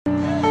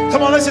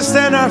Come on, let's just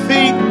stand on our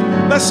feet.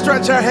 Let's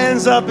stretch our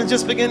hands up and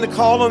just begin to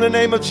call on the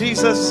name of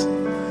Jesus.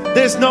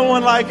 There's no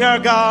one like our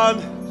God.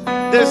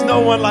 There's no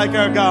one like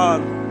our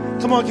God.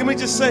 Come on, can we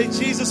just say,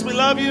 Jesus, we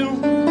love you.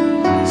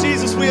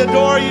 Jesus, we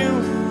adore you.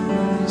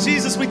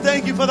 Jesus, we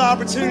thank you for the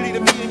opportunity to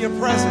be in your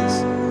presence.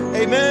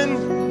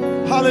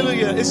 Amen.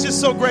 Hallelujah. It's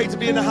just so great to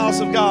be in the house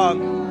of God.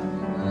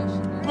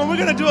 Come on, we're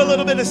going to do a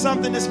little bit of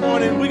something this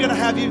morning. We're going to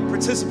have you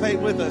participate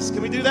with us.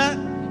 Can we do that?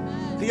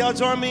 Can y'all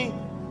join me?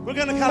 We're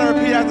going to kind of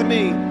repeat after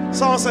me.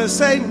 Song says,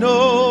 say,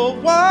 no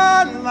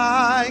one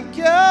like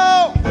you.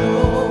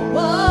 No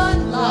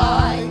one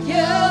like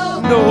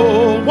you.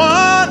 No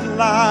one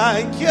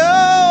like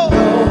you.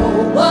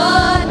 No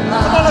one like you.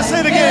 Come on, let's say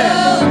it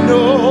again.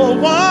 No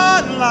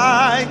one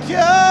like you.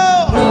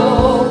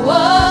 No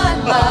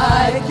one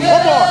like you.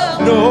 One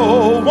more.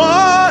 No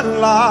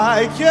one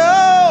like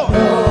you.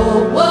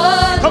 No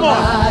one Come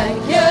on.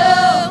 like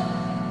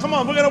you. Come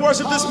on, we're going to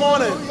worship this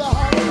morning.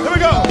 Here we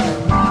go.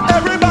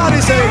 Everybody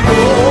say,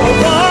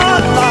 no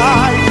one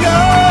like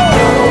you.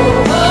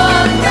 No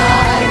one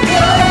like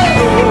you.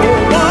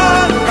 No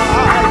one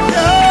like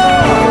you.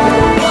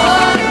 No one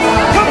like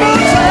Come on,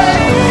 say,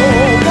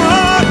 no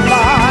one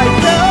like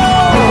you.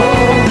 No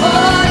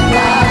one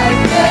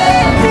like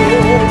you. No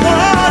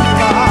one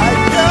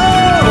like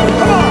you.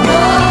 Come on.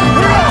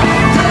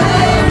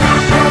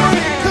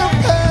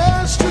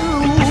 Compares to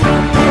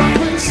your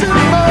grace and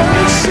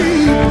mercy,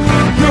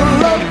 your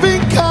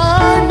loving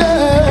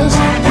kindness,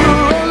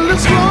 your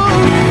endless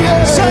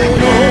glory. Say,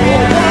 no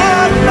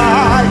one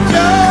like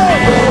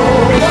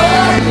you. No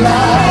one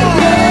like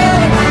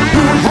you.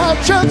 You have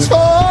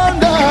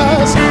transformed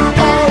us,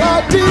 all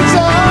our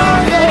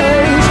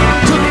desires,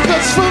 took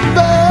us from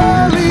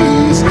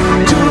valleys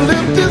to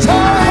lift us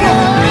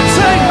higher.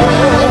 Say, no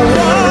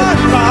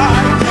one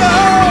like you.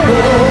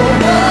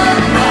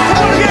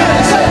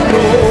 Again, say,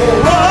 no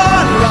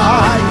one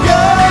like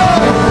you.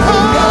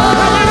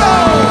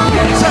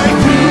 Say,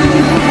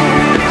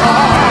 you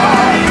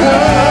are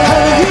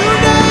good. You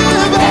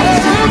never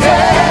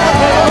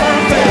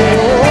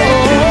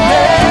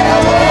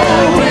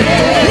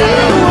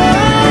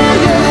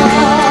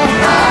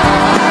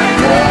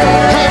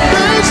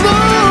there's no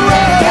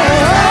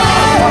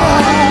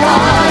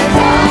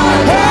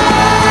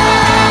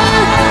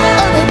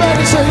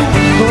everybody say,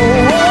 no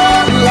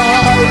one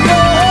like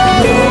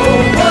you. No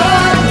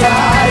one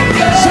like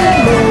you. Say,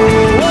 no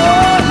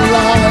one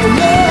like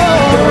you.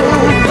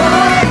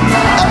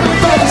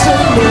 Everybody say,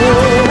 no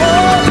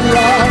one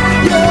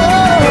like you.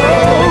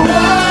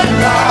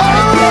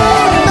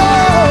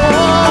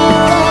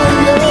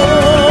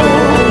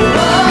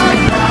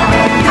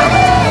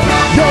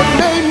 Your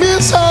name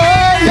is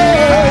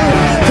higher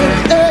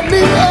than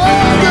any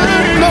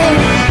other name.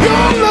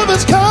 Your love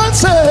is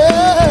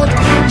constant.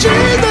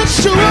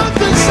 Jesus, you have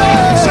been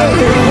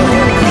saved.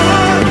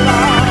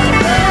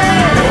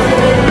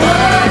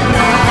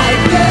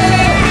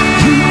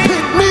 You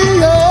pick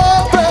me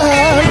up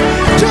and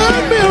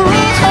turn me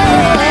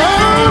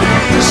around,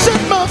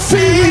 set my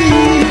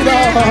feet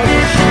on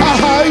a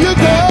higher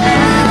ground.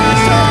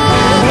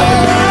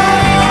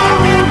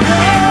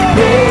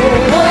 No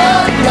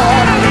one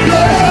like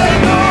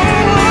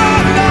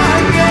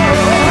you.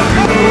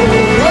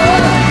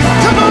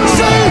 Come on,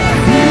 say,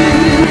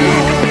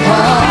 you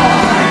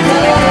are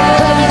good.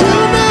 And you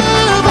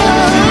never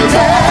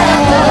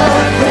fail.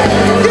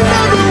 You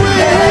never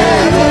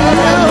will.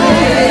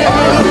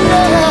 Oh,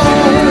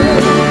 yeah.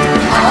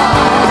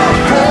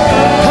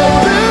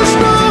 And there's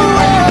no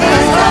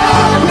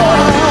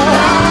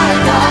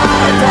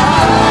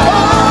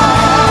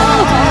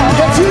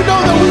if you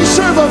know that we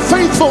serve a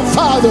faithful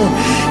Father,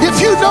 if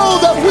you know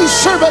that we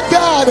serve a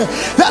God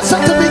that's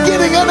at the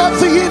beginning and at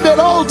the end at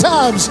all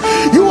times,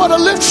 you want to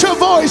lift your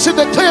voice and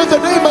declare the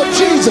name of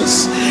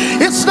Jesus.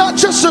 It's not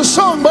just a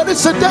song, but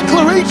it's a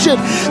declaration.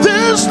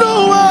 There's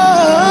no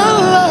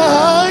one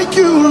like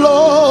you,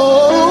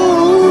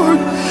 Lord.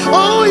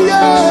 Oh,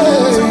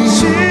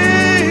 yes.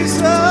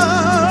 Jesus,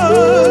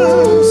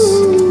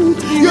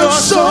 you're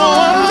so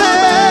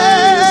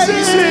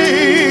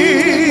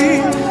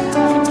amazing.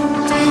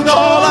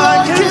 All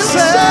I can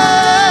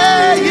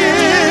say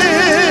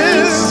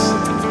is,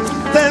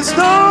 there's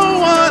no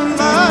one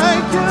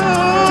like you.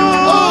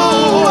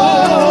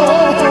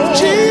 Oh,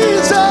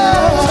 Jesus.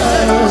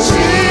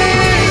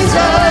 Jesus.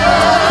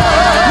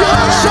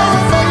 You're so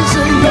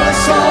amazing. You're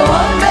so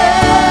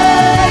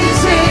amazing.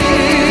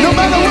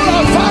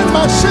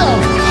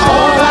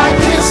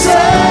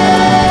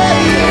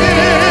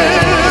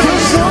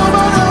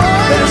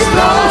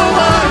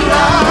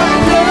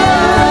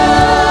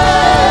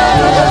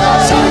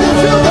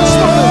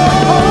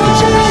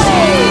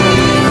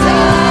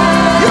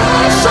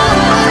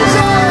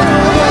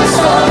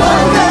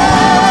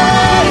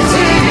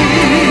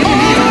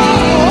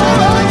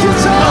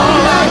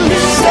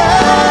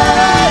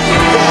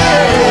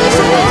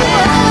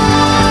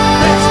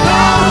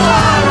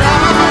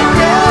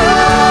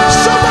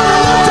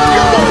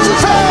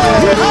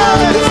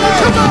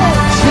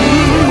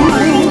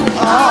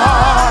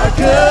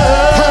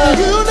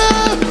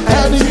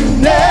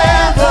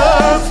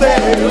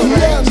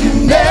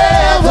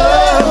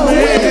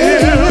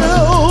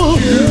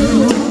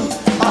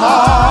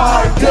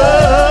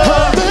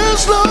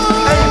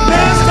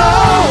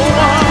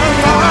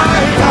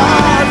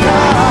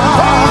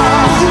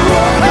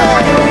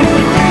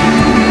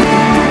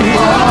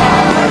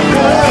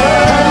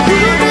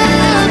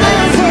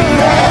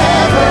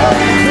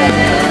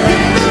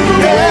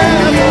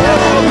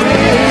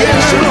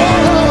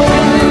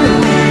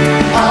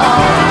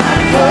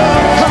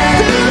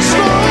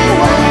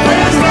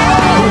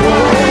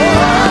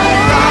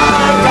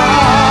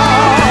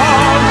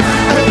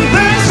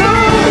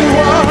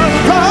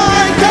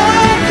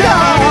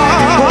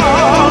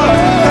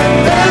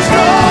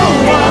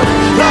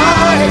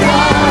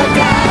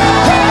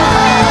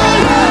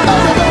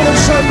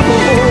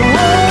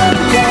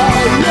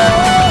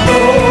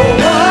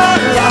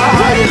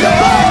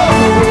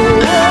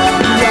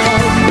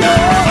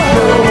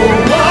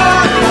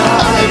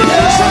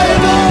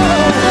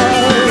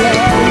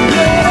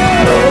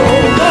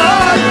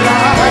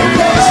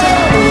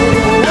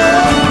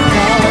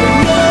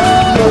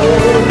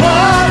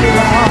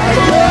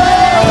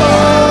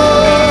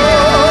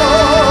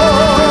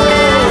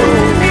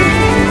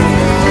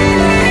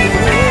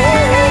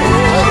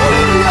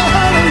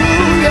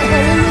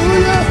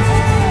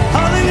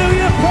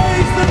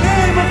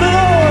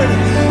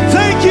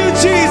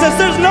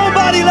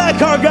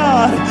 like our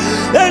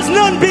God. There's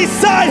none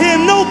beside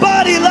him,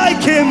 nobody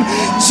like him.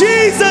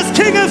 Jesus,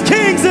 King of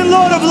kings and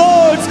Lord of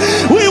lords.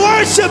 We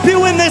worship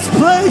you in this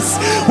place.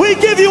 We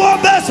give you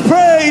our best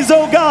praise,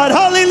 oh God.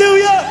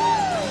 Hallelujah.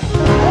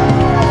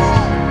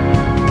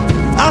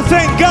 I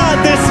thank God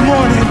this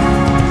morning.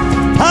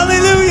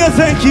 Hallelujah.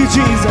 Thank you,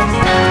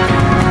 Jesus.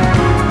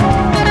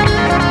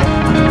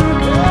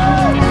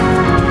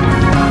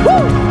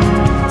 Woo.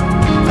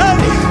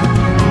 Hey.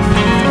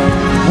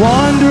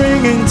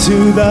 Wandering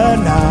into the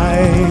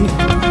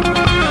night,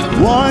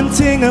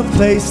 wanting a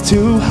place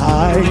to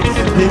hide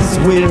this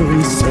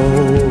weary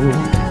soul,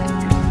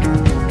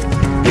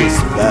 this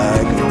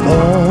bag of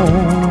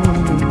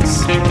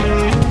bones.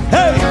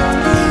 Hey,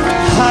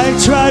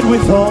 I tried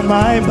with all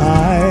my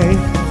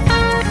might,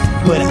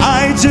 but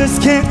I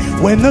just can't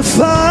win the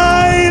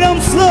fight.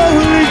 I'm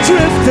slowly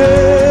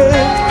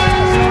drifting,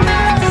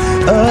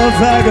 a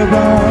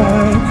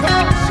vagabond.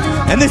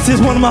 And this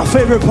is one of my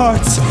favorite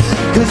parts.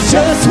 Cause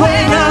just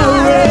when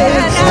I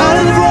ran out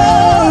of the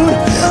road,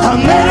 I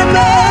met a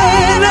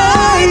man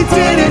I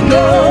didn't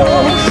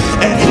know,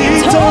 and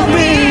he told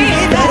me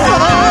that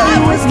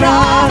I was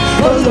not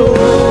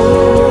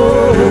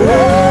alone.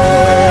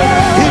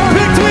 He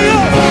picked me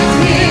up,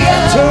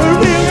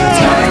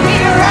 turned me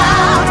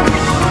around,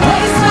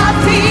 placed my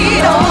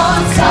feet on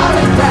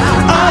solid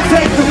ground. I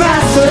thank the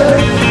Master,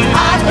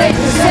 I thank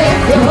the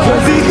Savior,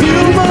 cause he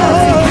healed my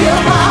heart,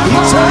 he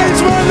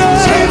changed my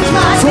name,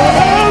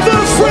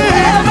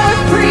 forever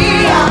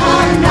free.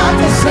 I'm not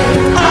the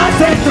same. I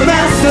thank the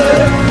Master,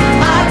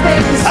 I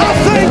thank the I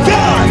Savior, thank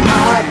God.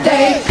 I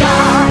thank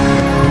God.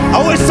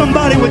 I wish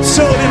somebody would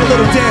show it in a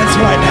little dance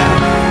right now.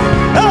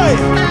 Hey!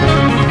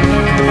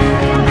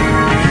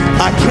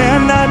 I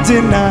cannot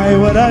deny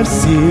what I've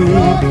seen.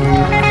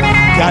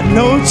 Got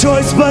no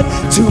choice but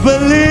to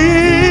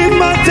believe.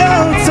 My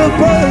doubts are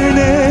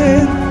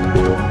burning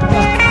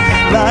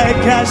like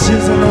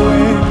ashes in the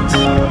wind.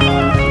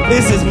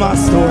 This is my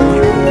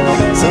story.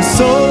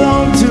 So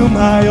long to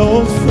my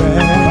old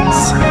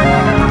friends.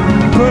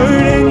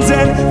 Burdens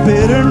and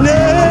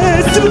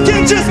bitterness, you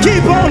can just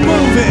keep on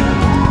moving.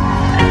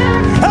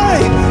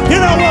 Hey,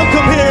 you're not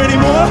welcome here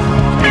anymore.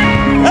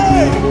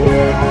 Hey,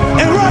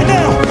 and right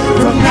now,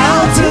 from now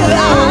till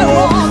I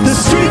walk the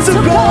streets of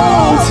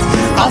gold,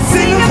 I'll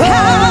sing of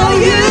how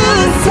you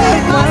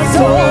saved my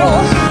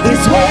soul.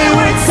 This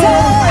wayward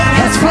soul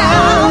has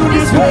found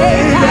his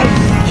way back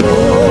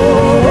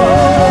home.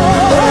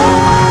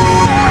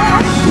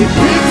 You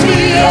picked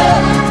me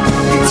up,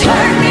 you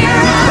turned me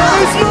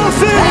around,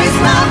 placed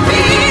my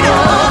feet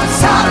on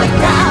solid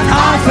ground.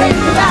 I thank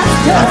the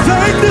Master, I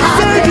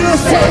thank the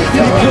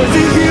Savior, because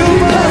he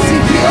healed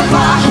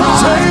my heart,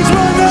 changed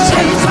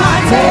my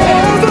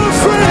name,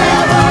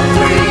 forever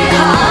free.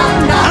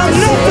 I'm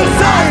not the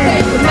same. I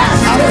thank the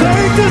Master, I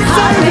thank the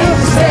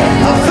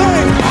Savior,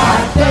 I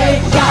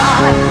thank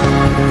God.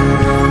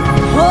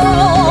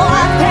 Oh,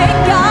 I thank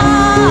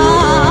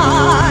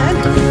God.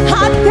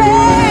 I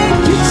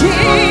thank you,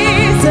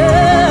 Jesus.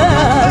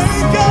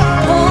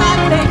 Oh, I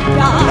thank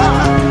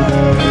God.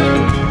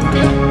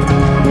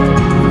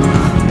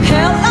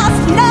 Hell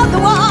lost another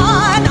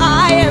one.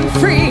 I am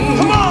free.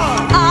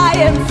 I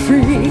am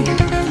free.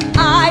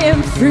 I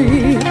am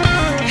free.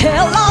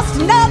 Hell lost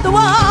another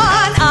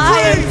one.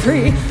 I am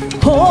free.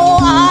 Oh,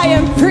 I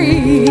am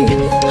free.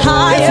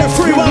 I If am you're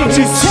free, why don't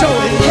you show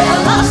it?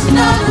 Hell lost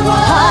another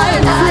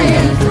one. I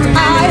am free.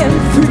 I am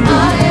free.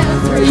 I am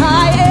free.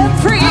 I am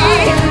free.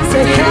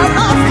 Say hell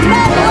lost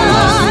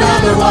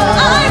another one.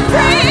 I'm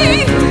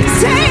free.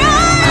 Say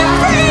I'm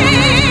free.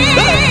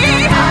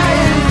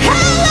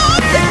 Hell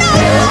lost another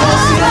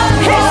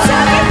one. He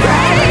set me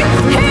free.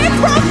 He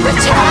broke the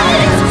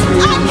chains.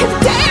 I can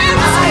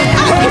dance.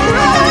 I can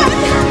run.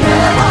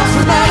 Hell lost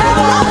another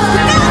one.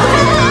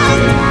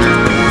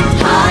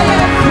 I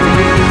am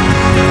free.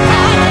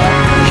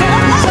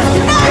 Hell lost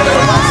another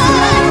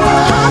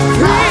one. I'm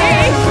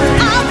free.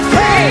 I'm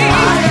free.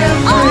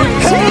 On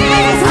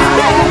Jesus'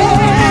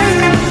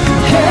 name.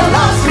 Hell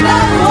lost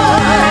another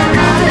one.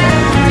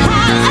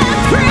 I am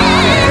free.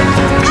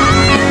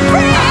 I am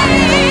free.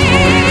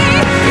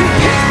 You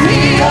picked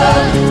me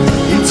up.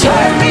 You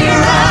turned me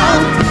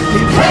around.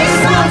 You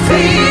placed my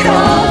feet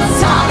on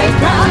solid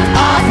ground.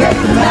 I thank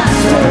the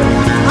Master.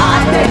 I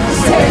thank the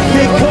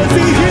Savior. Because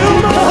he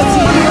healed my Because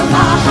he healed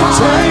my heart.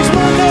 changed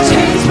my name,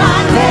 Changed my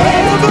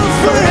name. forever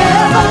free.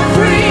 Forever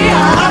free.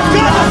 I've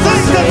got to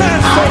thank the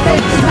Master. I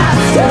thank the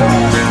Master.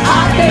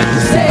 I thank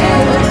the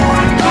Savior.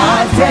 I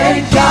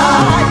thank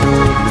God.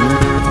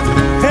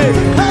 Hey,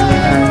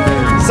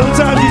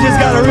 sometimes you just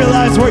gotta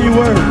realize where you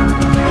were.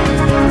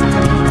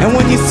 And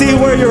when you see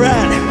where you're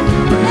at,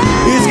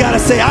 you just gotta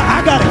say,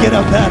 I gotta get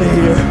up out of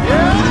here.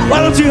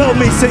 Why don't you help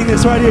me sing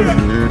this right here?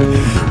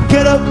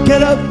 Get up,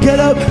 get up, get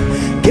up,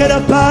 get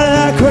up out of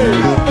that grave.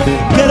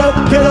 Get up,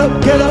 get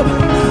up, get up,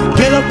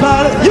 get up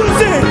out of, you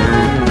sing.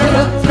 Get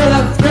up, get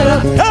up, get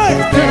up. Hey,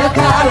 Get up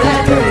out of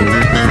that grave.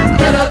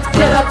 Get up,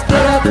 get up,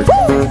 get up.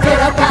 Get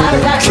up out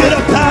of that grave. get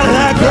up out of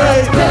that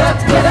grave. Get up,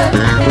 get up.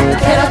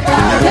 Get up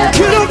out of that grave.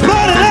 Get up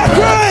out of that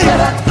grave.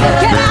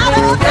 Get out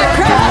of that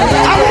grave.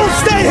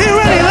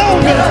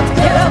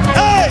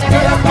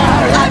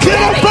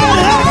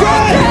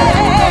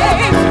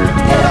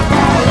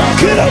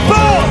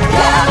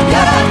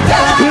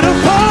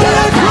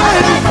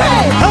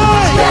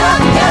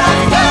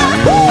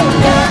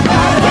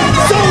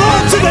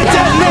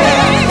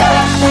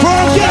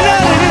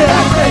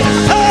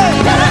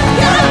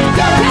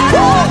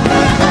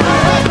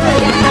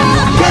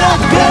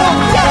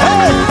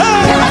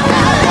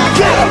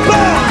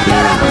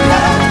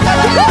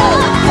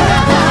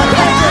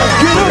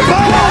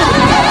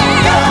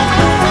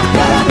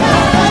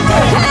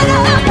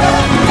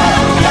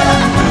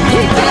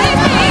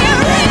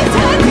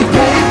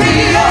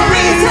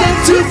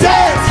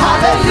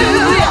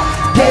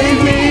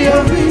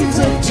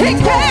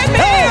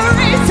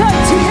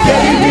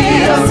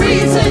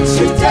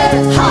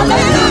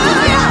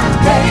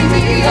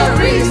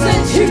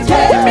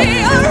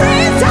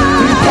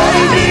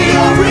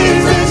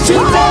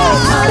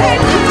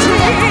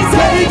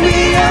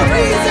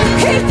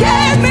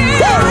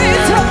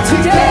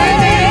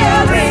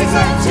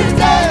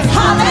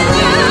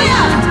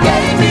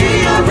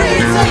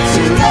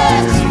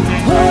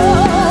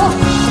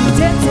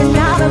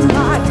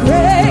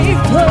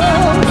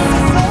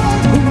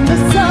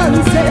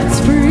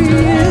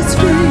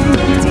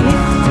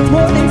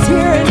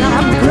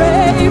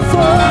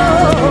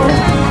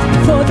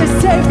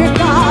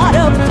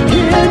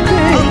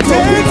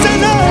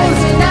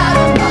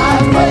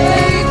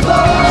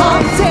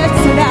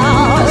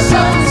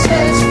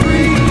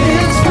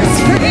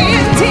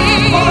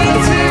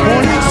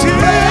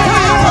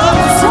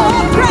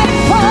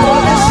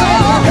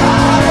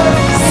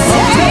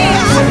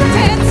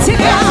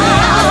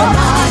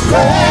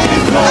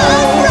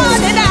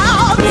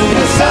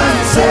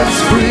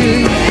 sets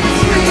free.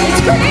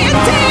 It's free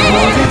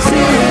indeed.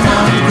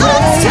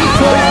 I'm so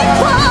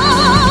grateful.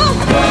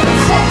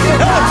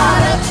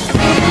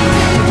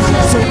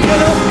 So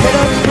get up, get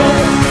up, get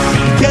up.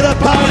 Get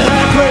up out of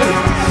that grave.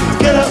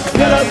 Get up,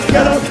 get up,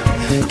 get up.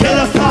 Get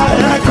up out of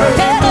that grave.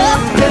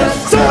 Get up.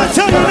 Someone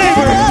tell your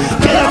neighbor,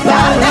 get up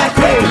out of that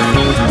grave.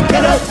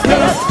 Get up,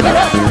 get up, get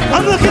up.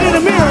 I'm looking in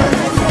the mirror.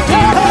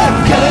 Hey,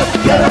 get up,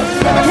 get up.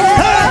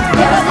 Hey,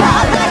 get up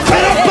out of that grave.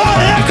 Get up, get out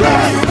of that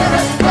grave.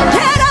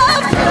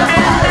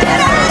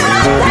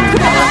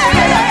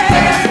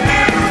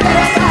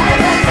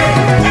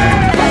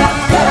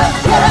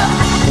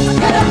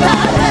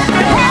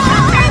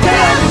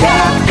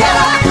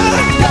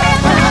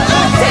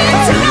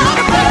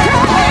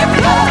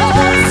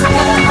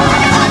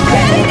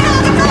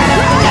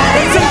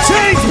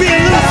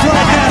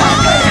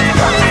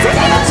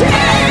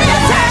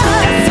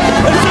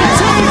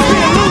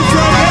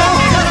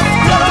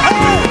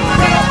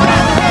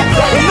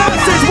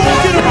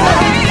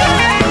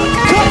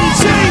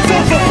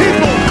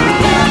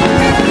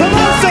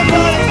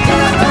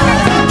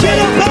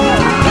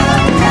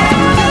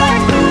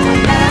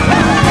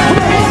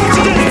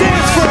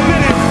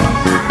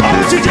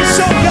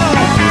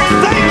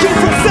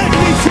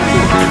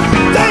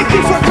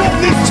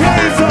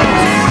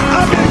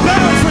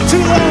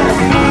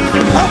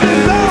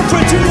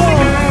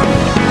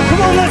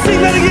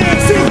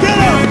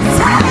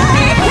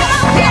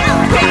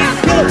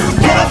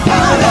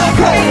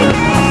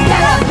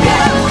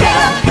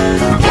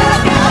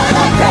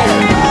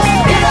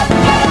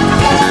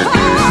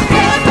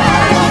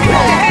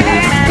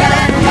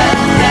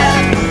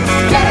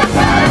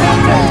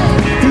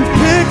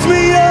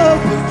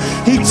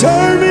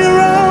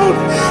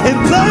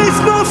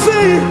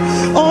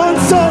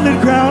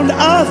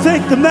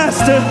 The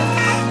Master,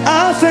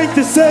 I thank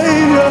the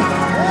Savior,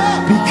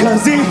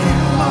 because He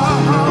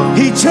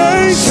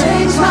changed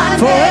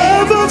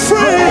forever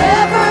free.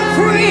 Forever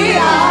free,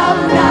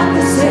 I'm not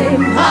the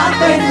same. I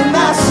thank the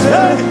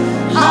Master,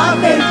 I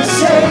thank the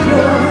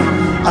Savior,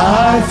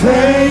 I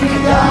thank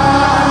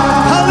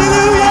God.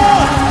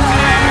 Hallelujah!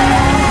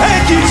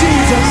 Thank you,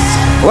 Jesus.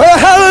 Well,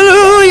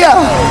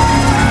 hallelujah.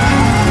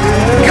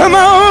 Come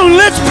on,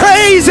 let's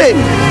praise Him.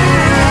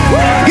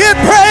 Give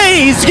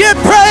praise, give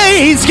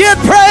praise, give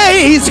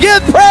praise,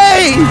 give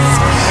praise.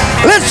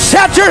 Let's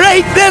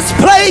saturate this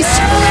place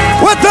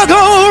with the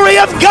glory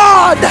of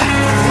God.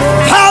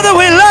 Father,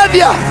 we love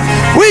you.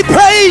 We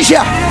praise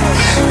you.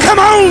 Come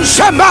on,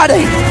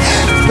 somebody.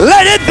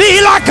 Let it be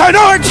like an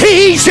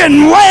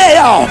artesian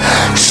well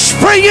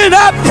springing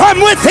up from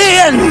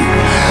within.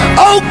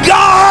 Oh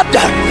God,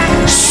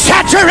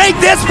 saturate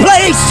this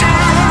place.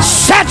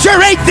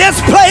 Saturate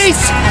this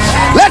place.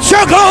 Let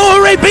your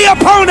glory be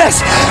upon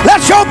us.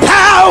 Let your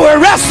power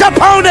rest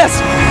upon us.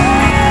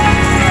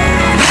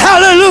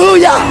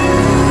 Hallelujah.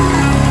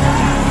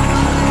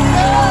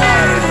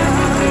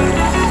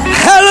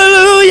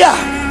 Hallelujah.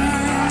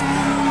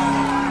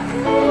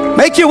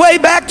 Make your way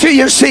back to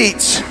your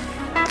seats.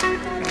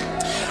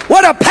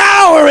 What a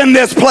power in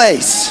this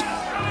place.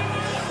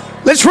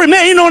 Let's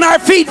remain on our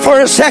feet for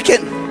a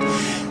second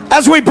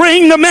as we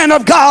bring the men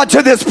of God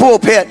to this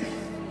pulpit.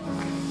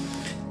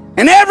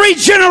 In every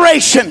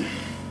generation,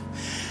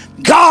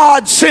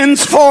 God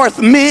sends forth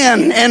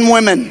men and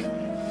women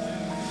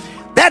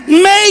that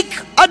make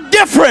a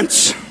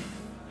difference.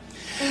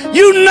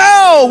 You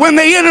know, when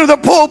they enter the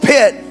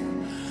pulpit,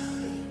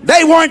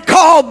 they weren't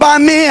called by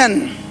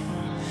men.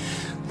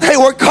 They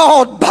were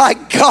called by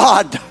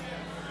God.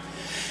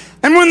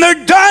 And when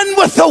they're done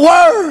with the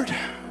word,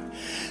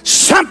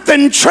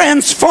 something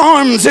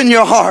transforms in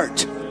your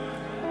heart.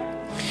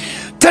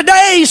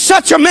 Today,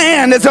 such a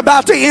man is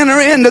about to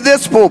enter into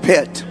this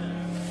pulpit.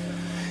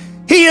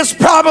 He has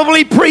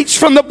probably preached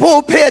from the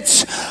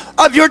pulpits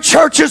of your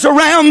churches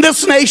around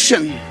this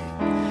nation.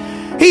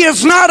 He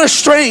is not a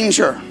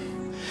stranger.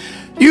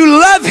 You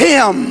love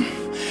him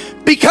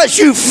because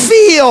you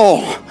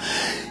feel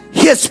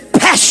his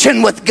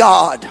passion with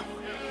God.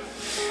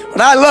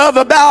 What I love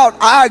about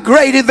our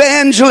great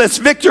evangelist,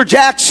 Victor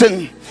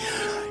Jackson,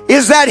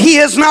 is that he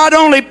is not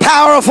only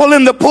powerful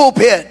in the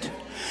pulpit,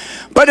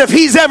 but if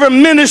he's ever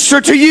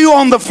ministered to you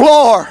on the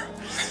floor,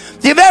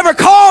 if you've ever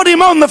called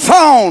him on the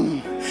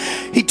phone,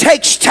 he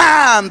takes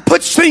time,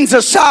 puts things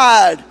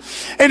aside,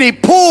 and he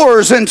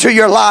pours into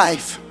your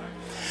life.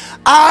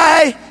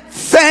 I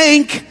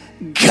thank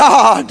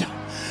God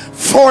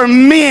for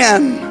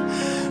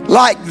men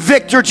like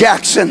Victor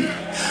Jackson.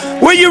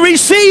 Will you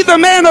receive the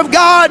man of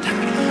God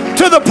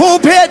to the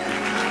pulpit?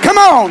 Come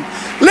on,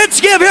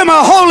 let's give him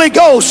a Holy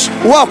Ghost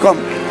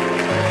welcome.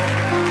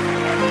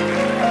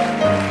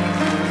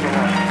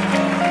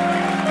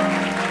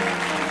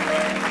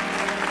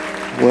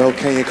 Well,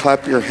 can you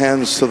clap your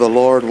hands to the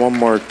Lord one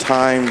more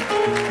time?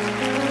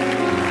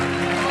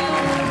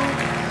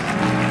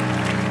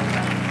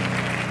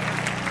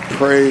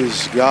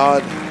 Praise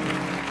God.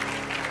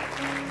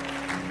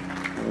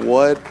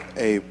 What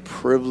a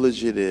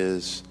privilege it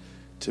is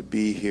to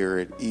be here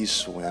at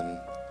Eastwind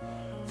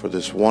for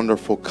this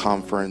wonderful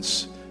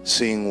conference,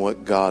 seeing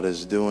what God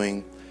is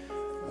doing.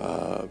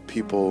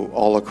 people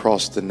all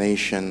across the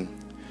nation.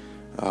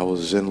 I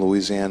was in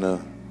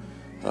Louisiana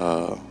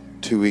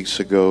 2 weeks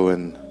ago,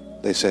 and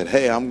they said,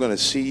 hey, I'm going to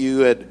see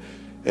you at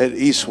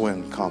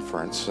Eastwind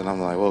Conference. And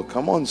I'm like, well,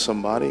 come on,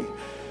 somebody.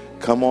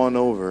 Come on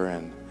over.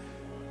 And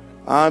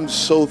I'm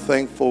so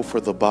thankful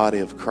for the body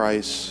of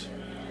Christ.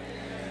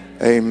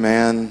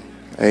 Amen.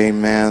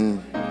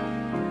 Amen.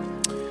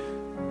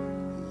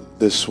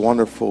 This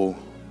wonderful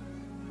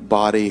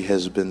body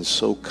has been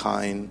so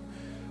kind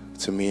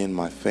to me and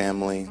my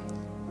family.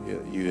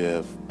 You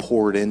have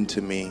poured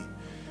into me.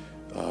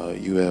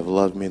 You have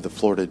loved me. The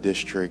Florida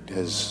District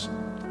has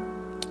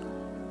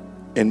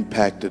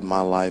impacted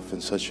my life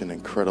in such an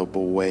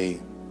incredible way.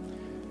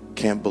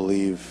 Can't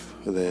believe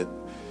that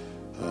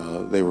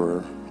they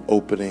were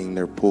opening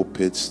their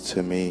pulpits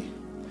to me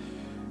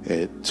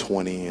at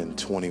 20 and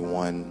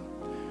 21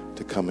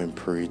 to come and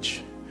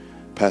preach.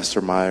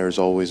 Pastor Myers,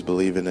 always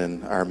believing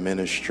in our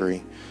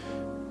ministry,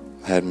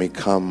 had me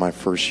come my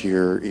first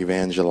year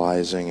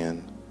evangelizing,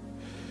 and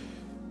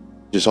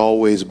just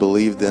always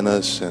believed in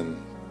us,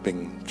 and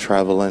been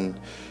traveling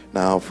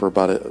now for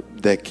about a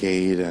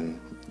decade, and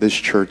this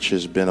church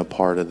has been a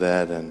part of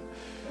that, and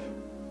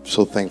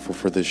so thankful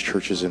for this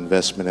church's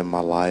investment in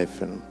my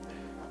life, and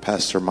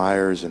Pastor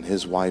Myers and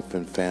his wife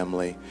and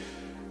family.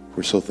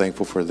 We're so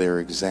thankful for their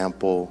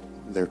example,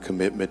 their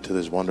commitment to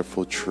this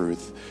wonderful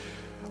truth.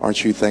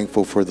 Aren't you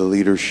thankful for the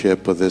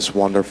leadership of this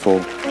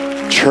wonderful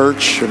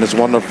church and this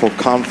wonderful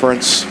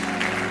conference?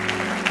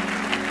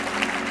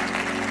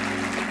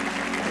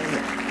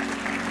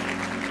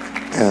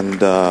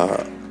 And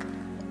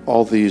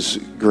all these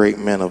great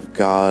men of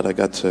God. I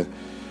got to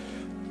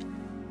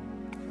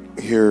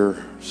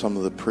hear some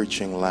of the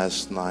preaching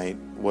last night.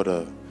 What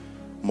a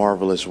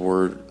marvelous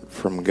word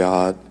from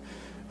God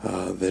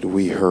that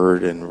we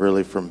heard, and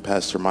really from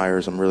Pastor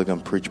Myers. I'm really going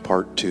to preach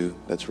part 2.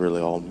 That's really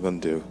all I'm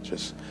going to do.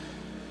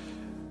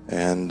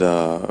 And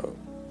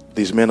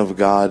these men of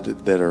God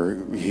that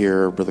are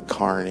here, Brother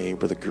Carney,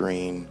 Brother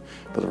Green,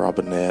 Brother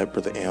Robinette,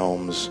 Brother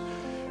Elms,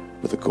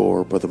 Brother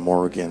Gore, Brother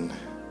Morgan,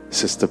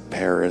 Sister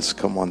Paris,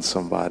 come on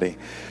somebody,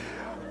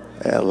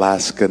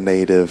 Alaska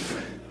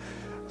native,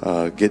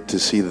 get to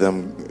see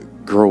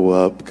them grow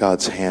up,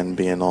 God's hand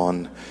being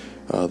on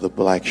the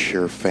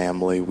Blackshear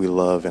family. We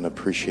love and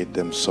appreciate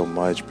them so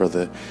much.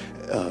 Brother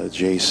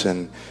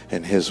Jason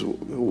and his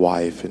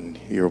wife and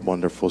your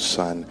wonderful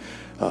son.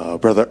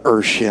 Brother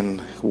Urshan,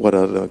 what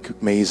an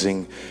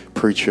amazing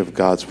preacher of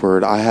God's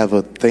word. I have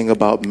a thing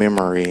about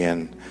memory,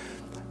 and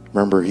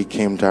remember he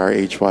came to our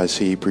HYC,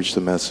 he preached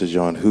a message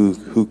on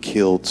who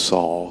killed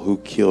Saul, who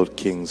killed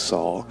King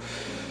Saul.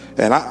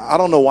 And I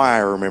don't know why I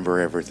remember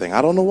everything.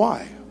 I don't know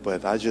why,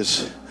 but I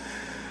don't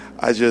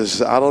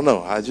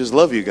know. I just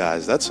love you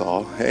guys. That's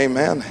all.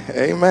 Amen.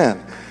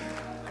 Amen.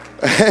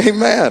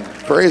 Amen.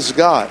 Praise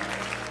God.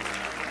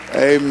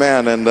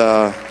 Amen.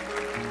 And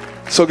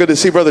so good to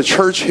see Brother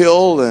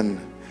Churchill, and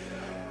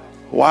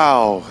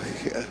wow,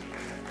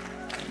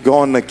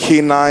 going to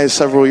Kenai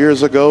several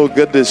years ago.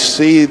 Good to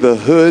see the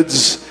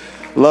Hoods.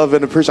 Love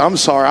and appreciate. I'm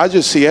sorry. I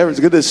just see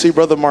everything. Good to see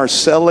Brother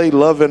Marcelli.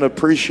 Love and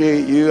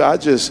appreciate you.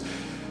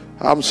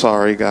 I'm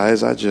sorry,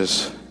 guys.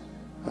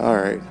 All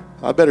right.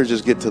 I better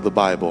just get to the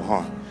Bible,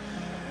 huh?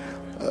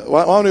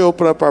 Why don't we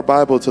open up our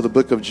Bible to the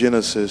book of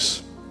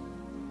Genesis,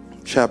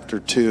 chapter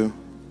 2.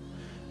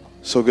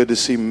 So good to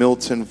see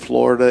Milton,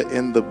 Florida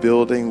in the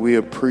building. We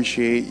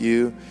appreciate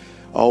you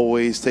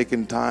always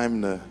taking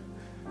time to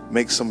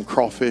make some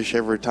crawfish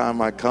every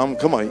time I come.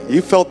 Come on,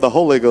 you felt the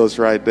Holy Ghost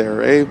right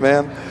there.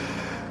 Amen.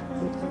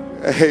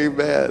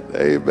 Amen.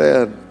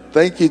 Amen.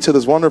 Thank you to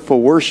this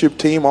wonderful worship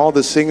team, all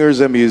the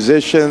singers and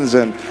musicians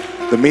and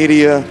the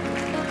media.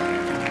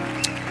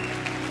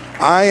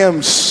 I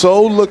am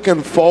so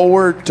looking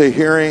forward to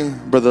hearing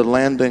Brother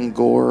Landon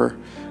Gore.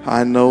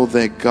 I know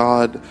that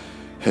God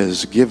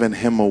has given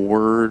him a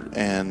word,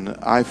 and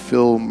I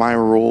feel my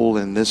role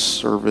in this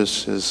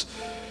service is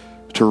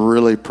to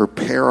really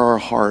prepare our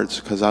hearts,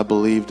 because I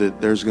believe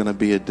that there's going to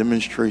be a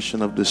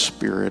demonstration of the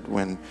Spirit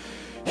when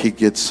he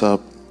gets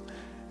up,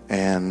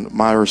 and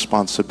my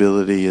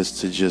responsibility is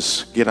to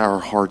just get our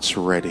hearts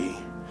ready,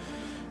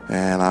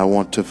 and I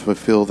want to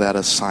fulfill that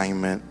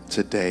assignment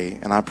today,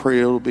 and I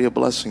pray it'll be a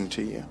blessing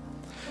to you.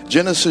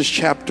 Genesis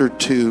chapter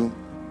 2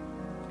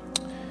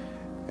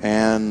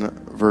 and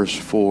verse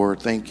 4.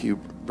 Thank you,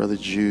 Brother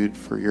Jude,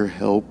 for your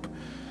help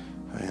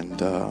and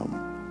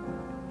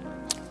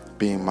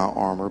being my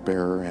armor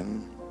bearer.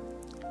 And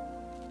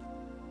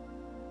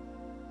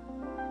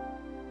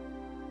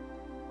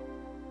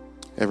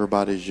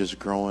everybody's just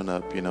growing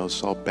up, you know.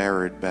 Saw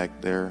Barrett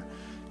back there.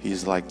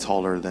 He's like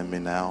taller than me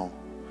now.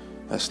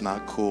 That's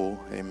not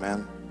cool.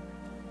 Amen.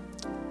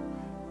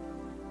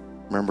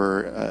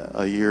 Remember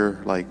a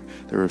year, like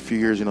there were a few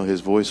years, you know, his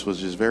voice was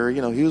just very,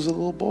 you know, he was a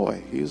little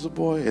boy. He was a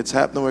boy. It's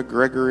happening with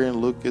Gregory and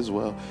Luke as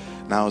well.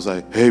 Now it's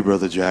like, hey,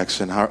 Brother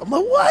Jackson. I'm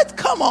like, what?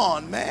 Come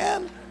on,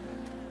 man.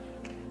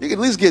 You can at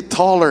least get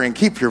taller and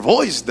keep your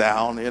voice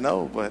down, you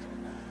know, but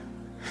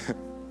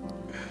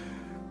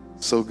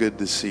so good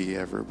to see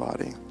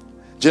everybody.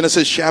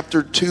 Genesis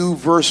chapter 2,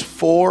 verse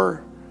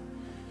 4.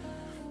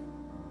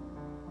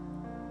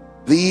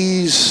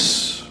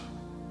 These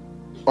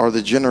are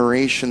the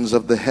generations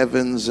of the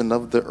heavens and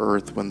of the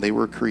earth when they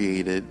were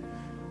created,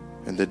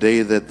 and the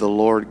day that the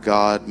Lord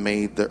God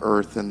made the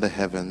earth and the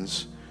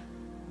heavens,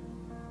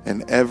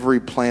 and every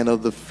plant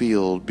of the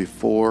field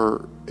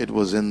before it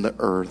was in the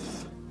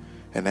earth,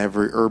 and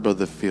every herb of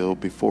the field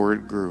before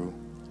it grew.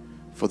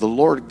 For the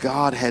Lord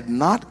God had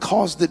not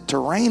caused it to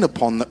rain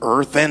upon the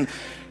earth, and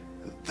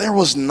there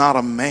was not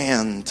a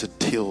man to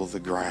till the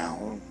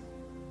ground.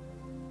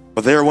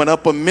 But there went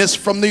up a mist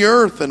from the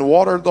earth and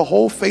watered the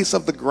whole face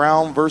of the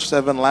ground. Verse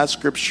 7, last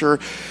scripture.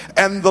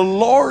 And the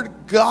Lord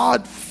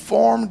God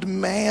formed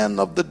man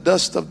of the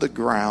dust of the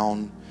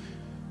ground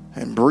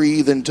and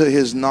breathed into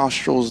his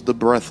nostrils the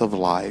breath of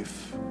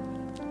life,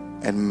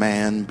 and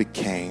man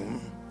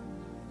became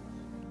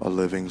a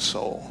living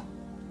soul.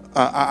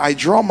 I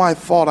draw my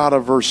thought out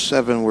of verse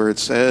 7 where it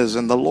says,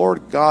 and the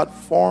Lord God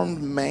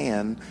formed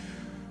man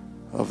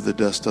of the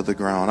dust of the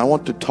ground. I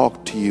want to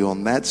talk to you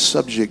on that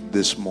subject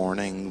this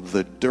morning,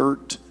 the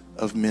dirt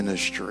of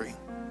ministry.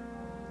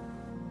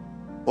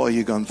 Boy,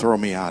 you're going to throw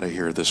me out of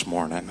here this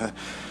morning.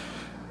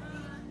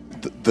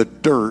 The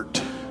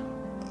dirt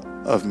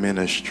of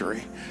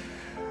ministry.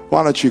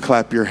 Why don't you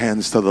clap your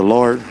hands to the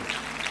Lord?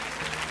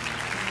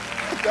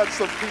 I've got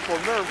some people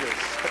nervous.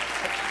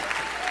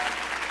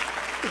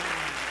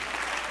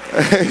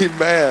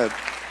 Amen.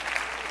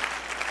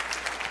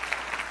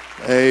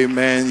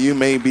 Amen. You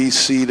may be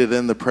seated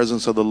in the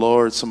presence of the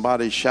Lord.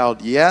 Somebody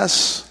shout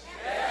yes.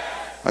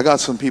 Yes. I got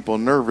some people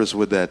nervous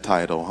with that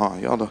title, huh?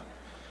 Y'all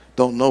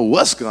don't know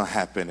what's going to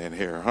happen in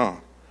here, huh?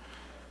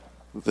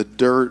 The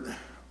dirt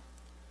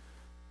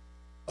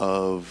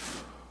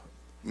of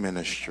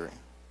ministry.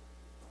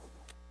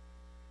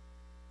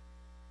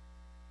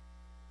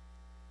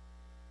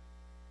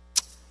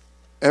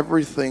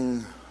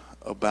 Everything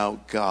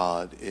about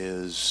God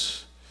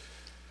is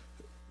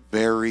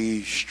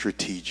very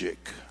strategic.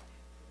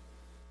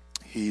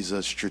 He's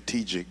a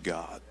strategic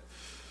God.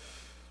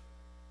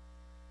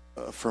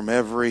 From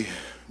every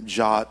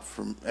jot,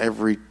 from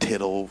every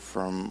tittle,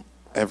 from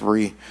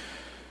every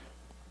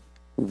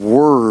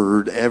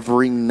word,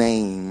 every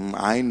name,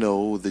 I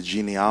know the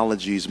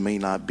genealogies may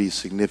not be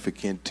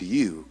significant to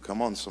you.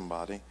 Come on,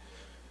 somebody.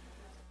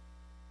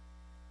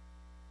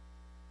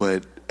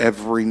 But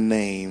every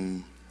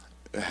name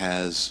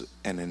has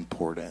an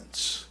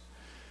importance.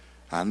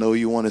 I know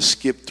you want to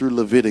skip through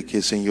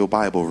Leviticus in your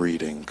Bible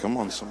reading. Come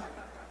on, somebody.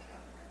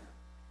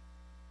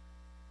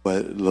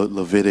 But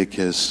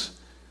Leviticus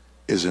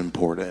is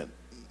important.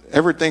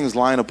 Everything's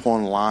line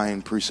upon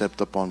line, precept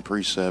upon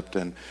precept.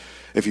 And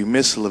if you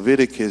miss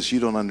Leviticus,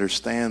 you don't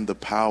understand the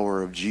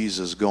power of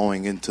Jesus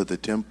going into the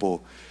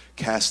temple,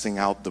 casting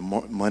out the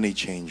money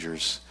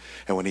changers.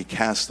 And when he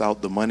cast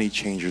out the money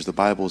changers, the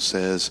Bible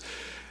says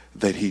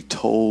that he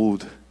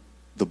told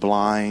the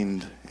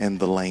blind and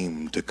the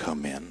lame to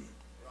come in.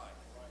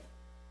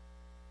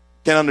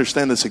 Can't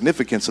understand the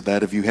significance of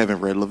that if you haven't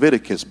read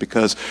Leviticus,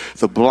 because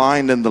the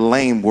blind and the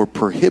lame were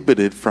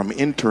prohibited from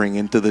entering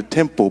into the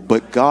temple,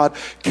 but God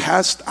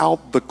cast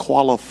out the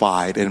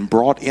qualified and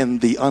brought in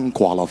the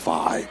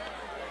unqualified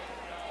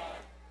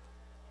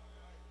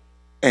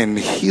and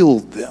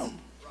healed them.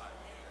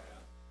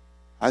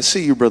 I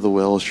see you, Brother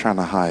Wells, trying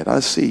to hide. I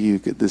see you.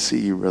 Good to see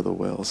you, Brother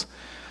Wells.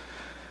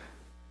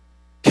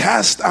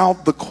 Cast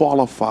out the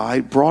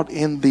qualified, brought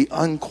in the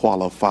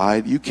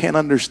unqualified. You can't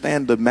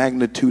understand the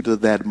magnitude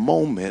of that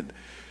moment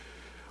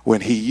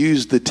when he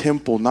used the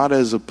temple not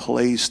as a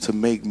place to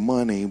make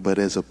money, but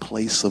as a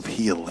place of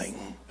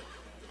healing,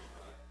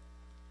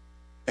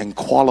 and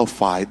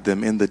qualified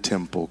them in the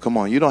temple. Come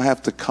on, you don't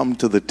have to come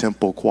to the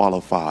temple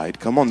qualified.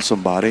 Come on,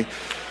 somebody.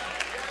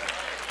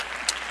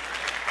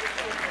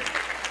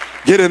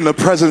 Get in the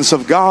presence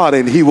of God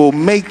and he will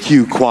make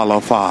you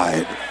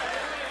qualified.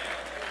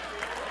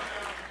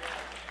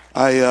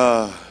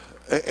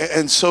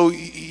 And so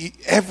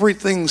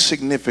everything's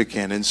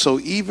significant. And so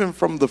even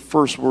from the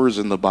first words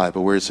in the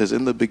Bible where it says,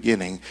 in the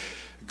beginning,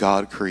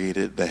 God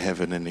created the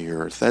heaven and the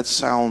earth. That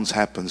sounds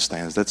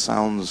happenstance. That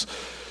sounds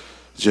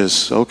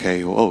just,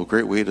 okay, oh,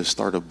 great way to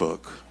start a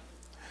book.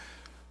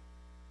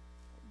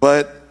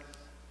 But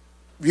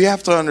you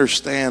have to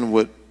understand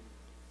what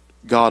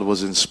God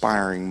was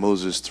inspiring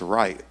Moses to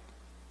write.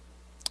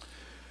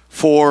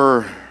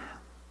 For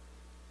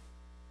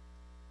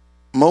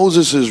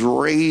Moses is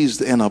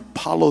raised in a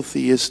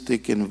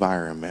polytheistic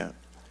environment.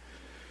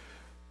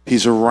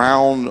 He's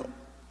around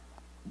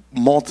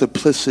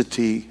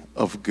multiplicity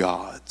of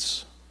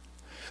gods.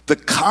 The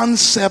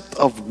concept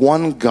of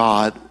one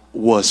God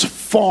was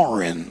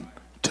foreign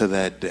to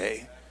that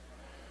day.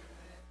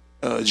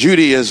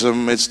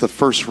 Judaism, it's the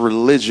first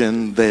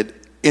religion that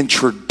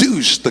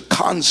introduced the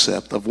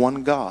concept of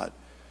one God.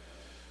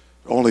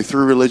 Only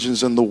 3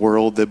 religions in the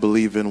world that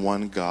believe in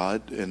one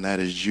God, and that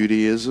is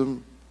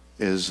Judaism,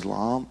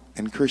 Islam,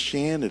 and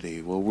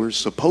Christianity. Well, we're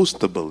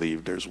supposed to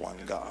believe there's one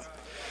God.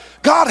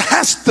 God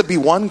has to be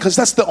one because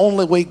that's the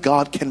only way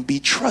God can be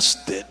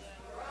trusted.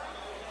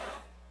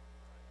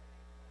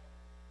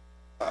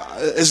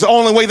 is the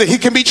only way that he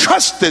can be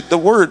trusted. The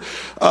word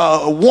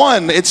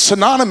one, it's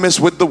synonymous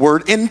with the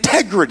word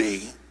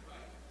integrity.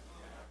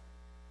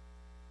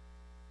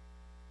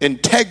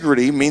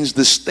 Integrity means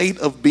the state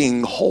of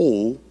being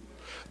whole,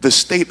 the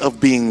state of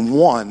being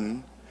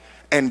one,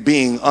 and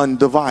being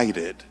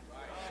undivided.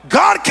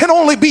 God can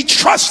only be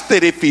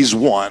trusted if he's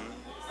one.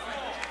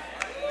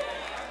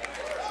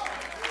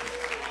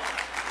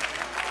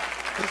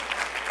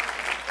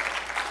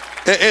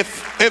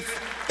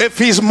 If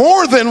he's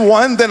more than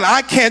one, then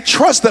I can't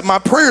trust that my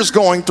prayer's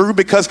going through,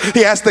 because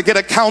he has to get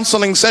a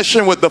counseling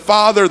session with the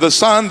Father, the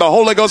Son, the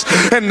Holy Ghost,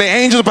 and the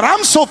angels. But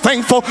I'm so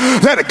thankful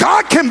that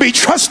God can be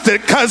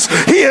trusted because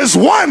he is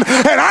one,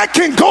 and I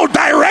can go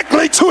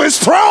directly to his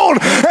throne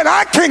and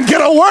I can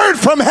get a word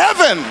from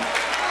heaven.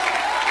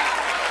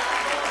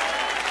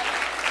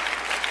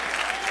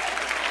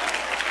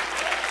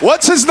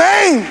 What's his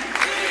name?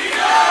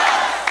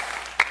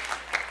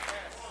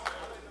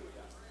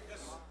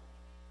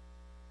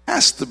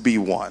 Has to be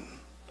one.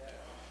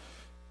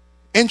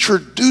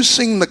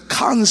 Introducing the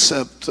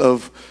concept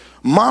of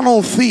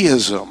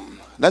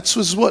monotheism. This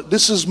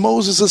is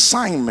Moses'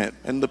 assignment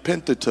in the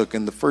Pentateuch,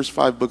 in the first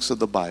 5 books of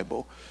the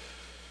Bible.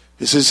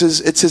 It's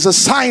his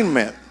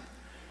assignment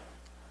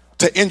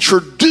to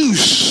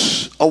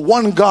introduce a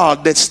one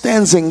God that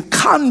stands in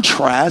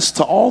contrast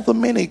to all the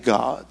many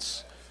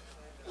gods.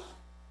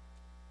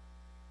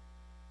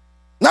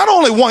 Not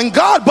only one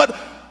God, but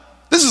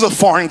this is a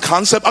foreign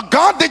concept, a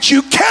God that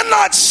you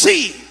cannot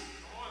see.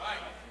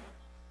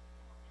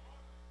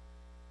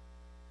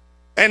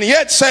 And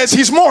yet says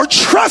he's more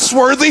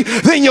trustworthy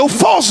than your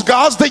false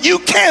gods that you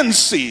can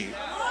see.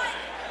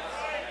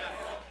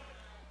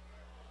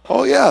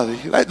 Oh yeah,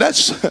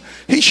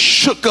 he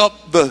shook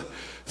up the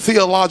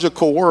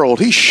theological world.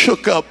 He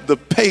shook up the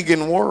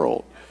pagan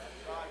world.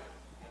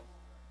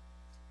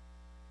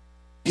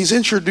 He's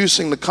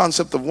introducing the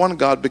concept of one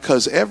God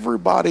because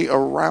everybody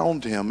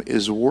around him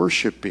is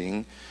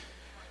worshiping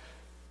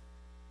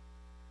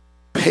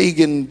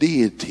pagan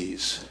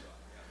deities.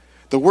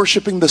 They're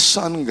worshiping the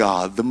sun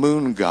god, the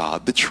moon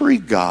god, the tree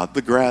god,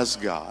 the grass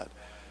god.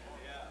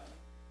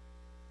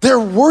 They're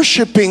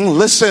worshiping,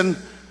 listen,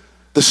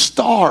 the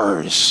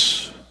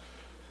stars.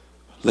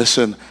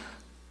 Listen,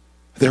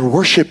 they're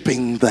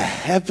worshiping the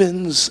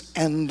heavens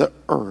and the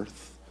earth.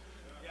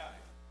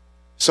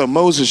 So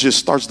Moses just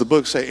starts the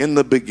book saying, in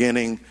the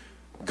beginning,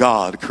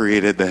 God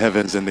created the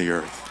heavens and the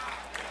earth.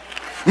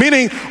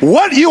 Meaning,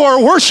 what you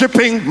are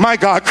worshiping, my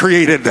God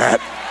created that.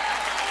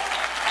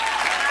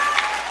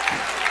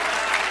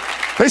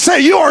 They say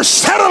you are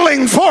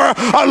settling for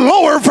a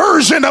lower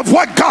version of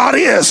what God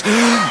is.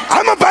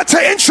 I'm about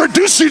to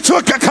introduce you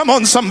to come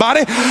on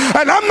somebody,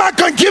 and I'm not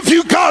going to give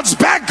you God's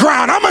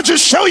background. I'm going to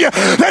just show you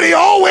that he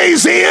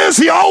always is,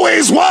 he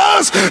always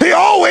was, he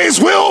always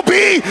will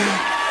be.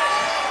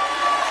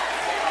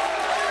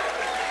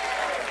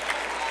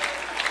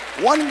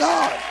 One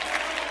God.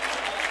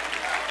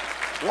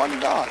 One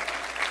God.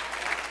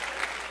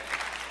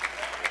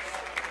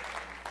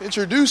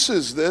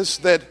 Introduces this,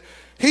 that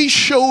he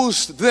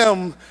shows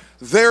them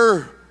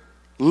their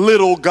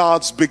little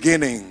God's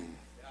beginning.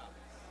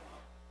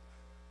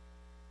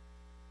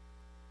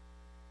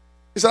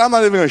 He said, I'm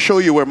not even going to show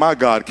you where my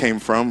God came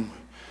from.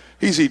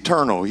 He's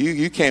eternal.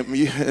 You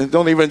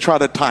don't even try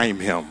to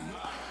time him.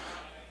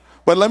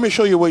 But let me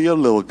show you where your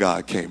little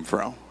God came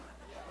from.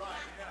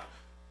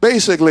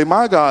 Basically,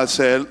 my God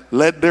said,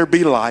 let there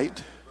be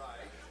light.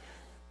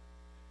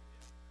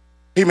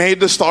 He made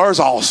the stars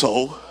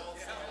also.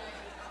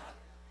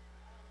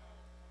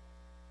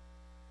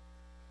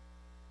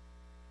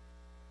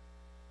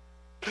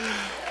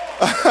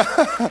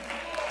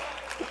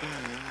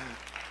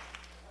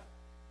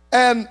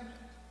 And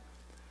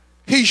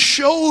he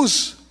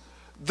shows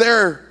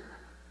their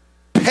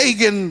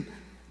pagan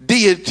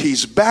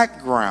deities'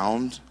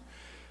 background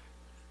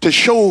to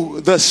show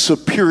the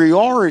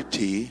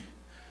superiority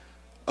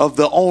of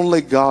the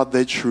only God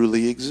that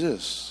truly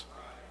exists.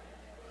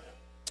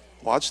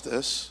 Watch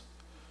this.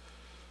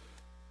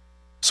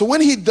 So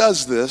when he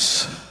does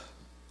this,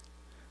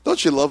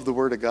 don't you love the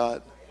Word of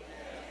God?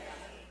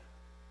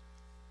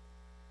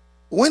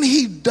 When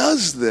he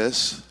does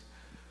this,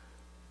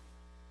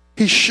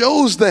 he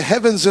shows the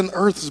heavens and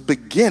earth's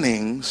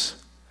beginnings.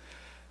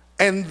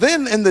 And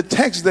then in the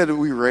text that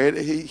we read,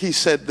 he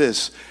said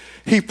this.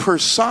 He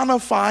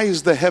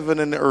personifies the heaven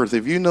and the earth.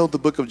 If you know the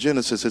book of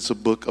Genesis, it's a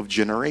book of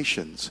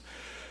generations.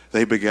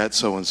 They begat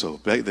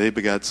so-and-so. They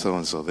begat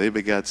so-and-so. They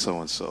begat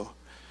so-and-so.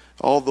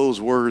 All those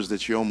words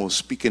that you almost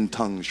speak in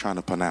tongues trying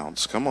to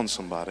pronounce. Come on,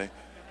 somebody.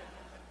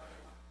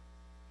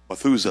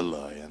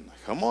 Methuselah. And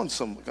come on,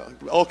 somebody.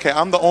 Okay,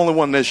 I'm the only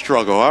one that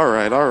struggle. All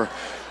right.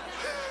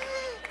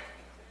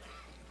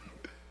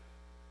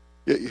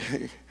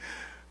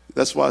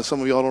 That's why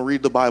some of y'all don't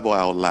read the Bible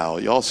out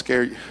loud. Y'all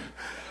scared.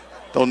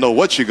 Don't know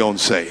what you're going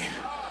to say.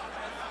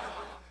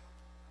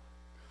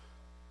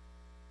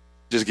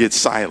 Just get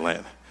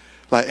silent.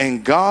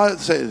 And God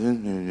said,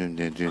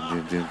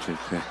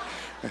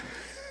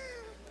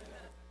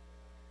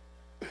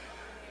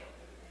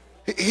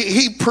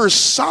 he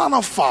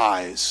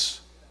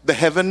personifies the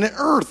heaven and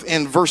earth.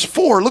 In verse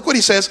 4, look what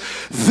he says.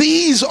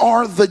 These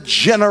are the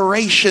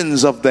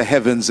generations of the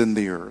heavens and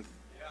the earth.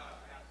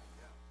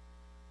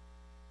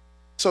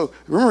 So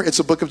remember, it's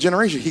a book of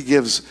generations. He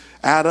gives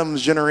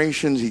Adam's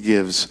generations. He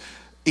gives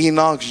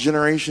Enoch's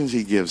generations.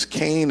 He gives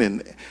Cain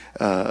and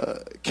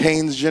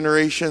Cain's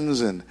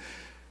generations.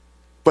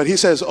 But he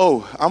says,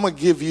 oh, I'm going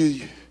to give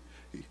you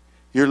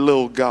your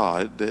little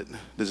God that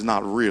is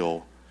not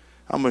real.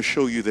 I'm going to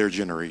show you their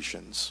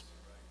generations.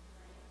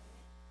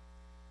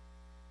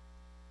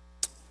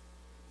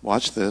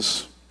 Watch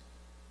this.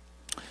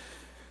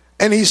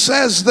 And he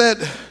says that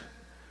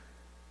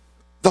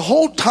the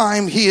whole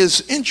time he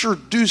is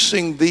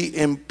introducing the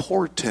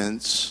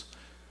importance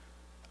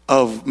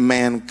of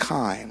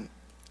mankind,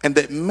 and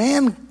that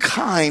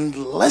mankind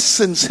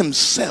lessens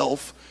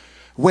himself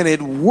when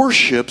it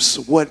worships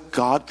what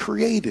God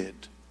created.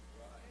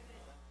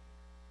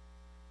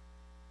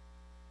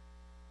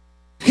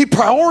 He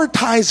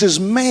prioritizes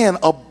man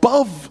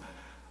above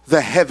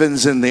the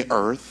heavens and the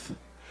earth.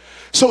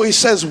 So he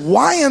says,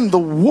 why in the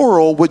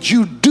world would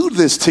you do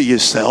this to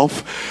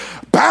yourself,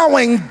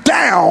 bowing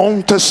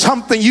down to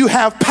something you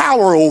have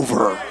power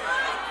over?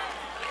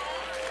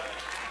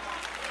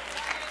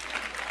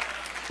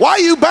 Why are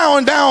you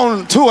bowing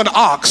down to an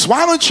ox?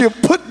 Why don't you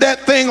put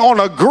that thing on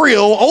a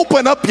grill,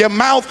 open up your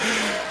mouth,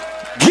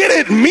 get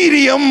it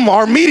medium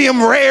or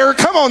medium rare?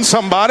 Come on,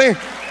 somebody.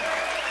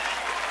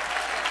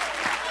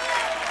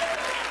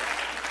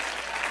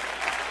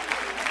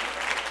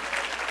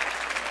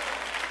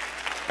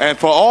 And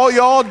for all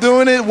y'all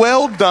doing it,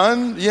 well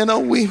done. You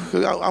know,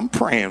 I'm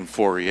praying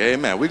for you.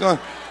 Amen. We're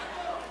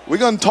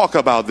gonna talk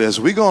about this.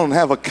 We're gonna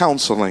have a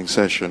counseling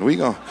session.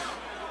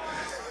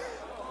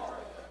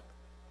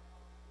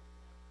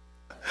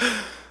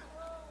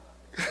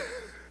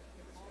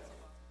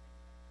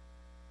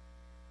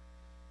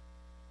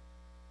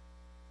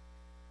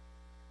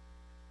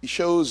 He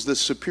shows the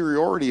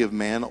superiority of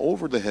man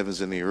over the heavens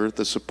and the earth,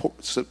 the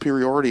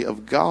superiority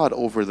of God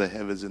over the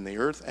heavens and the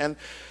earth. And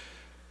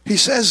he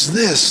says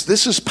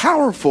this is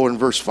powerful in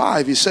verse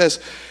 5. He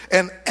says,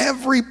 and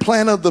every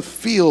plant of the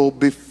field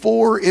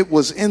before it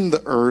was in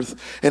the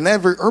earth, and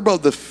every herb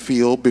of the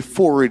field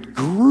before it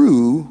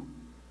grew,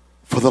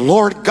 for the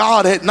Lord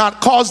God had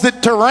not caused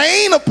it to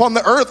rain upon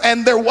the earth,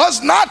 and there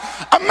was not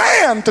a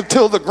man to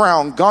till the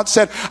ground. God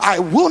said, I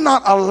will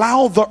not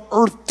allow the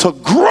earth to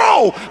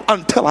grow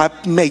until I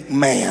make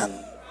man.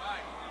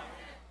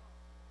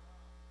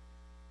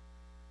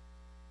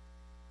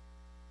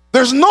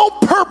 There's no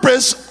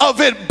purpose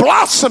of it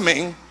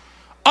blossoming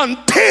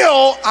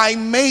until I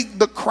make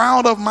the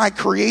crowd of my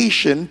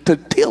creation to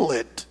till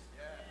it.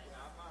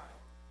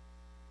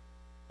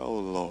 Oh,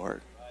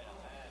 Lord.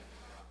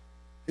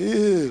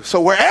 Ew.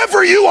 So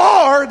wherever you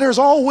are, there's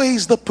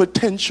always the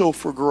potential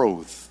for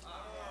growth.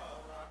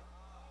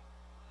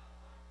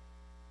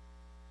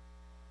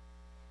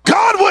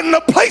 God wouldn't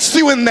have placed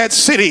you in that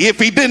city if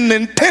he didn't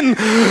intend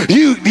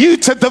you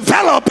to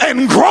develop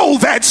and grow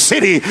that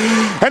city.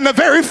 And the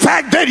very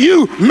fact that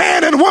you,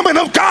 man and woman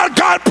of God,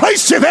 God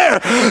placed you there,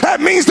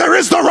 that means there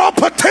is the raw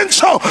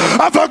potential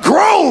of a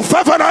growth,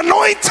 of an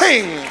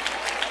anointing.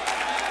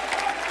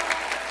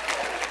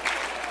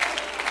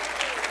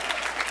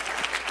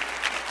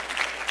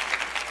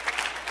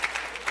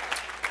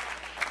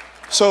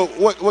 So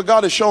what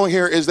God is showing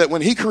here is that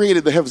when he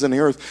created the heavens and the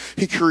earth,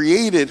 he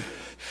created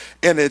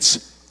in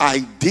its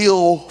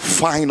ideal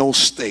final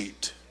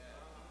state.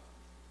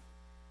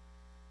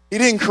 He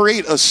didn't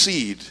create a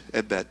seed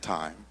at that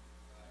time.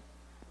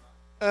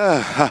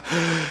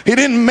 He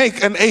didn't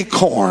make an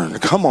acorn.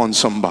 Come on,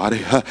 somebody.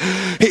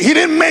 He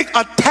didn't make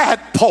a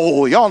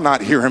tadpole. Y'all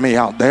not hearing me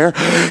out there.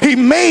 He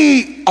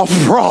made a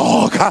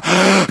frog.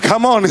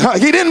 Come on.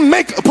 He didn't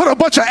put a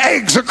bunch of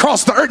eggs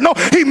across the earth. No,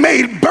 he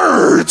made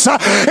birds,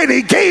 and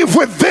he gave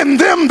within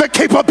them the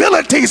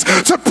capabilities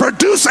to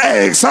produce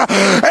eggs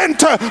and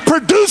to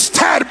produce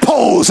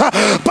tadpoles.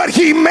 But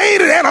he made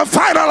it in a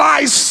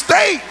finalized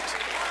state.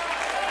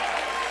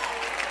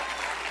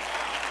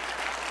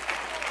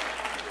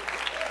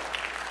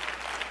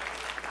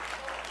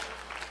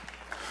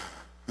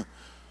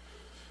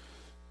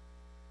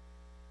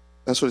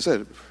 That's what it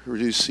said.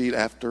 Produce seed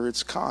after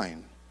its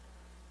kind.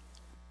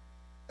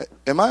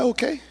 Am I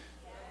okay?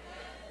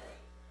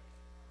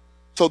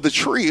 So the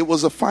tree, it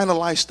was a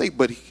finalized state,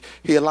 but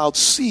he allowed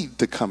seed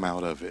to come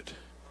out of it,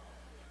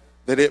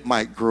 that it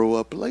might grow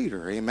up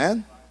later.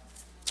 Amen?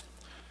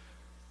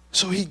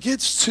 So he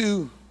gets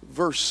to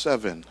verse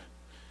 7.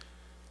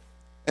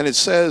 And it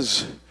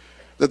says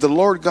that the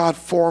Lord God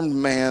formed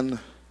man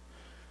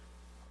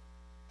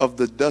of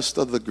the dust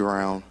of the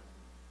ground.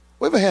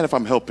 Wave a hand if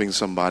I'm helping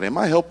somebody. Am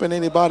I helping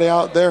anybody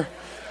out there?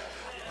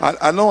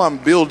 I know I'm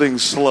building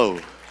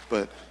slow,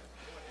 but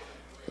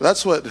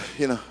that's what,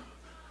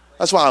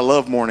 that's why I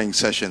love morning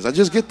sessions. I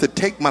just get to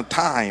take my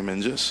time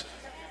and just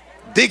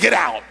dig it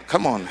out.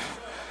 Come on.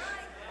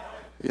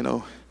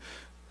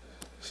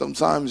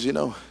 Sometimes, you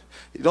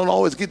don't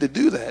always get to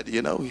do that,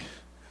 You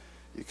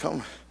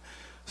come,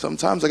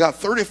 sometimes I got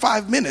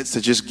 35 minutes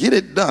to just get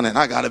it done, and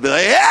I got to be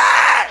like,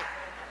 yeah!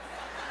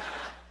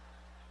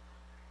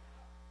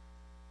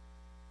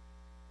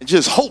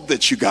 just hope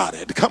that you got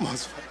it. Come on.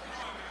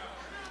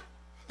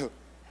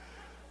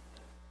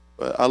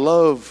 But I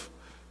love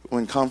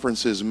when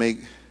conferences make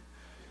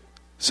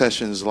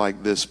sessions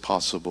like this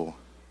possible,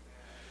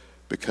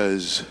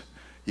 because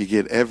you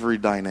get every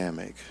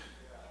dynamic,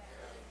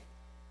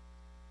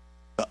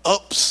 the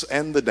ups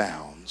and the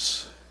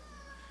downs,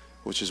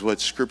 which is what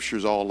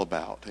Scripture's all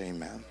about.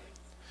 Amen.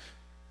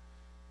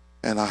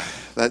 And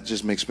that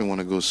just makes me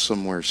want to go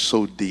somewhere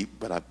so deep,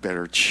 but I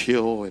better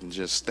chill and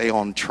just stay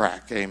on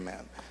track.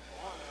 Amen.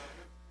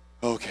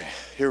 Okay,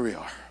 here we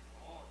are.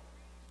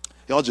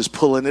 Y'all just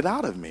pulling it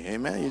out of me.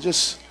 Amen.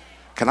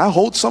 Can I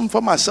hold some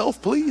for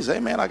myself, please?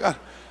 Amen.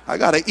 I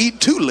got to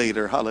eat too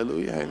later.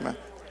 Hallelujah.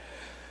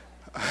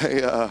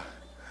 Amen.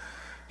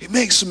 He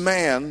makes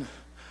man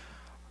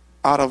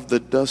out of the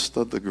dust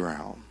of the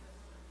ground.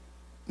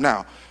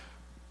 Now,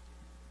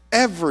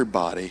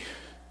 everybody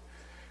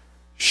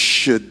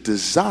should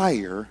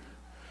desire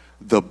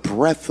the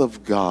breath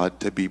of God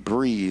to be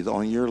breathed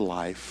on your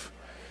life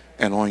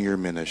and on your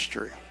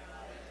ministry.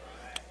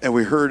 And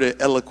we heard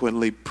it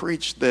eloquently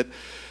preached that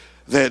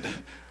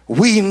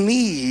we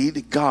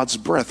need God's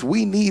breath.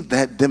 We need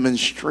that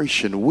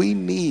demonstration. We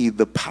need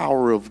the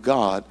power of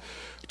God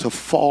to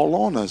fall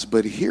on us.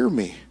 But hear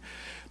me,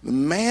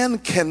 man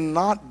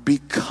cannot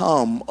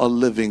become a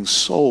living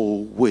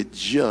soul with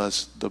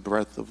just the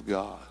breath of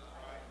God.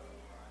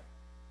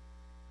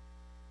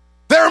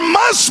 There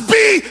must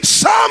be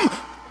some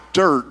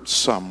dirt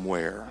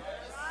somewhere.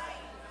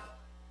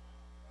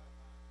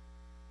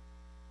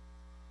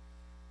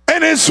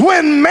 And it's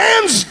when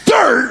man's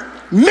dirt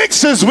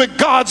mixes with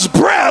God's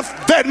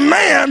breath that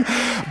man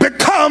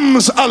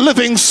becomes a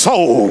living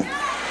soul.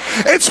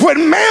 It's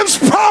when man's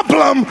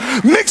problem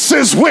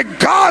mixes with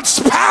God's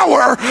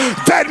power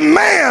that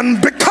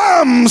man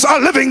becomes a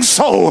living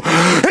soul.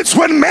 It's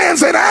when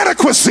man's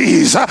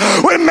inadequacies,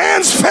 when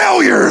man's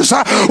failures,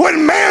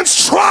 when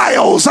man's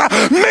trials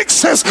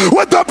mixes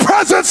with the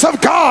presence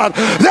of God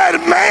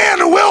that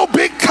man will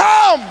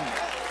become.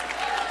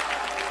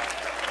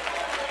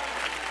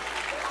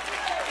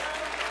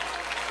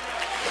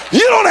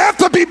 You don't have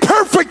to be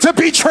perfect to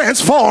be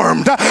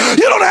transformed.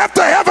 You don't have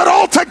to have it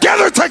all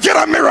together to get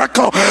a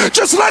miracle.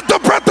 Just let the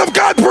breath of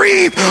God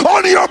breathe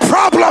on your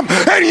problem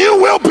and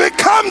you will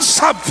become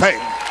something.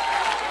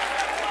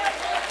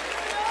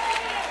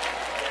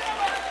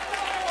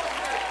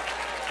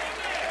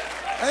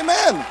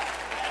 Amen.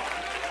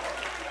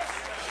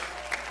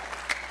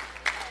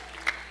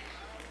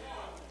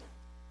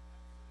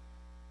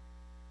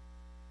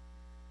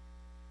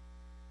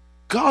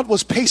 God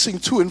was pacing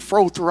to and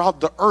fro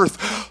throughout the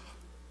earth,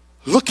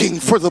 looking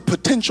for the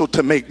potential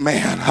to make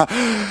man.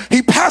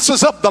 He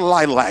passes up the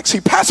lilacs.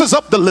 He passes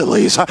up the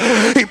lilies.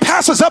 He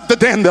passes up the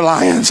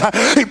dandelions.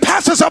 He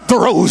passes up the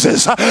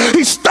roses.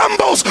 He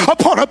stumbles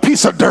upon a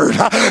piece of dirt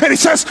and he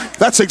says,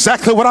 that's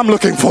exactly what I'm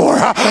looking for.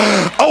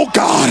 Oh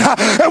God.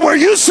 And where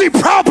you see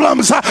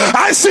problems,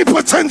 I see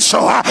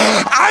potential.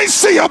 I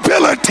see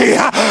ability.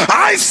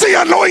 I see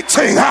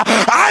anointing.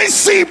 I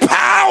see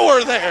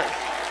power there.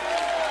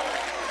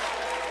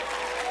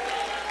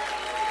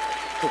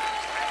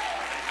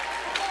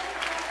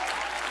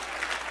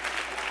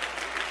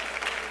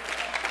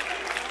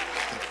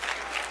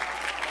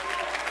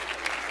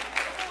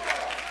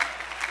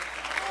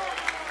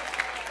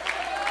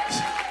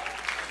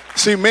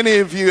 See, many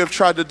of you have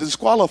tried to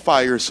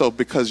disqualify yourself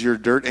because you're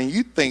dirt, and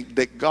you think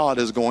that God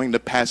is going to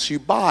pass you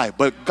by.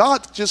 But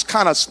God just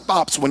kind of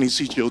stops when he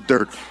sees your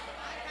dirt.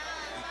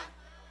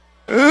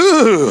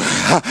 Ooh,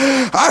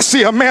 I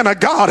see a man of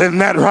God in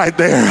that right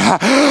there.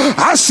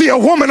 I see a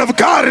woman of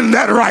God in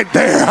that right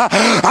there.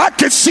 I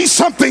could see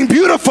something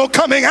beautiful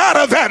coming out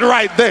of that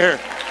right there.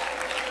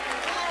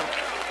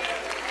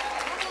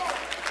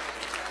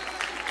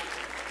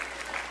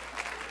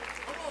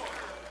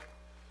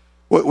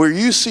 Where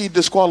you see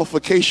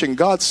disqualification,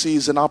 God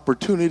sees an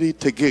opportunity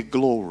to get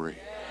glory.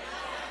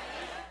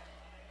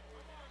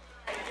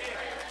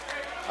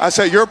 I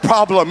said, your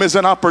problem is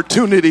an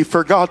opportunity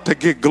for God to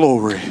get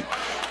glory.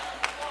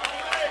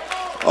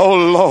 Oh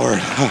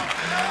Lord.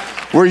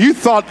 Where you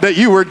thought that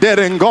you were dead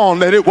and gone,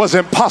 that it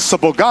wasn't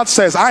possible, God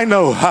says, I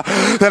know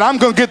that I'm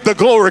going to get the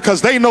glory,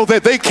 because they know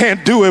that they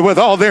can't do it with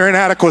all their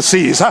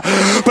inadequacies.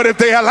 But if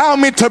they allow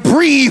me to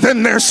breathe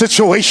in their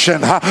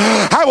situation,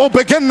 I will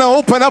begin to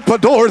open up a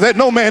door that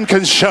no man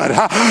can shut.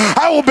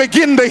 I will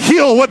begin to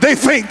heal what they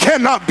think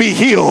cannot be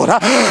healed.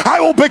 I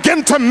will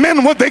begin to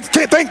mend what they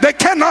think that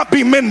cannot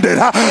be mended.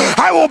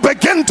 I will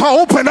begin to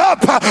open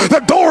up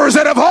the doors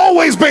that have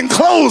always been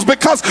closed,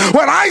 because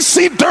when I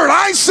see dirt,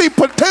 I see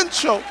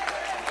potential.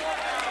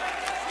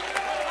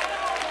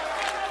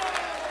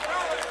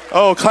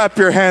 Oh, clap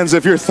your hands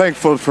if you're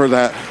thankful for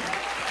that.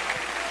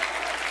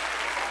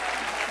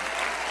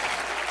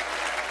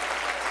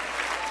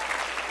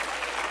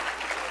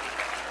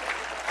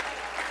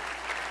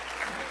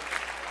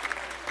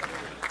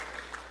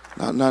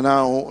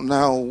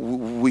 Now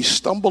we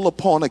stumble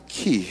upon a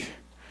key.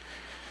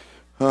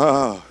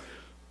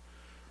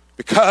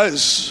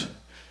 Because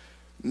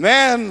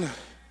man,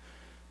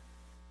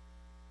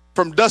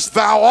 From dust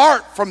thou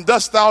art, from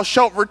dust thou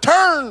shalt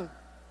return.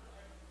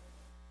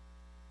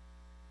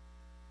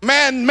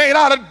 Man made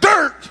out of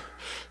dirt.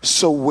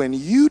 So when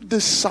you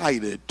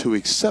decided to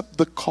accept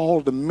the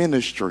call to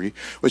ministry,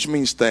 which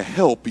means to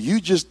help,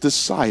 you just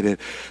decided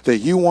that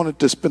you wanted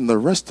to spend the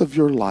rest of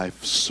your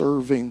life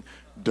serving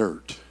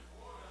dirt.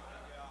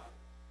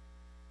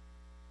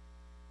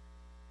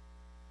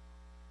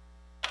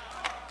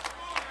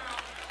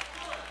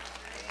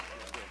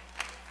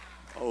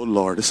 Oh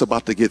Lord, it's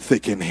about to get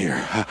thick in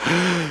here.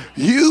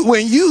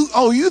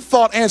 You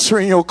thought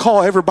answering your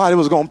call, everybody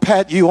was going to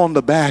pat you on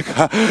the back.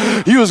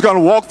 You was going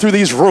to walk through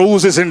these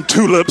roses and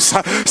tulips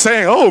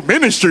saying, oh,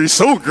 ministry's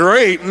so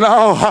great.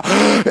 No,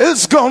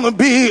 it's going to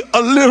be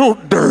a little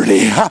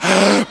dirty.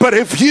 But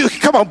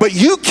but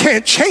you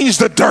can't change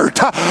the dirt,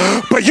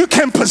 but you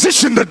can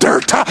position the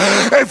dirt.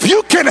 If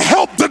you can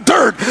help the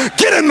dirt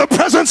get in the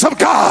presence of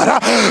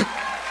God.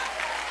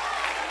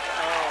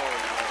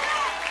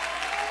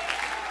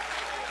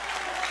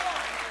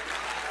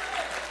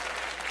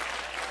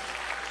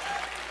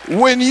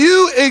 When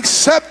you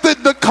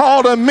accepted the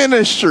call to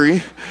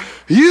ministry,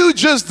 you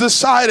just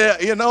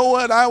decided, you know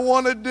what I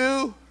want to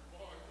do?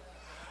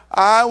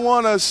 I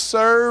want to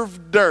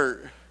serve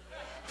dirt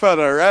for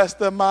the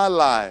rest of my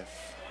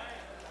life.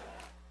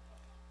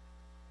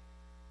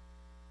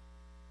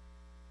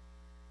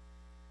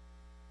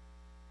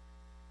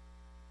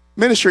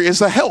 Ministry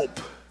is a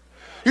help.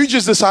 You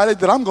just decided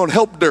that I'm going to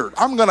help dirt.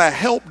 I'm going to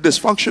help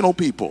dysfunctional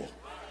people.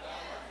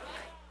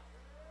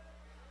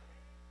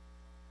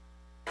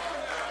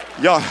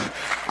 Y'all,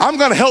 I'm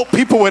going to help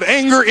people with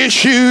anger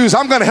issues.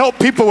 I'm going to help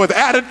people with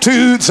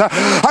attitudes.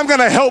 I'm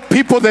going to help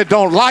people that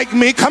don't like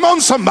me. Come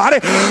on, somebody,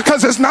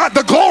 because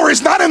the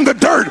glory's not in the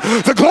dirt.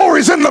 The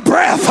glory's in the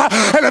breath.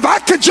 And if I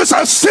could just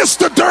assist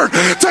the dirt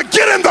to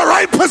get in the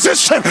right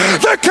position,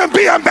 there can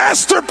be a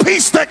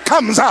masterpiece that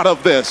comes out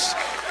of this.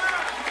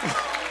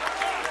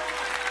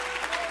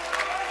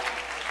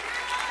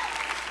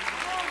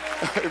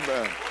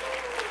 Amen.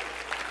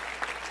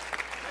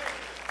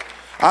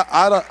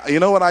 You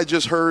know what I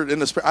just heard in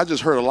the spirit? I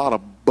just heard a lot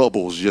of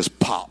bubbles just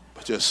pop,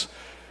 just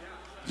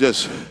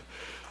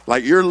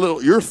like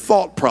your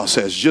thought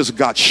process just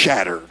got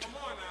shattered.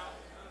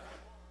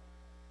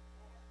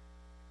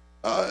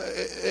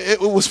 It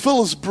was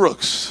Phyllis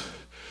Brooks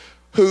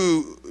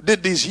who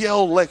did these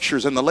Yale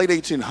lectures in the late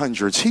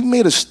 1800s. He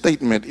made a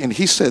statement and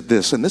he said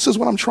this, and this is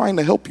what I'm trying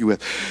to help you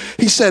with.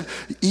 He said,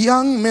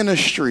 young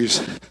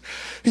ministries,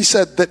 he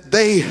said that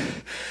they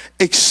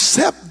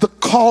accept the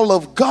call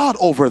of God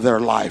over their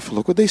life.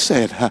 Look what they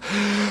said.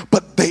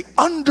 But they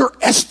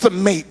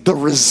underestimate the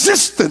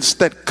resistance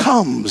that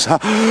comes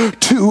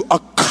to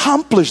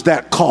accomplish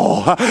that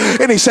call.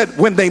 And he said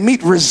when they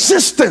meet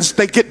resistance,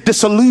 they get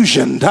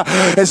disillusioned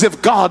as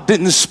if God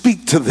didn't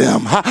speak to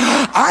them.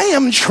 I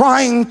am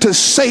trying to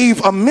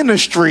save a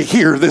ministry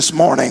here this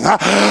morning.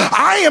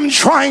 I am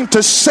trying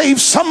to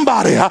save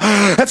somebody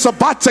that's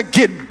about to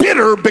get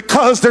bitter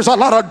because there's a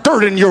lot of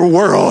dirt in your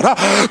world.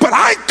 But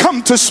I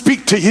come to speak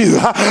to you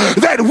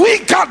that we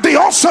got the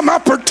awesome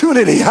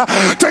opportunity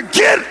to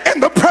get in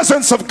the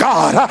presence of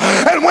God,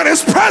 and when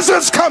his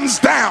presence comes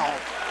down,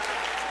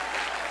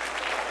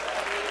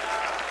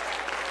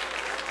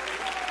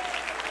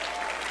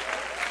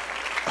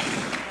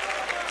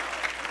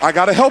 I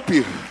gotta help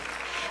you.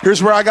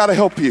 Here's where I gotta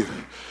help you.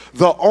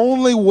 The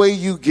only way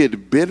you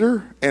get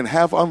bitter and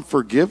have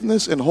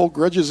unforgiveness and hold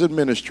grudges in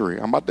ministry,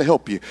 I'm about to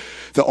help you.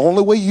 The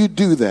only way you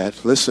do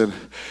that, listen,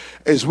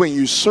 is when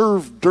you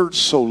serve dirt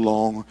so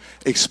long,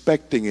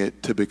 expecting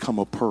it to become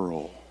a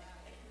pearl.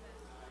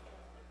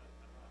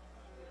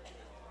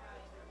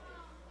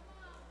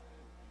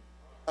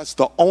 That's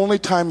the only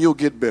time you'll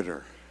get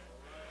bitter.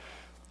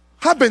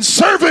 I've been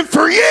serving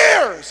for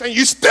years and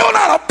you're still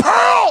not a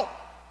pearl.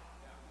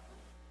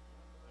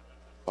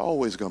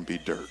 Always gonna be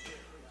dirt.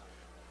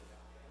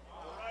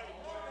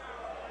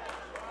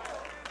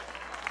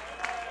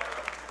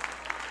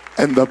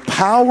 And the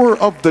power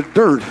of the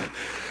dirt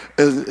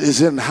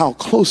is in how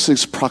close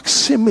its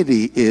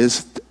proximity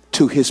is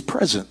to his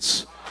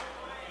presence.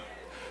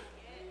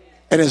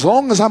 And as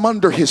long as I'm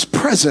under his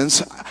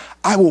presence,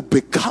 I will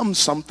become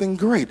something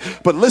great.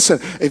 But listen,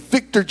 if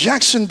Victor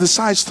Jackson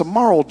decides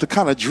tomorrow to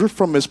kind of drift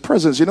from his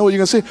presence, you know what you're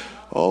going to say?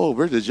 Oh,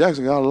 Victor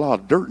Jackson got a lot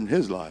of dirt in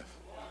his life.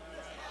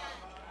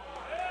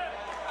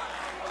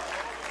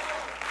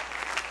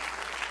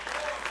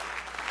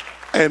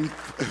 And,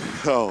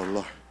 oh,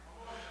 Lord.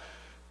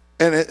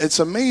 And it's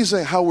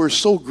amazing how we're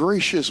so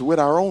gracious with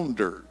our own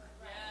dirt.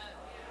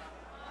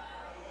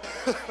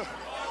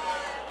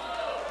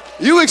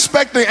 You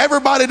expecting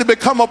everybody to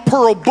become a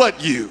pearl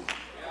but you.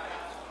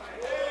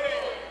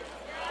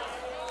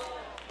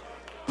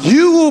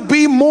 You will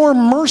be more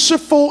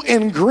merciful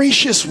and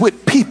gracious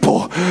with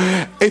people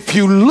if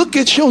you look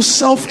at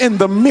yourself in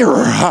the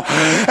mirror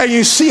and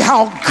you see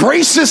how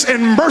gracious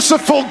and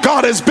merciful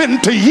God has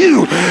been to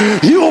you.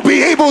 You will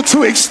be able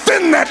to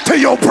extend that to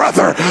your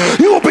brother.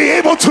 You will be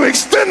able to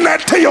extend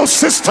that to your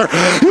sister.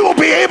 You will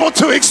be able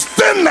to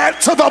extend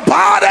that to the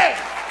body.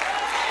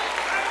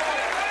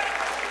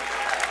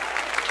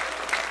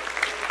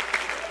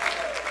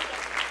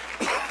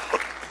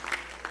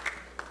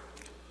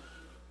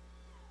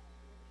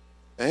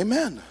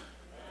 Amen.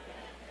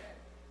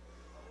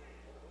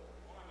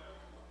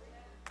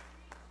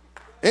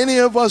 Any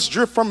of us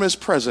drift from his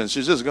presence,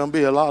 there's just going to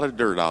be a lot of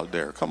dirt out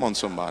there. Come on,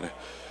 somebody.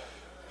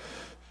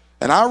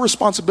 And our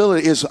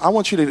responsibility is, I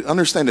want you to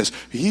understand this.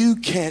 You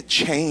can't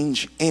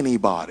change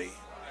anybody.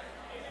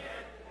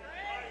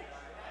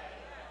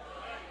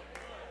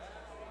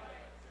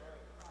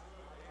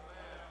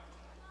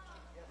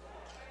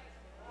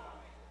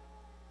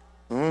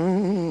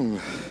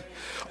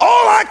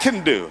 All I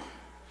can do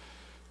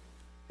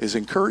is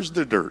encourage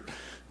the dirt.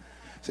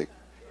 Say,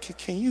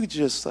 can you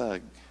just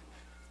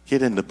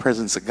get in the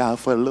presence of God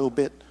for a little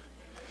bit?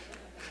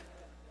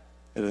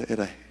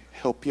 It'll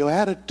help your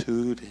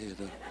attitude.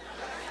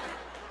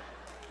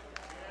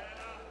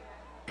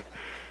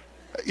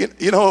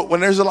 You know, when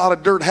there's a lot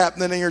of dirt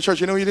happening in your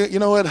church, you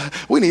know what?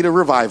 We need a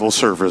revival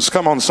service.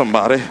 Come on,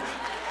 somebody.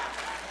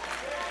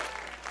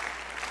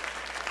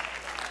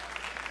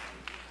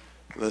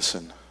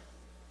 Listen,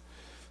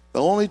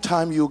 the only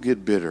time you'll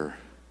get bitter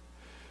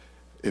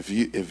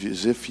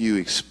is if you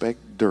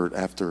expect dirt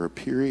after a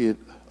period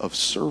of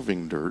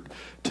serving dirt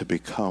to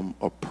become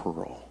a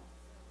pearl.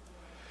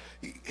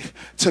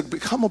 To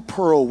become a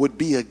pearl would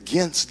be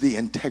against the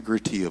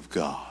integrity of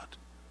God.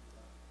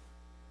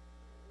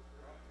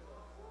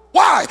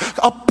 Why?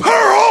 A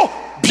pearl,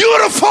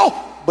 beautiful,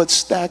 but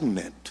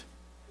stagnant.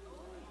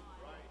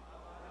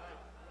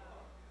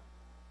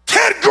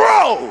 Can't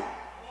grow.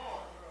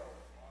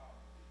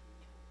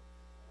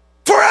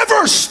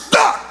 Forever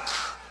stuck.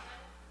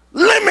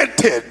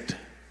 Limited.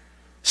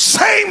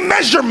 Same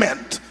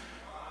measurement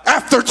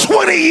after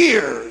 20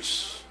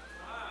 years.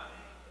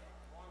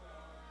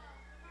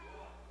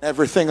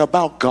 Everything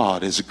about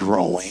God is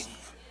growing.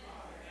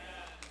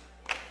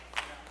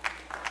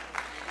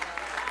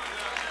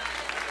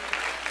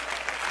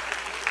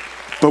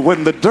 But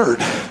when the dirt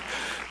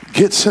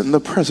gets in the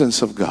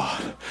presence of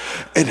God,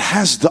 it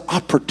has the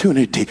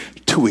opportunity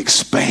to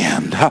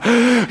expand.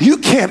 You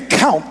can't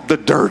count the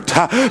dirt.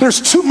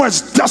 There's too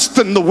much dust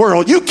in the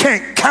world. You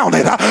can't count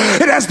it.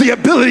 It has the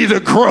ability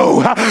to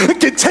grow. It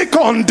can take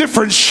on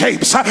different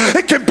shapes.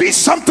 It can be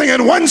something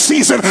in one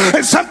season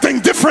and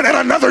something different in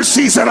another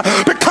season.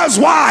 Because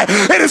why?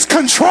 It is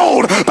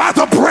controlled by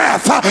the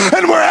breath.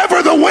 And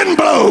wherever the wind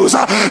blows,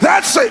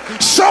 that's it.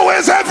 So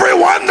is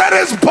everyone that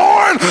is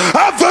born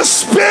of the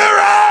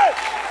Spirit.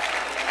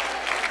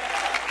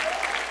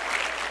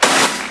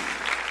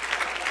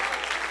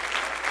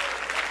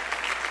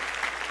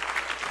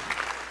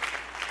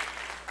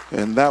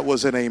 And that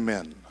was an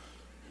amen.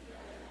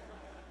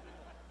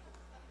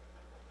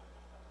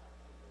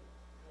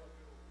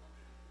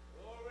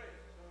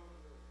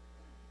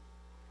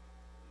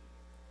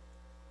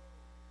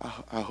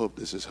 I hope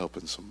this is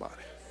helping somebody.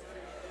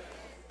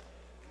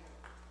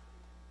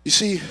 You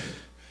see,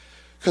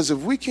 because if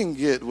we can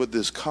get what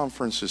this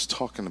conference is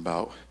talking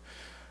about,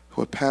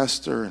 what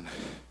Pastor and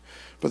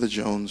Brother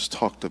Jones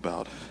talked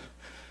about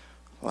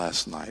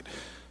last night,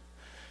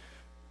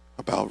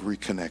 about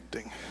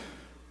reconnecting.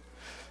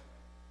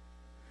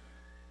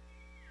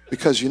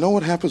 Because you know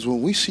what happens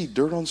when we see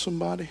dirt on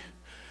somebody?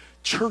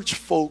 Church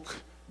folk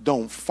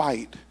don't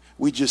fight.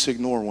 We just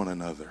ignore one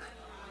another.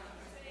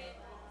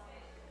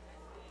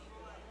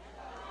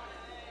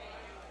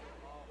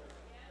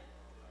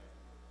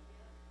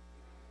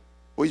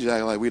 We just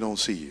act like we don't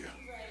see you.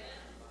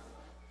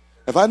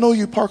 If I know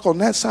you park on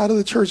that side of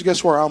the church,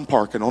 guess where I'm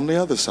parking? On the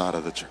other side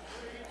of the church.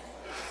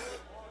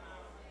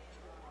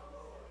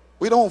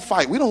 We don't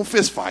fight. We don't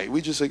fist fight.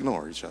 We just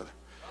ignore each other.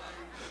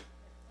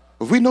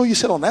 If we know you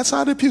sit on that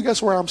side of the pew,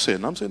 guess where I'm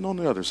sitting? I'm sitting on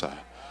the other side.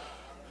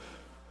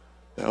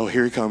 Oh,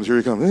 here he comes, here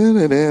he comes.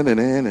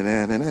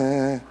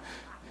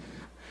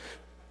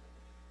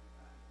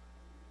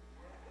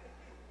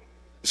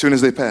 As soon as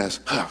they pass,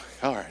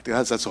 all right,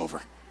 that's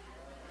over.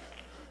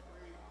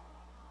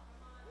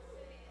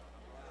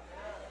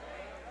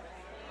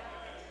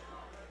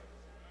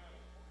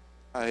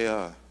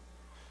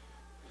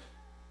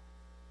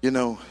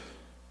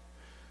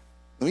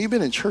 When you've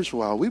been in church a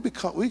while,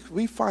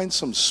 we find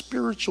some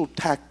spiritual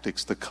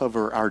tactics to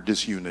cover our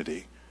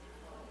disunity.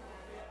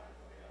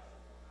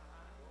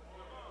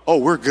 Oh,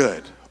 we're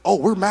good. Oh,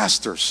 we're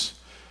masters.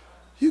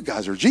 You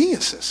guys are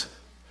geniuses.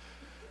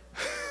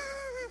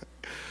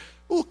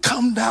 We'll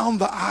come down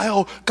the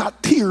aisle,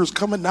 got tears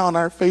coming down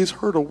our face,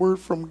 heard a word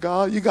from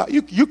God.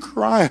 You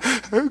crying.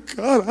 Oh,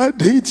 God, I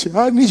need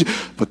you.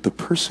 But the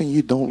person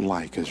you don't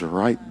like is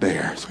right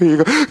there. So you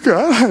go,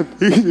 God,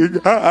 I need you.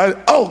 God,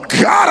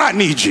 I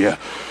need you.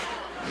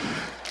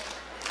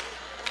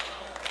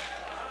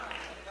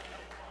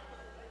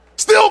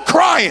 Still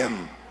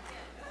crying.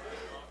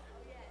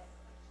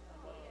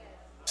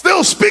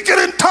 Still speaking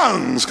in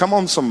tongues. Come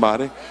on,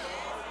 somebody.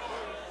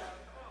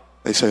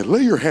 They say,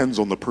 lay your hands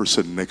on the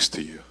person next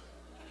to you.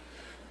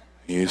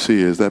 You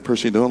see, is that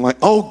person doing like,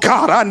 oh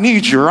God, I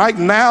need you right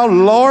now,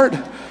 Lord.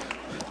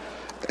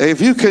 If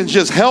you can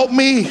just help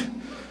me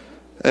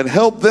and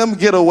help them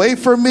get away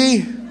from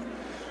me.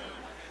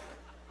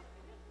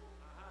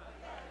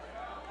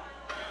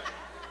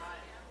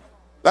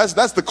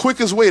 That's the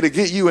quickest way to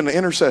get you in the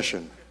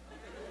intercession.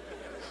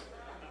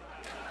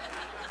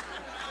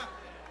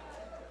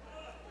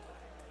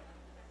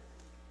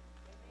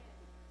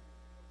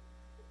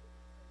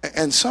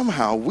 And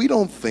somehow we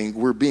don't think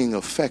we're being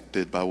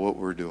affected by what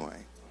we're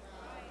doing.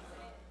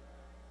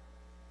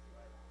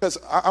 Because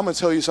I'm going to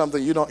tell you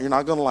something, you're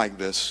not going to like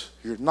this.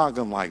 You're not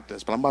going to like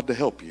this, but I'm about to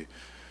help you.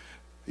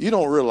 You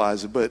don't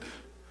realize it, but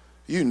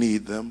you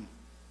need them.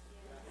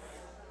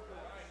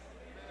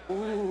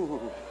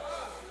 Ooh.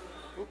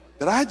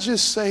 Did I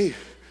just say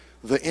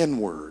the N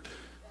word?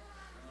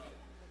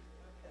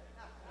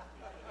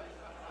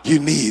 You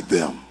need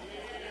them.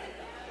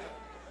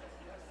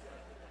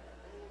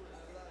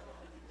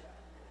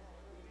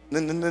 I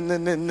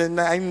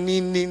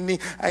need.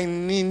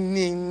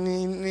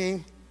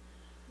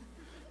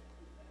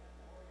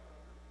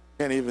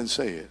 Can't even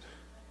say it.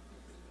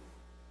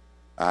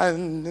 I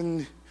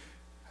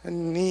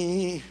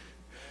need.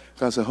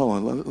 God said, hold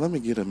on, let me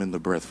get him in the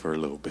breath for a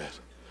little bit.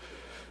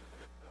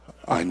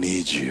 I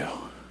need you.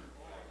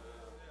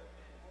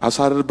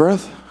 Outside of the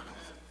breath,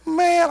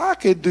 man, I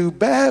could do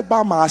bad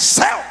by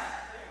myself.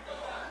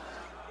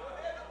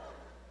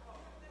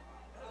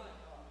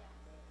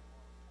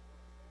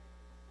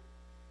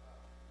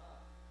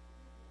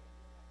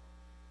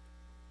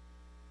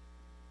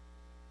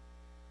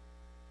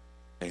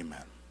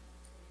 Amen.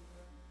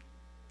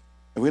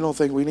 And we don't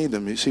think we need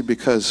them, you see,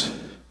 because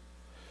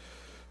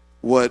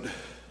what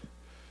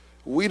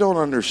we don't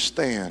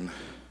understand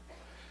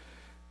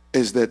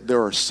is that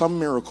there are some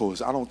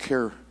miracles, I don't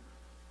care,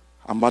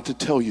 I'm about to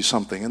tell you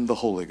something in the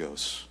Holy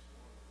Ghost,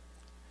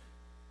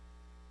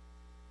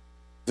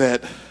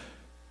 that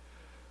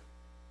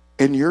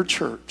in your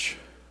church,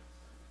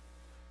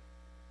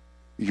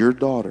 your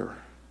daughter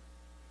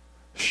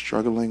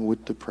struggling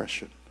with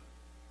depression,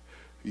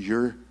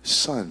 your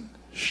son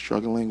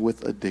struggling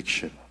with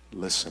addiction,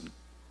 listen,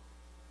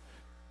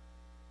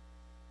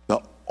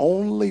 the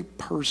only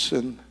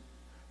person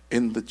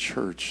in the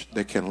church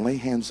that can lay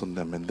hands on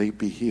them and they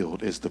be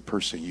healed is the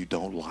person you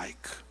don't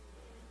like.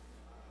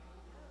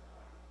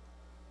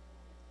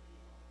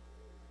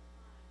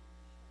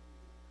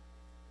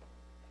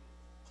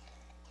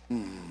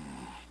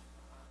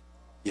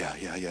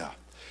 Yeah.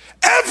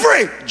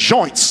 Every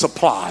joint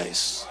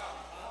supplies.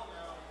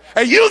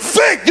 And you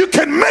think you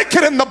can make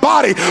it in the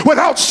body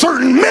without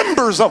certain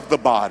members of the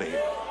body.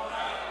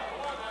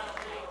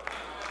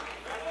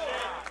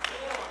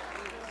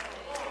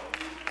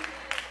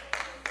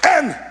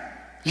 And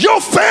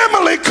your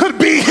family could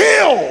be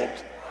healed,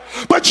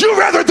 but you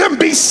rather them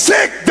be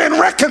sick than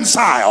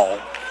reconciled.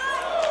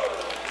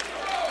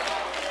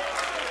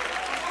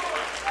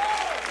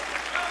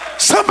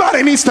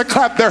 Somebody needs to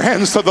clap their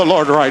hands to the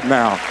Lord right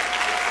now.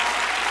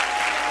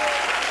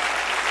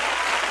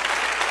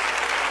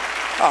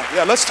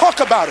 Yeah, let's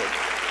talk about it.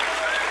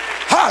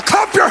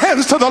 Clap your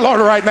hands to the Lord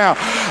right now.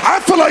 I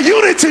feel a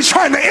unity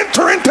trying to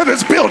enter into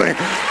this building.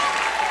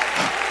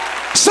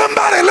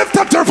 Somebody lift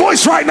up their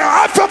voice right now.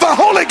 I feel the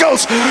Holy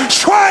Ghost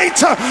trying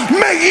to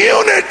make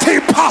unity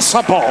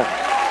possible.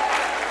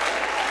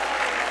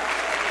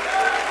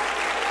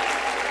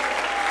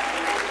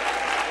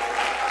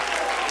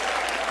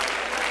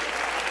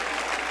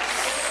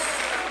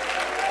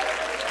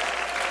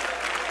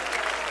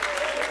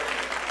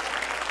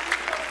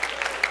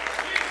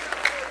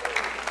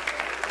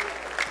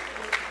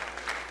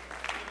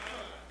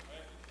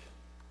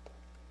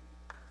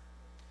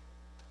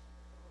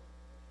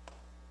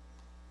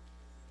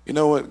 You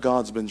know what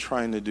God's been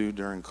trying to do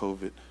during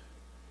COVID?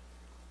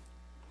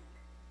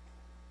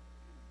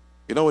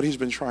 You know what he's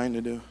been trying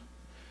to do?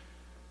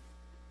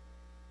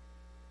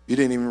 You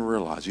didn't even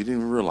realize. You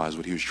didn't even realize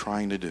what he was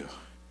trying to do.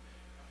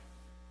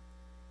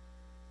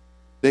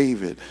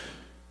 David,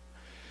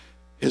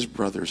 his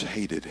brothers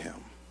hated him.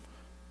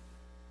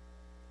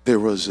 There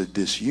was a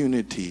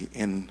disunity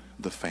in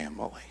the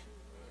family.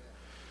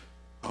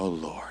 Oh,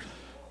 Lord.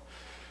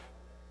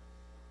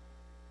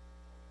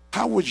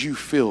 How would you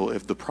feel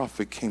if the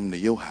prophet came to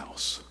your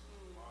house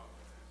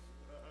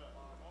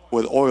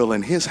with oil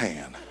in his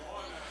hand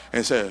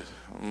and said,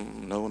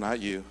 no, not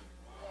you.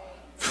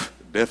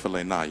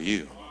 Definitely not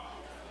you.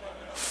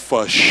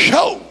 For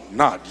sure,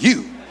 not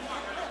you.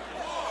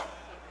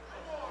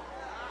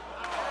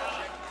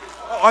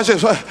 Oh, I said,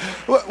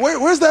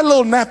 where's that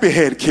little nappy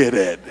head kid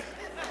at?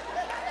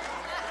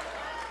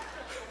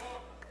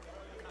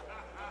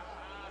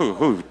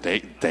 Who?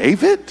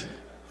 David?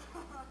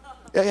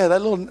 Yeah, the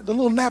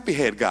little nappy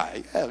head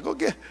guy. Yeah, go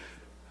get.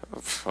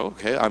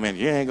 Okay, I mean,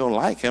 you ain't gonna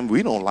like him.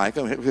 We don't like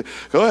him.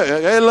 Go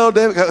ahead, hey, little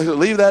David,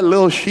 leave that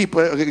little sheep.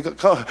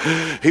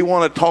 He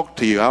want to talk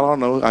to you. I don't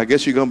know. I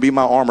guess you're gonna be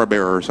my armor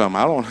bearer or something.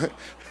 I don't.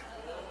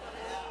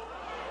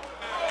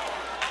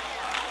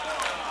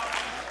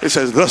 It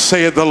says, "Thus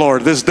saith the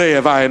Lord: This day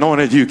have I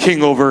anointed you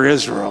king over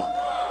Israel."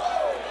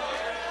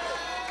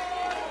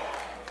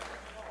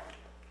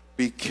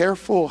 Be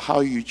careful how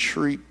you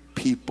treat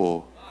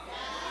people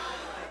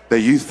that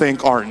you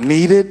think are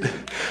needed,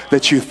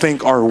 that you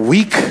think are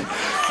weak.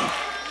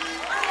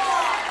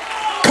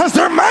 Because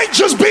there might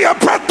just be a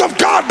breath of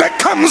God that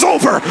comes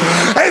over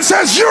and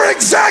says, you're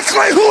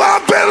exactly who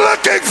I've been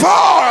looking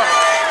for.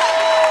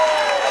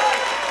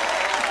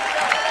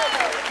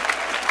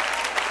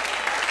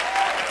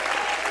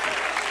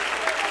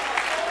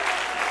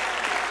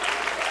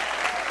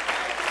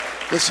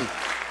 Listen,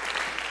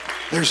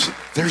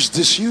 there's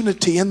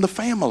disunity in the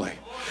family.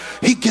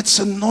 He gets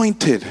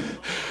anointed.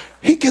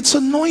 He gets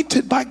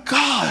anointed by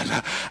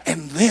God.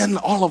 And then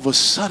all of a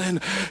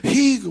sudden,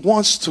 he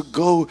wants to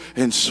go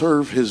and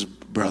serve his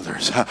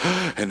brothers.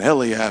 And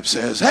Eliab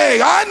says,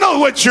 hey, I know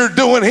what you're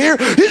doing here.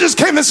 You just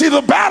came to see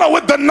the battle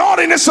with the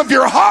naughtiness of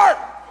your heart.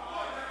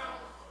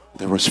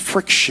 There was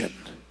friction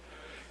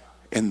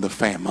in the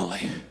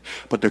family.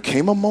 But there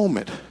came a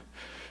moment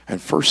in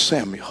 1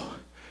 Samuel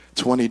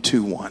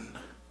 22:1.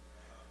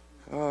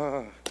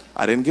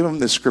 I didn't give him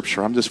this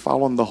scripture. I'm just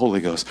following the Holy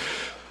Ghost.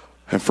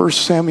 In 1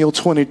 Samuel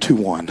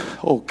 22:1.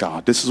 Oh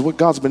God, this is what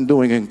God's been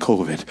doing in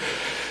COVID.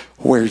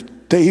 Where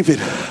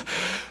David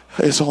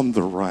is on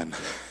the run.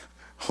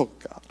 Oh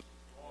God.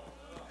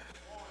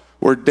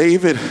 Where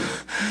David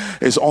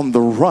is on the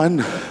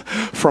run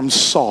from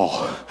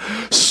Saul.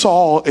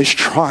 Saul is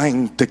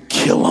trying to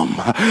kill him.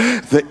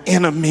 The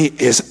enemy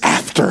is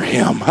after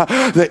him.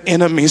 The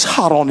enemy's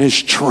hot on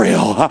his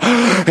trail.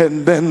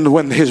 And then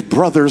when his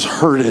brothers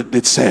heard it,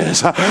 it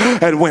says,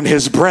 and when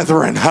his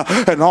brethren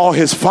and all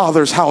his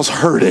father's house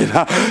heard it,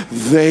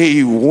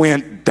 they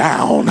went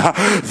down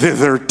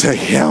thither to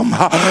him.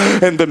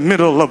 In the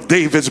middle of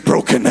David's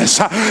brokenness,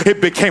 it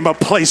became a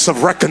place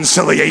of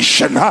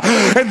reconciliation.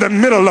 In the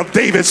middle of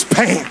David's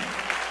pain,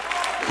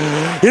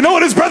 you know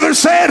what his brother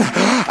said?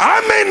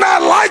 I may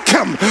not like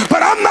him,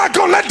 but I'm not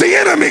going to let the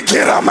enemy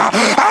get him.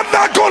 I'm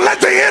not going to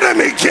let the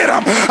enemy get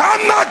him.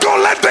 I'm not going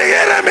to let the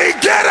enemy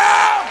get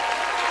him.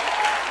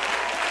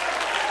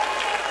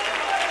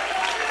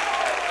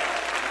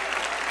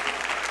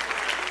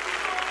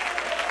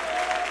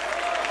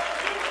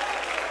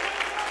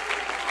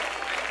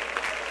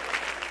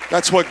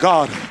 That's what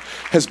God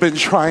has been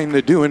trying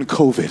to do in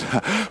COVID.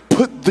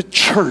 Put the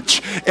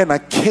church in a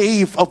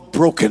cave of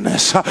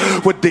brokenness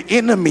with the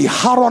enemy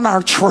hot on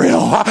our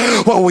trail,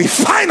 where we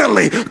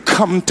finally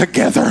come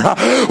together,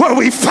 where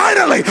we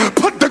finally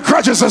put the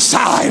grudges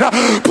aside,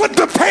 put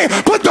the pain,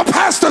 put the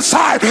past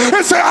aside,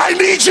 and say, I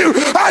need you,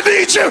 I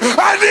need you,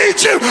 I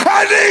need you,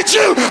 I need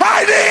you,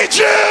 I need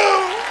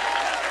you.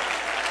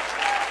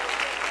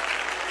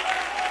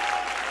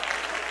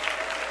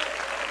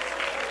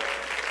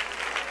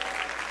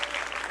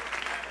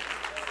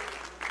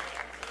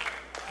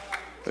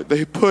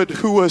 They put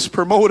who was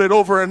promoted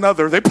over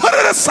another. They put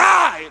it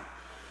aside.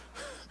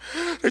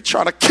 They're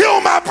trying to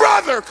kill my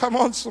brother. Come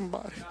on,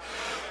 somebody.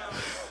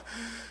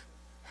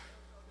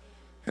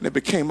 And it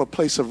became a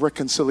place of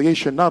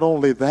reconciliation. Not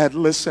only that,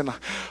 listen,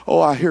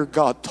 I hear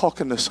God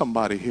talking to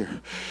somebody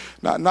here.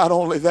 Not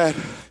only that,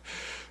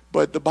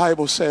 but the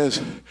Bible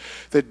says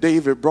that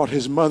David brought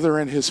his mother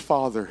and his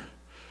father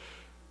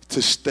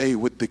to stay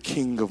with the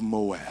king of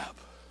Moab.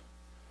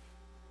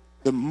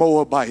 The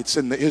Moabites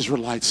and the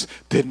Israelites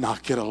did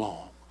not get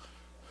along.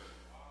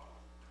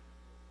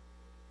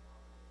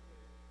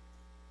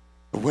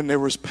 But when there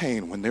was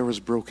pain, when there was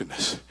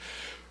brokenness,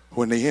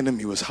 when the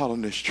enemy was hot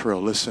on this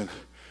trail, listen,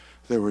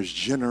 there was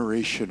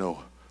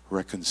generational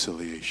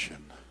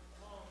reconciliation.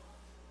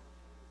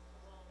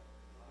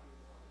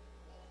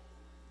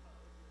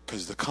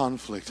 Because the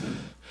conflict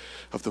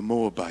of the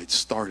Moabites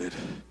started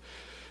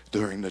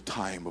during the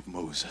time of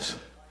Moses.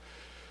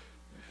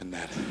 And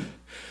that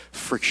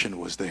friction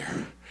was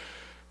there.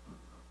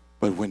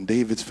 But when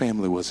David's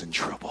family was in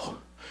trouble,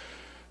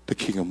 the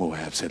king of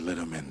Moab said, let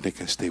them in. They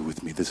can stay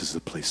with me. This is a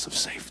place of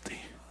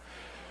safety.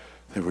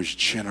 There was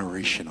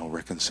generational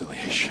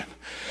reconciliation.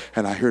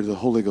 And I heard the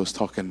Holy Ghost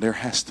talking, there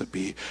has to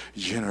be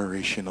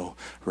generational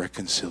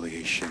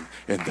reconciliation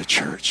in the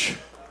church.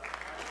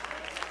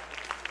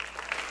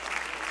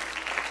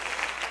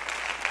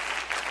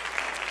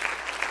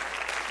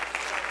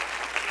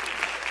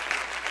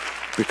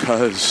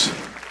 Because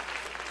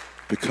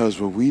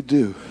what we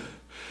do,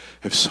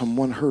 if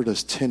someone hurt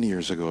us 10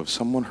 years ago, if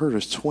someone hurt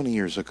us 20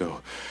 years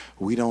ago,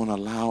 we don't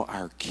allow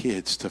our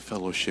kids to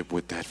fellowship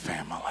with that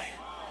family.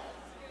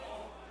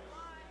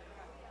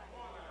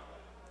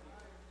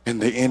 And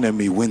the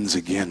enemy wins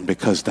again,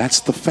 because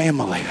that's the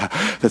family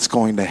that's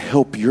going to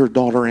help your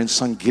daughter and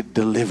son get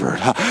delivered.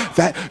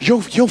 That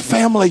your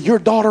family, your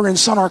daughter and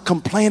son are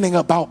complaining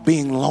about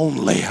being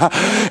lonely.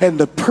 And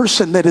the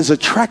person that is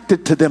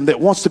attracted to them, that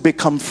wants to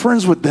become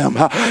friends with them,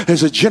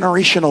 there's a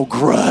generational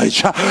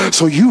grudge.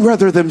 So you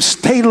rather them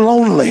stay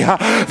lonely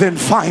than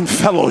find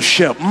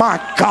fellowship. My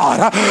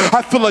God,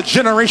 I feel a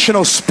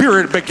generational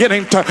spirit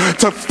beginning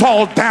to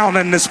fall down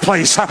in this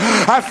place.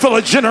 I feel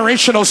a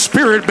generational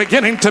spirit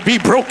beginning to be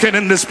broken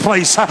in this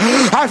place.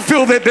 I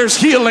feel that there's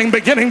healing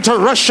beginning to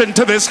rush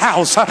into this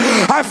house.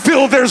 I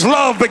feel there's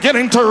love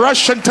beginning to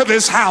rush into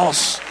this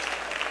house.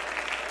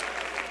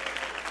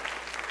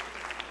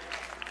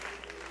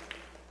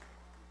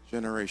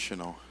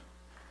 Generational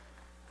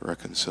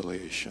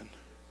reconciliation.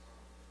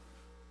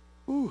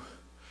 Ooh.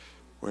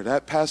 Where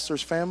that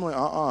pastor's family,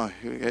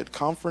 at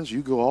conference,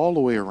 you go all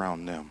the way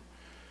around them.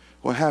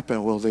 What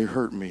happened? Well, they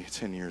hurt me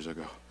 10 years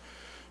ago.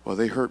 Well,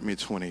 they hurt me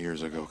 20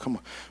 years ago. Come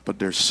on. But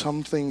there's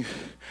something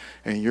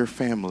in your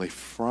family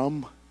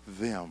from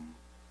them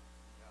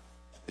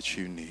that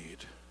you need.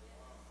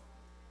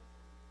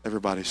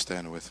 Everybody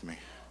stand with me.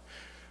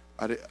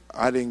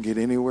 I didn't get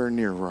anywhere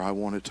near where I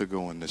wanted to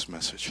go in this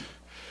message.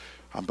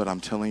 But I'm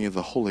telling you,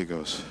 the Holy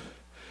Ghost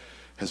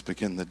has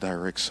begun to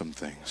direct some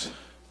things.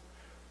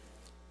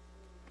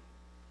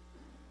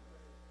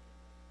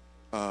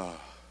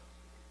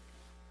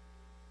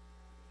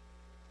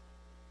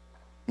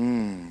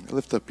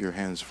 Lift up your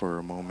hands for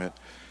a moment.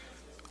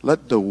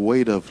 Let the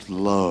weight of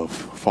love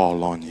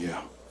fall on you.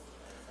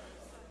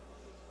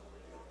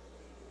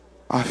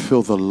 I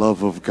feel the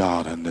love of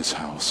God in this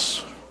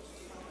house.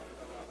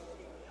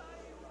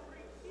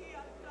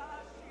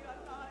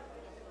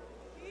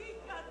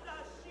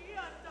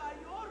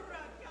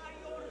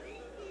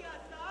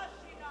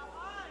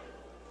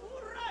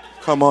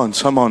 Come on,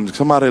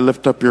 somebody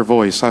lift up your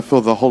voice. I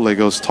feel the Holy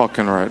Ghost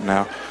talking right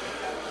now.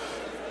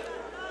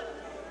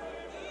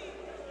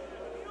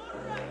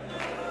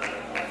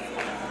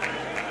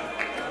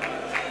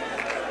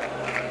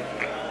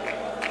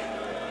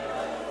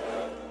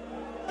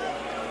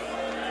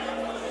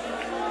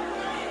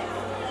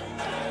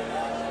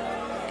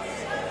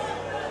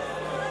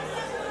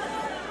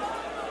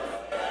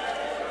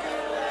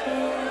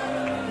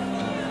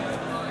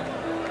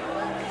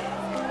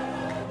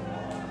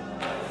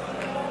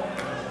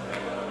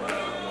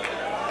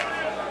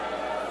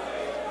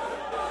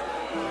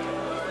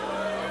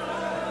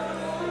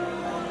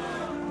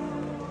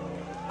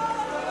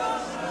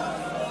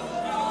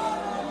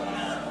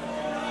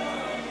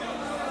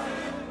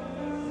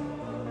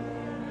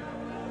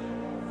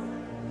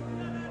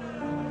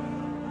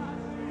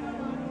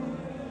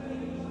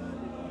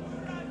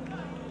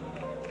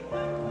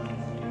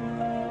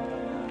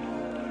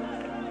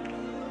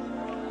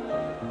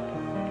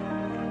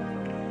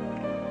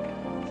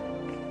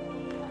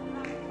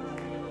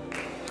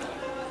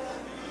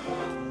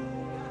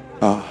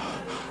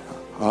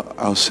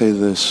 I'll say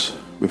this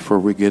before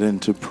we get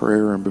into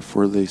prayer and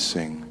before they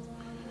sing.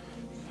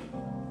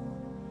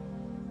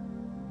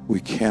 We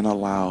can't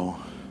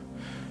allow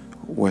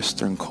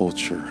Western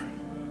culture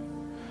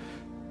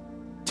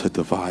to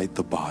divide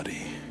the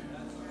body.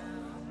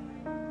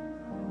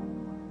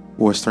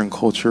 Western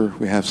culture,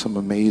 we have some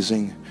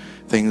amazing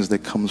things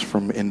that comes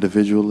from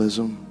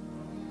individualism,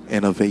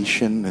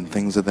 innovation, and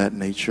things of that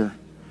nature.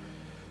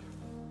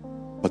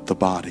 But the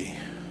body,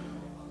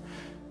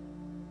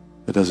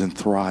 it doesn't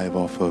thrive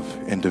off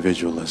of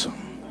individualism.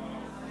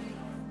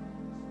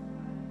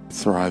 It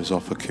thrives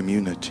off of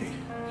community.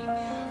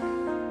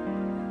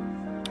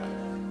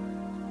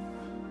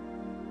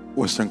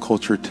 Western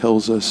culture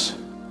tells us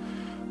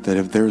that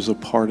if there's a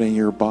part in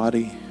your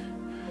body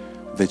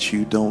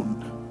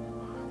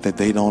that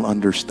they don't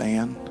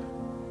understand,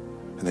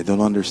 and they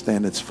don't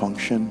understand its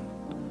function,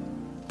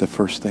 the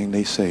first thing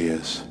they say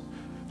is,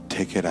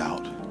 take it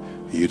out.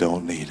 You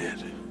don't need it.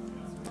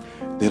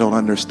 They don't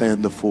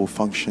understand the full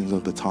functions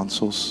of the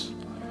tonsils,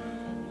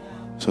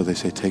 so they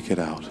say, take it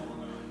out.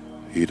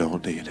 You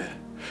don't need it.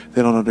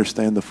 They don't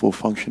understand the full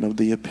function of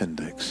the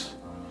appendix,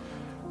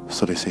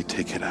 so they say,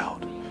 take it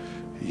out.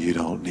 You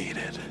don't need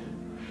it.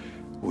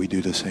 We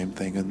do the same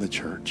thing in the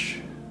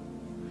church.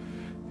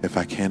 If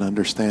I can't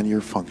understand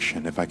your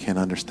function, if I can't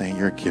understand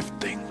your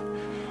gifting,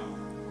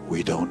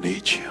 we don't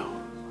need you.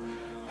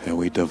 And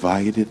we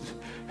divide it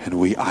and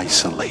we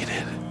isolate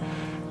it.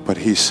 But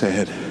he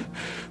said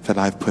that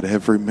I've put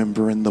every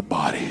member in the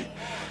body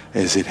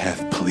as it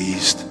hath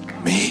pleased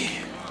me.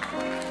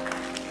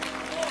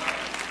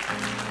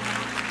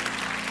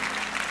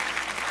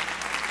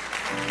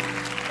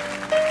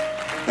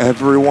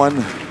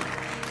 Everyone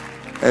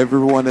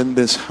in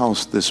this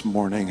house this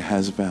morning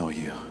has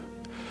value.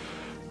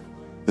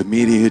 The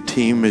media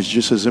team is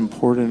just as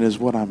important as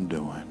what I'm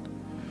doing.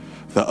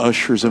 The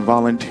ushers and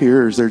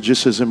volunteers, they're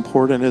just as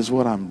important as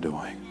what I'm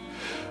doing.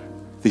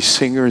 These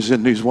singers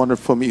and these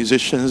wonderful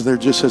musicians, they're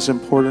just as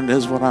important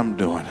as what I'm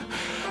doing.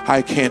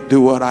 I can't do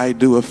what I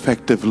do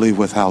effectively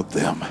without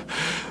them.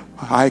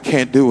 I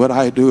can't do what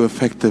I do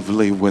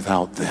effectively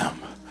without them.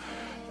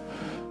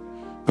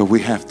 But we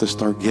have to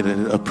start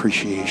getting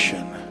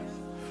appreciation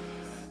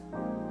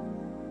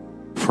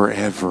for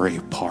every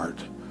part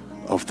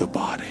of the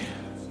body.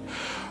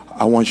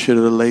 I want you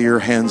to lay your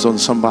hands on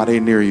somebody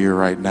near you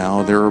right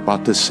now. They're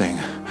about to sing.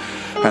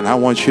 And I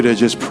want you to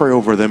just pray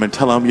over them and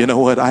tell them, you know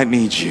what, I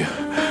need you.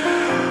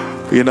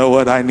 You know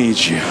what, I need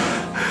you.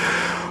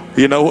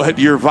 You know what,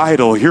 you're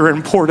vital. You're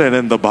important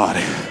in the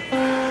body.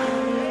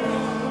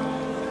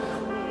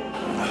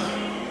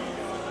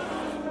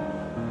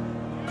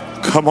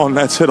 Come on,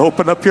 that's it.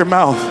 Open up your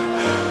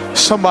mouth.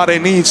 Somebody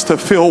needs to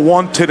feel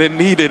wanted and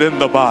needed in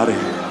the body.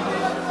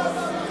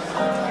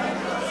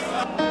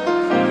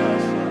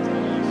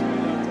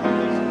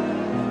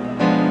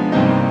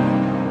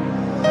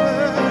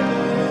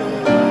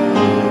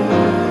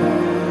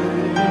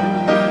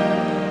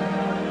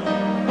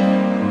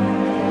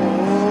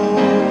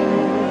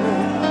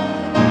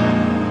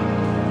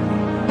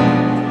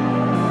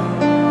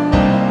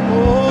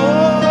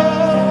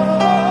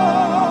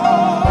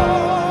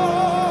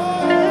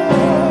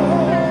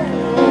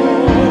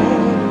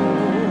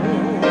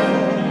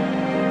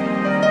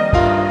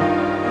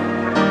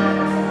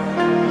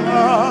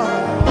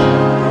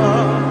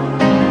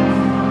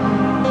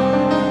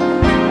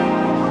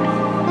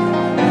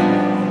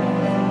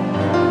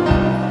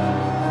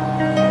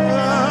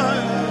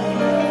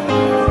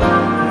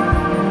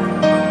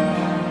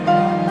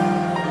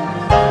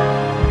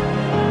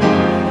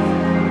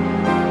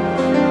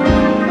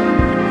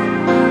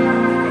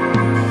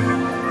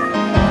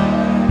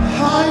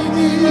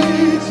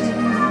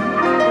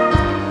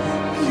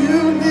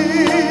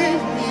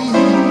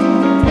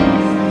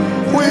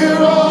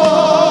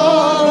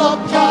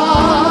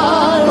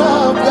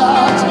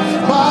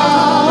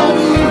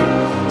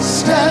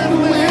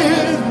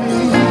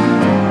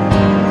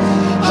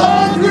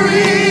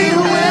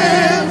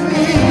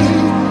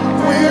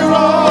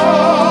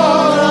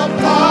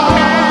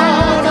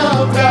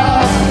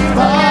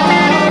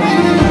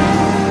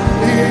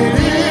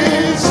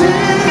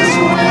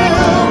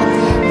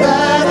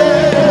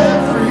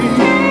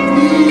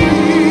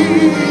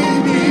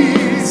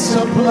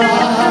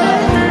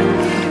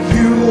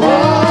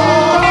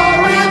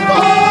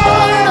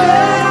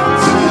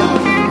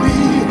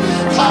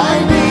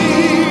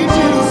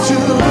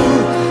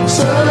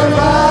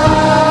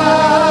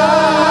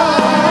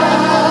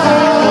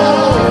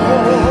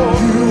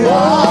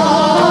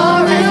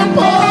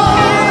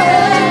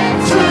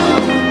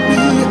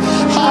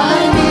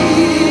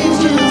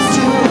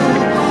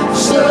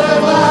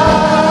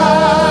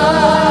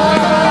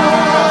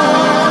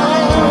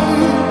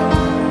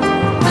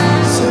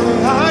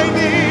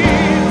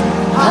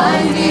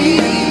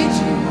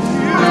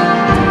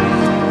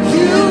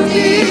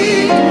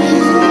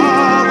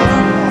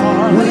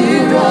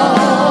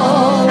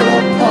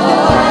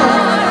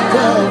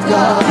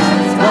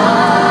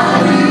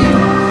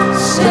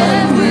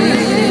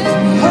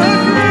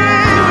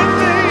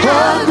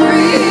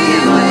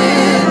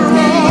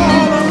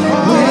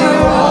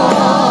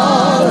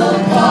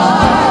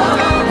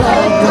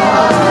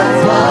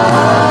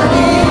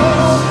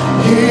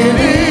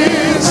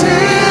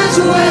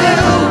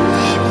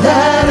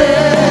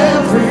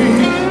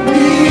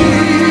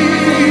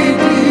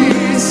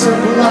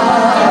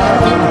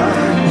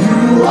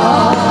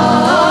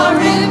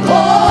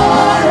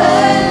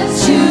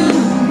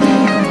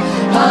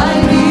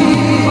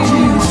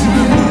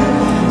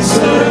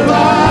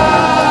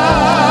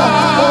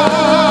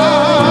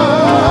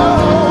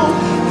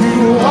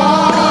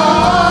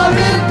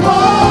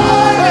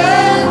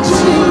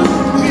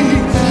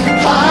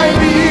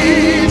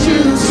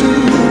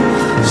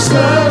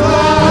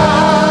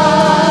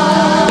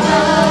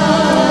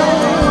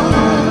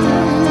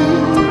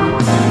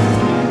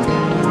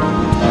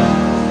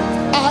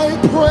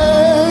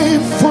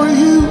 pray for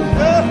you.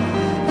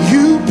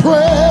 You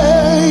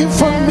pray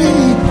for me.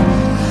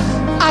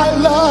 I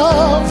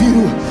love you.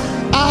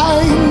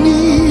 I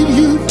need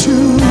you to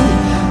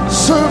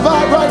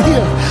survive right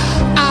here.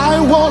 I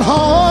won't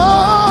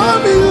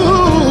harm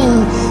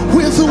you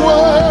with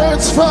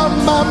words from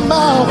my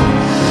mouth.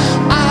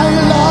 I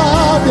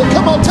love you.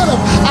 Come on, tell him.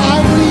 I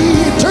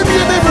need. Turn to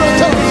your neighbor and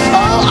tell him.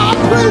 Oh, I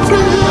pray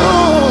for you.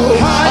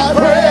 I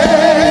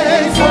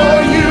pray for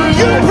you.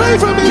 You pray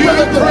for me,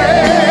 brother.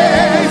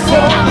 Pray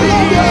for me.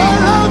 I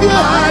love you.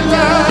 I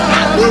love you.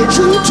 I need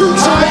you to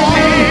survive. I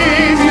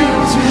need you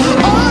to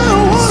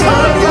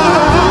survive.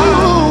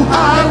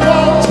 I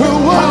won't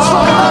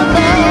harm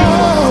you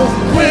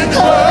with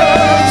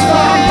words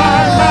from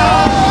my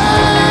mouth.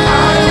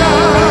 I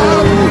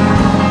love you.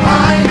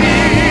 I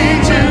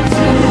need you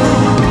to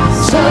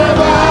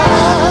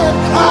survive.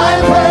 I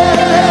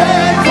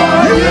pray for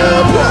you.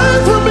 Pray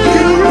for me.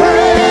 You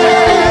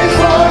pray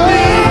for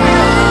me.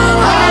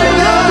 I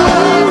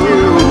love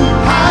you.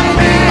 I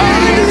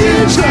need you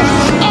to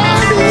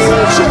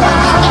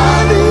survive. I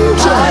need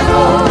you. I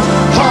won't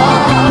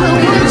harm you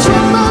with words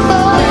from my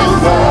mouth.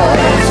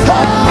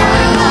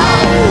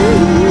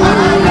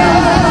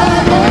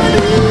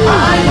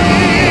 I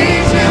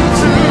need you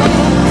to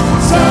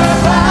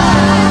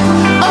survive.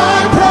 I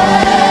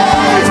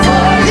pray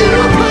for you.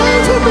 Pray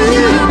for me.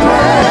 You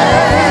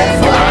pray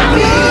for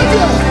me. I love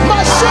you,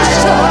 my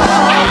sister.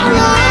 I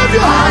love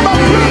you, my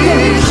brother. I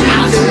need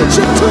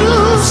you to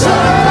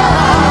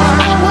survive.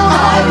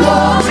 I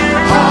won't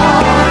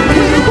harm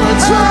you with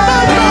words from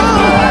my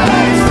mouth.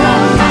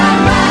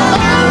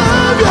 I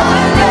love you. I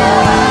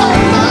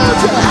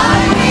love you.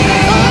 I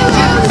need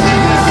you to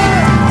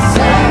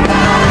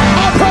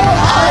survive.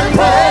 I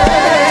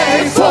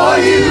pray for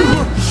you.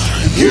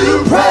 You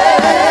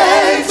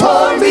pray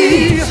for me.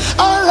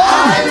 I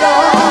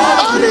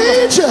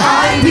need you. I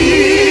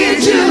need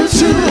you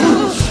to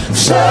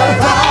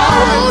survive.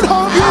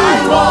 I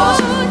won't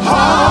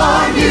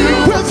harm you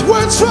with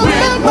words from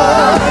my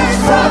mouth.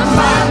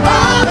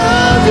 I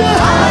love you.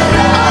 I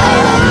love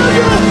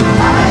you.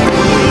 I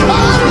love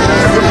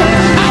you.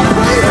 I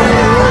pray for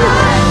you.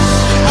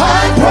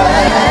 I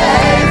pray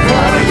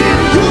for you.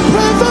 You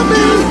pray for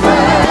me.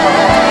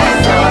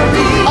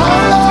 I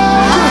love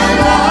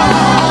you.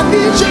 I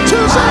need you to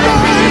survive.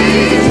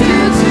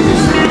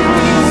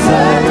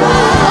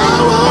 I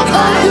won't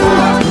harm you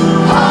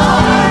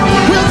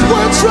with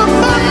words from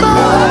my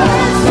mouth.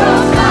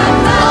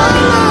 I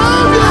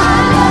love you.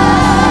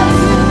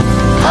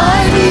 I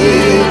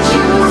need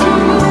you to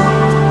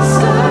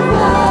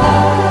survive.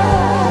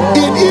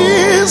 It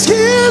is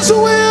His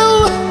will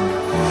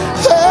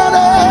that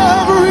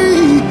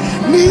every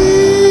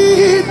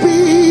need be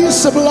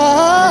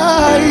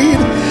supplied.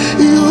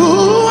 You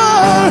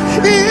are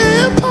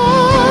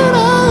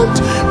important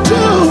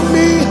to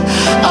me.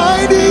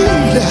 I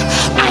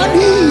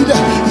need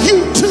you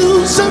to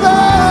survive.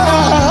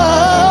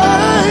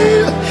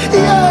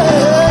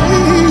 Yeah,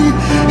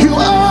 you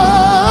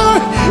are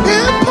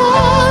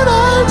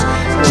important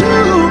to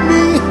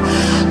me.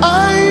 I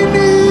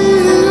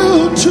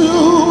need you to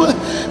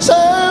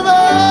survive.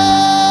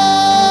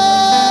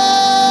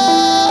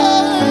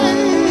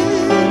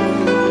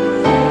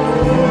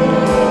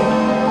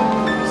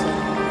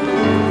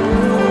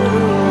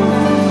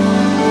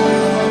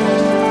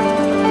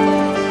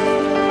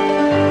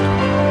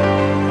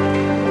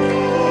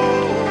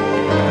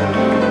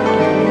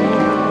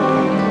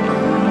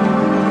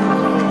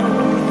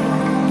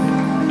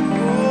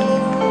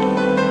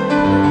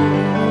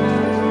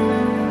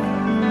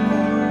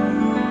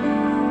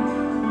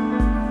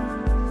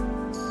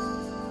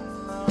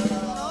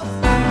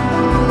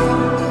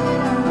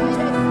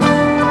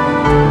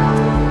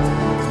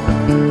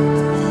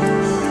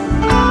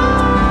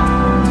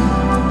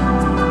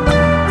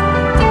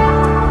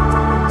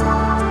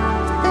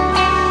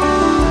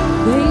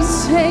 They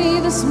say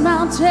this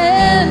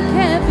mountain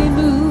can't be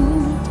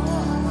moved.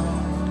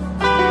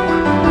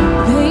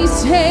 They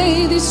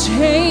say these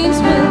chains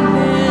will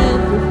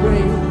never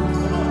break.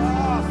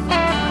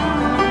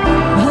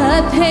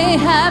 But they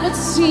haven't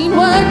seen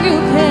what you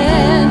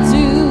can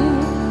do.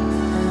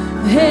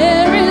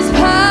 There is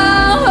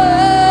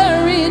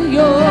power in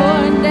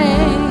your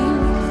name.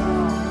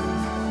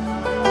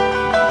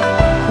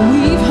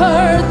 We've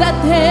heard that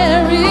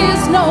there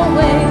is no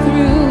way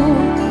through.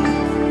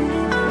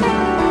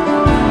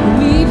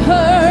 We've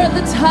heard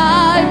the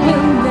tide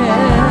will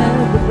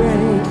never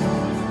break.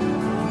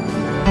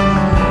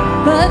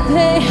 But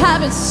they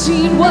haven't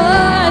seen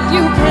what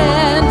you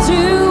can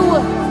do.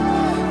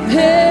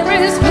 There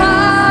is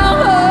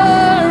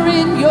power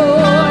in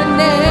your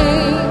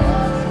name.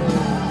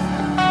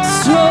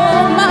 So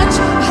much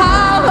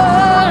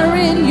power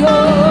in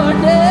your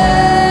name.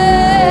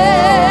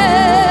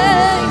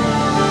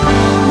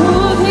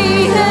 Move the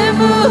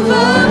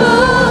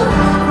immovable,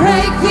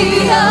 break the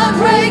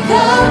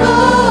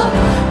unbreakable.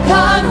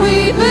 God, we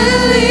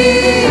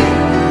believe.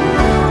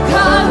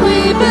 God, we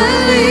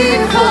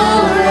believe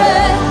for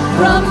it.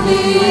 From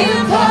the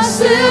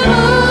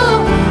impossible,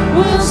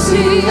 we'll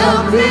see a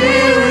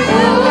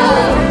miracle.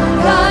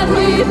 God,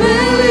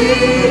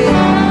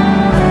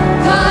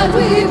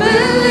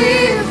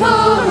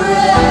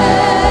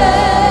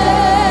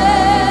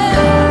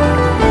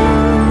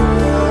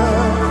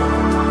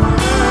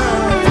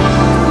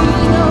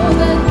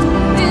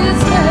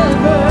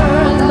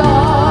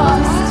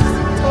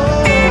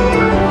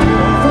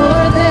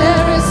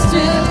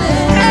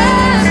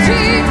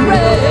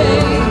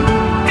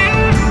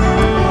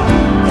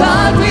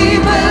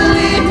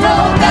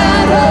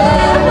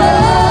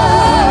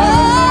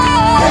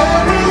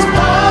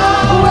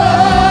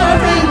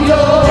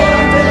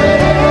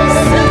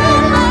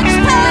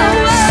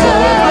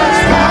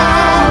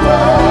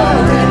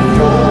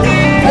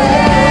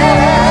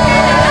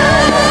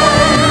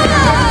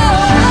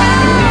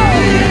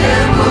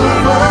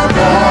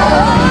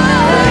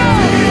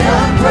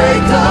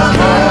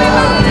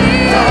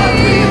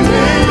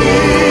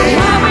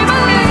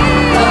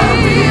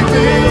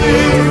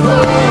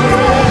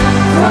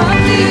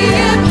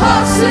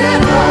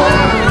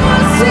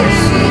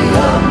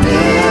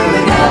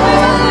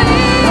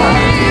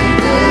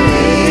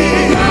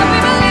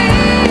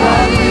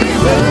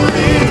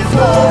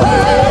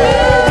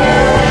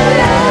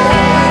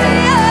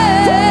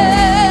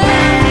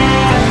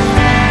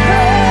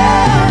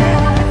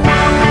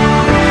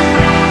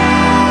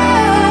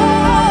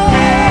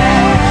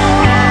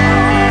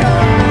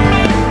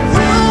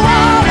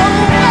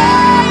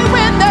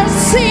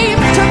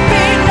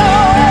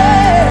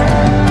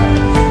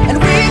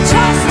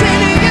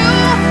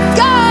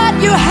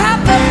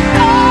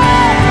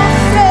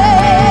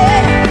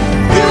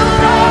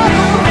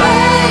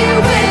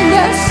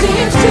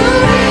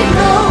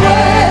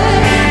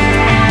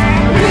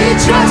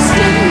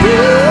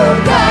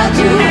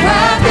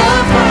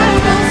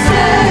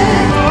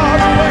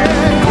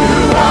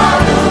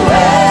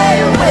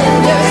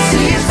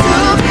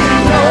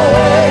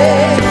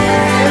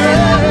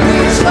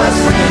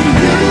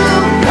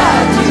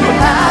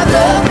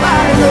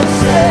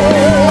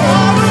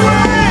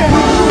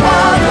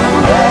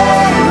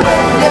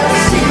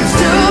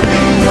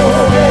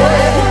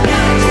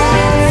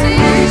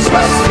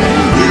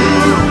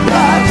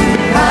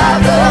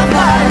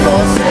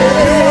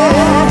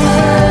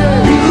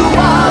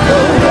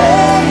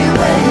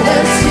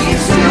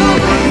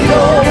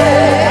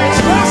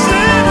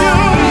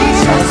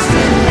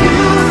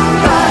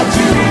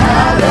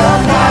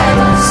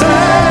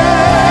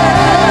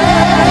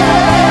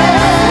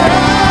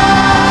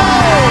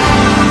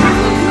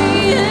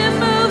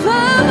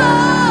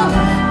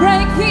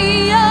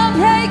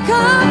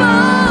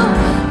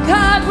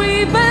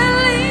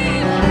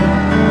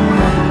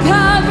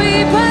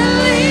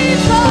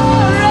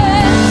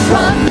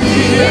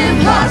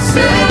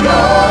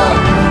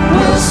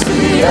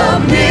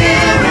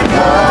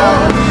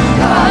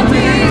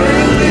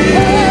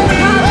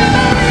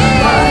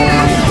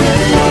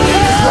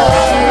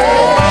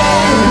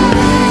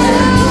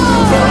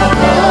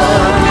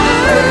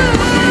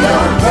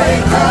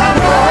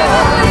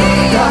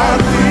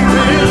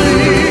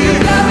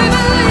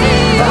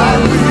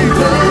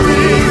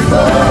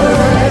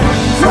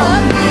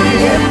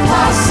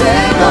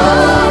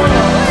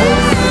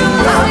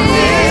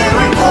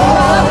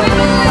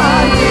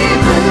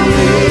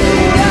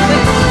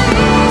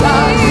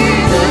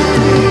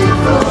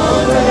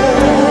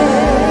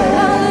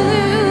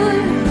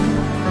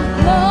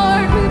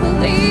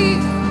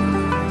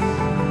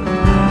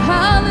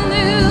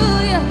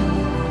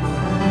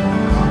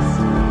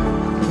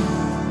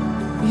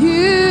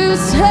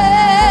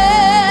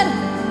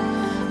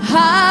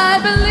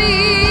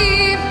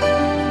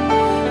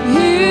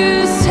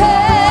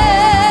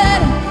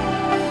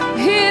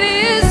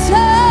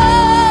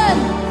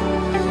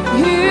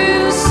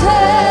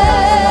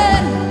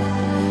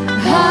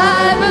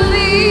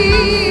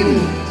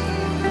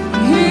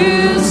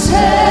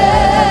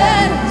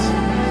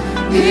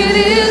 it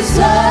is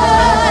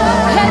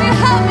done. Can you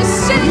help me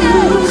sing it?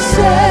 You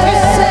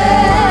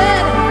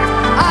said,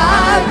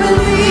 I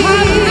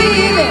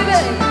believe it.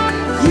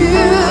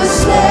 You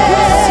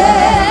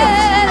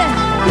said,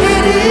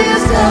 it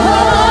is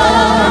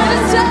done.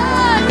 It's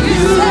done.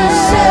 You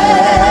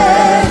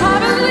said, I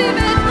believe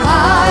it.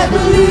 I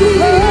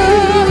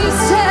believe. You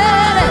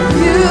said it.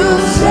 You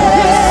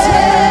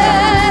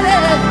said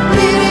it.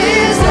 It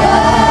is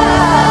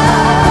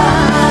done.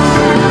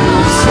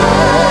 You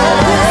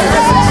said it.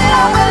 I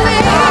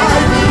believe.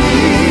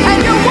 And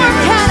your word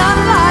cannot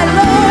lie,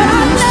 Lord. I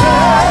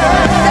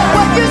know that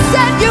what you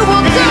said you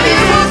will do,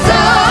 you will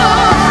do.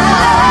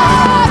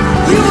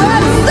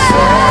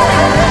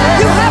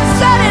 You have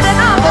said it, and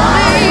I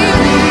believe.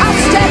 I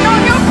stand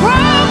on your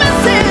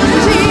promises,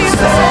 Jesus.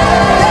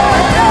 There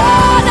is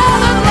none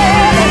other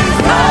than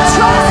I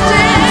trust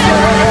in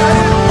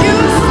you.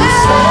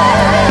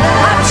 Said,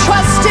 I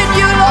trust in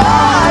you,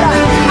 Lord.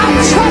 I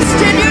trust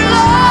in you,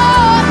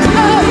 Lord.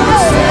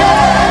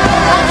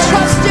 I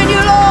trust in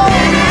you, Lord.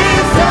 It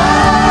is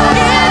done.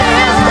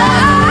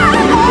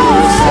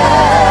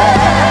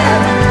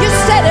 You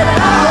said it,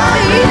 and I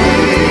believe.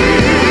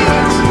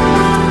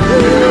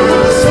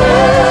 You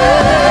said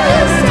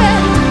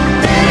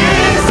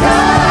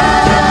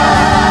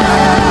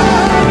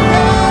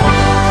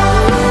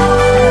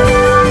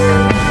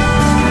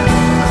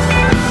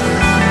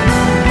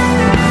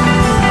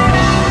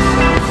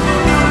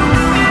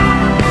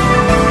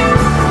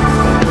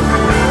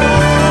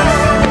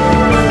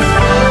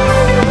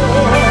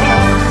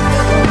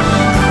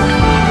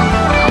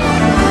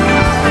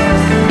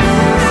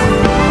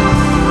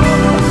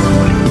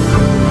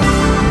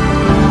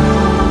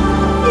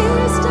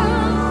it is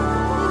done.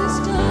 It is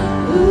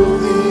done.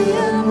 Move the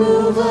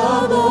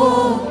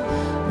immovable,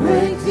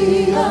 break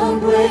the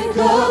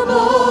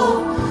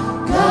unbreakable.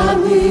 God,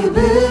 we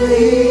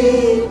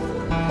believe.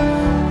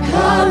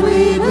 God,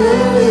 we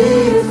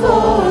believe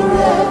for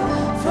it.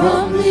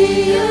 From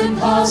the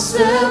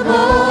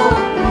impossible,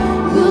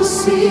 we'll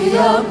see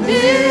a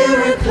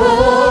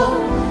miracle.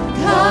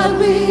 God,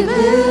 we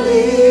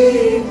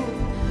believe.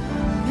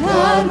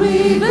 God,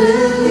 we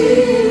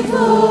believe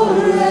for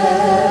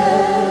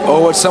it.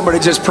 Oh, would somebody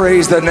just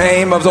praise the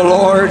name of the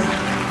Lord?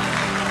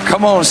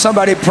 Come on,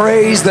 somebody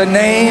praise the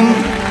name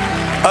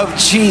of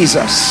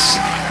Jesus.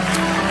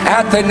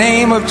 At the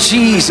name of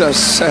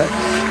Jesus,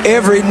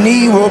 every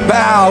knee will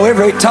bow,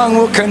 every tongue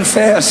will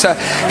confess.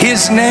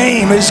 His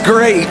name is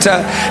great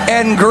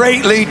and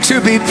greatly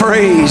to be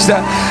praised.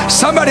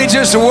 Somebody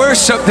just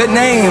worship the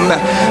name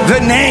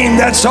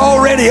that's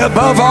already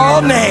above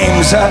all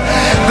names.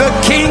 The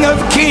King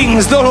of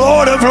Kings, the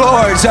Lord of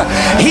Lords.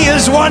 He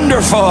is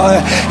wonderful.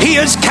 He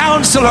is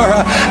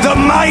Counselor, the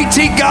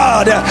mighty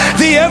God,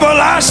 the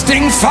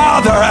everlasting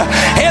Father,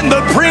 and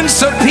the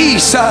Prince of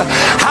Peace.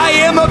 I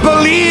am a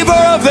believer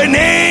of the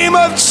name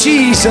of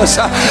Jesus.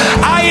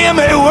 I am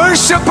a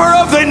worshiper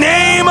of the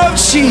name of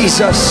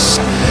Jesus.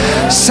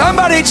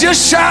 Somebody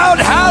just shout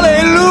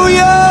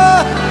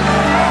hallelujah.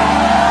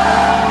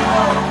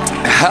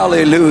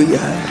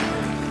 Hallelujah.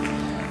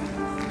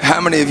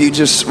 How many of you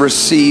just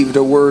received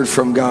a word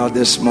from God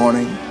this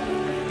morning?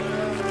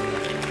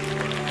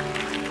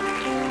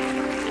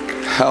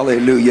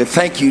 Hallelujah.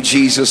 Thank you,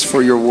 Jesus,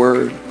 for your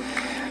word.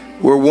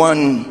 Where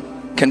one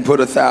can put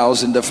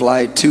 1,000 to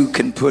flight, two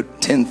can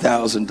put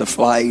 10,000 to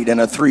flight,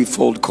 and a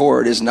threefold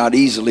cord is not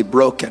easily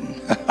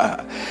broken.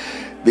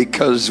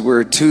 Because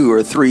where two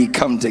or three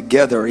come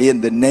together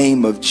in the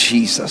name of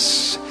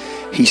Jesus,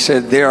 he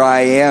said, there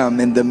I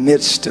am in the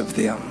midst of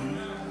them.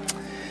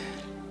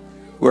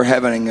 We're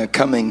having a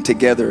coming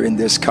together in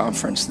this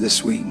conference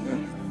this week.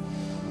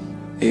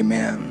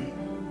 Amen.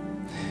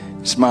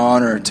 It's my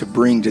honor to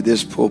bring to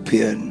this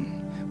pulpit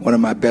one of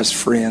my best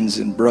friends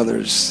and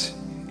brothers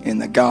in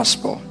the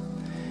gospel.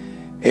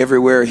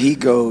 Everywhere he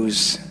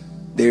goes,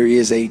 there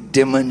is a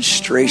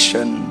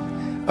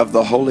demonstration of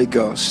the Holy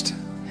Ghost.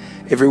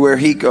 Everywhere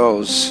he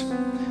goes,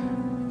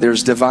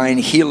 there's divine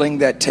healing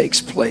that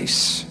takes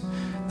place.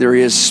 There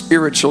is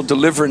spiritual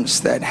deliverance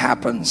that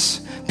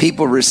happens.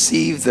 People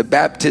receive the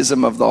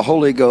baptism of the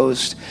Holy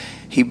Ghost.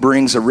 He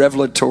brings a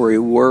revelatory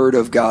word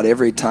of God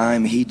every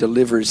time he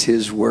delivers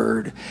his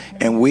word.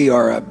 And we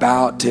are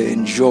about to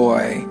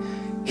enjoy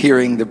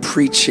hearing the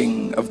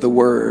preaching of the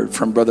word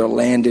from Brother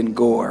Landon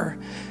Gore.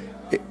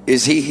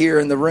 Is he here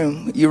in the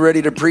room? You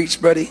ready to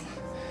preach, buddy?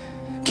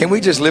 Can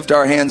we just lift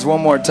our hands one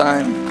more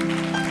time?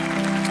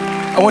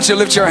 I want you to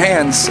lift your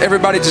hands.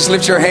 Everybody just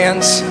lift your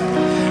hands.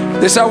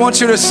 This I want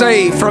you to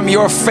say from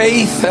your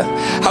faith.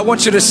 I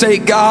want you to say,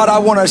 God, I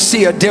want to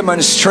see a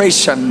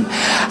demonstration.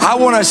 I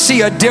want to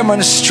see a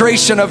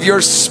demonstration of your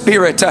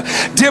spirit.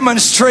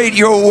 Demonstrate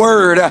your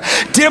word.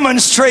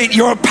 Demonstrate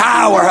your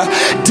power.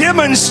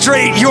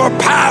 Demonstrate your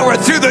power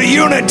through the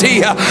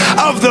unity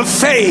of the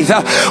faith.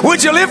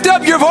 Would you lift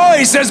up your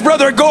voice as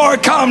Brother Gore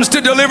comes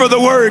to deliver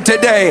the word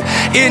today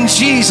in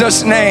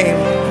Jesus' name?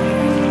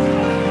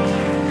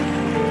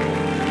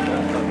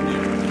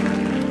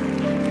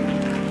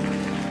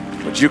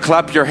 Would you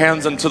clap your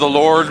hands unto the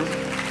Lord?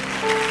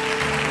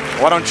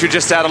 Why don't you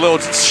just add a little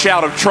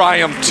shout of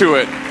triumph to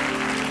it?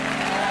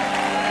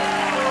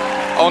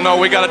 Oh no,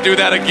 we got to do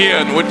that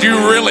again. Would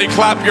you really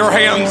clap your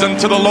hands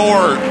unto the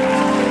Lord?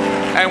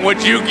 And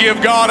would you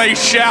give God a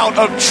shout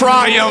of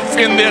triumph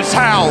in this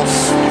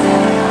house?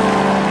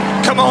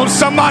 Come on,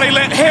 somebody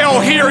let hell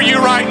hear you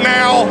right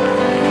now.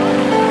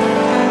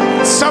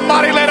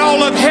 Somebody let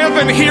all of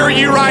heaven hear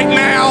you right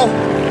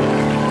now.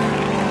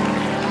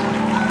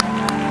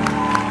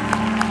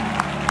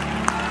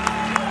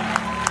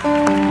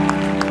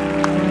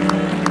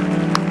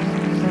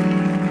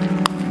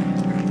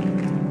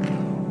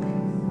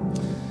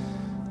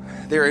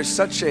 There is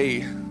such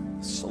a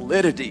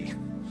solidity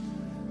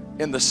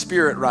in the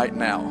spirit right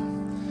now.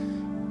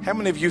 How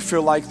many of you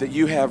feel like that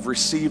you have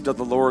received of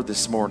the Lord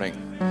this morning?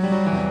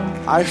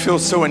 I feel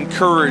so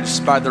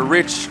encouraged by the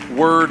rich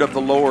word of the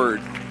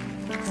Lord.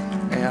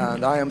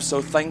 And I am so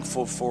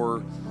thankful for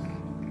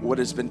what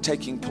has been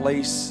taking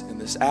place in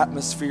this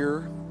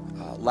atmosphere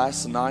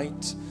last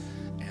night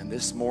and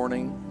this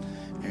morning.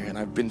 And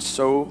I've been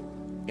so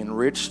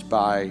enriched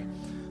by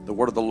the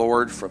word of the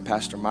Lord from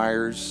Pastor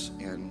Myers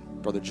and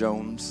Brother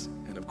Jones,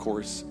 and of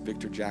course,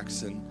 Victor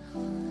Jackson.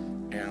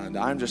 And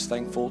I'm just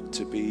thankful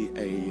to be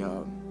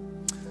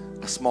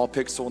a small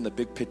pixel in the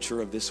big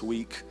picture of this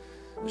week.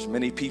 There's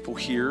many people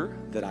here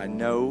that I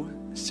know,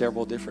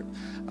 several different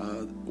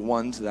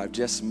ones that I've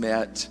just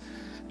met.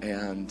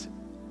 And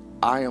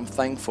I am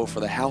thankful for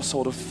the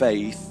household of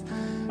faith.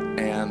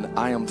 And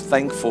I am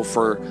thankful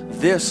for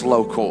this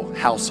local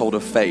household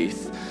of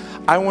faith.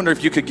 I wonder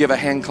if you could give a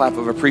hand clap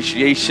of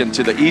appreciation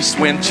to the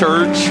East Wind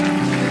Church,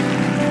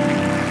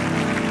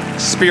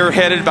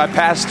 spearheaded by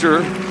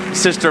Pastor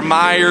Sister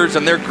Myers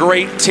and their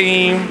great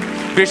team,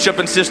 Bishop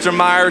and Sister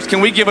Myers.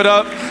 Can we give it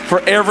up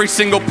for every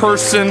single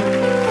person,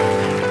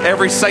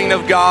 every saint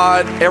of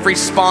God, every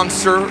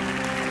sponsor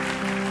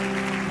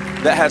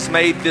that has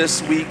made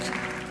this week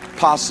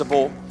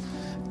possible?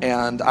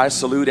 And I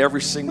salute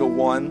every single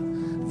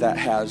one that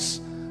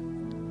has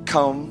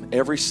come,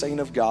 every saint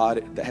of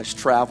God that has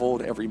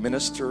traveled, every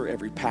minister,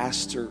 every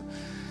pastor.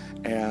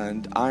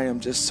 And I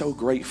am just so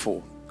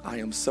grateful. I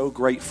am so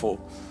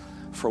grateful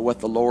for what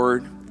the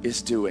Lord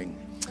is doing.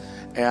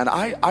 And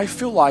I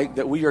feel like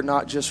that we are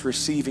not just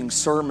receiving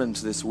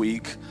sermons this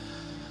week.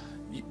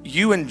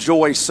 You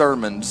enjoy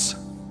sermons.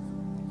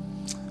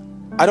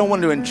 I don't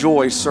want to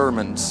enjoy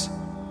sermons.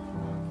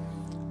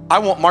 I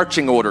want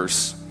marching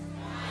orders.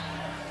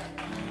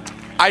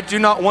 I do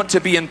not want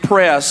to be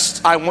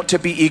impressed. I want to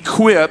be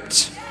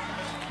equipped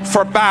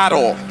for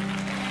battle.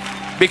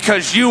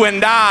 Because you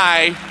and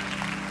I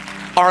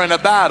are in a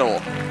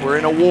battle. We're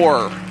in a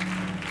war.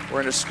 We're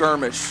in a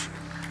skirmish.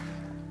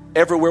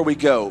 Everywhere we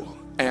go.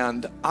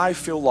 And I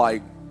feel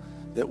like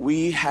that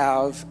we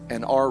have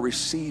and are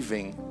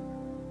receiving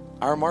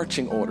our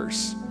marching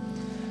orders.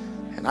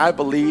 And I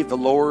believe the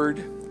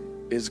Lord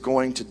is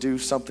going to do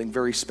something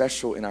very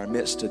special in our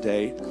midst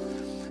today.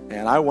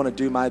 And I want to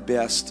do my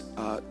best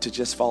to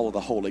just follow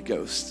the Holy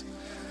Ghost.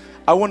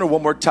 I wonder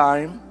one more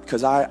time,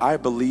 because I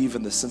believe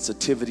in the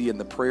sensitivity and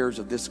the prayers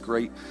of this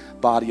great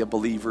body of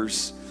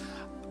believers.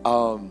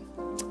 I'm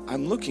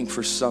looking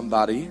for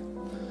somebody.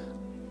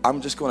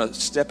 I'm just going to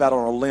step out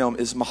on a limb.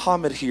 Is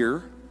Muhammad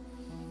here?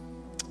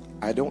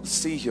 I don't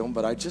see him,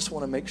 but I just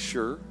want to make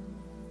sure.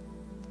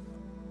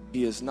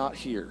 He is not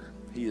here.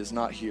 He is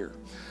not here.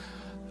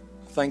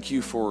 Thank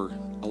you for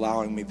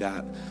allowing me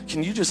that.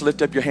 Can you just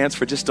lift up your hands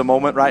for just a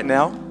moment right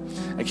now?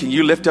 And can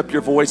you lift up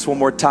your voice one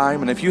more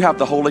time? And if you have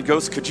the Holy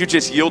Ghost, could you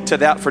just yield to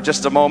that for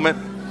just a moment?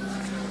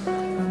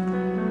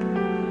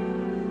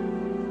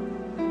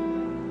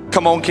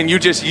 Come on, can you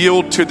just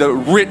yield to the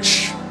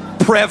rich,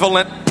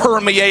 prevalent,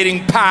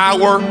 permeating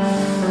power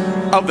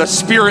of the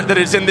Spirit that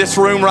is in this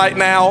room right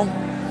now?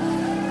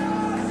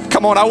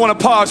 Come on, I want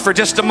to pause for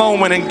just a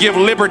moment and give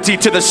liberty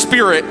to the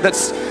Spirit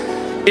that's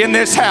in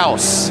this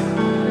house.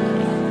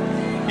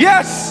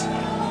 Yes.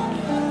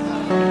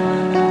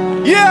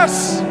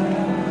 Yes.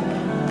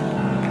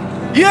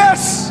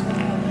 Yes.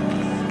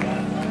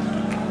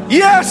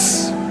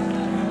 Yes.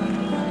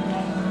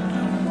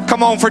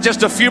 Come on for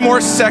just a few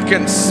more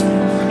seconds.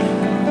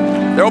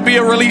 There'll be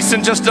a release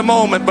in just a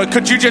moment, but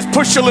could you just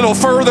push a little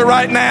further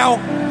right now?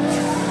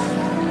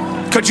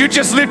 Could you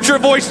just lift your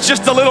voice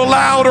just a little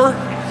louder?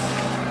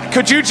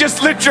 Could you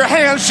just lift your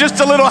hands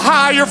just a little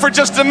higher for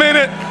just a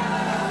minute?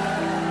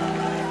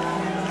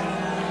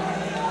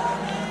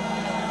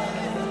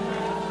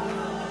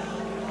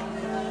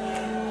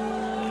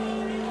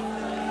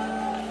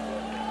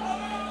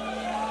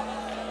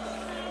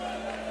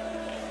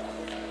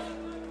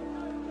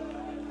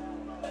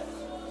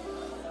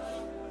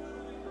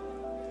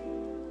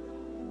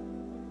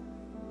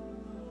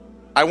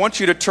 I want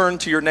you to turn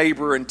to your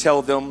neighbor and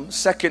tell them,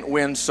 second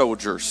wind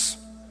soldiers.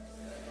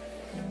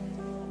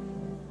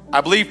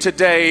 I believe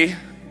today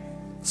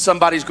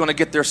somebody's going to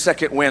get their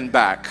second wind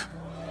back.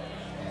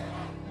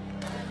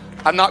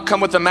 I've not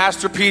come with a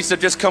masterpiece. I've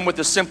just come with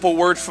a simple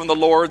word from the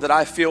Lord that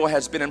I feel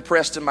has been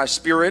impressed in my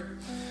spirit.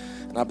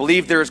 And I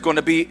believe there is going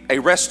to be a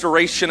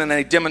restoration and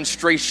a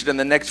demonstration in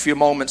the next few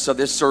moments of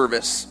this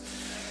service.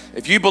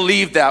 If you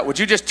believe that, would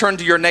you just turn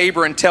to your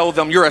neighbor and tell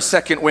them you're a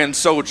second wind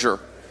soldier?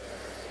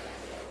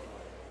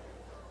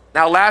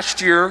 Now,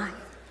 last year,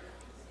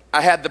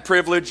 I had the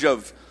privilege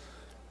of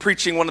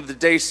preaching one of the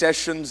day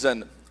sessions,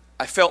 and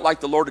I felt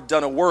like the Lord had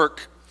done a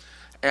work.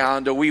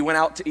 And we went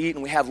out to eat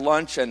and we had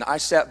lunch, and I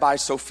sat by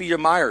Sophia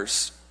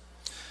Myers.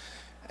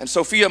 And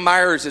Sophia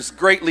Myers is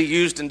greatly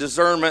used in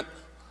discernment.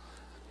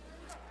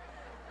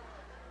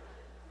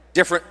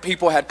 Different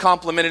people had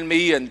complimented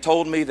me and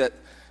told me that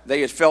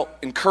they had felt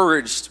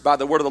encouraged by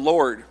the word of the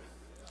Lord.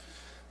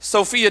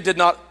 Sophia did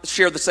not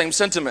share the same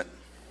sentiment.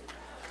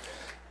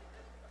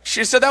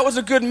 She said, that was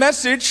a good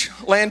message,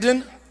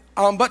 Landon,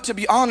 but to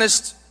be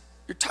honest,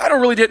 your title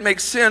really didn't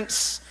make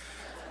sense,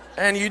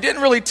 and you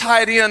didn't really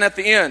tie it in at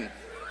the end.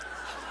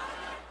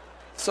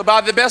 So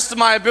by the best of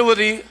my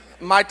ability,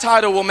 my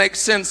title will make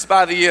sense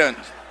by the end.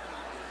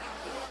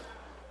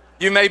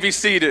 You may be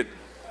seated.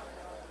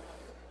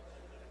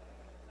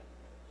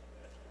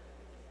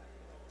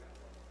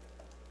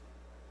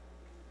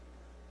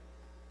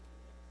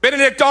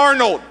 Benedict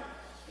Arnold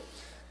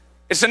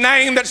is a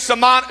name that's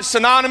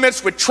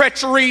synonymous with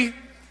treachery,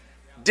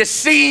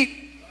 deceit,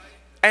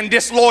 and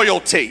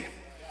disloyalty.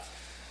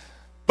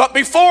 But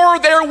before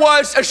there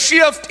was a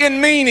shift in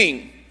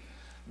meaning,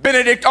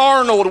 Benedict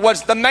Arnold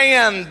was the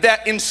man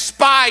that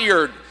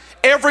inspired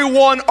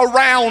everyone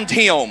around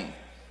him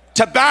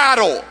to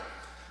battle,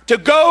 to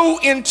go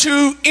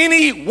into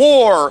any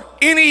war,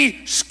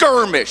 any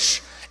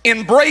skirmish,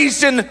 in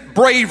brazen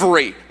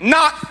bravery,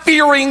 not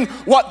fearing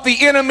what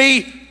the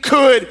enemy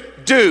could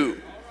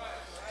do.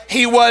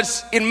 He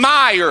was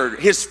admired.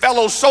 His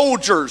fellow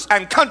soldiers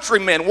and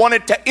countrymen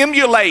wanted to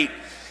emulate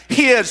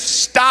his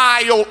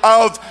style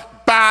of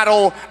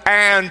battle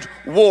and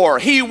war.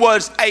 He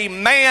was a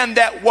man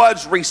that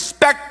was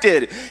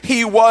respected.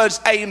 He was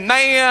a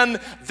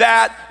man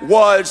that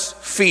was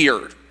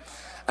feared.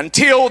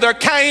 Until there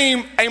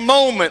came a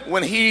moment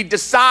when he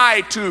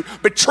decided to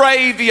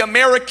betray the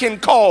American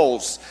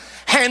cause,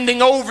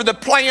 handing over the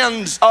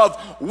plans of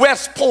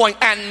West Point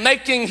and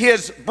making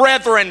his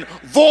brethren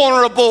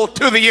vulnerable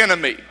to the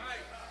enemy.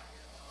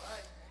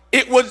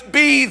 It would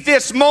be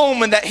this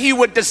moment that he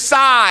would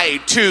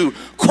decide to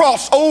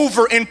cross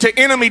over into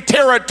enemy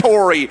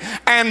territory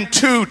and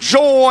to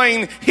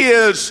join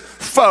his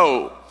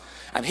foe.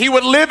 And he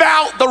would live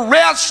out the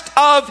rest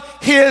of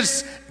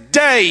his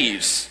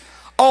days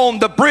on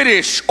the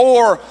British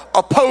or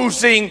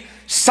opposing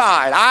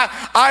side.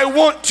 I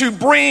want to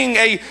bring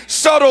a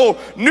subtle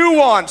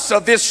nuance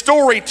of this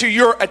story to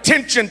your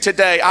attention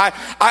today.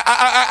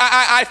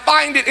 I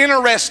find it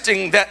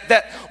interesting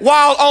that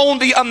while on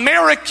the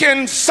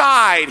American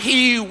side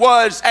he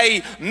was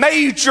a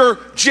major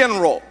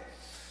general,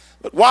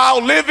 but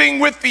while living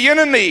with the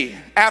enemy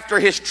after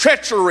his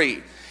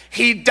treachery,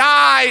 he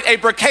died a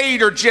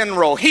brigadier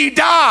general. He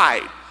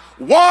died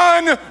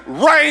one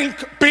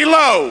rank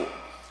below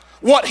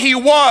what he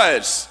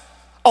was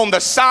on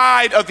the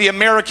side of the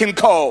American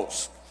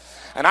cause.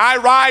 And I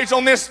rise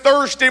on this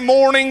Thursday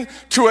morning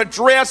to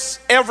address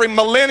every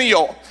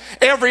millennial,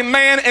 every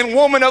man and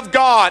woman of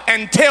God,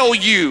 and tell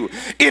you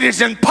it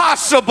is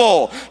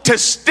impossible to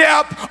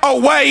step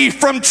away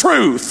from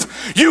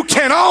truth. You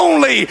can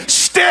only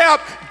step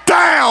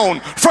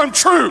down from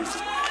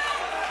truth.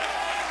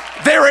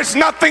 There is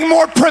nothing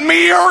more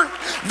premier,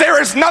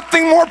 there is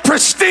nothing more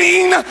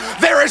pristine,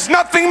 there is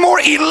nothing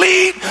more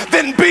elite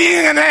than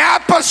being an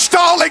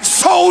apostolic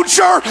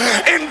soldier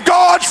in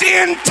God's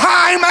end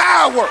time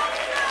hour.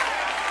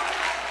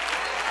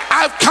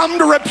 I've come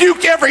to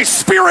rebuke every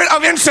spirit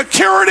of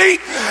insecurity.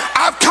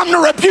 I've come to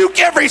rebuke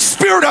every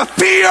spirit of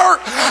fear.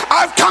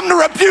 I've come to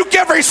rebuke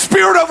every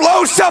spirit of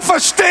low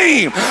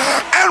self-esteem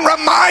and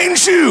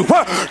remind you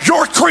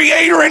your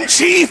Creator in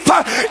Chief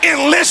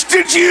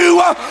enlisted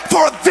you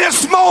for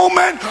this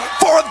moment,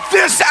 for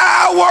this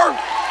hour.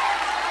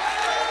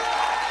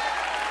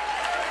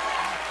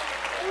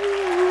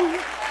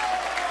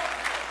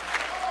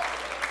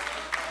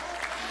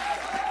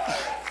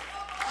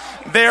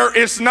 There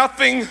is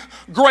nothing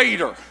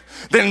greater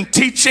than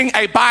teaching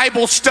a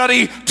Bible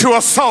study to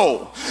a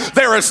soul.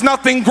 There is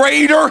nothing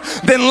greater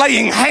than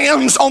laying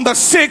hands on the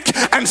sick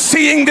and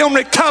seeing them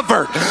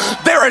recover.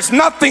 There is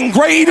nothing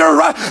greater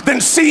than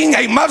seeing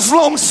a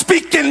Muslim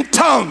speak in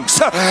tongues.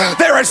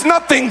 There is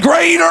nothing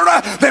greater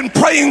than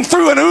praying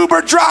through an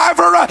Uber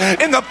driver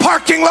in the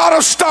parking lot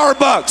of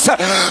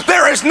Starbucks.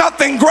 There is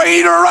nothing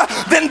greater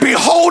than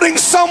beholding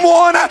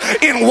someone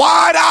in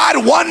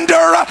wide-eyed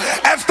wonder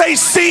as they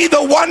see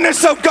the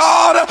oneness of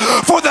God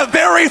for the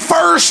very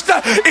first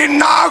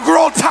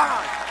inaugural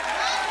time.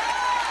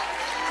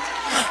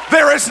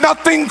 There is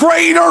nothing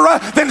greater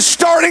than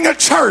starting a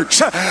church.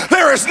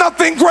 There is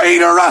nothing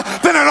greater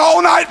than an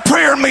all-night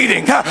prayer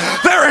meeting.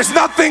 There is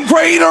nothing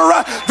greater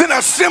than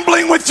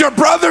assembling with your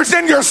brothers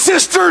and your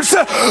sisters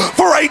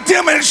for a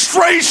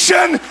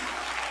demonstration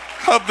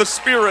of the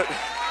Spirit.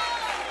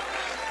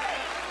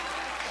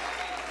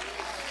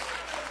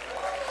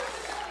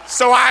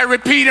 So I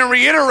repeat and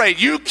reiterate,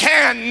 you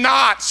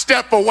cannot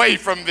step away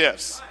from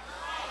this.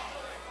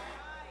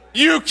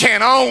 You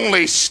can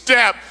only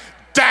step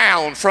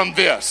down from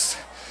this.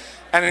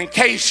 And in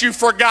case you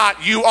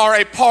forgot, you are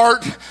a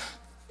part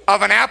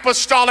of an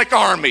apostolic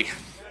army.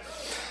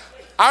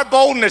 Our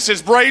boldness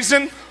is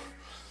brazen.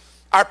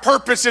 Our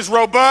purpose is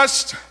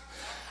robust.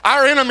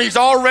 Our enemy's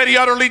already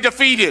utterly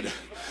defeated.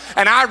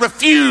 And I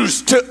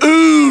refuse to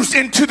ooze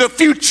into the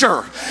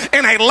future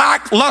in a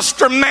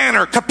lackluster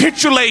manner,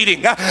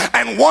 capitulating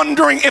and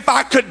wondering if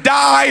I could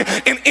die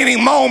in any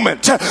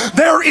moment.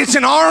 There is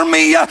an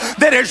army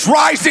that is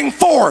rising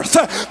forth,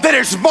 that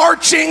is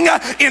marching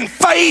in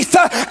faith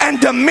and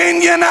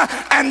dominion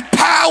and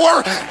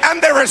power, and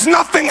there is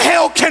nothing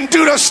hell can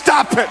do to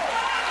stop it.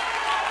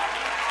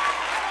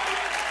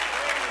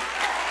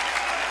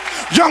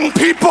 Young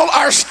people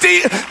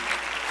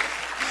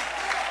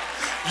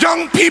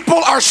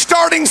are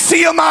starting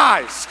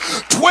CMIs.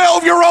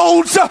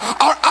 12-year-olds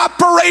are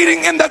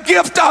operating in the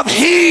gift of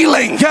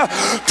healing.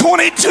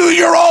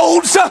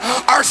 22-year-olds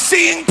are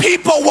seeing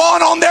people,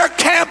 one on their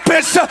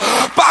campus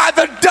by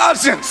the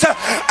dozens.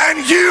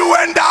 And you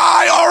and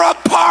I are a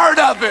part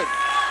of it.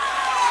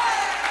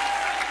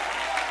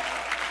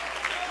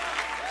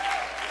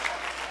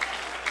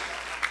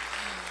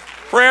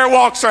 Prayer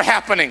walks are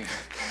happening.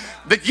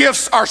 The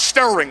gifts are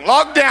stirring.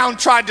 Lockdown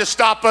tried to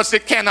stop us.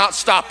 It cannot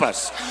stop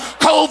us.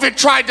 COVID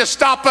tried to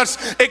stop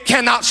us. It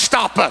cannot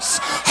stop us.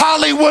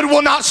 Hollywood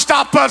will not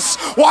stop us.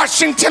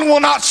 Washington will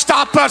not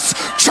stop us.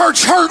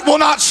 Church hurt will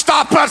not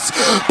stop us.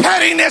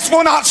 Pettiness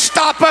will not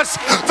stop us.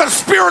 The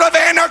spirit of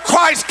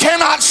Antichrist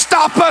cannot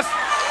stop us.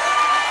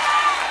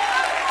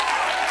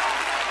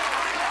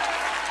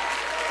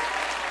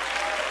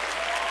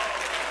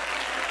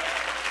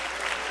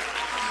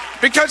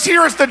 Because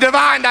here is the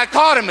divine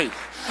dichotomy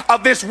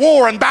of this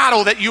war and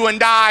battle that you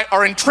and I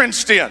are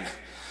entrenched in.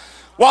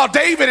 While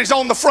David is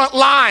on the front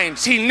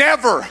lines, he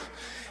never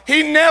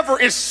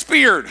is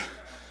speared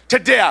to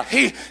death.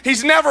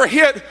 He's never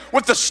hit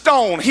with the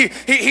stone.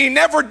 He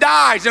never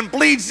dies and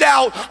bleeds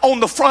out on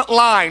the front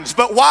lines.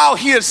 But while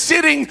he is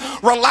sitting,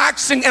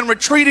 relaxing, and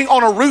retreating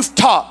on a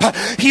rooftop,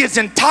 he is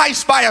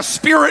enticed by a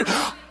spirit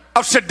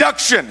of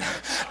seduction,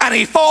 and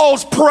he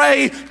falls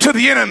prey to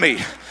the enemy,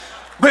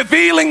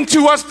 revealing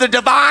to us the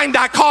divine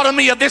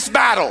dichotomy of this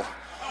battle.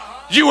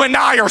 You and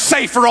I are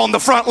safer on the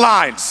front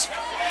lines.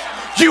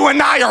 You and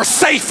I are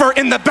safer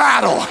in the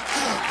battle.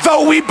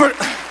 Though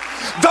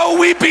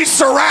we be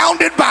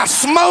surrounded by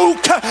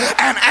smoke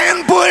and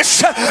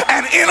ambush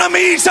and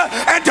enemies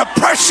and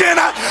depression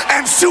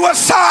and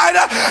suicide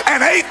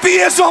and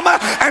atheism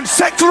and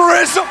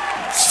secularism,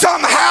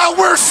 somehow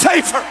we're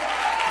safer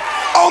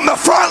on the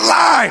front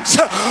lines,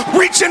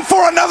 reaching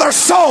for another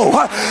soul,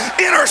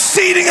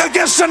 interceding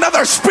against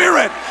another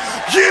spirit.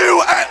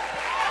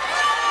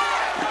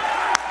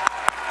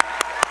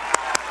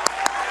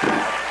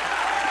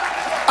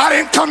 I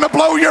didn't come to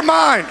blow your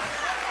mind.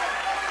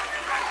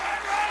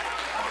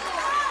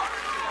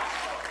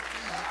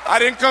 I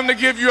didn't come to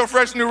give you a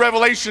fresh new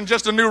revelation,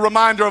 just a new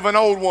reminder of an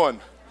old one.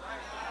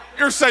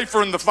 You're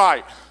safer in the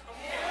fight.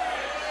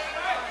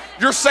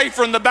 You're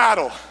safer in the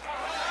battle.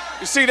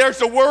 You see,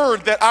 there's a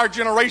word that our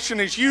generation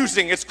is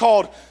using. It's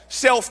called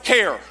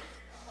self-care.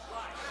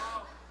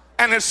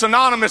 And it's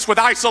synonymous with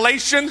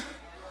isolation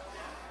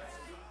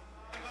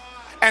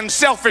and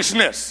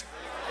selfishness.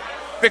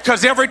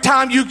 Because every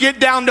time you get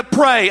down to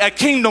pray a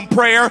kingdom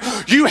prayer,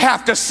 you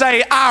have to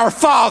say, Our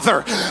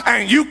Father.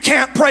 And you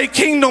can't pray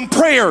kingdom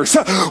prayers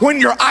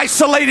when you're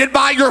isolated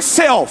by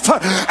yourself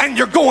and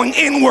you're going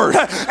inward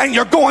and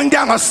you're going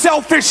down a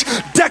selfish,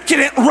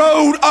 decadent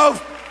road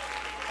of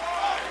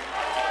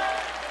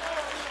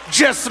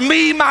just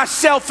me,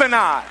 myself, and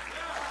I.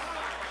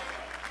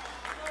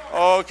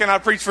 Oh, can I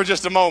preach for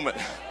just a moment?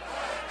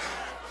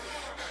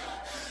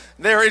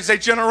 There is a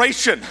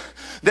generation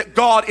that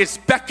God is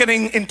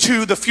beckoning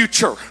into the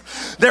future.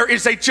 There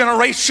is a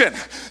generation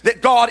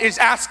that God is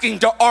asking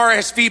to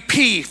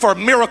RSVP for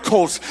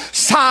miracles,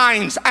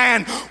 signs,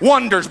 and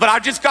wonders. But I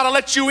just got to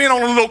let you in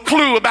on a little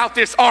clue about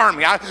this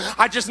army.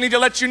 I just need to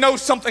let you know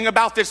something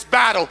about this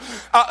battle.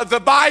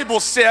 The Bible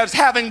says,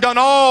 having done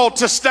all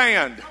to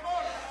stand.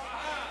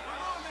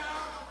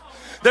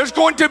 There's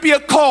going to be a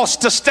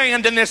cost to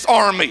stand in this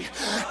army.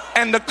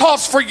 And the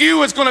cost for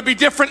you is going to be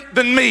different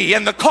than me.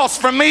 And the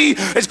cost for me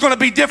is going to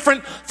be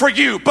different for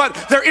you.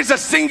 But there is a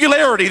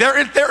singularity.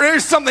 There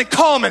is something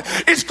common.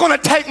 It's going to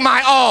take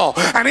my all.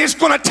 And it's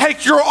going to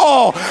take your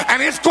all.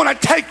 And it's going to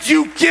take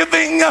you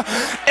giving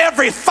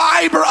every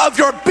fiber of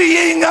your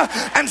being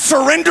and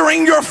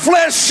surrendering your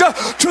flesh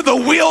to the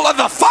will of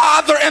the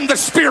Father and the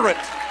Spirit.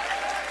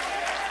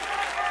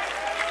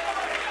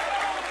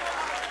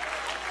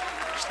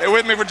 Stay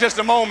with me for just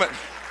a moment.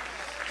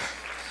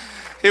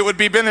 It would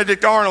be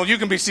Benedict Arnold. You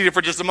can be seated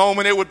for just a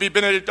moment. It would be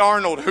Benedict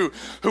Arnold who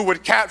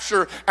would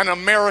capture an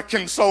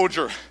American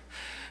soldier.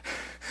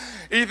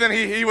 Ethan,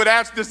 he would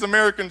ask this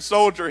American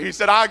soldier, he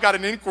said, I got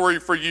an inquiry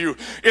for you.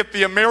 If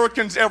the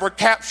Americans ever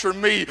capture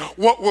me,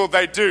 what will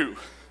they do?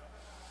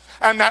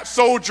 And that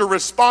soldier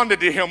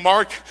responded to him,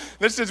 Mark,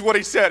 this is what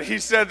he said. He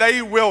said,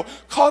 they will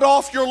cut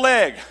off your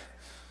leg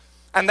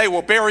and they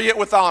will bury it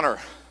with honor.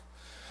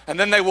 And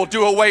then they will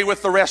do away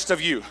with the rest of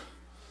you.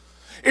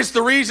 It's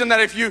the reason that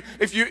if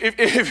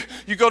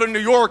you go to New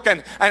York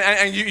and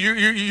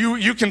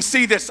you can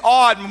see this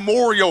odd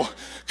memorial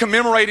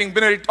commemorating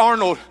Benedict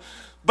Arnold,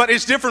 but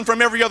it's different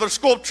from every other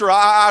sculpture.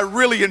 I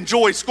really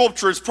enjoy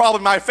sculpture. It's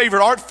probably my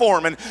favorite art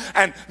form.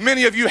 And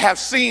many of you have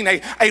seen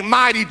a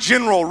mighty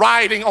general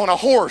riding on a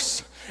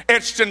horse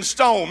etched in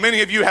stone.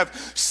 Many of you have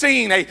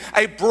seen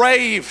a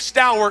brave,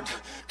 stalwart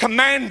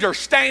commander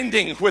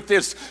standing with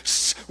his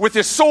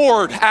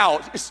sword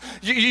out.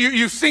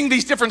 You've seen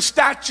these different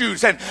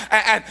statues and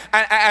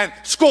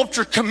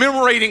sculpture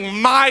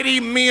commemorating mighty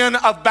men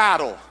of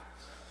battle.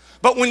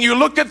 But when you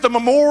look at the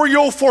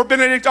memorial for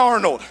Benedict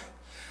Arnold,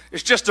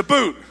 it's just a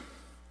boot.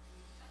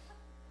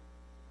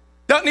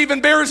 Doesn't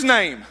even bear his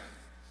name.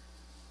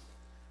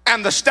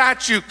 And the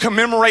statue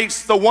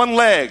commemorates the one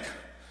leg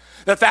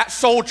that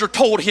soldier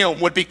told him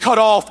would be cut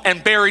off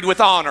and buried with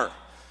honor.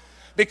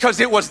 Because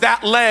it was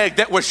that leg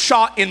that was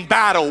shot in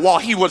battle while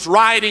he was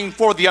riding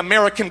for the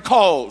American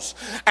cause.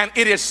 And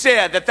it is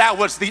said that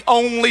was the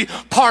only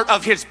part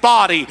of his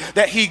body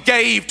that he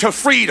gave to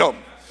freedom.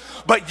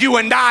 But you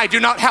and I do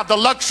not have the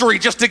luxury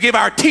just to give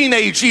our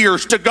teenage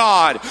years to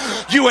God.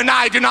 You and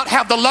I do not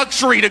have the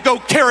luxury to go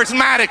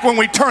charismatic when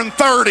we turn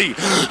 30.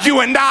 You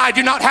and I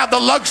do not have the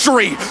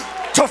luxury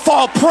to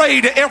fall prey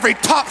to every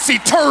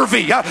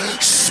topsy-turvy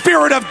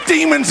spirit of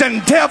demons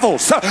and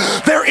devils.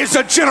 There is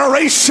a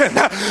generation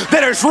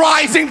that is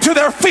rising to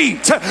their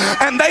feet,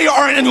 and they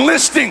are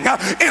enlisting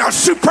in a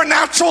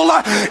supernatural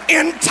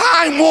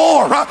end-time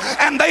war,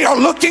 and they are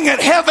looking at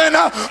heaven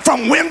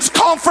from Men's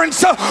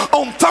Conference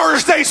on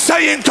Thursday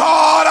saying,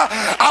 God,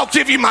 I'll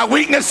give you my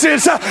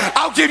weaknesses,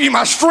 I'll give you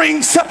my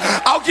strengths,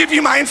 I'll give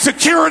you my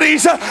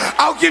insecurities,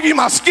 I'll give you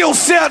my skill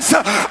sets,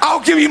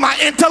 I'll give you my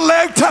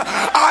intellect,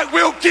 I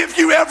will give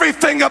you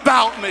everything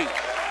about me.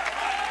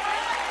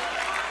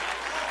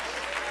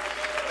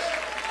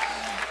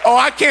 Oh,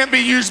 I can't be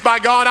used by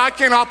God. I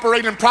can't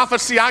operate in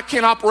prophecy. I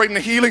can't operate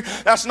in healing.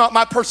 That's not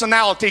my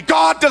personality.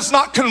 God does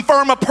not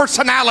confirm a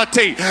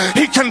personality.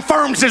 He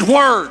confirms his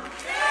word.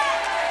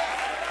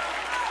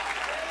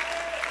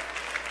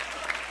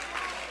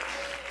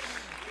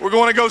 We're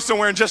going to go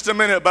somewhere in just a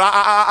minute, but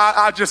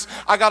I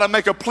got to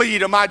make a plea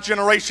to my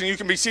generation. You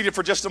can be seated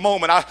for just a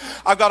moment.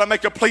 I've got to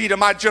make a plea to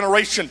my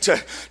generation to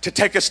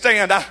take a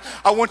stand.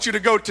 I want you to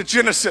go to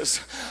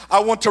Genesis. I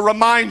want to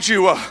remind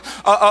you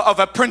of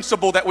a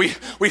principle that we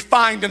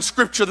find in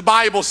Scripture. The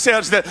Bible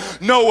says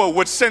that Noah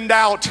would send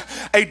out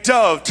a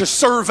dove to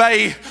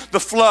survey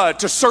the flood,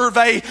 to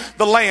survey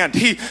the land.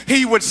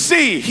 He would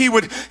see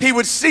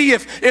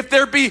if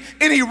there be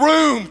any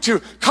room to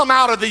come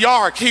out of the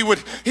ark. He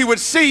would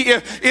see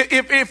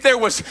if there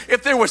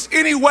was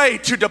any way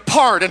to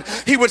depart, and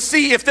he would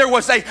see if there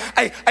was a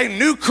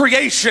new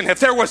creation,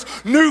 if there was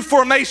new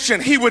formation.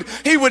 He would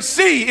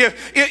see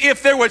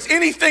if there was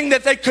anything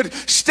that they could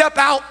step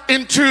out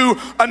into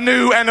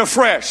anew and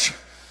afresh.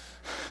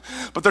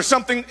 But there's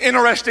something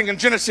interesting in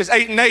Genesis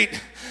 8:8.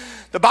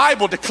 The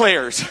Bible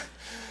declares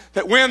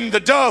that when the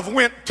dove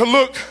went to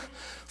look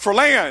for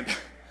land,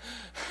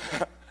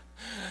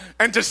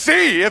 and to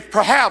see if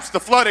perhaps the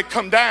flood had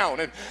come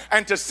down,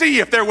 and to see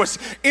if there was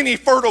any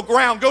fertile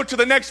ground. Go to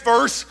the next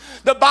verse.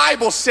 The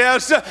Bible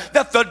says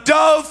that the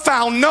dove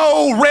found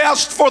no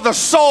rest for the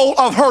sole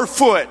of her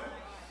foot.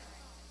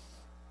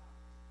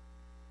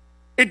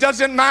 It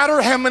doesn't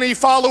matter how many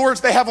followers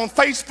they have on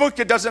Facebook.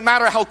 It doesn't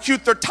matter how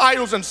cute their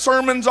titles and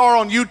sermons are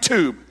on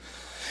YouTube.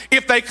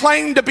 If they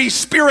claim to be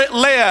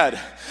spirit-led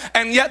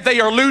and yet they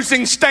are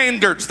losing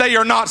standards, they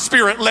are not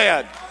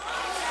spirit-led.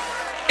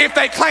 If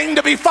they claim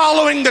to be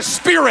following the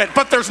Spirit,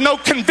 but there's no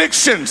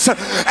convictions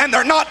and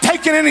they're not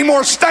taking any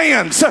more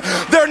stands,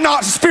 they're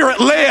not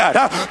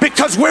Spirit-led.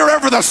 Because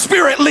wherever the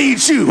Spirit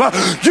leads you,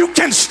 you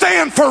can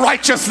stand for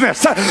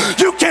righteousness.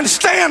 You can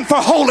stand for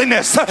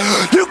holiness.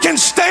 You can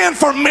stand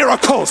for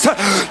miracles.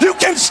 You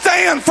can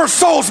stand for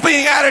souls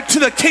being added to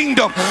the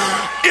kingdom.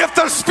 If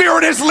the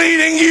Spirit is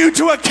leading you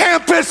to a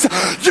campus,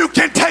 you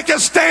can take a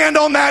stand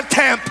on that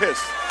campus.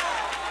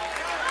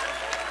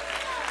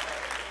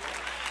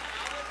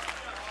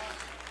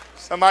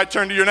 Somebody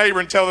turn to your neighbor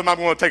and tell them, I'm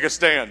going to take a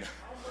stand.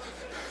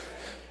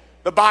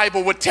 The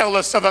Bible would tell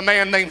us of a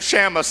man named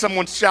Shammah.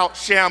 Someone shout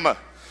Shammah.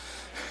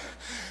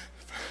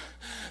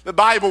 The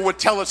Bible would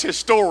tell us his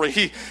story.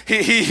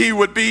 He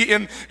would be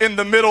in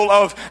the middle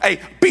of a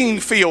bean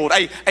field,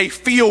 a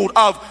field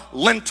of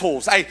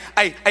lentils,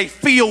 a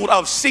field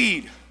of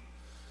seed.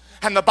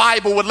 And the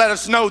Bible would let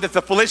us know that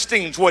the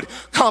Philistines would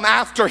come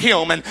after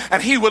him,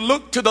 and he would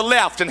look to the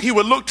left and he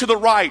would look to the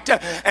right,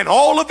 and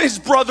all of his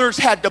brothers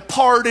had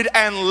departed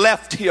and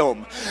left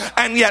him.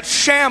 And yet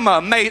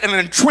Shammah made an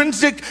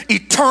intrinsic,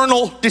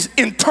 internal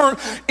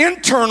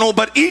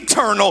but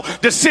eternal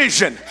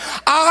decision.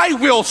 I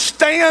will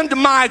stand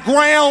my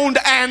ground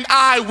and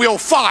I will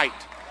fight.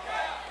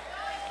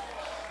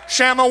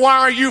 Shammah, why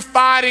are you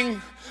fighting?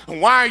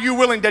 And why are you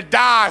willing to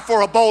die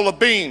for a bowl of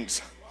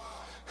beans?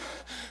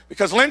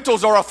 Because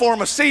lentils are a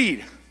form of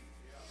seed.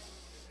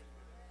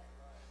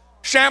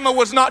 Shammah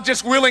was not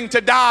just willing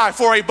to die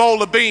for a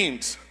bowl of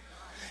beans.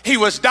 He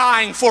was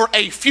dying for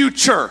a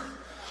future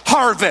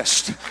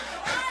harvest.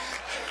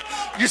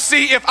 You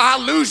see, if I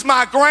lose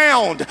my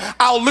ground,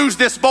 I'll lose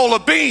this bowl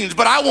of beans,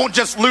 but I won't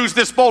just lose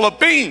this bowl of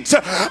beans.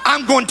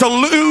 I'm going to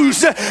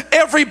lose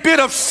every bit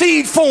of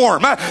seed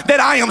form that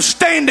I am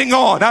standing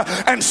on.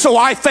 And so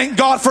I thank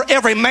God for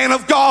every man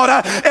of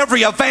God,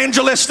 every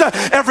evangelist,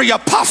 every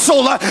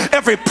apostle,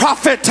 every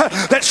prophet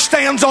that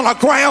stands on a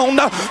ground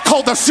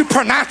called the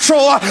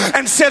supernatural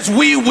and says,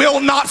 we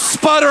will not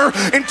sputter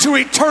into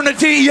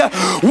eternity.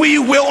 We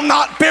will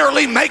not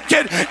barely make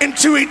it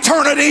into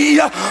eternity,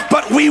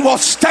 but we will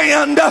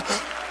stand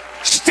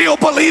still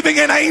believing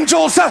in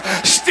angels,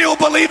 still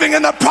believing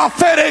in the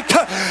prophetic,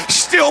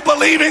 still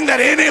believing that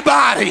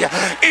anybody,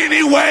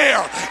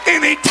 anywhere,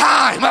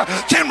 anytime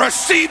can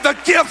receive the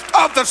gift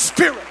of the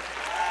Spirit.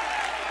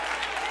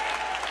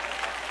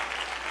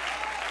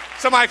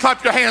 Somebody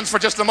clap your hands for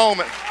just a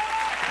moment.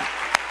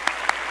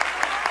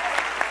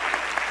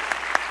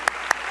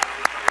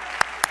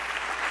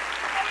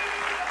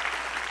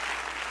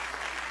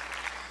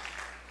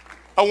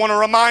 I want to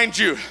remind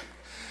you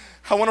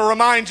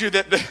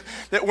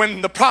that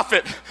when the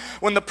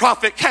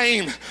prophet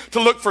came to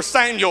look for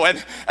Samuel,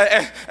 and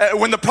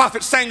when the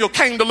prophet Samuel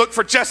came to look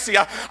for Jesse,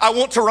 I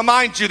want to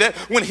remind you that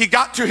when he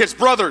got to his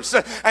brothers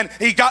and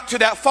he got to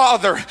that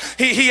father,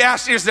 he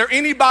asked, is there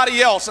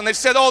anybody else? And they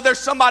said, oh, there's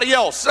somebody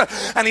else.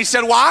 And he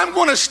said, well, I'm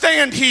going to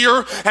stand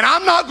here and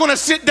I'm not going to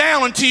sit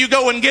down until you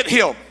go and get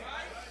him.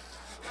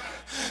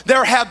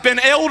 There have been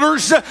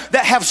elders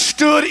that have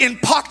stood in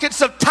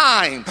pockets of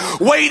time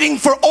waiting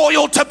for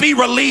oil to be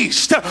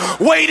released,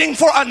 waiting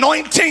for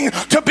anointing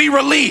to be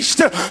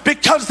released,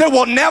 because there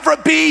will never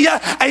be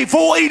a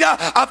void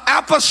of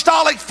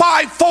apostolic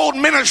fivefold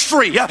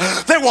ministry.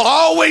 There will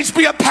always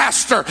be a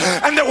pastor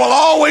and there will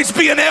always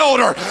be an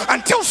elder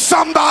until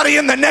somebody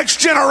in the next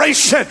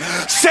generation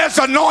says,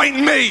 anoint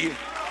me.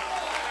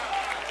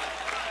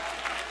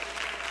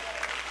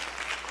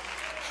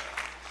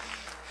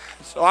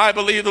 So I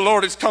believe the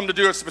Lord has come to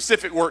do a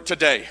specific work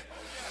today.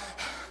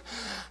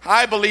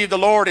 I believe the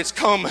Lord has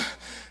come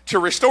to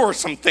restore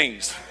some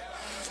things.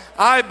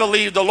 I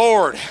believe the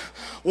Lord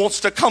wants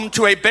to come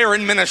to a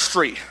barren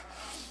ministry,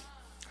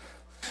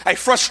 a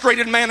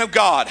frustrated man of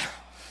God,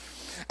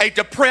 a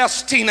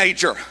depressed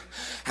teenager,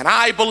 and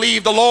I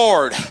believe the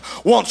Lord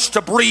wants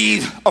to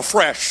breathe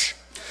afresh.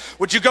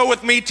 Would you go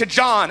with me to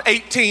John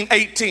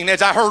 18:18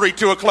 as I hurry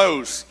to a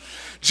close?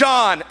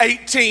 John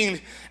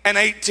 18:18.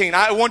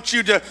 I want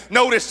you to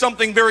notice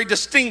something very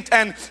distinct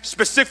and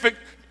specific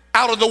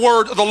out of the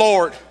word of the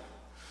Lord.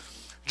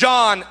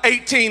 John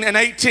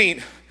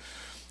 18:18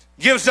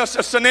 gives us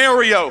a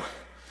scenario.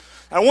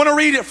 I want to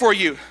read it for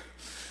you.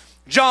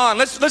 John,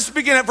 let's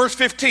begin at verse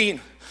 15.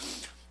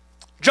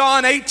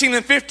 John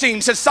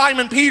 18:15 says,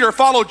 Simon Peter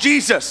followed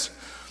Jesus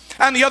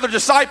and the other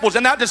disciples,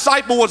 and that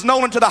disciple was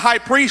known unto the high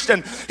priest,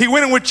 and he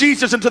went in with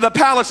Jesus into the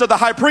palace of the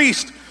high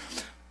priest.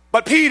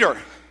 But Peter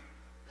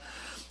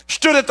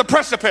stood at the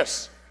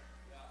precipice.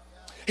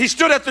 He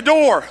stood at the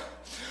door.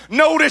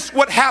 Notice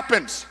what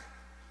happens.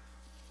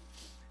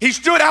 He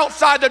stood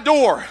outside the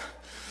door.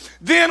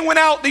 Then went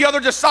out the other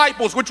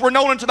disciples, which were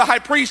known unto the high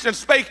priest, and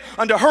spake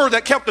unto her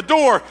that kept the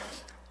door.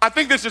 I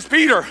think this is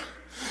Peter.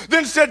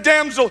 Then said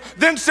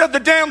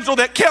the damsel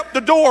that kept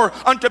the door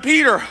unto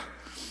Peter,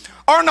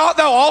 art not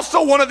thou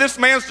also one of this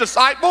man's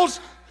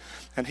disciples?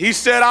 And he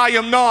said, I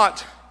am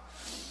not.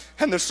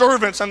 And the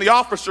servants and the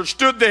officers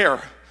stood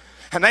there,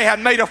 and they had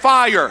made a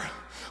fire,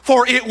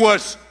 for it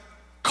was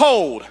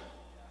cold.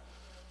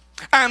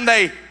 And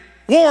they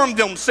warmed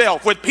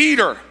themselves with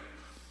Peter.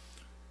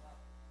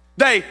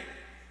 They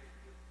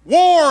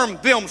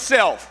warmed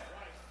themselves.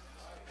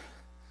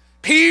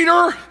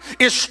 Peter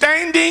is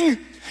standing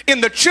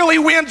in the chilly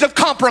winds of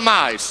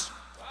compromise.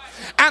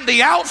 And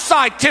the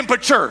outside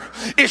temperature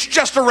is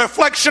just a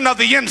reflection of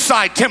the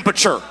inside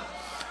temperature.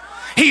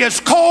 He is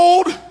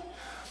cold,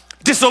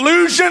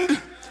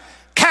 disillusioned,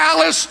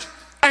 calloused,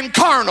 and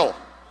carnal.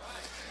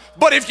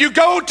 But if you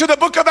go to the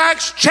book of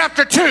Acts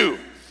chapter 2,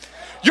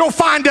 you'll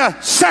find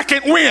a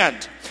second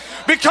wind,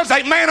 because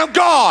a man of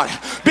God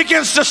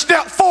begins to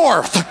step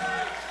forth.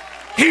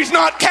 He's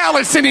not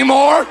callous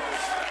anymore.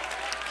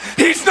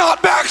 He's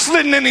not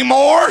backslidden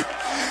anymore.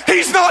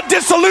 He's not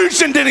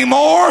disillusioned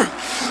anymore.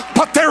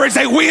 But there is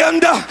a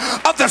wind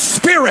of the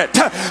Spirit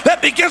that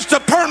begins to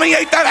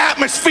permeate that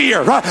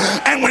atmosphere.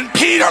 And when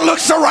Peter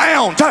looks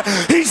around,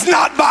 he's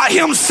not by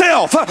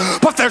himself,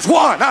 but there's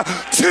 1,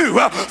 2,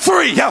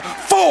 3,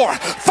 4,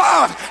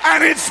 5,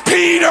 and it's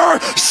Peter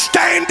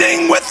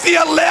standing with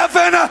the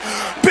 11,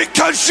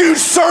 because you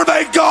serve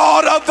a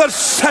God of the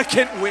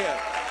second wind.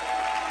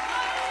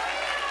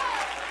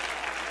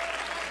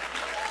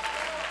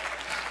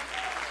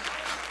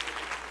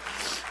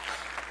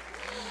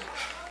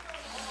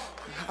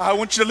 I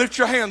want you to lift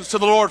your hands to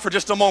the Lord for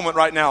just a moment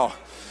right now.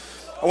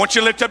 I want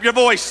you to lift up your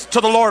voice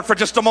to the Lord for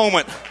just a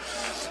moment.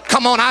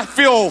 Come on, I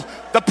feel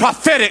the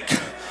prophetic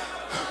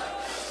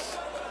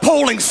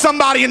pulling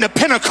somebody into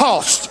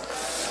Pentecost.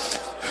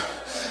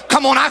 Come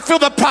Come on, I feel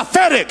the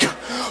prophetic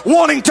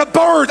wanting to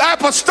birth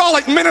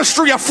apostolic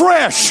ministry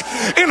afresh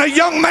in a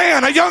young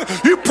man.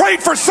 You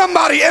prayed for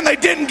somebody and they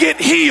didn't get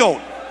healed.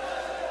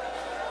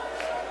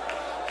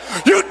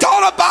 You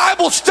taught a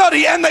Bible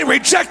study and they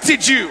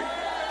rejected you.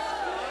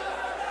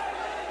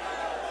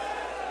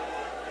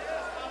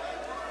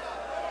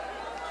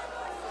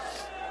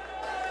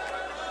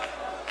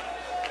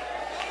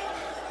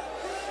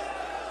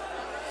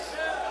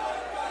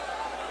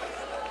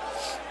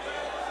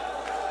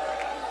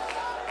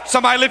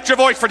 Somebody lift your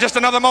voice for just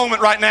another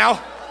moment right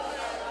now.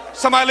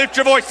 Somebody lift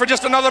your voice for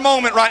just another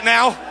moment right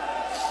now.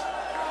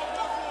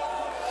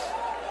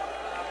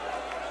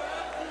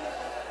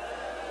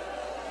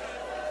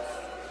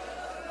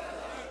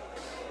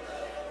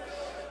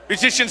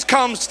 Musicians,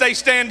 come, stay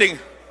standing.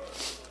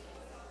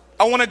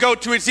 I want to go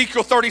to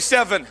Ezekiel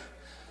 37.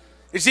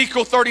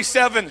 Ezekiel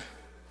 37,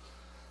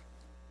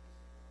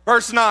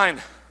 verse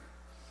 9.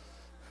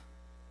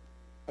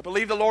 I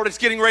believe the Lord is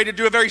getting ready to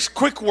do a very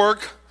quick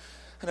work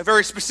and a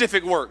very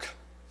specific work.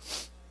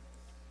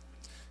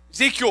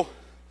 Ezekiel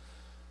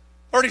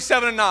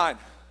 37 and 9.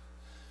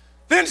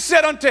 Then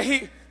said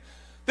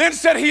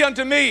he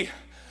unto me,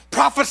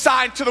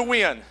 prophesy to the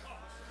wind.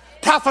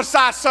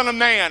 Prophesy, son of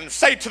man,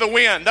 say to the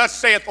wind, thus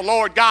saith the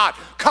Lord God,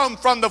 come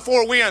from the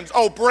four winds,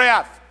 O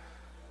breath,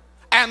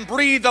 and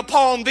breathe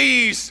upon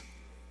these.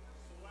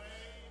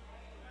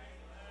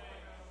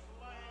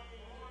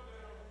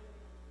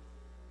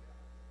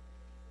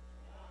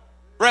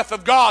 Breath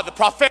of God, the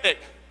prophetic,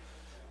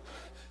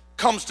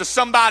 comes to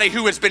somebody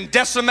who has been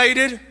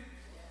decimated,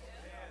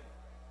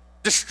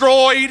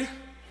 destroyed,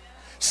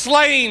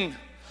 slain,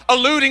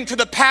 alluding to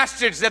the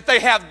passage that they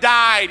have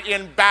died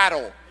in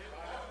battle,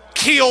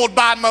 killed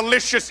by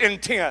malicious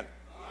intent.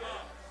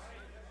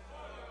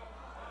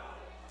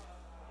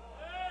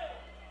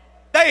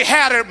 They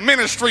had a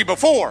ministry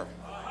before.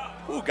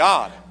 Oh,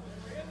 God.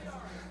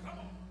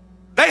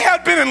 They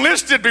had been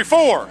enlisted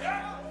before.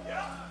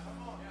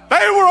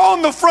 They were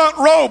on the front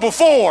row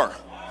before.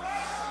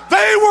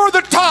 They were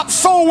the top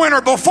soul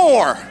winner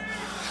before.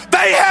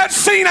 They had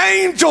seen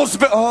angels.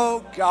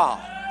 Oh,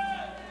 God.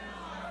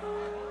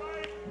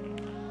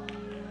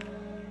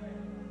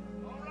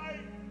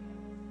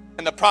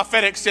 And the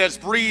prophetic says,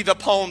 breathe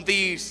upon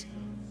these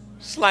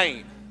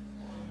slain,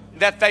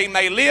 that they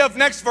may live.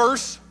 Next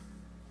verse.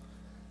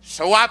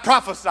 So I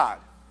prophesied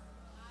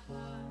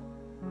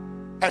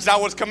as I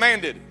was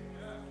commanded.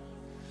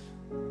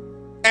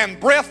 And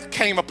breath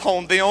came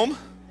upon them,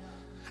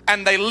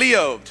 and they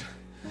lived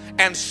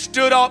and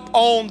stood up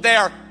on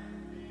their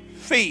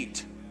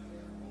feet,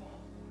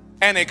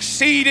 an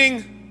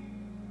exceeding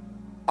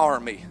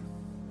army.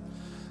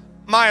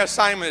 My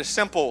assignment is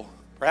simple,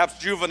 perhaps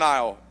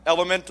juvenile,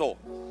 elemental.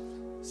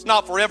 It's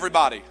not for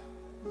everybody.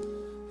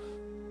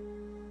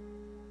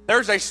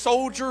 There's a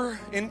soldier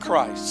in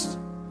Christ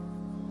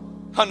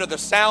under the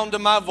sound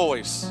of my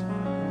voice.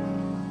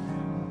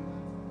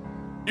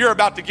 You're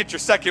about to get your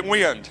second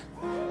wind.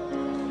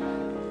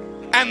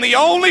 And the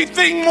only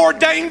thing more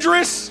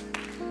dangerous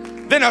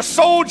than a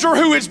soldier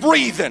who is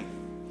breathing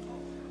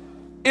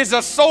is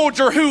a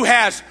soldier who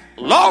has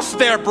lost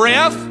their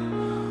breath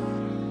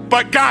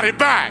but got it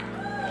back.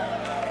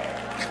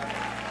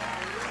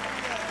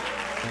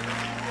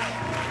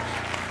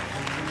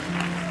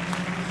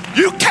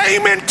 You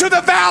came into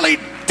the valley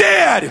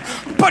dead,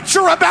 but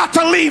you're about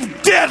to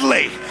leave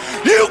deadly.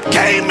 You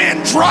came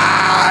in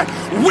dry,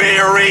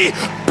 weary,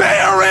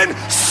 barren,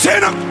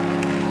 sinner.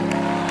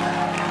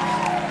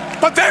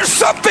 But there's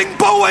something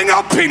blowing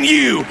up in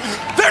you.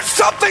 There's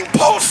something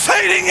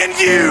pulsating in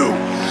you.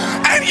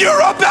 And you're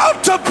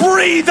about to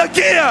breathe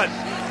again.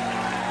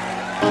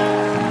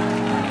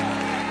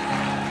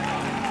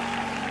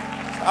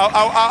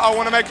 I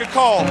want to make a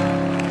call.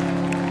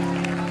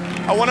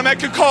 I want to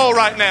make a call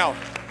right now.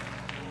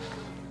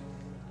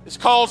 This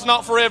call's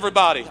not for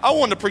everybody. I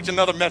wanted to preach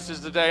another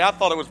message today. I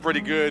thought it was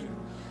pretty good.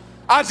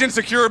 I was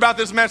insecure about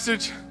this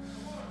message.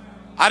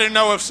 I didn't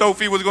know if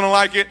Sophie was going to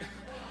like it.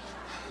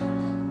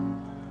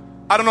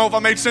 I don't know if I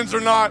made sense or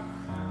not.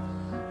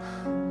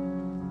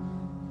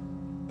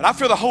 But I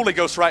feel the Holy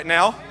Ghost right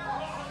now.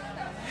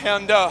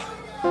 And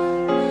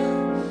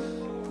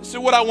so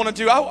what I want to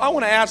do, I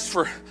want to ask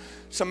for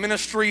some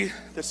ministry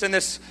that's in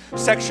this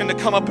section to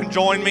come up and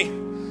join me.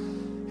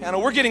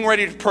 And we're getting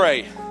ready to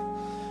pray.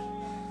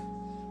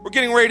 We're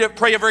getting ready to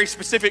pray a very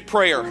specific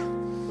prayer.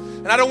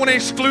 And I don't want to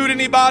exclude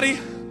anybody.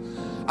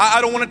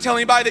 I don't want to tell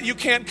anybody that you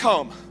can't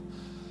come.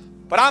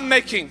 But I'm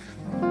making...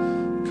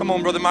 Come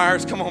on, Brother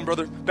Myers. Come on,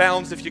 Brother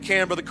Bounds, if you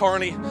can, Brother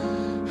Carney.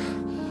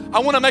 I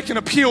want to make an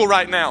appeal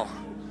right now.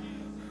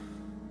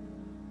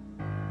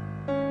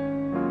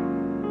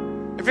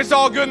 If it's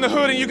all good in the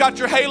hood and you got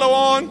your halo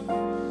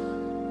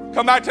on,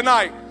 come back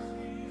tonight.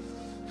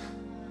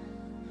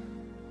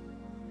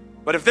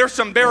 But if there's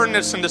some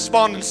barrenness and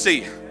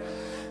despondency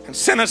and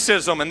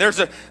cynicism, and there's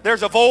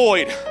a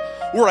void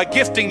where a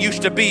gifting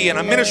used to be and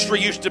a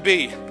ministry used to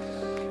be,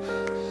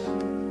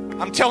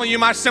 I'm telling you,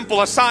 my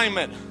simple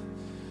assignment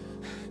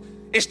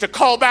is to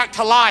call back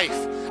to life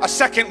a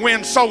second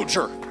wind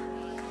soldier.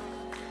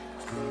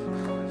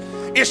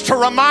 is to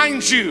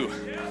remind you,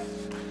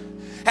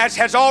 as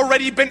has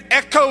already been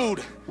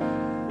echoed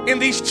in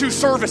these two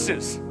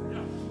services,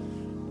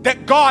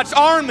 that God's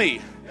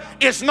army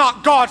is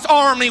not God's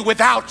army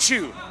without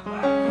you.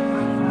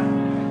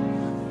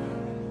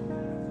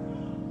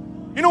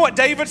 You know what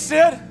David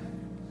said?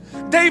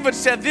 David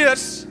said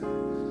this: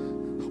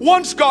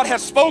 once God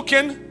has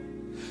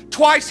spoken,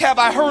 twice have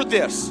I heard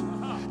this,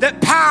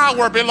 that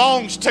power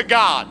belongs to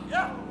God.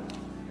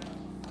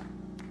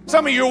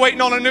 Some of you are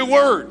waiting on a new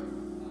word.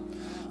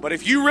 But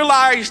if you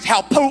realized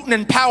how potent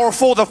and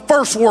powerful the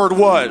first word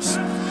was,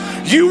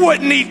 you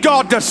wouldn't need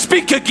God to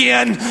speak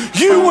again.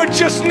 You would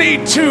just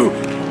need to.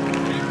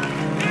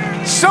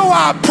 So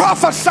I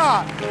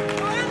prophesy.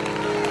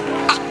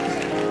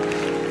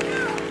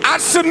 I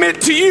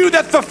submit to you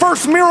that the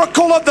first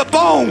miracle of the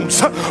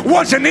bones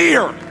was an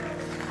ear.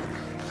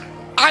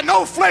 I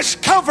know flesh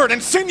covered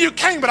and sinew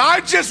came, but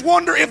I just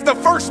wonder if the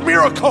first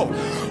miracle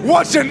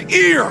was an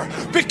ear,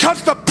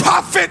 because the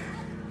prophet.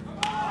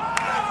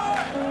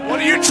 What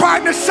are you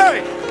trying to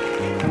say?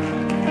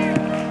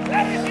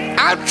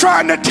 I'm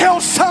trying to tell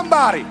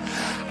somebody,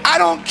 I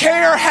don't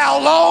care how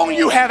long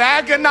you have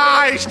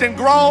agonized and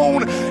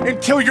grown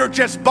until you're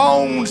just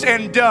bones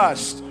and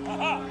dust.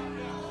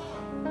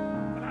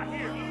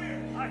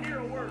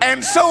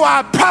 And so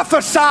I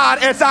prophesied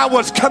as I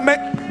was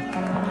committed.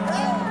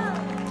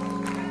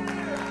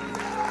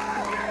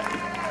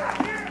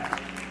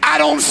 I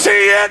don't see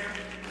it.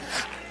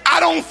 I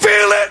don't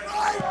feel it.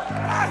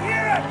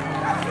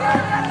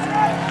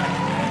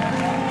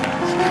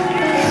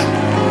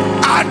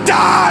 I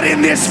died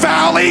in this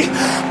valley.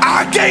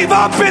 I gave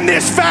up in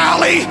this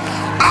valley.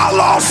 I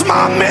lost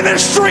my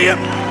ministry.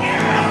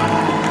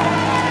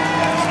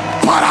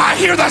 But I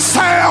hear the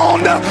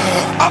sound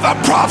of a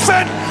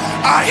prophet.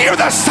 I hear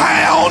the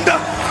sound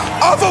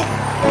of a...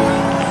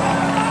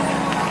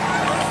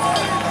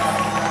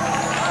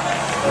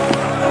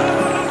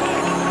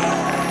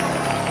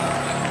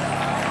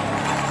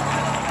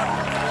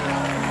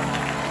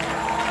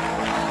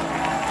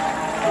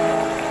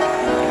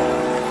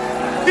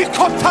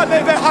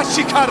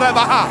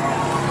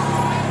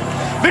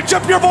 Lift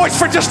up your voice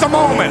for just a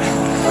moment.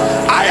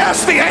 I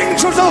ask the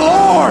angels of the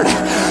Lord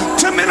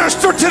to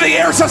minister to the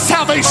heirs of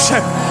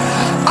salvation.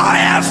 I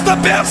ask the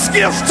best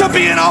gifts to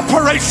be in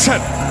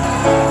operation.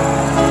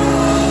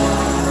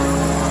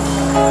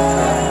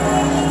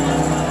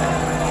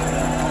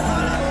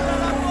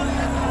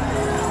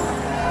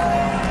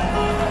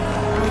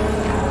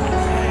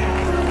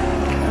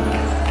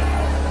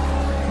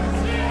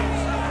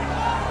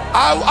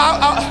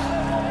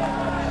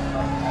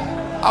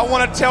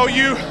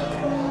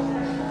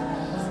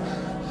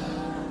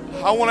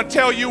 I want to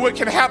tell you what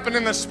can happen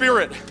in the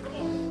spirit.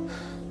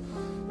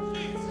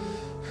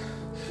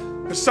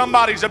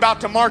 Somebody's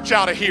about to march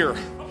out of here.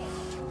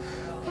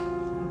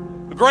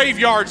 The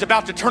graveyard's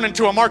about to turn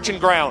into a marching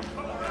ground.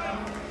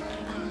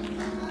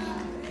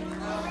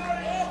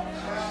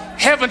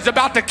 Heaven's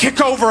about to kick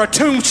over a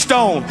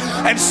tombstone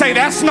and say,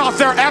 that's not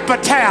their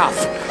epitaph.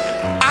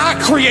 I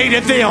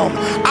created them.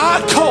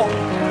 I called.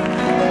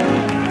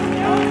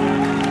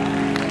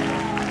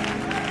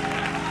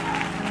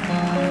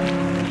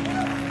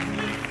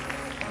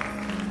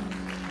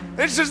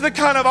 This is the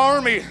kind of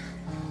army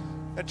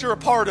that you're a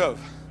part of.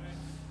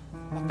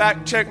 I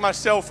fact-checked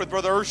myself with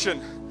Brother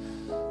Urshan.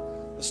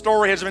 The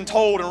story has been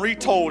told and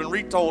retold,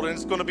 and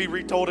it's going to be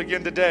retold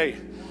again today.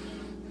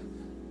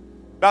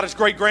 About his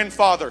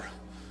great-grandfather,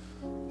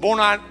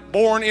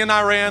 born in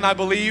Iran, I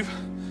believe,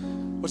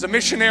 was a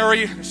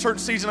missionary in a certain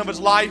season of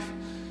his life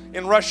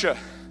in Russia.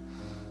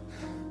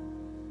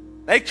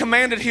 They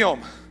commanded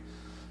him,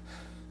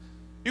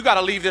 you got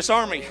to leave this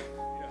army.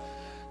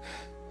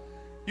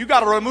 You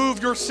got to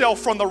remove yourself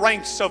from the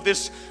ranks of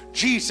this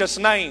Jesus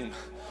name.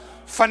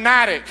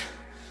 Fanatic,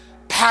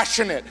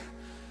 passionate,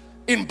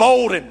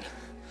 emboldened,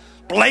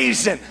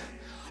 blazing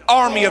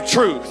army of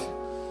truth.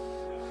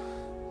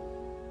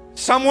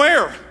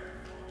 Somewhere,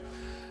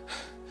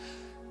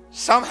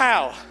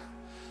 somehow,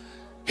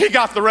 he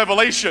got the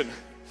revelation.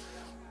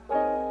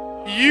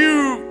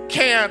 You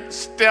can't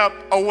step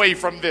away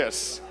from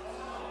this.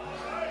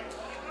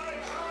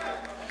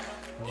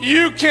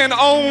 You can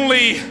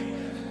only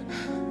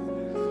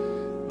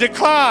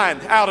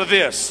decline out of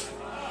this.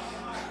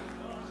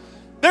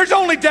 There's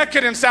only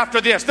decadence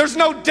after this. There's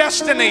no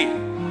destiny.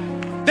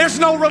 There's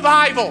no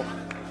revival.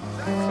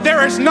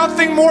 There is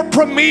nothing more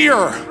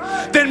premier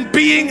than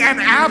being an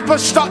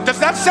apostolic. Does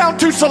that sound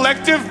too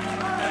selective?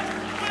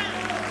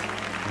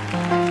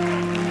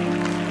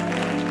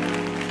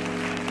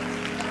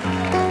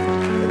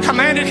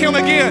 Commanded him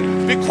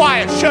again, be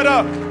quiet, shut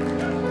up.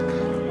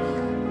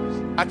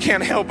 I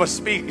can't help but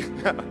speak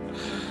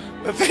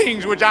the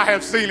things which I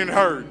have seen and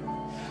heard.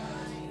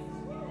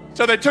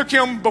 So they took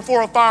him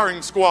before a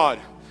firing squad.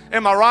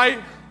 Am I right?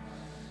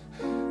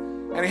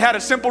 And he had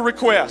a simple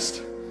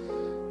request.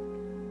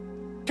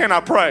 Can I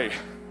pray?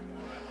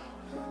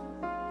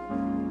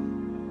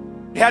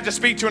 He had to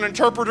speak to an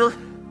interpreter.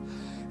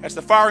 As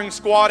the firing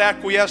squad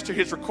acquiesced to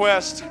his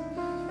request,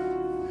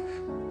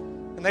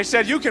 and they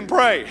said, you can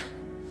pray.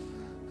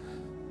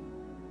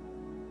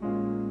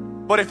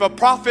 But if a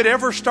prophet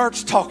ever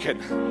starts talking,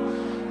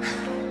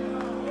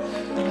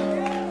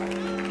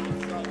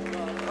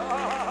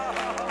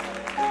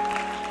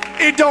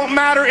 it don't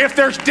matter if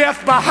there's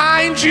death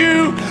behind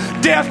you,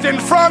 death in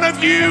front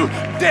of you,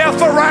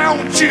 death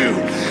around you.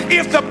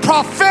 If the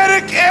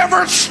prophetic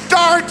ever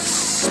starts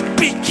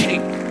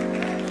speaking,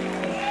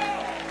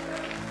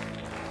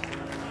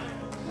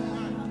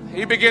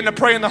 he began to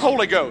pray in the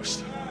Holy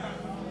Ghost.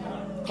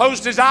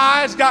 Closed his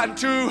eyes, got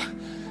into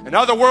an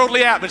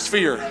otherworldly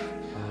atmosphere.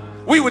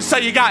 We would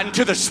say he got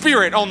into the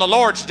Spirit on the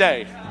Lord's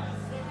day.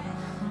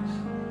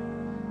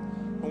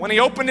 When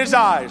he opened his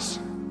eyes,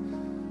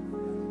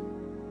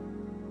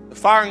 the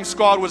firing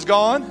squad was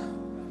gone.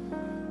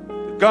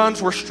 The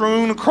guns were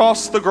strewn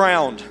across the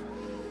ground.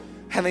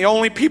 And the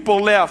only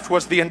people left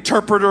was the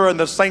interpreter and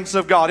the saints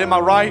of God. Am I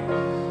right?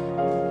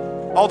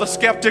 All the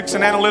skeptics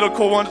and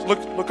analytical ones,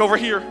 look over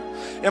here.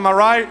 Am I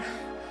right?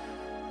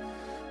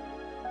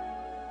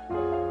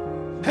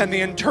 And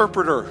the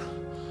interpreter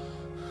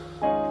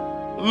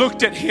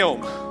looked at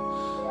him.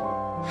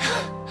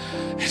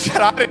 He said,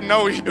 I didn't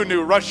know you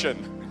knew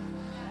Russian.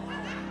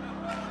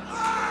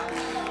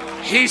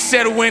 He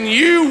said, when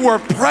you were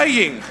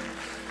praying,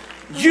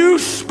 you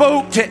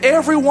spoke to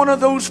every one of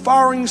those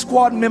firing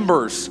squad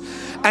members,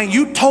 and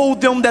you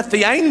told them that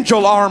the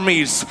angel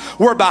armies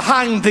were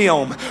behind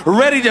them,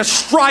 ready to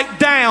strike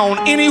down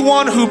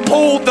anyone who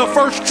pulled the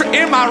first trigger.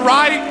 Am I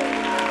right?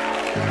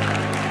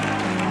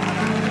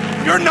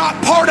 You're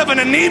not part of an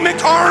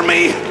anemic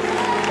army,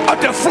 a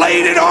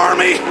deflated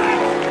army,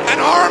 an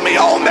army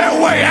on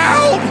their way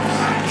out.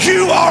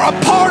 You are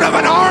a part of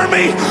an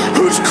army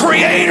whose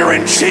creator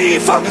and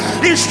chief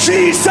is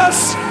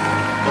Jesus.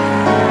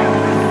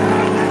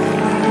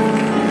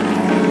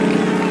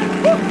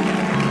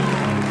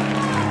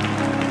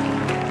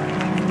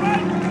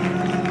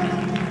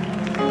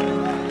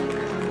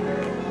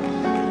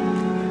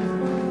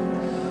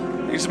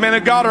 These men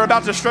of God are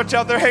about to stretch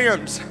out their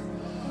hands,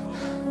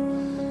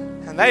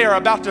 and they are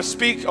about to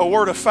speak a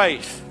word of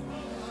faith.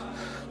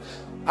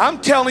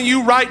 I'm telling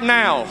you right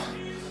now,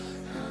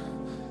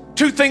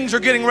 two things are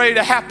getting ready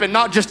to happen,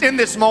 not just in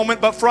this moment,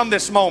 but from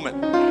this moment.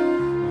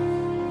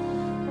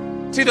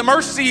 See, the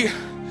mercy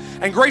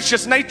and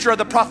gracious nature of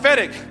the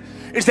prophetic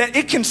is that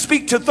it can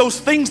speak to those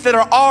things that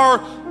are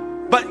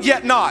but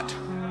yet not.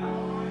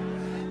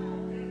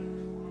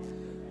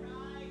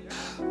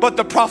 But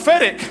the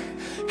prophetic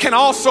can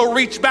also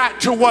reach back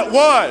to what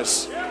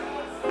was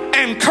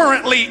and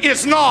currently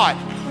is not,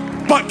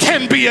 but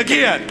can be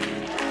again.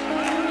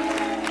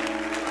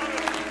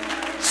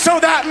 So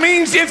that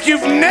means if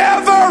you've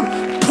never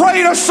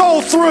prayed a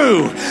soul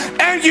through,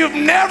 and you've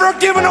never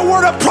given a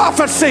word of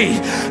prophecy,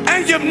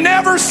 and you've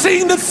never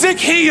seen the sick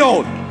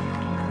healed,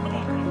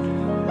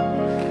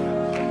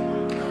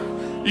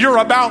 you're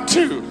about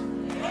to.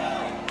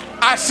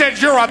 I said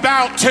you're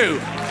about to.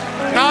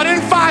 Not in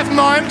 5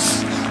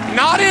 months,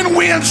 not in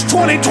Wins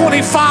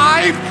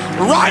 2025,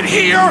 right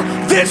here,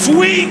 this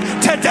week,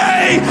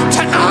 today,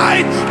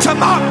 tonight,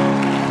 tomorrow.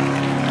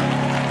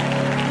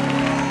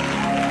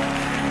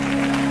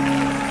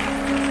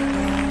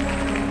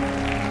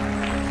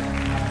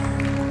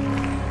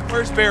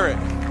 Where's Barrett?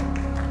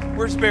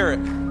 Where's Barrett?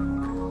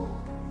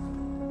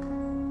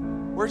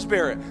 Where's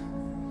Barrett?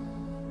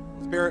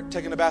 Is Barrett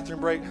taking a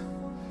bathroom break?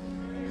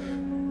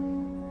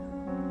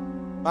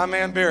 My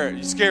man Barrett,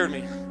 you scared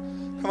me.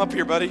 Come up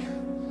here, buddy.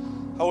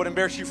 I would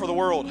embarrass you for the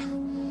world.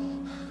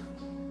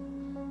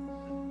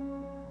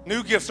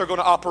 New gifts are going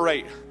to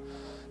operate.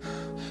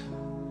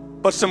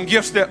 But some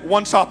gifts that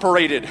once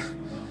operated,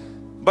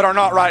 but are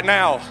not right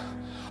now,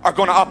 are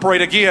going to operate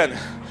again.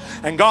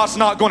 And God's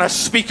not going to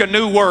speak a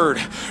new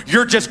word.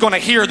 You're just going to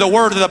hear the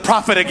word of the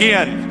prophet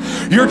again.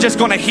 You're just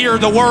going to hear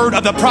the word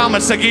of the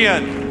promise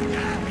again.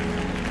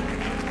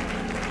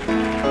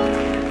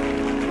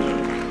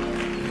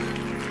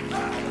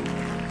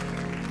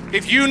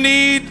 If you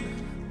need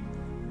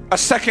a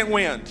second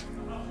wind,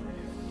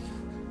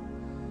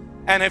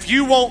 and if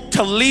you want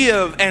to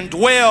live and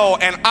dwell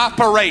and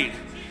operate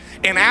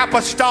in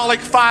apostolic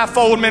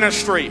fivefold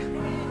ministry,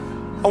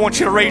 I want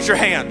you to raise your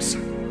hands.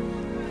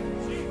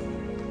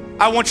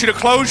 I want you to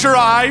close your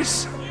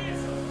eyes.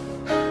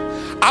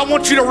 I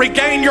want you to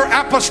regain your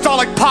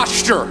apostolic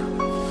posture.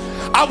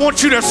 I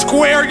want you to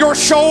square your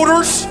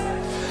shoulders.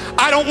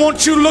 I don't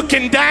want you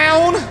looking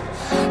down.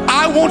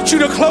 I want you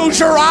to close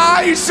your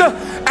eyes, and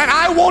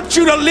I want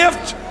you to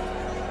lift.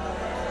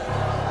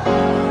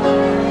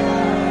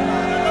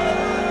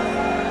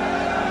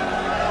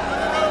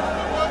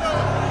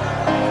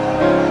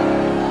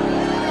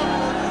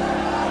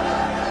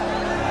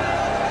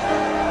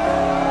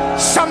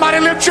 Somebody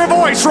lift your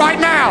voice right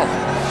now.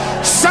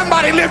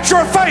 Somebody lift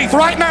your faith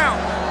right now.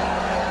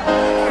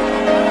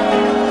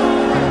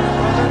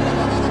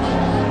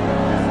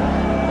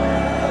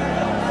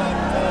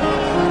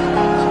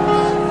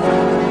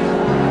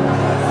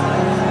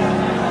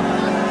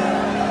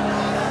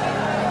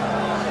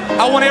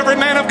 I want every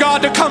man of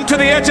God to come to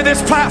the edge of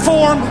this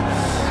platform.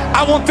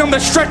 I want them to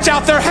stretch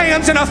out their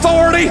hands in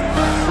authority.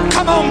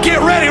 Come on, get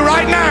ready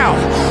right now.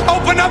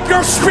 Open up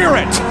your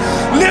spirit.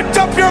 Lift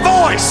up your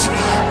voice.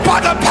 By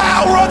the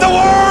power of the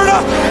word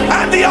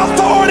and the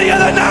authority of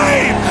the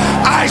name,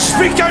 I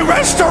speak a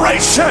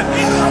restoration.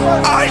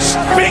 I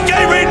speak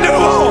a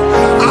renewal.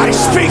 I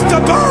speak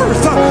the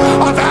birth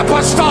of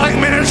apostolic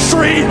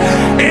ministry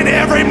in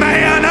every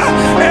man,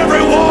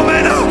 every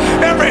woman,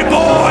 every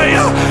boy,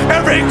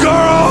 every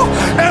girl,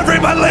 every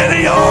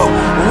millennial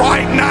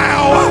right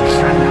now.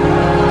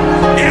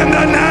 In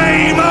the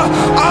name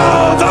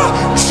of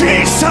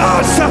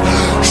Jesus,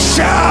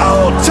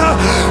 shout,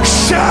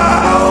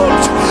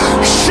 shout,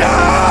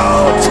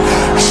 shout,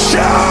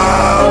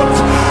 shout,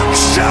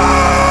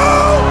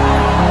 shout.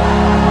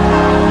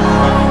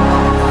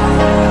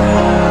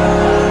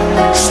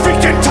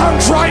 Speak in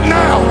tongues right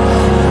now.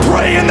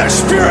 Pray in the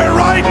Spirit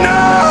right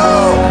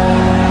now.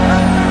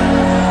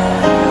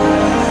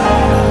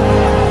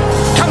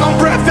 Come on,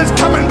 breath is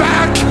coming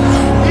back.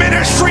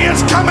 Ministry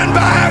is coming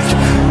back.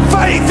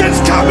 Faith is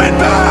coming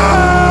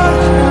back.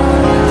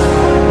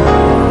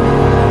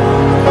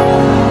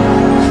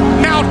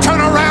 Now turn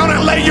around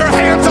and lay your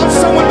hands on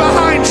someone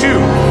behind you.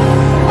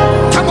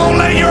 Come on,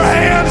 lay your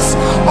hands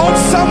on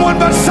someone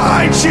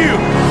beside you,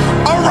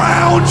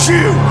 around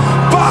you,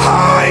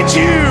 behind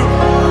you.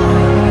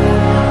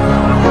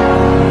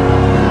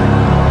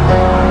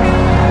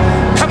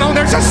 Come on,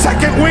 there's a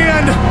second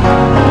wind.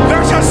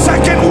 There's a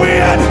second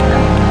wind.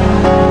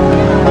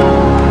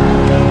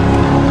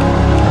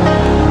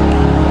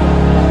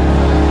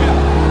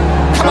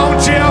 Come on,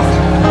 Jeff.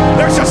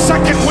 There's a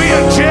second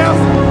wind, Jeff.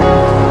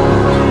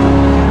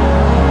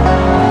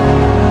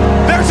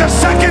 There's a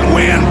second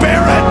wind,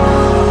 Barrett.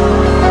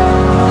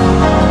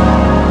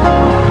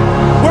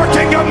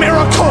 Working of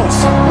miracles.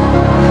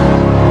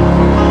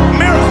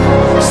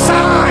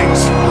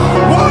 Signs,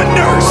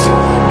 wonders,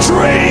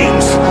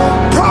 dreams,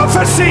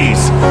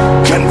 prophecies,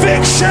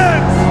 conviction.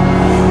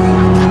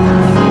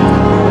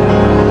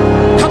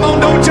 Come on,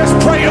 don't just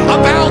pray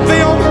about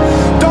them.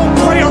 Don't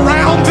pray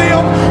around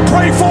them.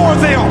 Pray for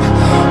them.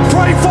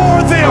 Pray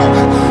for them.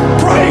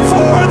 Pray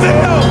for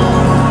them.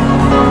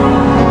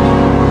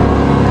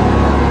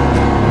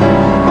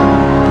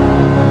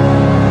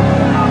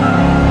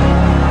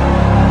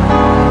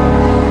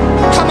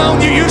 Come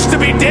on, you used to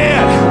be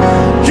dead.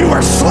 You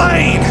were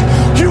slain.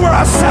 You were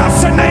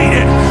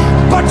assassinated.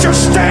 But you're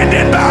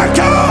standing back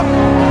up.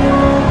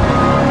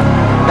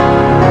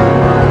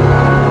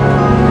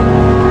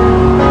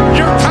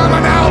 You're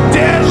coming out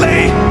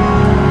deadly.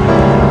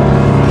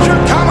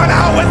 You're coming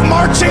out with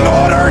marching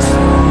orders.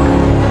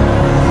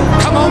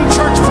 Come on,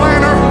 church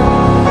planner.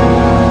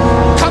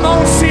 Come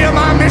on,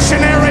 CMI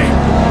missionary.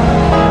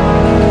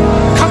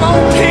 Come on,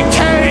 PK.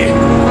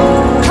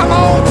 Come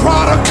on,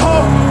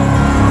 prodigal.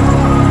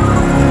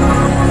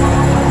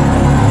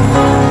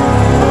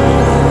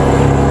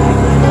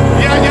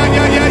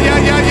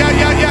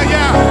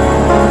 Yeah.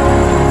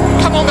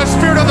 Come on, the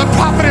spirit of the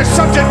prophet is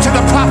subject to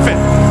the prophet.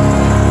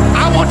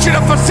 I want you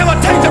to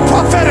facilitate the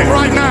prophetic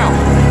right now.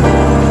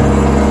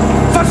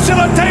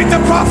 Facilitate the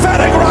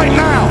prophetic right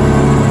now.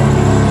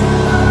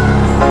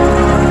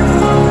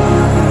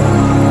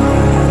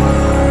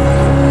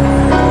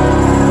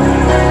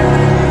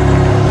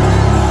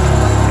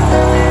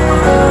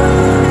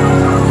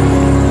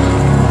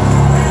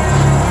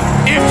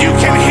 If you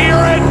can hear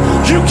it,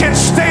 you can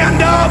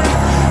stand up.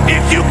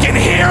 If you can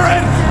hear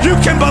it, you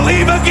can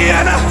believe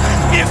again.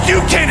 If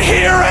you can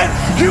hear it,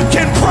 you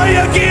can pray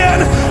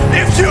again.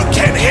 If you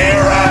can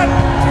hear it.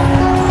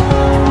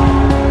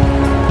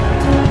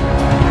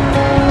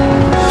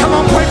 Come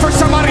on, pray for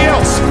somebody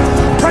else.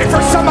 Pray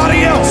for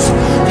somebody else.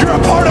 You're a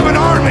part of an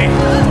army.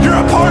 You're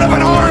a part of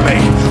an army.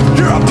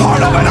 You're a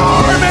part of an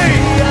army.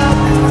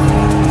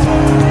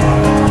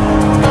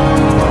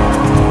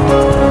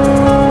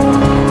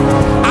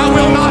 I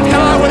will not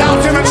die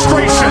without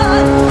demonstration.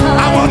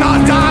 I will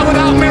not die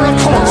without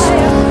miracles.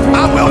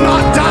 I will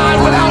not die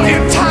without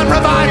end-time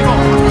revival.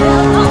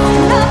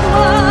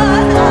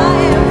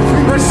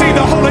 Receive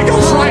the Holy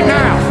Ghost right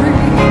now.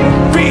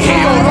 Be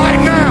healed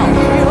right now.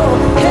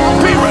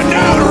 Be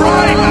renewed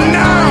right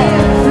now.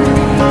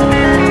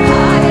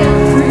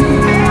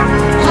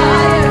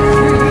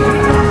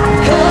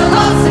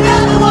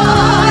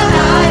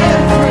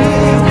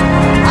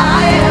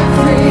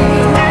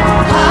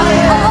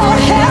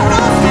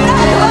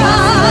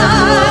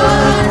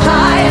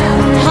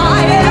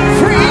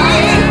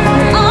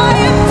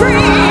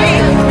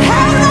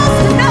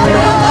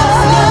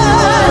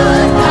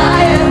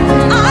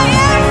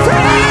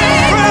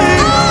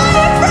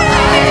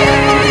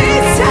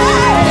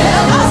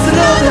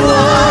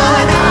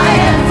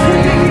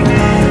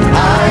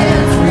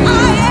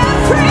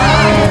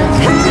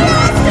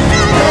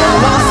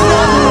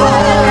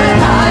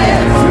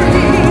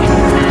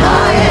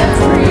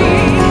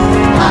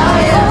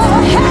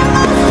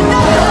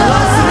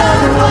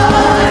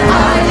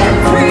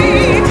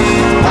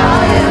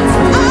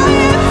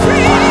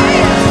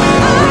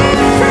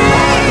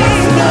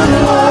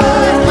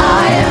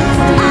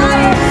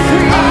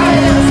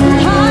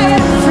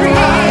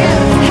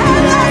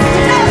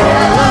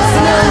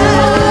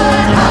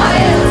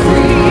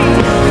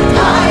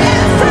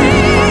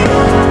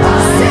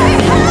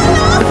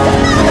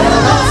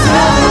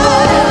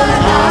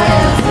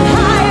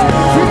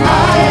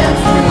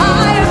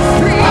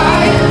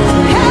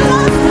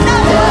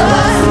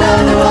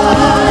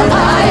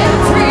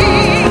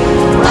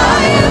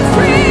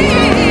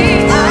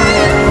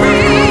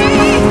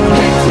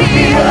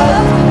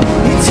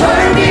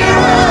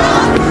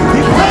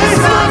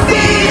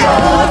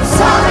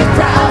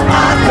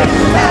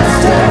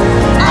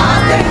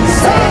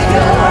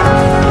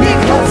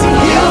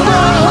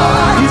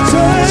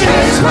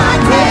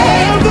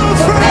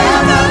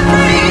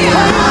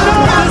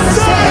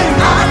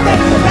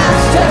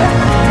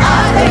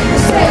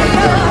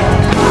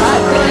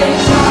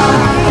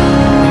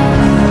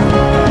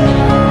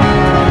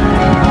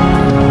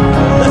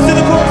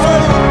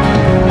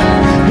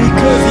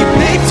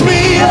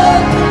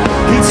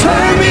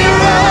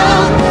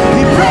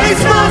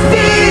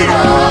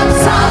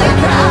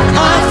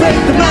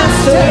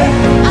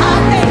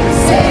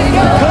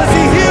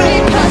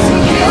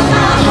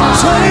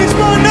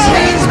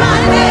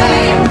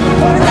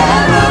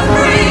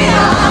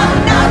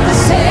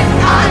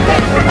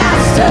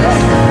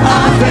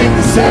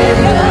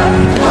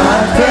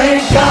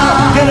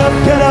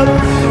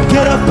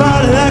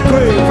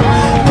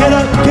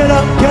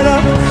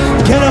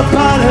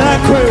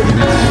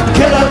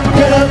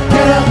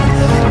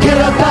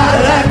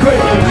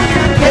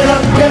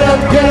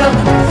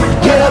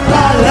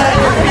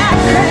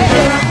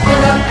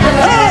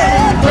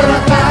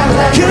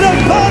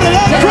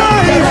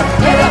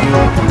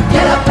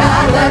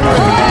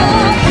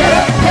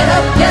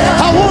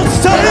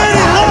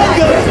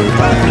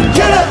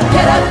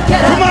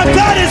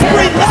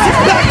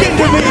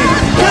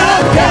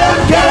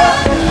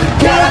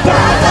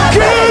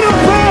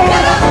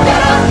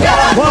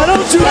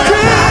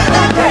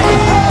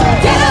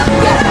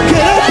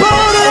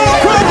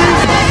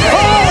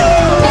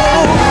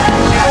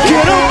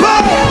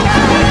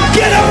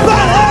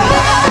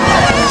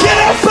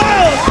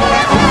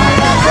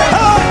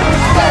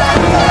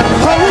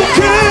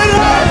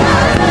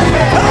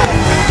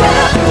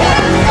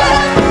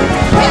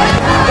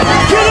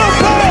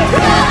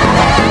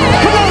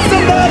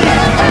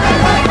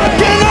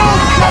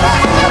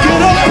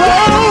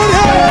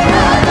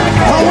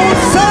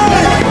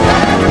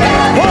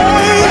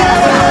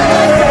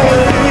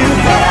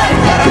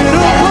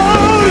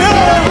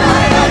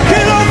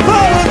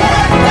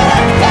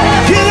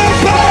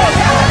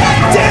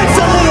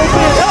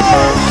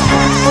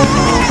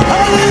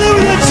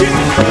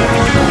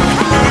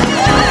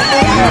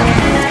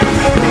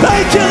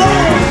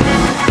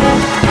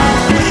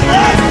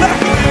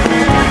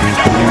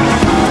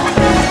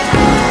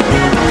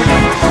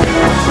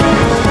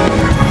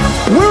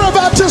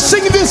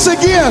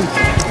 again.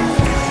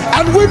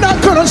 And we're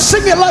not going to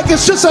sing it like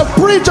it's just a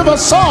bridge of a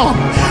song.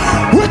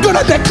 We're going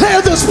to declare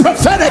this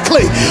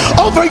prophetically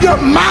over your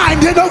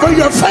mind and over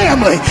your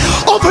family,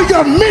 over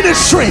your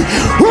ministry.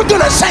 We're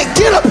going to say,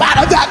 get up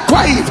out of that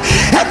grave.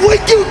 And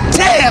when you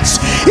dance,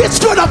 it's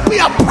going to be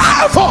a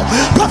powerful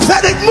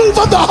prophetic move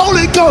of the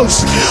Holy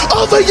Ghost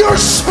over your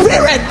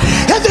spirit.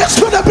 And there's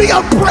going to be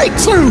a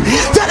breakthrough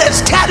that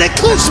is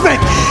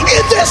cataclysmic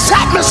in this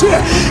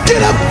atmosphere.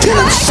 Get up, get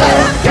up, get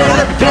up, get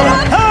up, get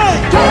up. Hey!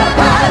 Get up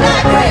out of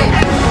that grave.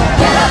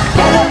 Get up,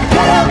 get up,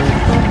 get up.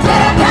 Get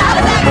up out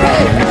of that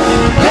grave.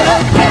 Get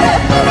up, get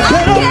up. Get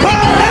up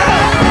out of that.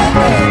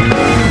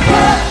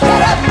 Get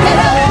up,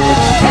 get up, get up.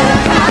 Get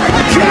up out of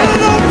that grave.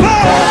 Get up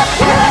out.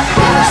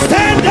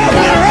 Stand up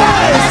and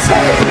rise.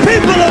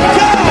 People of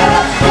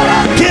God,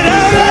 get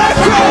out of that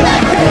grave.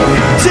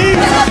 See,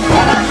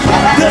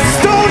 the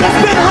stone has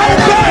been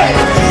rolled back,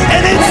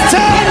 and it's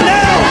time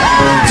now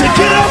to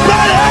get up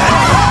out of that.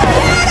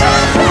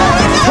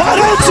 Why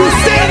don't you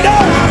stand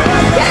up?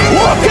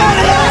 Walk out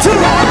of that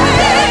too.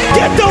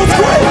 Get those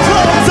grave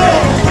clothes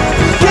on.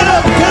 Get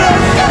up, get up.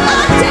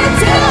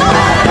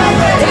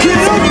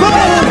 Get up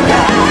out.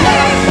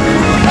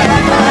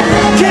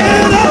 Get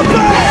up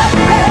out.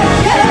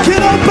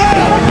 Get up out. Get up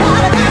out.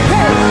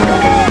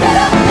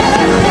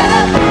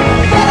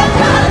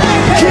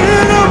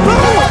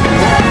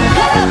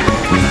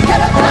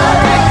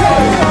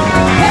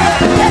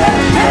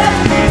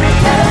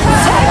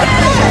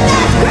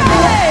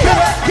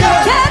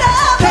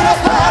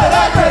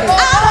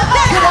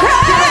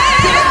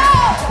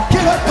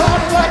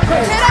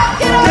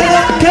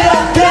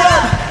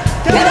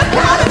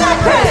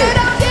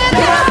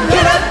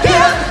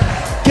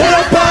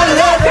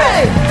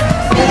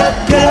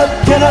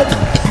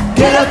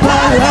 Get up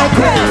out of that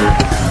grave.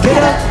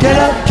 Get up, get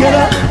up, get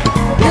up.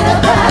 Get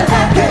up out of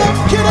that grave.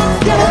 Get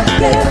up, get up,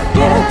 Get up,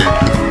 get up.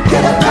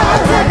 get up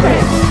out of that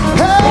grave.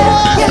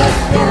 Hey! Get up,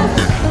 get up.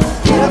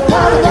 Get up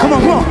out of that. Come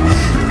on, come on.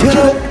 Get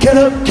up, get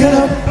up, get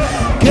up.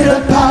 Get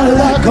up out of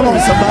that. Come on,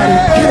 somebody.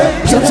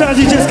 Sometimes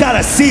you just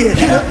gotta see it.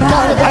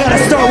 I gotta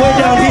start way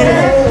down here.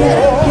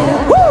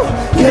 Woo!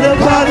 Get up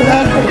out of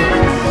that.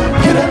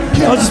 Get up,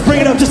 get I'll just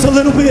bring it up just a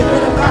little bit.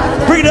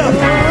 Bring it up.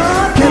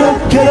 Get up,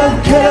 get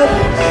up, get up.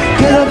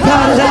 Get up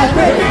out of that.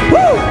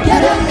 Woo!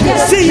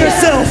 See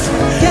yourself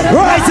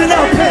rising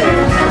up.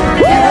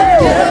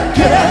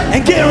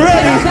 And getting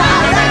ready.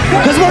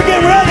 Because we're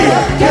getting ready.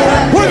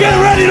 We're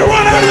getting ready to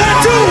run out of that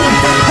too.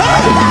 Huh?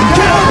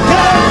 Get up,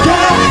 get up,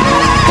 get up.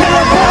 Get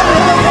up out of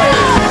that.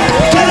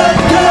 Get up,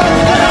 get up,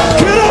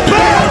 get up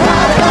out.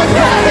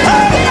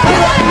 Hey!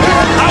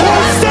 I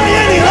won't stay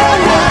any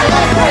longer.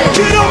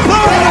 Get up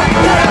out.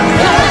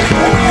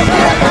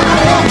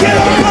 Get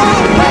up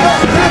out.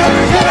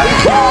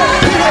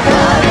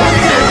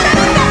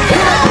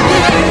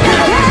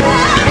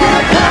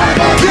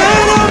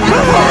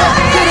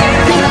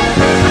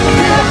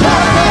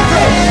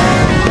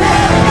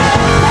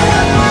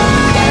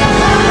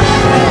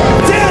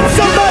 Dance,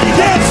 somebody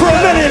dance for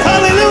a minute.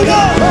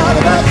 Hallelujah.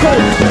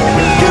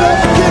 Get up,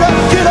 get up,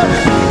 get up.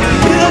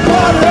 Get up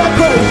out of that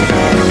grave.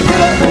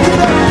 Get up, get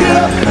up, get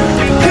up.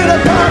 Get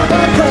up out of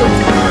that grave.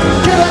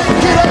 Get up,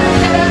 get up.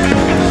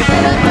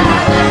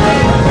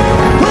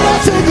 When I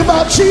think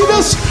about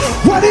Jesus,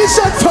 what he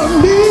said for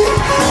me,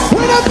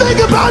 when I think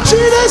about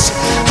Jesus,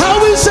 how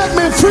he set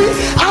me free,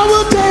 I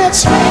will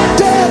dance,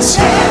 dance,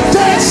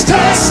 dance,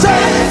 dance,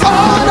 dance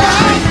all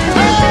night.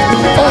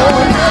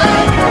 All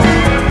night.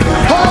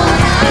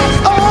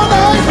 All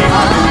night.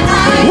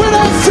 When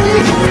I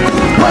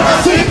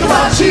think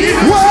about Jesus,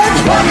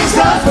 what he's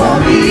done for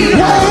me,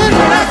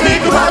 when I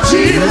think about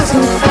Jesus,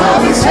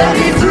 how he set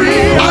me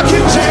free, I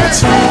can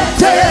dance,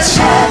 dance,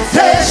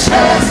 dance, dance,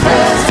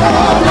 dance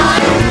all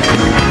night.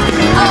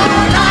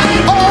 All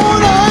night. All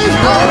night.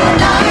 All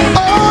night.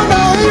 All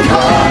night.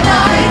 All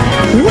night.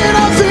 When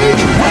I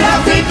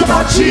think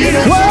about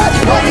Jesus,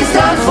 what he's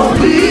done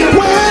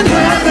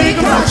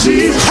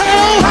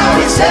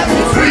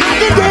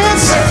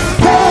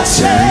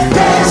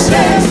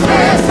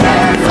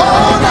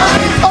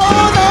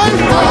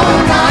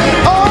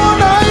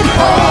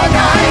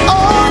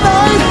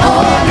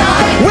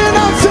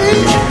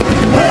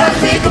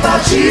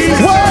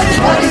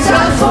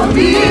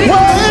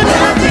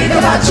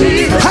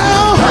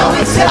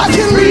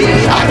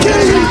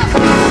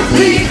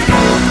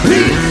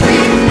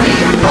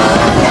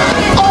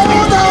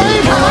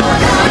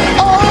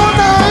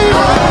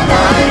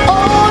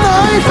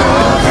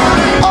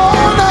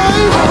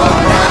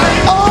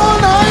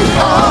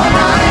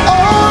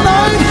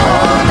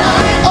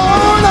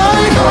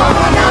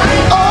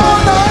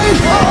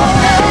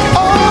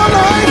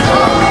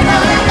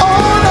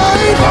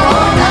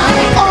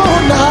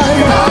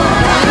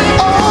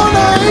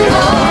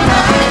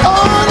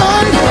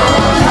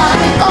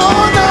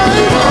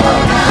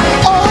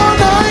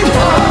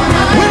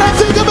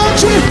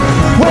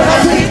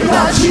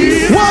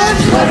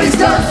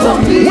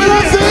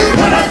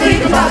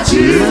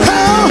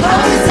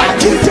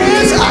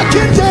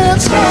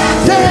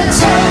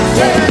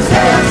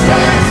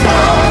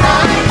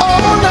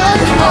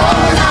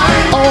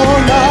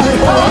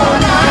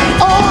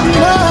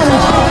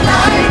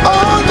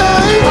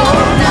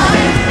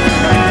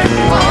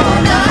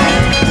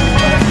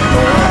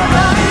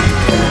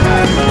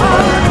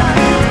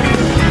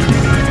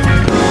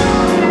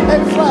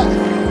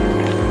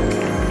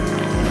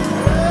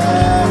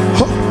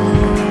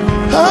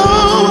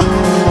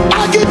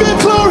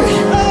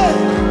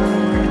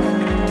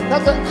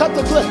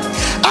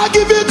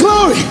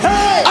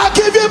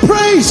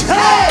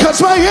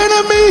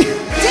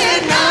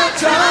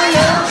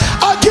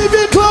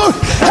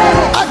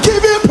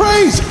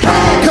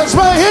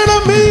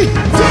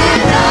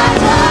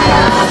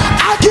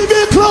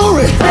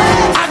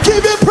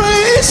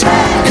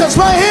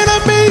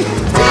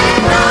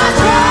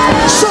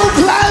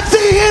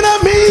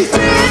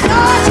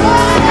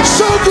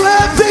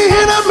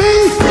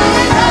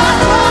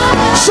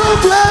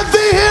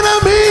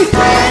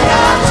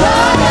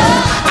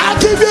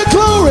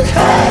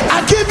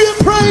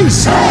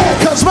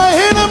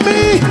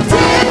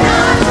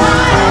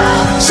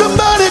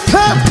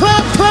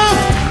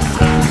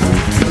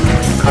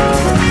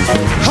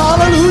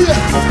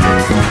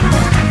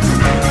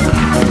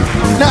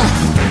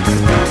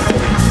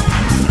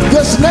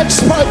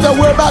next part that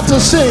we're about to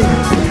sing,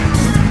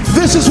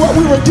 this is what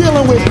we were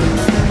dealing with.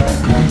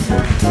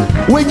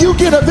 When you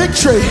get a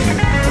victory,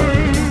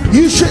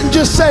 you shouldn't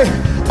just say,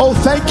 oh,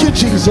 thank you,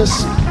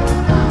 Jesus.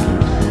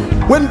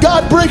 When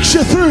God breaks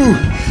you through,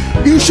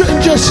 you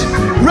shouldn't just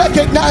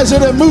recognize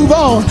it and move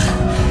on.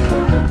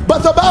 But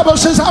the Bible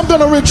says, I'm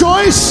going to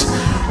rejoice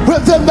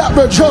with them that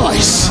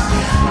rejoice.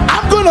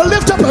 I'm going to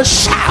lift up a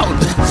shout.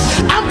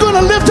 I'm going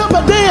to lift up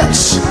a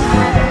dance.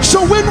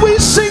 So when we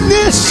sing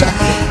this,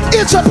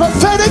 it's a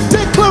prophetic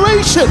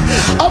declaration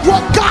of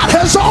what God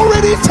has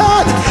already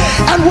done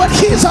and what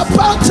he's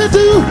about to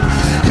do.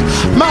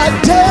 My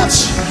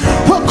dance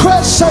will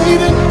crush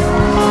Satan.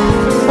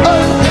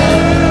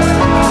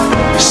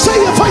 Say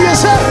it for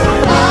yourself.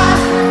 I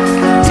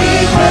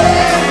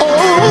declare, oh,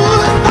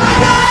 I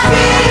got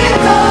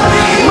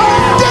victory.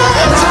 My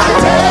dance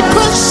will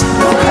crush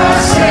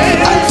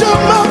Satan under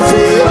my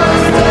feet.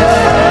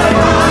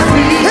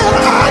 And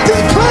I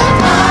declare,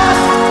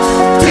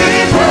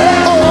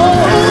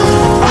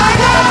 oh, I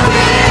got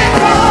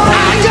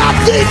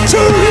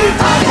victory.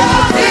 I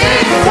got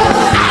victory.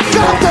 I got victory. I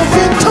got the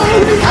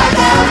victory. I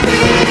got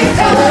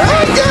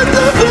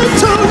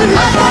victory.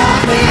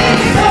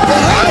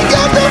 I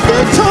got the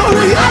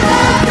victory. I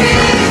got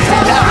victory.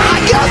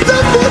 I got the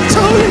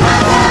victory. I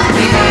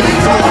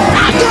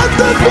got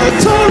the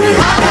victory.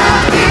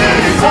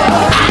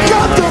 I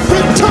got the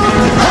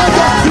victory. I got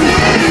the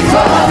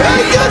victory. I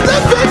got the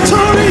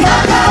victory.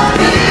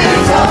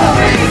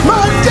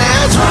 My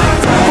dance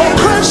will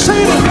crush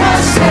Satan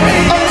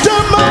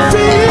under my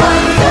feet.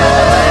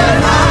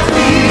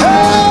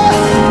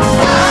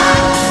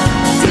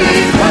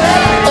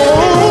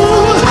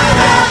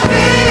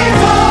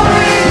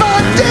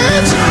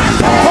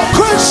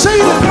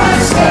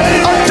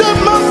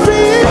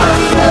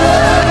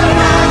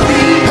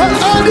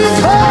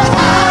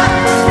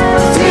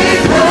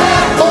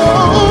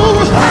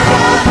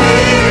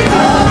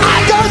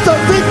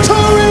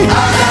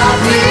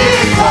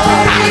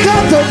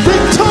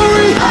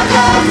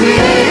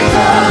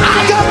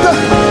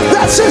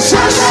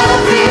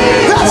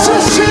 That's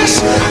it, sis.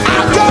 I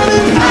got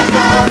it. I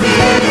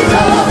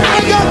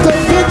got the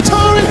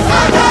victory.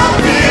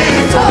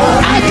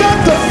 I got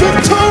the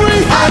victory.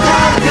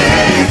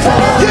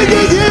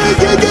 Yeah.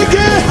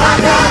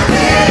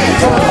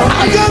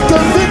 I got the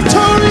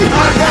victory.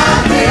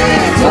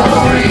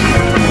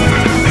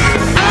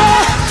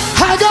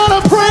 I gotta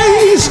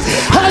praise.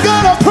 I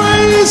gotta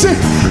praise it.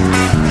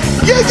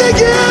 Yeah.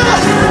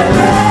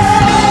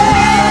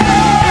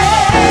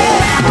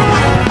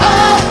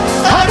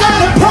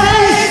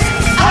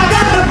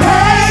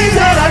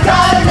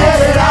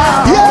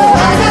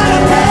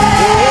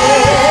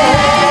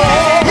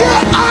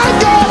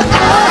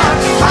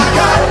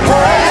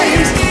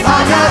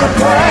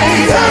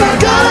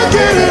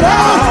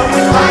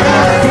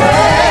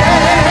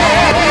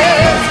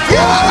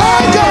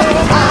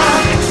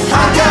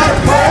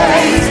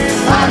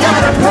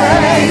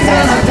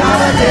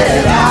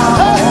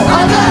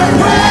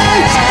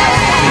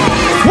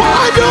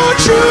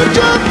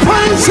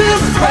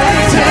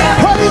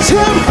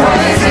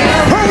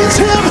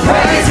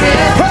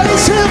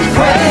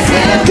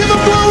 Give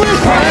him glory.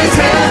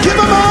 Give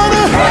him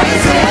honor.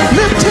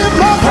 Lift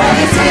him up.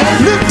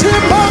 Lift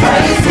him up.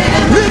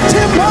 Lift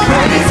him up.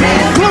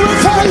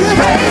 Glorify him.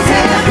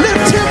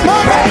 Lift him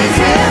up.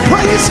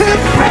 Praise him.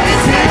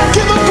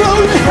 Give him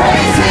glory.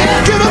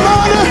 Give him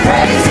honor.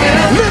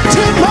 Lift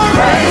him up.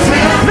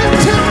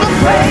 Lift him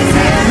up.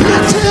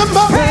 Lift him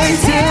up.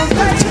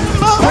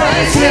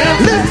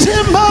 Lift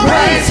him up.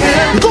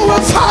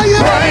 Glorify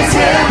him.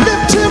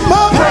 Lift him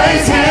up.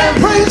 Praise him.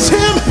 Praise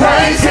him.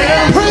 Praise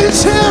him.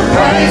 Praise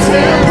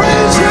him.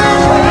 Praise him.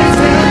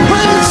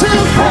 Praise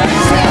him.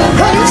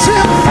 Praise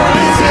him.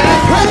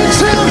 Praise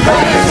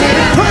him.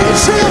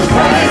 Praise him.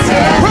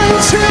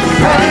 Praise him.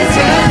 Praise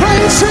him.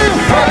 Praise him.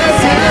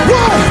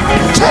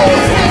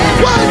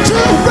 1, 2,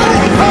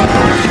 ready.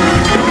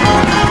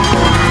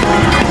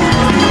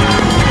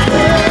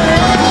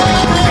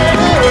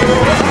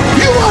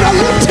 You want to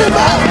lift him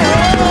up?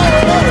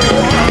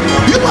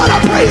 You want to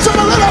praise him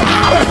a little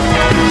louder?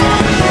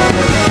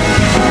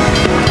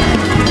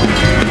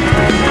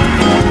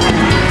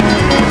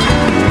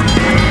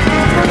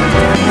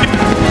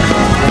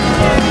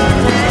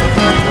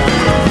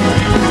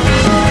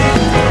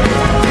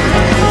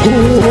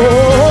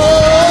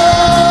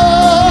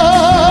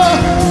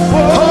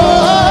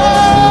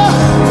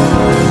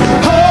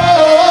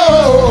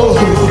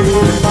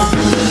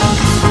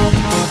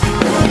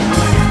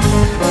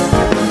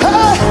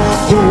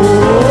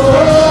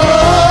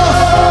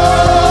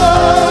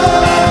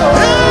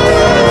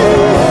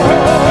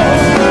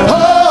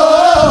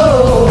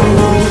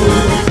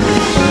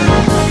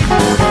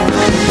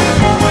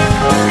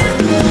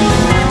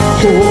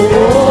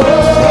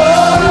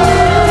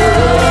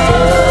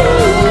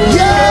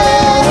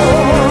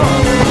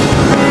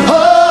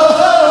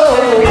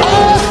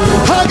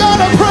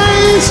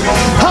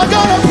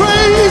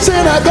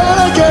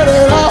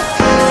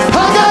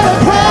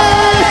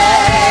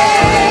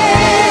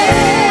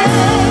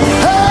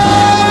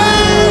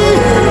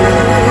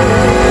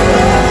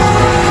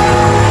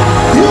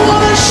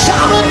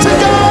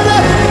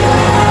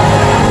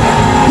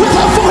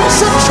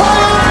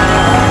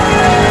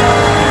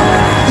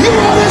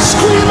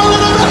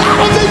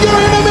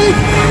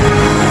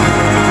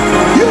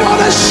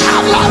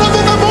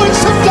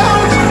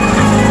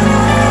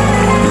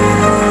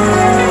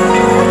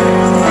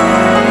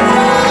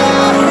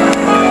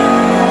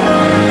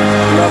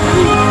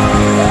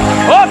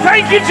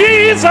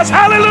 Jesus.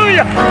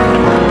 Hallelujah.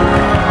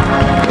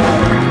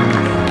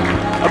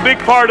 A big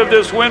part of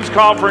this Wins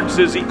Conference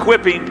is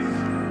equipping.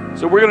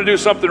 So we're going to do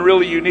something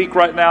really unique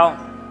right now.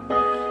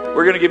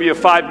 We're going to give you a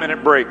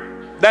 5-minute break.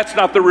 That's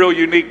not the real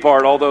unique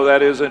part, although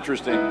that is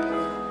interesting.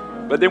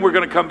 But then we're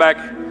going to come back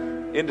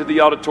into the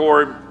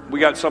auditorium.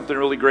 We got something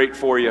really great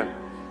for you.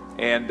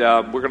 And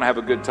we're going to have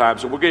a good time.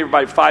 So we'll give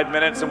everybody 5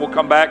 minutes and we'll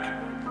come back.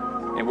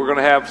 And we're going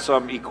to have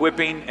some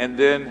equipping. And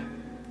then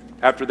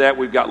after that,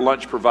 we've got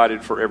lunch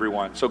provided for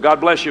everyone. So God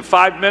bless you.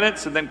 5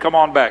 minutes and then come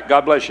on back.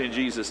 God bless you in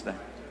Jesus' name.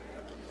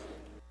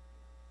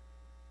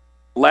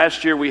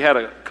 Last year, we had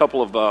a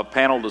couple of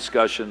panel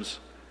discussions.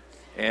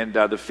 And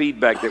the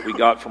feedback that we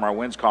got from our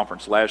Wins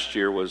Conference last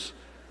year was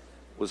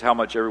how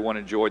much everyone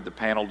enjoyed the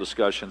panel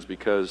discussions,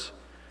 because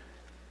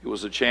it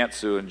was a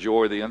chance to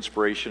enjoy the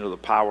inspiration of the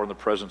power and the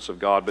presence of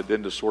God, but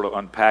then to sort of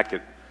unpack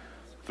it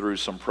through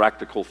some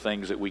practical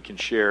things that we can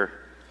share.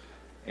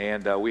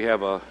 And we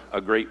have a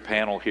great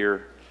panel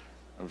here.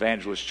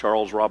 Evangelist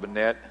Charles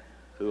Robinette,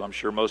 who I'm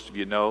sure most of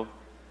you know,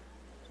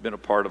 has been a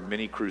part of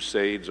many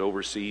crusades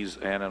overseas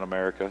and in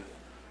America.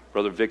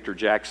 Brother Victor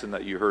Jackson,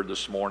 that you heard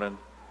this morning,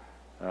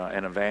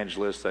 an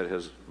evangelist that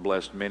has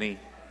blessed many.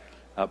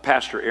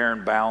 Pastor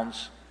Aaron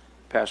Bounds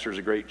pastors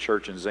a great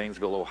church in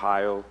Zanesville,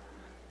 Ohio,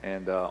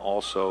 and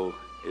also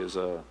is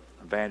an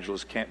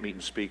evangelist, camp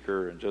meeting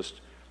speaker, and just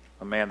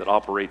a man that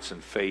operates in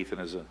faith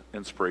and is an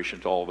inspiration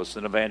to all of us.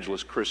 And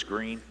evangelist Chris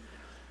Green,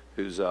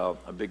 who's a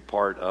big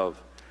part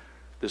of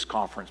this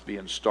conference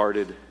being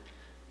started.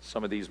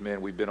 Some of these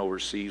men we've been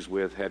overseas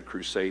with, had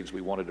crusades.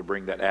 We wanted to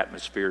bring that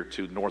atmosphere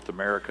to North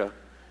America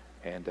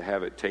and to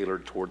have it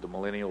tailored toward the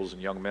millennials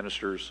and young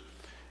ministers.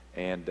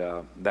 And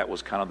that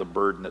was kind of the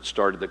burden that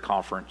started the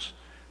conference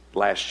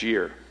last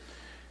year.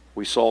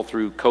 We saw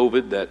through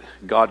COVID that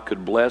God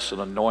could bless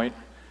and anoint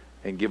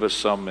and give us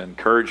some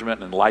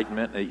encouragement and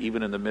enlightenment,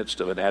 even in the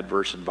midst of an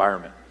adverse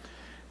environment.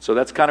 So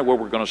that's kind of where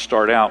we're going to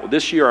start out.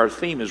 This year our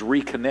theme is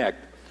reconnect.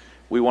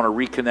 We want to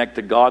reconnect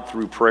to God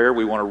through prayer.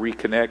 We want to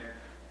reconnect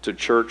to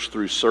church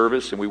through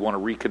service, and we want to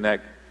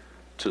reconnect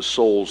to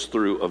souls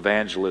through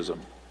evangelism.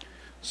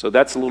 So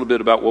that's a little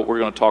bit about what we're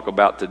going to talk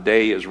about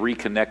today, is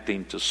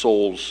reconnecting to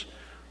souls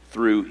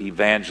through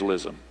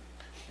evangelism.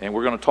 And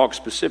we're going to talk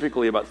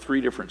specifically about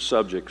 3 different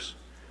subjects.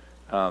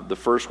 The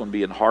first one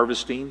being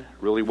harvesting.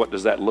 Really, what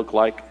does that look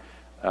like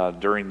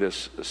during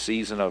this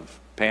season of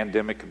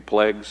pandemic and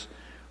plagues?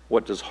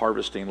 What does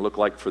harvesting look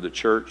like for the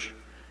church?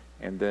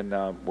 And then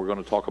we're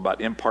going to talk about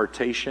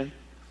impartation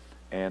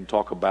and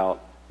talk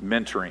about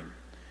mentoring.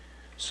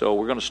 So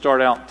we're going to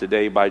start out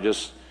today by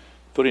just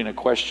putting a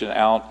question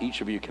out.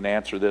 Each of you can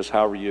answer this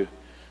however you,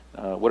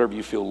 whatever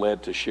you feel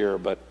led to share.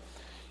 But,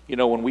 you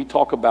know, when we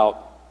talk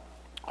about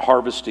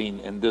harvesting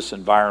in this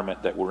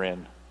environment that we're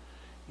in,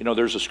 you know,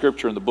 there's a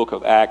scripture in the book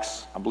of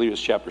Acts, I believe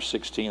it's chapter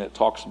 16, that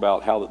talks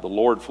about how that the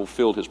Lord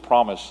fulfilled his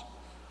promise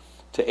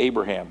to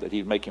Abraham, that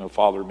he'd make him a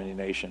father of many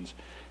nations.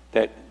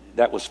 That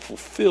was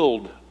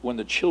fulfilled when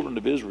the children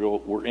of Israel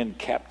were in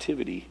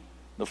captivity,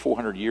 the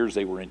 400 years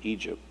they were in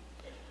Egypt.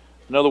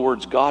 In other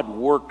words, God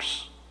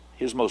works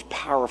his most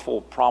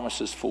powerful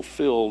promises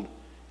fulfilled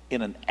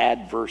in an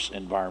adverse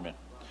environment.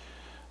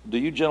 Do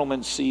you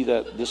gentlemen see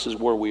that this is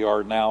where we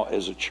are now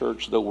as a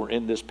church, though we're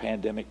in this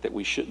pandemic, that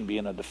we shouldn't be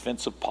in a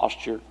defensive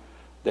posture,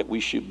 that we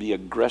should be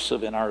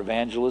aggressive in our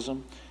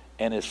evangelism?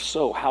 And if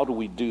so, how do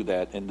we do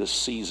that in this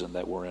season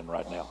that we're in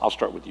right now? I'll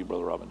start with you,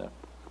 Brother Robinette.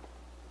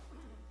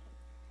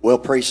 Well,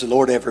 praise the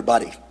Lord,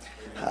 everybody.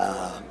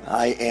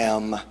 I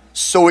am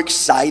so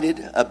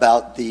excited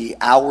about the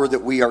hour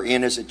that we are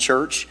in as a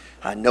church.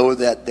 I know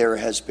that there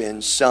has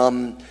been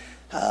some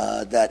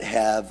that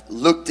have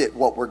looked at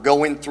what we're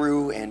going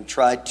through and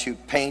tried to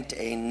paint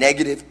a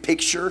negative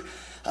picture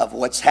of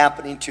what's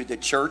happening to the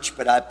church,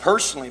 but I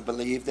personally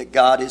believe that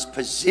God is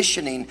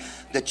positioning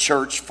the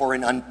church for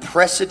an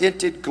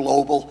unprecedented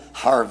global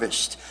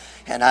harvest.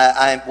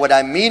 And what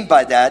I mean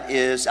by that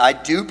is I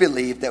do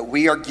believe that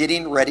we are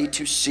getting ready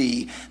to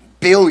see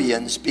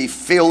billions be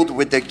filled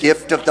with the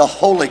gift of the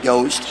Holy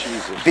Ghost,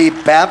 be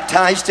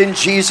baptized in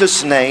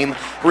Jesus' name,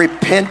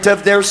 repent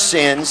of their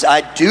sins.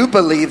 I do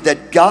believe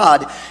that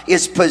God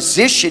is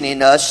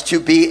positioning us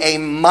to be a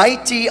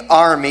mighty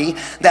army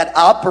that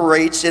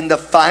operates in the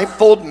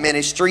fivefold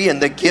ministry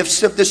and the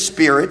gifts of the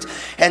Spirit.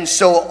 And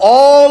so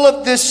all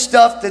of this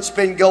stuff that's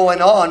been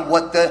going on,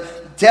 what the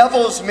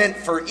devil's meant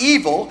for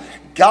evil,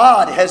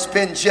 God has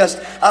been just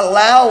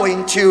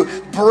allowing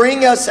to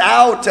bring us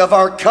out of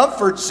our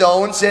comfort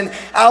zones and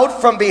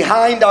out from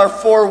behind our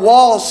 4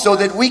 walls so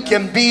that we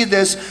can be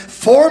this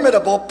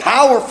formidable,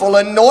 powerful,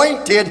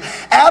 anointed,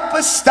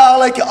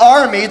 apostolic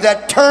army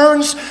that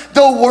turns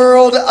the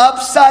world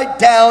upside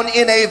down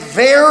in a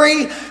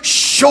very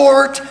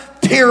short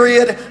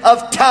period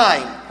of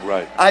time.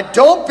 Right. I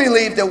don't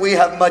believe that we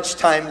have much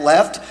time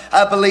left.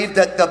 I believe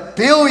that the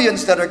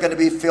billions that are going to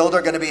be filled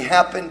are going to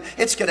happen.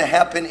 It's going to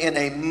happen in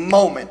a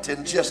moment,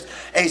 in just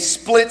a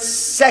split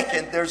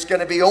second. There's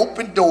going to be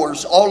open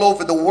doors all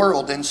over the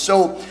world. And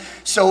so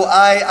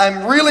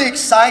I'm really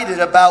excited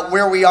about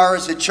where we are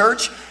as a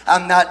church.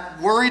 I'm not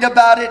worried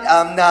about it.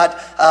 I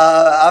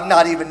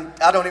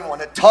don't even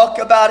want to talk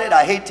about it.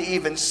 I hate to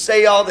even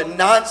say all the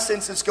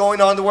nonsense that's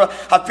going on in the world.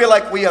 I feel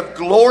like we have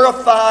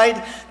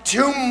glorified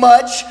too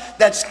much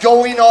that's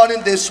going on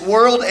in this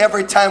world.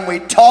 Every time we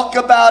talk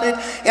about it,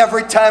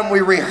 every time we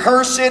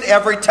rehearse it,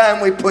 every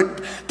time we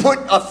put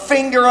a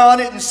finger on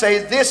it and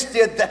say this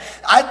did that.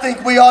 I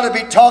think we ought to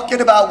be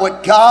talking about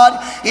what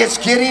God is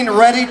getting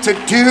ready to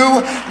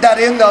do, that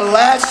in the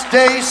last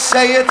days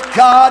saith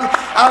God,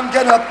 I'm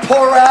going to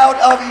pour out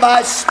of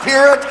my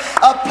Spirit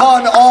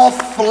upon all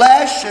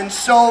flesh. And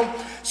so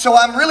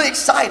I'm really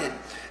excited.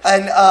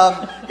 And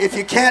if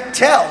you can't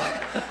tell,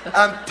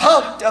 I'm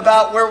pumped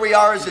about where we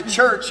are as a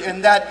church.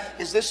 And that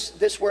is this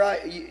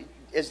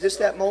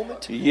that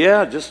moment?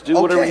 Yeah, just do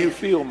whatever you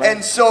feel, man.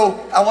 And so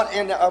I want.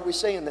 And are we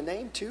saying the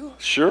name too?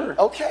 Sure.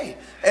 Okay.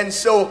 And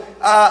so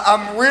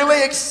I'm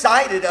really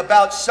excited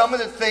about some of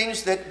the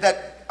things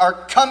that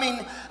are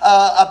coming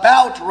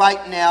about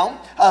right now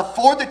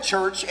for the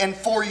church and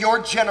for your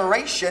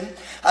generation.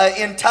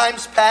 In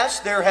times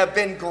past, there have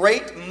been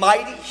great,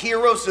 mighty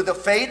heroes of the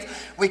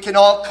faith. We can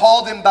all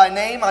call them by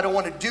name. I don't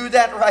want to do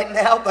that right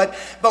now,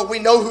 but we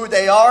know who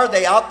they are.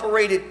 They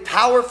operated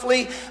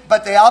powerfully,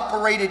 but they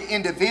operated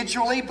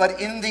individually. But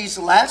in these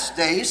last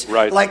days,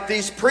 like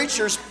these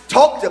preachers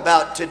talked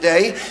about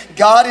today,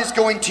 God is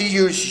going to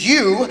use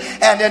you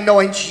and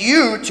anoint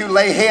you to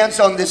lay hands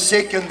on the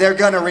sick, and they're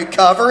going to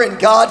recover. And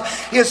God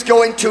is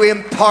going to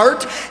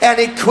impart and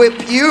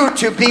equip you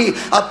to be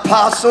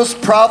apostles,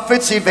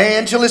 prophets,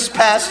 evangelists,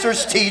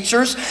 pastors,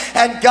 teachers.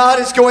 And God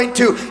is going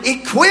to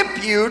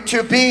equip you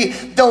to be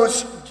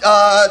those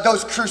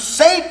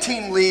crusade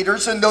team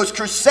leaders and those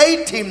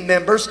crusade team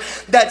members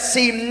that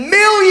see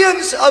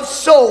millions of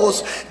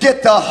souls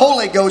get the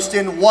Holy Ghost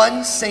in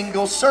one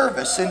single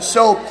service. And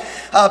so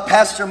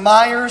Pastor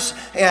Myers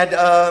and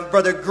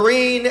Brother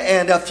Green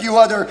and a few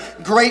other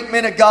great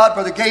men of God,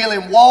 Brother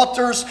Galen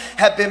Walters,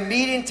 have been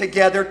meeting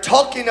together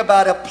talking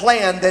about a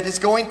plan that is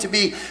going to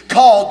be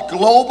called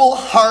Global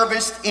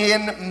Harvest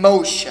in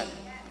Motion.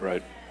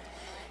 Right.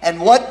 And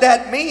what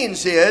that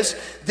means is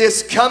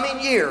this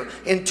coming year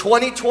in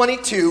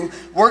 2022,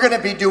 we're going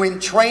to be doing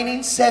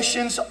training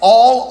sessions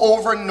all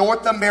over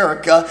North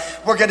America.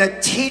 We're going to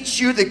teach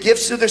you the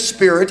gifts of the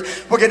Spirit.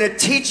 We're going to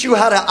teach you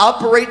how to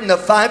operate in the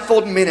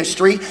fivefold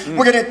ministry.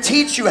 We're going to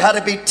teach you how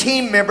to be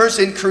team members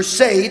in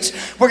crusades.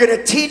 We're going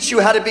to teach you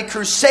how to be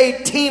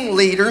crusade team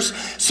leaders,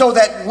 so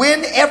that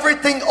when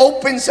everything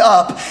opens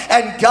up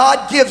and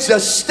God gives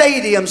us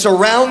stadiums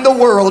around the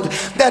world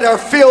that are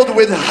filled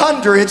with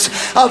hundreds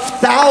of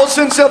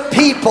thousands of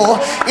people,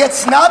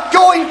 it's not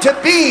going to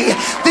be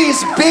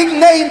these big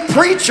name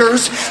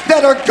preachers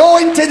that are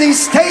going to these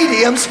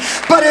stadiums,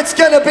 but it's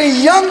going to be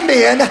young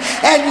men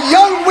and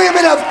young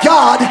women of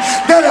God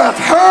that have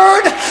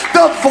heard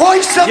the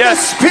voice of the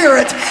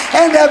Spirit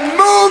and have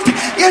moved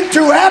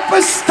into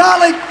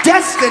apostolic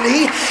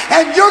destiny,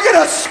 and you're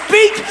going to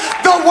speak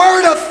the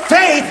word of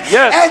faith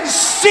and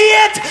see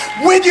it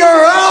with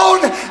your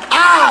own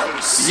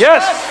eyes.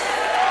 Yes.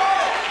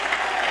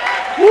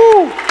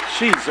 Woo,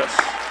 Jesus.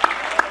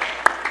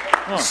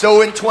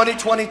 So in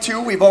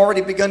 2022, we've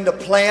already begun to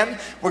plan.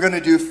 We're going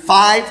to do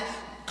 5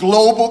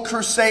 global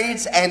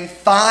crusades and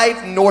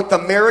 5 North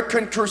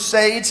American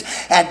crusades.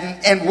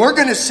 And we're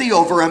going to see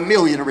over 1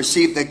 million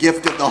receive the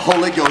gift of the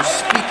Holy Ghost,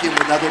 speaking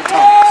with other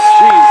tongues.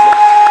 Jesus.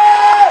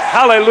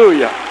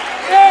 Hallelujah.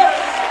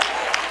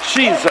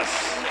 Jesus.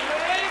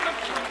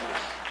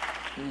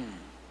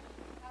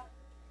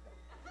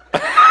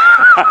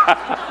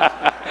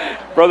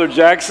 Brother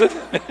Jackson.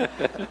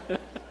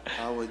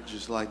 I would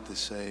just like to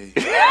say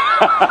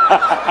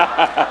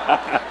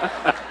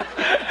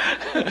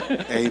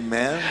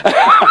amen.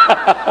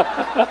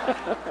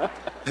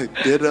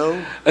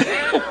 Ditto.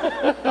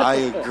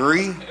 I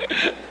agree.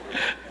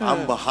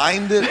 I'm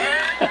behind it.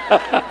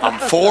 I'm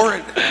for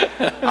it.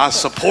 I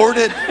support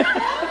it.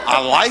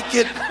 I like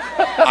it.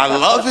 I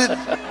love it.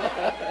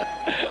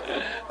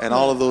 And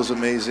all of those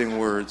amazing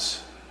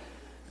words.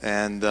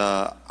 And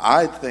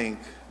I think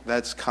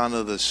that's kind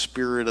of the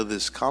spirit of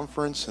this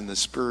conference and the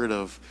spirit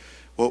of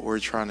what we're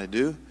trying to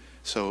do.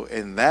 So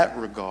in that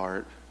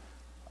regard,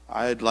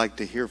 I'd like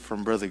to hear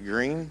from Brother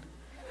Green.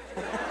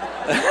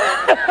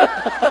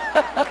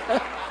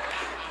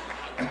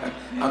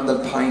 I'm the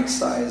pint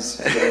size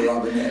Brother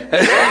Robinette.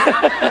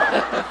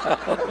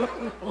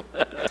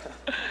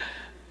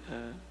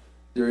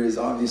 There is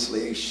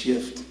obviously a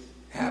shift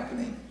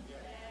happening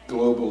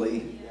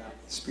globally,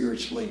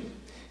 spiritually.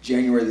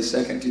 January the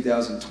 2nd,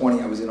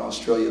 2020, I was in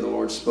Australia. The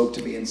Lord spoke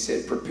to me and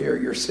said, prepare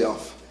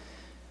yourself.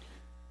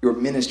 Your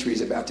ministry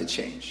is about to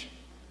change.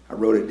 I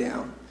wrote it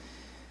down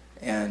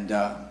and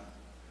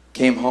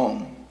came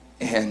home.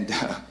 And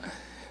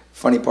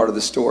funny part of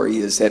the story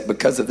is that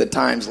because of the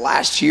times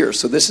last year,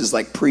 so this is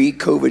like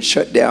pre-COVID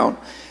shutdown,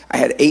 I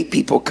had 8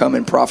 people come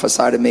and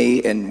prophesy to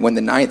me, and when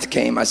the 9th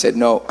came, I said,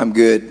 no, I'm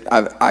good.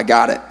 I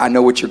got it. I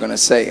know what you're going to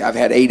say. I've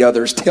had 8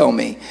 others tell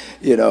me,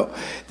 you know,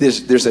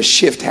 there's a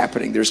shift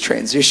happening. There's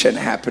transition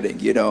happening,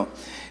 you know.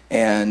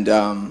 And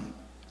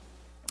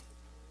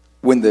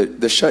when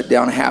the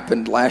shutdown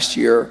happened last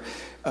year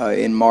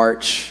in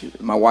March,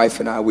 my wife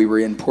and I, we were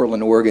in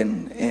Portland,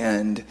 Oregon,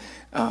 and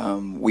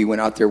we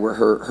went out there where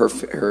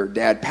her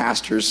dad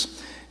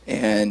pastors,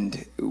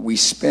 and we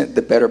spent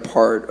the better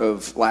part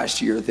of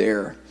last year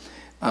there.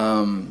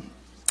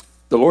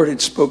 The Lord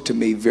had spoke to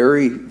me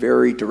very,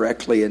 very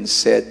directly and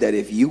said that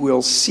if you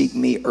will seek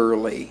me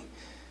early,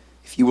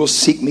 if you will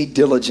seek me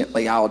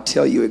diligently, I'll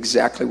tell you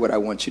exactly what I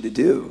want you to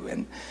do.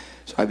 And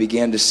so I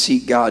began to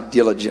seek God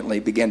diligently,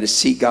 began to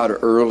seek God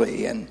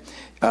early. And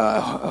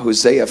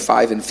Hosea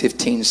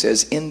 5:15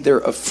 says, in their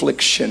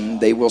affliction,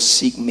 they will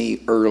seek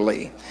me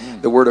early.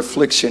 The word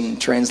affliction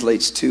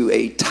translates to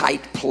a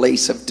tight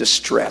place of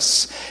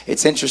distress.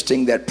 It's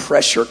interesting that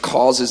pressure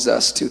causes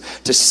us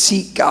to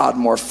seek God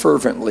more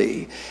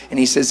fervently. And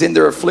he says, in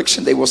their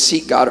affliction, they will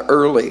seek God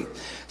early.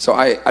 So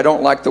I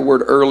don't like the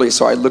word early,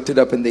 so I looked it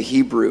up in the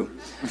Hebrew.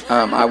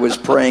 I was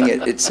praying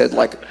it said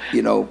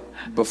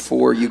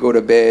before you go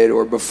to bed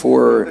or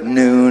before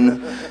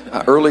noon.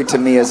 Early to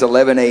me is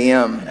 11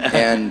 a.m.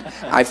 And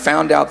I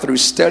found out through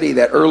study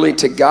that early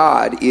to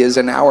God is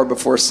an hour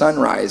before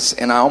sunrise.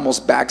 And I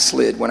almost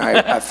backslid when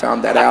I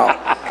found that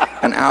out.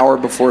 An hour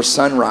before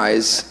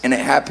sunrise. And it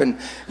happened,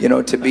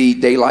 to be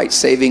daylight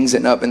savings,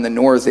 and up in the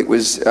north,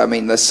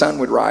 the sun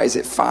would rise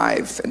at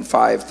 5 and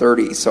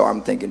 5:30. So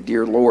I'm thinking,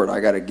 dear Lord, I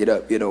got to get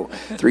up,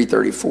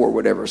 3:34,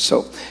 whatever.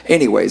 So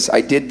anyways,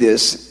 I did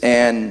this,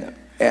 and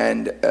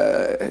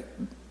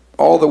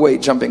all the way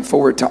jumping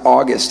forward to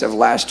August of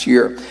last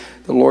year,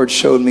 the Lord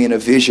showed me in a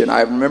vision.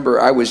 I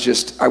remember I was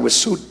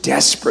so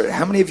desperate.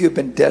 How many of you have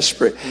been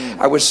desperate?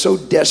 I was so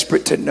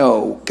desperate to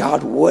know,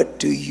 God, what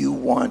do you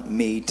want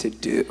me to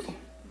do?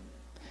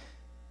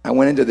 I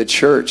went into the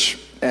church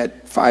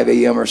at 5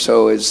 a.m. or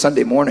so. It was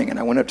Sunday morning, and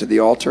I went up to the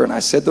altar, and I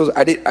said those.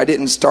 I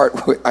didn't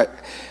start with, I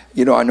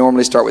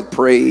normally start with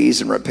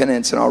praise and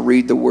repentance, and I'll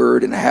read the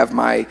word and have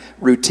my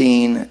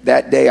routine.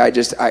 That day,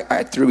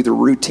 I threw the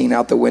routine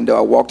out the window.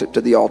 I walked up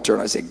to the altar,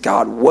 and I said,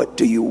 God, what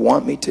do you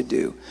want me to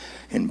do?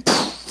 And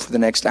for the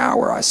next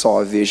hour, I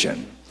saw a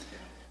vision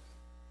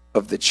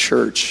of the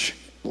church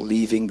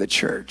leaving the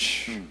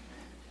church,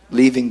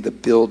 leaving the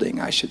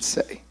building, I should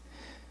say,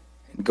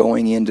 and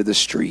going into the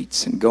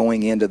streets and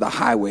going into the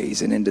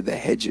highways and into the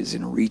hedges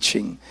and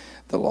reaching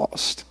the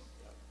lost.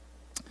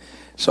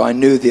 So I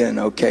knew then,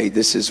 okay,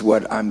 this is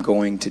what I'm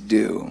going to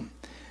do.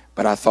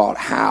 But I thought,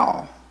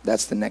 how?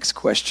 That's the next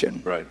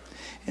question. Right.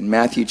 In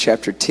Matthew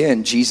chapter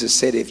 10, Jesus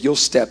said, if you'll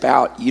step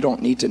out, you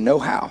don't need to know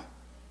how.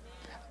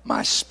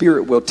 My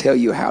Spirit will tell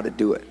you how to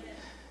do it.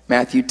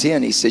 Matthew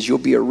 10, he says, you'll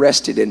be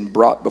arrested and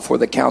brought before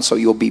the council.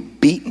 You'll be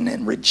beaten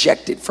and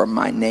rejected for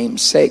my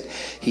name's sake.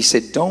 He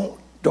said, don't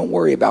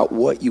worry about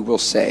what you will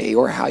say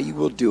or how you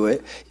will do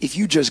it. If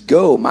you just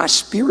go, my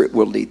Spirit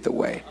will lead the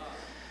way.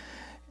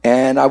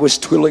 And I was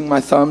twiddling my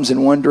thumbs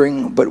and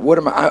wondering, but what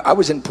am I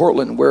was in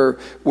Portland where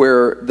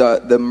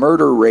the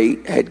murder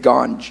rate had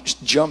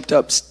jumped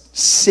up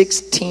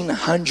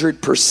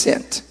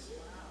 1,600%.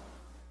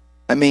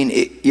 I mean,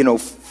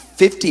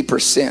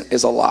 50%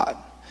 is a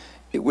lot.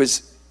 It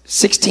was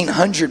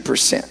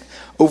 1,600%.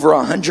 Over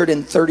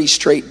 130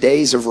 straight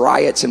days of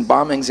riots and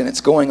bombings, and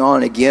it's going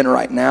on again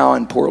right now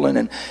in Portland,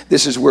 and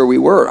this is where we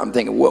were. I'm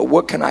thinking, well,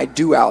 what can I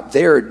do out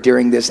there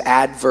during this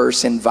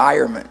adverse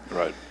environment?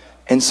 Right.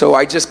 And so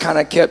I just kind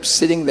of kept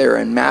sitting there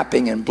and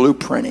mapping and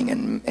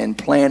blueprinting and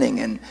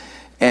planning.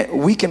 And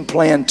we can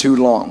plan too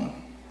long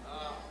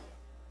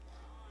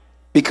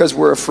because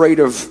we're afraid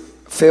of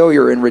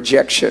failure and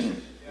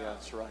rejection. Yeah,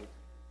 that's right.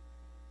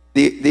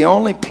 The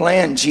only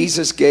plan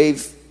Jesus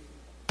gave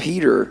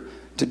Peter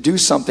to do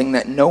something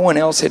that no one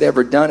else had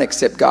ever done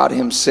except God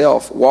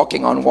himself,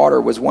 walking on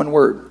water, was one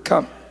word: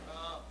 come.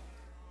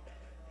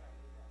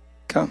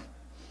 Come.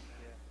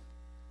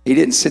 He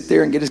didn't sit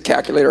there and get his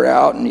calculator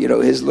out and,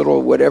 his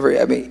little whatever.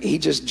 I mean, he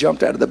just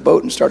jumped out of the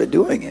boat and started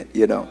doing it,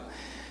 And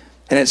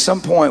at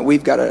some point,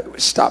 we've got to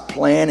stop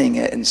planning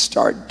it and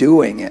start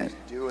doing it.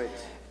 Do it.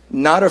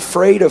 Not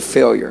afraid of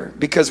failure.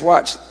 Because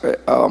watch,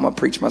 I'm going to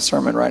preach my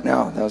sermon right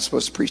now that I was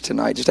supposed to preach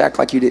tonight. Just act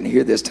like you didn't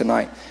hear this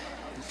tonight.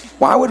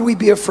 Why would we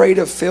be afraid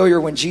of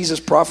failure when Jesus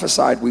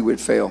prophesied we would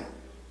fail?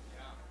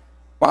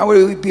 Why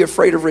would we be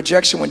afraid of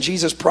rejection when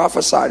Jesus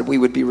prophesied we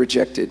would be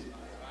rejected?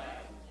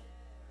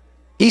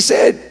 He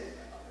said,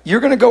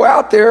 you're going to go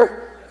out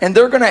there and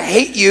they're going to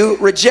hate you,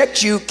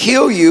 reject you,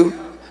 kill you.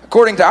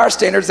 According to our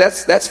standards,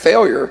 that's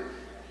failure,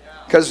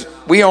 because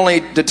we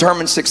only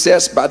determine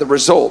success by the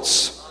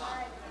results.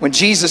 When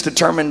Jesus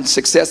determined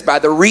success by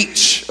the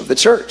reach of the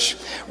church.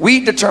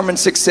 We determine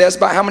success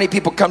by how many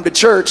people come to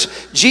church.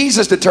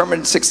 Jesus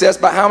determined success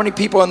by how many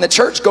people in the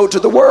church go to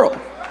the world.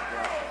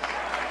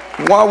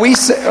 While we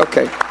say,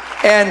 okay.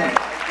 And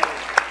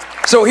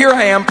so here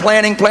I am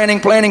planning.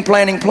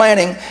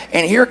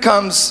 And here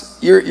comes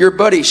your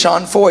buddy,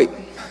 Sean Foyt.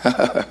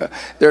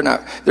 They're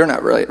not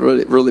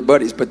really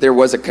buddies, but there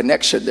was a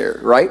connection there,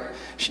 right?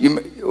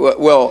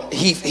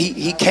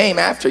 He came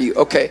after you.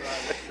 Okay.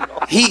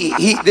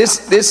 This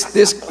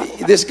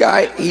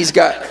guy,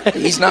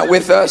 he's not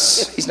with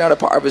us. He's not a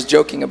part. I was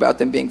joking about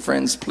them being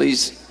friends.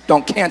 Please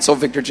Don't cancel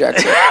Victor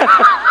Jackson.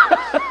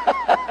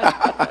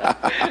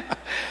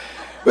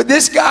 But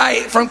this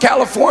guy from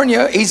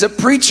California, he's a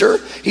preacher,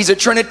 he's a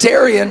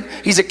Trinitarian,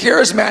 he's a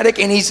charismatic,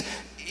 and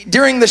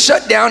during the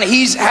shutdown,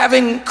 he's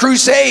having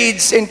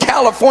crusades in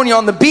California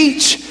on the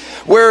beach,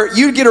 where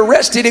you get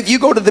arrested if you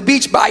go to the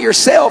beach by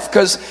yourself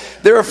because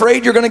they're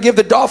afraid you're going to give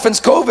the dolphins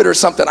COVID or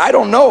something. I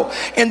don't know.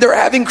 And they're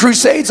having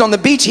crusades on the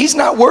beach. He's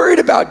not worried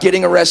about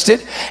getting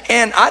arrested.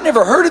 And I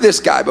never heard of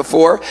this guy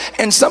before.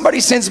 And somebody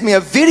sends me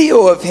a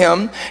video of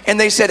him, and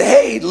they said,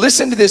 hey,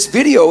 listen to this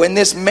video. And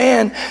this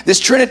man, this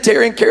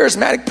Trinitarian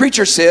charismatic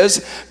preacher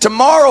says,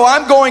 tomorrow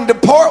I'm going to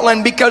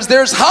Portland because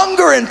there's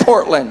hunger in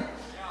Portland.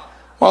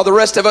 While the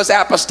rest of us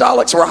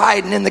apostolics were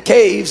hiding in the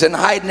caves and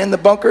hiding in the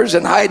bunkers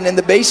and hiding in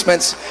the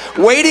basements,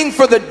 waiting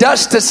for the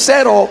dust to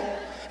settle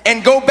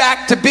and go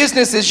back to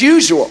business as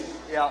usual.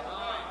 Yeah.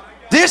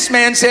 This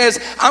man says,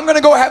 I'm going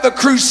to go have a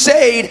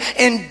crusade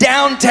in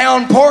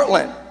downtown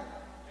Portland.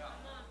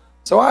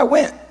 So I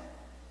went.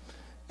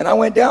 And I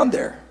went down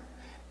there.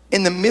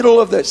 In the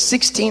middle of the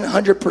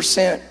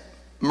 1,600%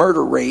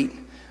 murder rate,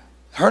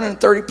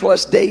 130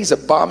 plus days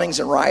of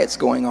bombings and riots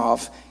going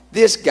off,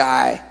 this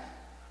guy,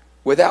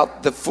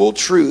 without the full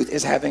truth,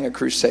 is having a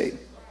crusade.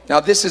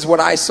 Now, this is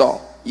what I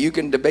saw. You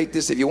can debate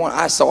this if you want.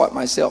 I saw it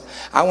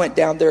myself. I went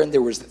down there and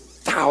there was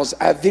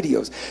thousands, I have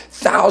videos,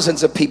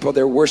 thousands of people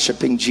there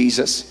worshiping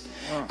Jesus.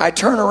 I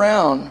turn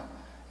around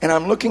and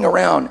I'm looking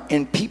around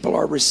and people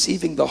are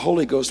receiving the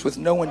Holy Ghost with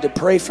no one to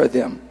pray for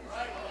them.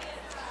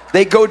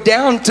 They go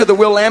down to the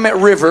Willamette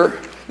River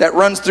that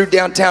runs through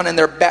downtown, and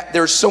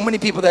there's so many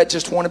people that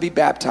just want to be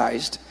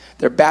baptized.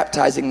 They're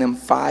baptizing them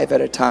 5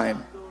 at a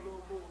time.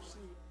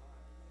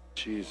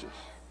 Jesus.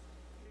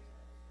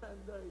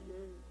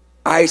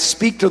 I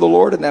speak to the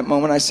Lord in that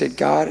moment. I said,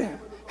 God,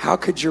 how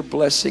could your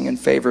blessing and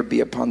favor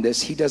be upon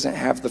this? He doesn't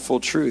have the full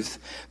truth.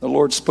 The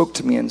Lord spoke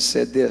to me and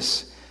said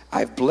this,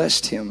 I've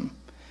blessed him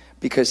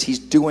because he's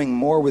doing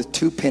more with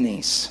 2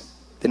 pennies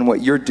than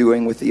what you're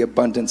doing with the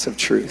abundance of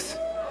truth.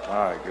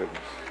 My goodness.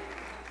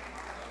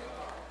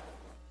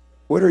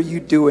 What are you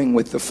doing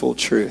with the full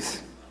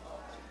truth?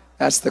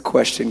 That's the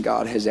question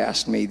God has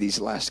asked me these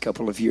last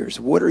couple of years.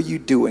 What are you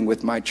doing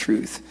with my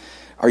truth?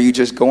 Are you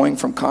just going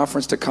from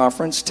conference to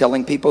conference,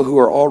 telling people who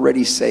are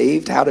already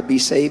saved how to be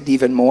saved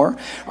even more?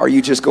 Are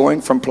you just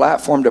going from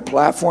platform to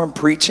platform,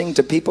 preaching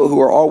to people who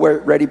are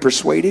already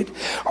persuaded?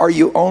 Are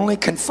you only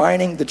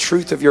confining the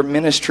truth of your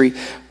ministry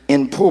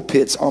in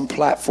pulpits, on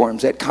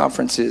platforms, at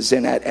conferences,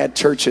 and at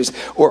churches?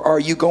 Or are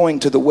you going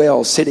to the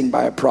well, sitting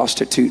by a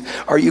prostitute?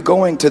 Are you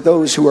going to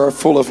those who are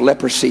full of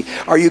leprosy?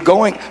 Are you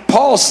going?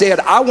 Paul said,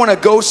 I want to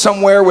go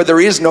somewhere where there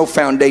is no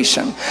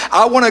foundation.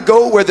 I want to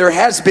go where there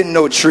has been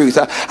no truth.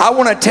 I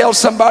want to tell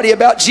somebody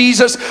about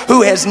Jesus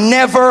who has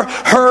never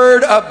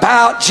heard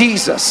about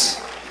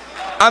Jesus.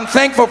 I'm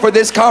thankful for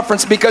this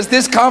conference, because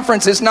this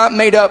conference is not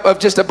made up of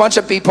just a bunch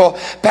of people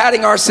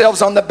patting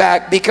ourselves on the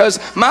back, because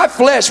my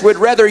flesh would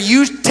rather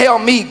you tell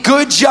me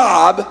good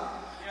job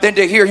than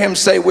to hear him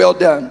say well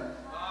done.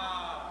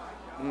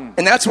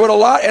 And that's what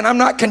and I'm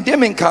not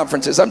condemning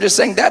conferences. I'm just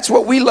saying that's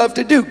what we love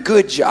to do.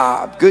 Good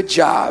job, good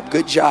job,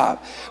 good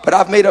job. But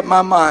I've made up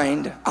my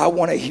mind. I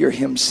want to hear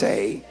him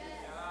say,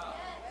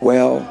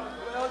 well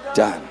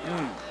done.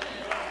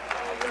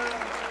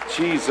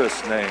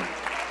 Jesus' name.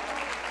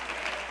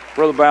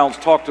 Brother Bounds,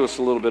 talk to us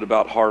a little bit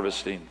about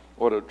harvesting.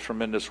 What a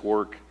tremendous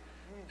work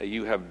that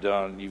you have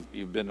done.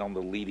 You've been on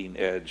the leading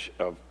edge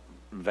of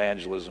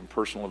evangelism,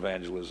 personal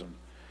evangelism.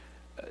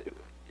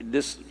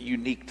 This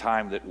unique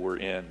time that we're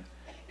in,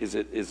 is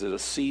it a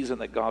season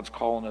that God's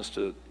calling us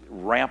to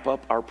ramp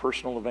up our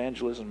personal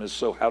evangelism? If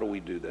so, how do we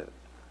do that?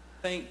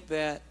 I think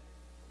that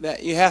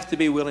you have to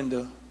be willing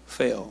to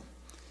fail.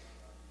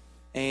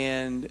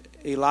 And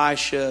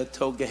Elisha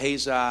told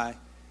Gehazi,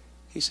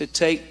 he said,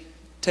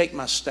 take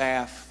my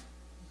staff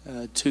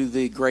to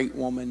the great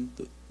woman's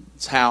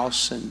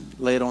house and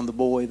lay it on the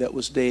boy that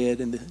was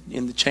dead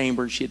in the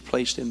chamber. She had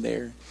placed him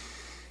there.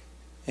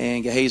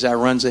 And Gehazi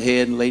runs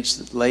ahead and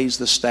lays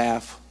the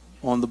staff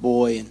on the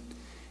boy,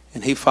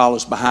 and he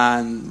follows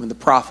behind. When the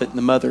prophet and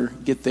the mother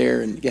get there,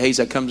 and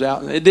Gehazi comes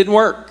out, and it didn't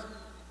work.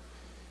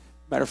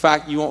 Matter of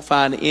fact, you won't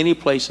find any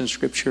place in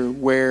Scripture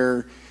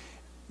where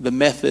the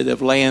method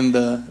of laying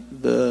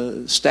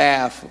the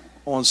staff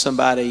on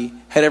somebody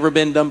had ever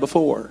been done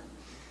before.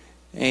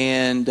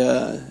 And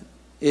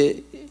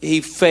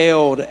he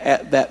failed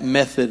at that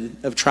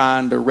method of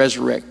trying to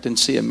resurrect and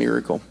see a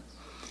miracle.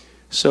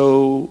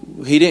 So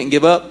he didn't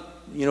give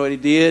up. You know what he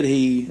did?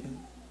 He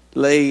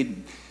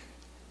laid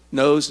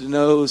nose to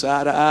nose,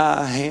 eye to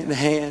eye, hand to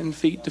hand,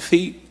 feet to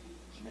feet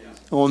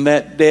on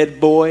that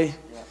dead boy.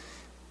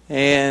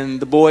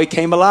 And the boy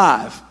came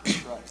alive.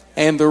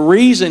 And the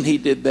reason he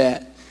did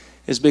that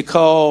is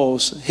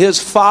because his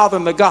father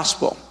in the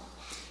gospel,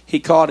 he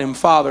called him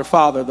Father.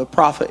 The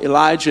prophet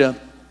Elijah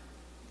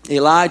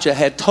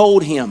had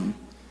told him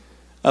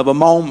of a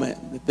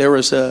moment that there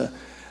was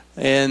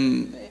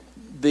in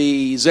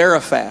the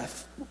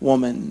Zarephath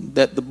woman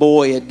that the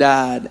boy had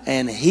died,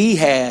 and he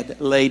had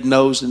laid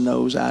nose to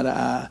nose, eye to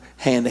eye,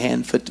 hand to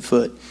hand, foot to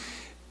foot.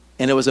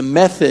 And it was a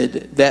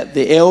method that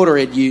the elder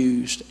had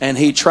used, and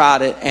he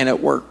tried it, and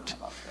it worked.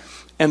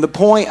 And the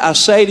point I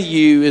say to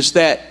you is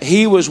that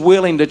he was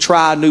willing to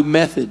try new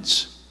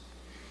methods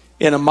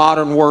in a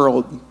modern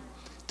world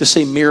to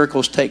see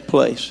miracles take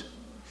place.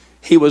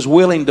 He was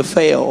willing to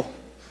fail,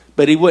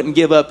 but he wouldn't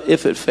give up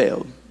if it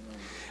failed.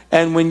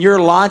 And when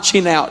you're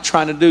launching out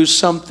trying to do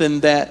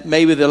something that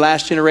maybe the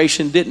last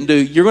generation didn't do,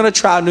 you're going to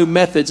try new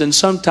methods, and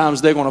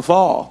sometimes they're going to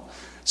fall.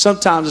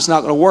 Sometimes it's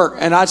not going to work.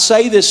 And I'd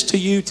say this to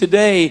you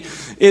today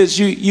is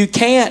you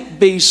can't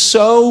be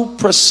so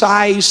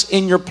precise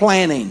in your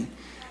planning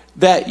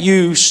that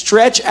you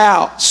stretch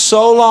out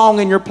so long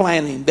in your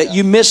planning that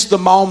you miss the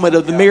moment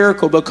of the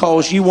miracle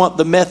because you want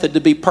the method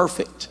to be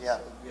perfect.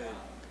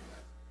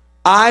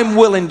 I'm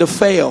willing to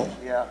fail,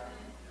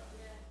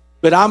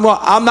 but I'm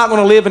not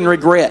going to live in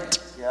regret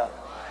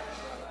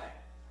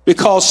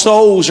because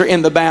souls are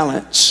in the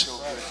balance.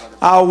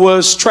 I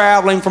was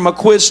traveling from a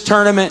quiz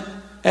tournament,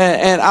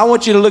 and I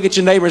want you to look at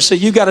your neighbor and say,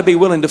 you got to be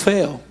willing to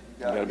fail.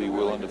 You got to be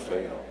willing to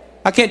fail.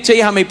 I can't tell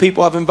you how many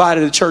people I've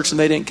invited to church and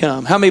they didn't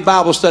come. How many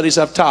Bible studies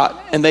I've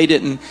taught and they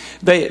didn't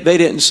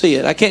see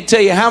it. I can't tell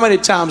you how many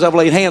times I've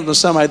laid hands on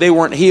somebody, they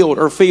weren't healed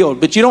or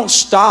filled. But you don't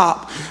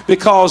stop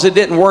because it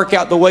didn't work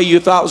out the way you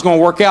thought it was going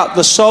to work out.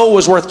 The soul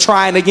was worth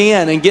trying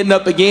again and getting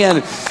up again.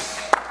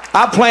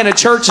 I've planted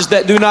churches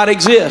that do not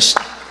exist.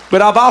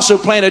 But I've also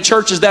planted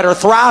churches that are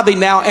thriving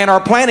now and are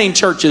planting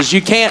churches.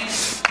 You can't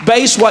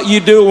base what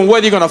you do on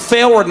whether you're going to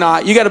fail or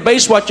not. You got to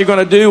base what you're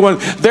going to do when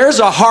there's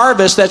a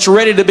harvest that's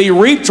ready to be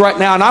reaped right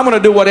now, and I'm going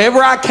to do whatever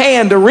I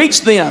can to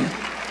reach them.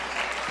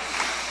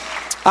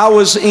 I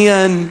was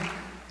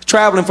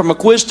traveling from a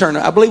quiz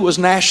tournament. I believe it was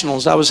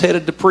Nationals. I was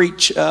headed to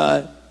preach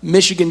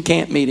Michigan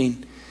camp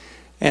meeting,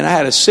 and I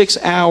had a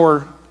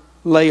 6-hour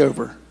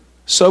layover.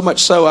 So much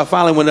so, I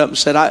finally went up and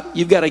said,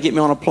 you've got to get me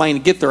on a plane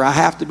to get there. I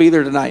have to be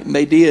there tonight. And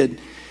they did.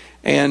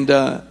 And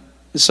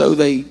so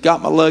they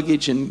got my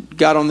luggage and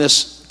got on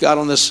this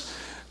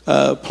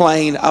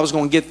plane. I was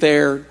going to get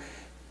there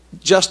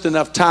just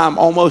enough time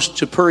almost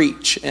to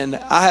preach. And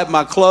I had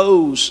my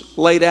clothes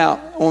laid out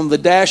on the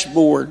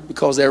dashboard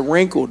because they're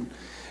wrinkled.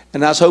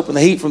 And I was hoping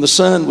the heat from the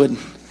sun would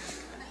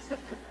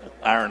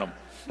iron them.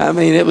 I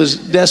mean, it was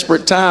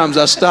desperate times.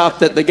 I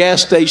stopped at the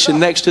gas station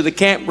next to the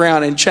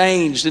campground and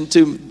changed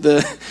into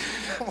the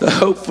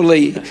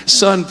hopefully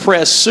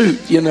sun-pressed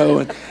suit, you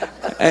know.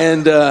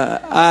 And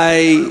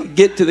I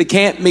get to the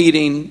camp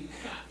meeting,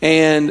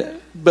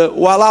 but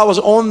while I was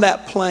on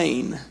that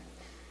plane,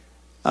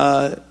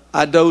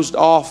 I dozed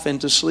off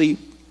into sleep.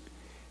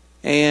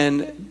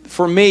 And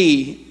for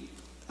me,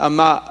 I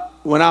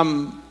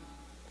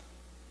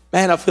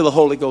feel the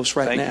Holy Ghost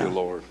right now. Thank you,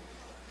 Lord.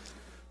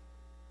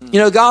 You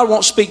know, God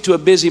won't speak to a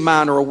busy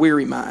mind or a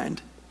weary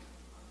mind.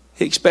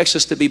 He expects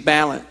us to be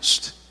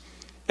balanced.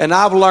 And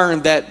I've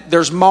learned that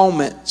there's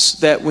moments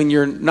that when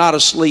you're not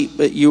asleep,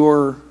 but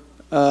you're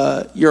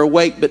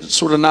awake, but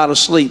sort of not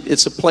asleep.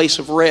 It's a place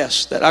of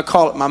rest. That I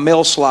call it my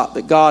mail slot,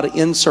 that God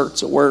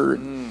inserts a word.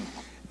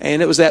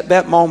 And it was at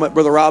that moment,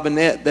 Brother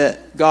Robinette,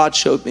 that God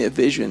showed me a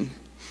vision.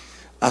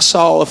 I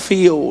saw a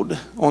field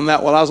while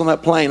I was on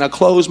that plane. I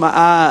closed my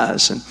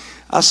eyes and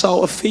I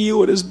saw a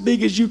field as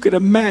big as you could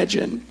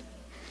imagine.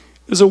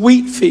 It was a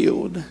wheat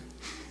field.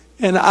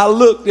 And I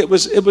looked, it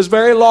was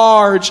very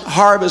large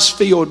harvest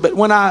field. But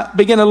when I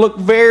began to look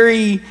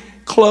very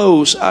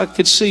close, I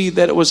could see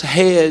that it was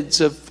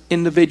heads of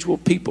individual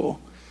people.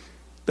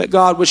 That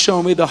God was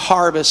showing me the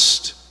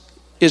harvest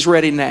is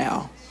ready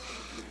now.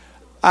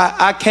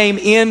 I came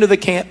into the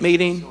camp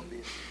meeting.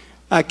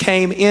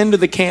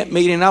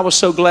 I was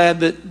so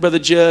glad that Brother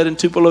Judd and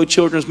Tupelo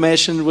Children's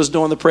Mission was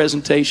doing the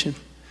presentation.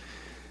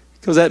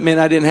 Because that meant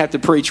I didn't have to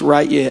preach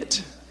right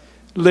yet.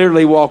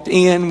 Literally walked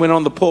in, went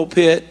on the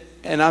pulpit,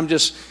 and I'm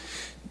just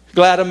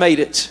glad I made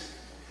it.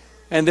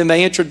 And then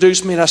they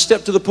introduced me, and I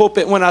stepped to the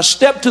pulpit. When I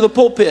stepped to the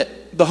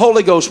pulpit, the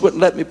Holy Ghost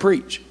wouldn't let me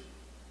preach.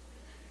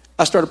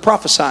 I started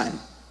prophesying.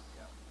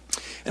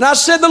 And I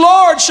said, the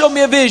Lord showed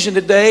me a vision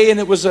today, and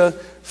it was a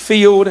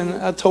field, and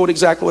I told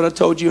exactly what I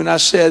told you. And I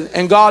said,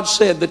 and God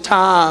said, the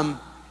time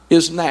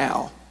is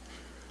now.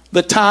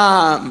 The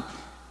time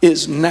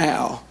is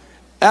now.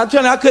 I'm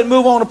telling you, I couldn't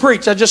move on to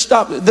preach. I just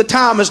stopped. The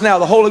time is now.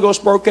 The Holy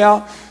Ghost broke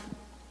out.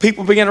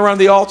 People began to run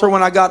the altar.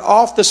 When I got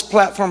off this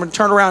platform and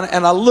turned around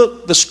and I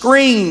looked, the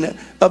screen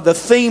of the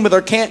theme of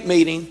their camp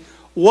meeting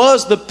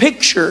was the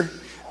picture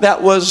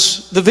that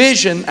was the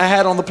vision I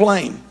had on the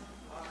plane.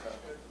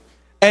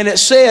 And it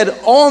said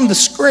on the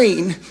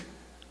screen,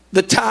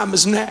 the time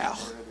is now.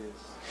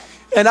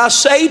 And I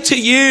say to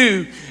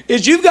you,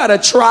 is you've got to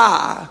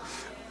try.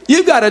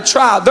 You've got to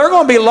try. They're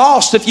going to be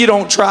lost if you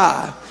don't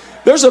try.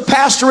 There's a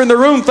pastor in the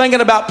room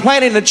thinking about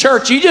planting a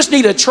church. You just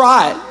need to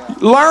try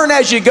it. Learn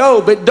as you go,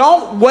 but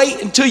don't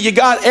wait until you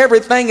got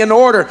everything in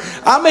order.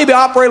 I maybe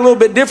operate a little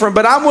bit different,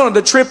 but I'm willing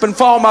to trip and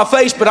fall on my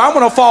face, but I'm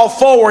going to fall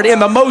forward in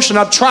the motion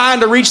of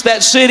trying to reach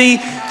that city,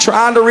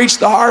 trying to reach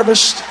the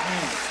harvest.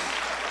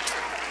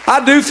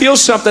 I do feel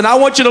something. I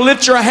want you to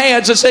lift your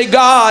hands and say,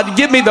 God,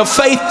 give me the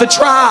faith to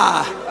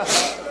try.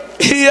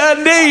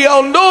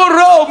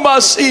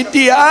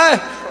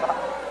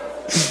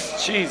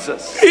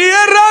 Jesus.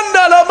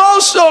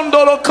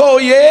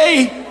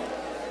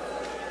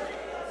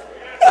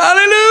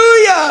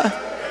 Hallelujah.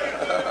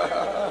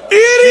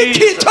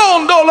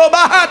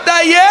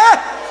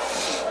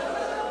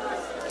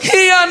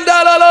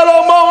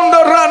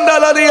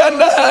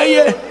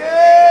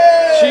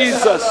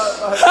 Jesus.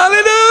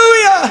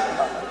 Hallelujah.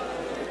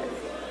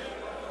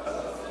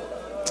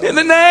 In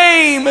the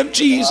name of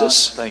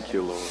Jesus. Thank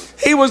you, Lord.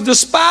 He was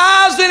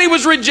despised and he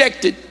was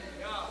rejected,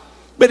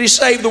 but he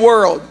saved the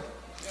world.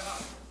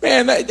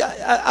 Man,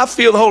 I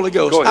feel the Holy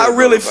Ghost. Go ahead, I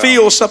really Brother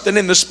feel something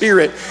in the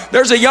spirit.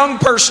 There's a young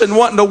person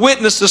wanting to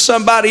witness to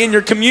somebody in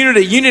your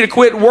community. You need to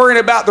quit worrying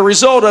about the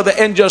result of it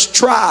and just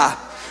try.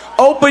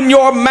 Open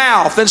your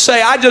mouth and say,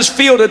 I just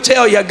feel to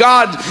tell you,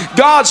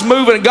 God's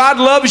moving. God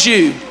loves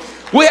you.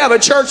 We have a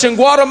church in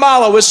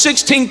Guatemala with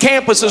 16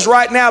 campuses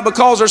right now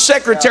because our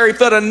secretary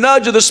felt a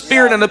nudge of the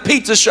Spirit in a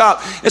pizza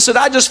shop and said,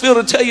 I just feel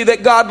to tell you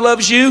that God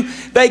loves you.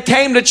 They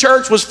came to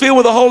church, was filled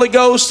with the Holy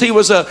Ghost. He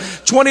was a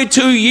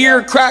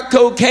 22-year crack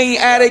cocaine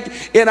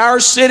addict in our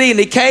city, and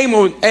he came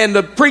and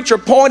the preacher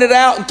pointed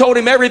out and told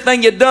him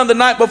everything he'd done the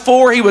night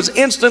before. He was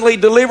instantly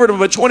delivered of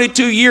a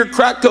 22-year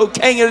crack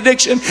cocaine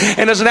addiction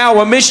and is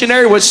now a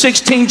missionary with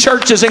 16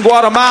 churches in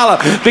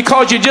Guatemala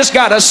because you just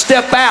got to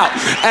step out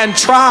and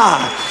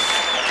try.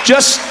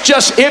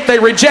 Just if they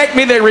reject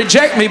me, they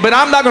reject me, but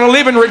I'm not going to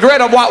live in regret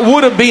of what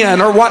would have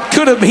been or what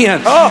could have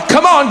been. Oh,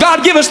 come on,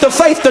 God, give us the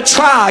faith to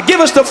try. Give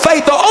us the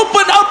faith to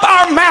open up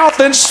our mouth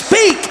and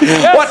speak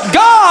what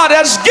God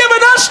has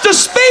given us to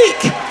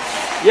speak.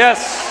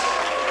 Yes.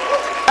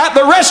 At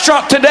the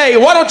restaurant today,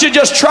 why don't you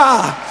just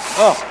try?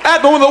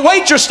 When the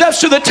waitress steps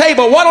to the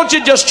table, why don't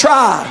you just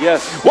try?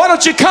 Yes. Why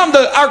don't you come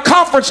to our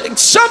conference?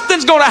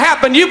 Something's going to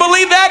happen. You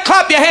believe that?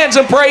 Clap your hands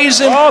and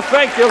praise Him. Oh,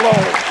 thank you, Lord.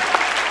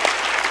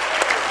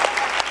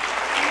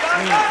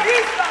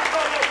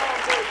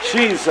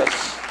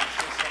 Jesus.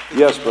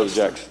 Yes, Brother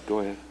Jackson, go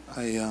ahead.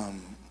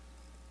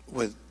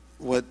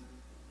 What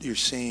you're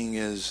seeing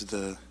is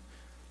the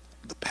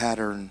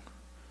pattern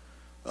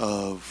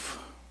of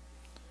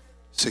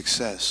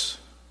success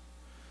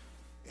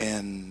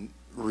and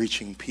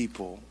reaching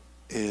people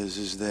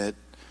is that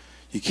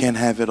you can't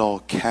have it all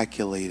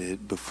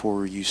calculated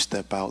before you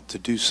step out to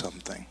do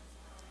something.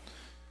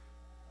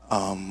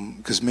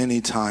 Because many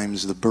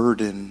times the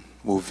burden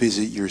will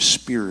visit your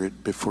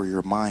spirit before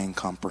your mind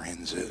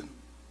comprehends it.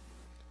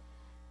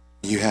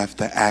 You have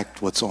to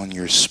act what's on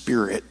your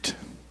spirit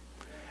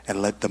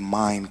and let the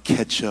mind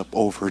catch up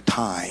over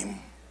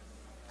time.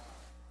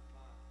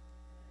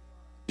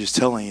 Just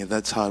telling you,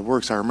 that's how it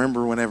works. I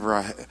remember whenever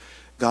I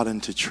got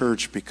into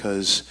church,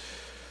 because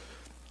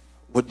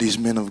what these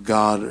men of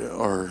God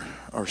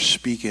are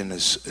speaking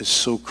is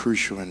so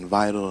crucial and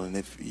vital, and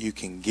if you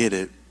can get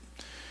it,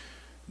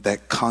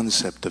 that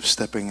concept of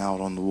stepping out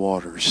on the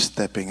water,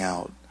 stepping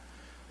out.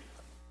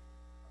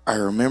 I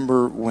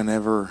remember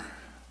whenever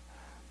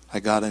I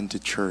got into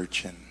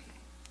church and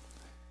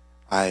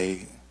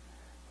I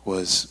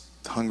was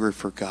hungry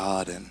for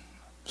God and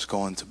was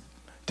going to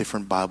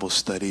different Bible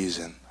studies,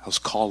 and I was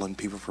calling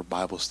people for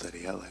Bible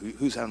study. I was like,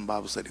 who's having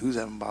Bible study? Who's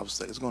having Bible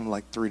study? I was going to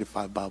like 3 to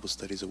 5 Bible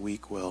studies a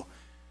week. Well,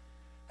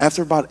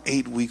 after about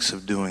 8 weeks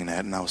of doing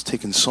that, and I was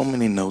taking so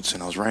many notes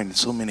and I was writing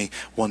so many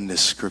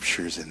oneness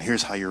scriptures, and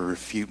here's how you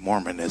refute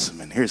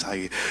Mormonism, and here's how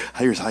you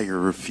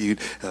refute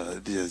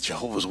the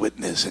Jehovah's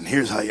Witness, and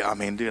here's how you,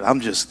 dude, I'm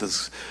just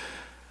this.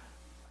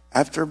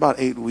 After about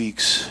 8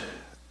 weeks,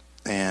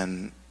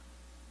 and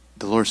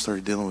the Lord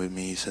started dealing with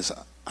me, He says,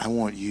 I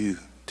want you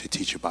to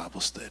teach a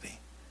Bible study.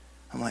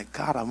 I'm like,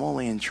 God, I'm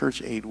only in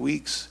church 8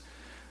 weeks.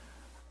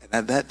 And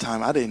at that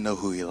time, I didn't know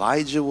who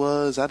Elijah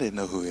was. I didn't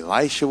know who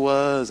Elisha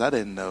was. I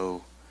didn't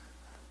know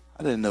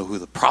who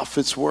the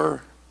prophets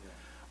were.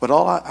 But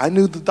I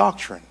knew the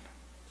doctrine.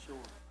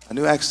 I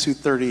knew Acts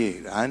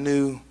 2:38. I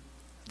knew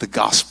the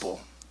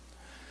gospel.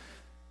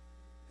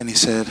 And He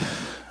said,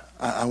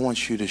 I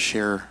want you to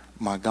share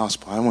my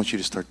gospel. I want you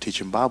to start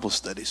teaching Bible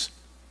studies.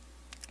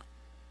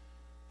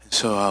 And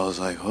so I was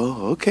like,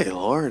 oh, okay,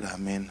 Lord.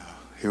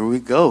 Here we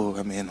go.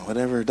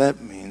 Whatever that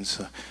means.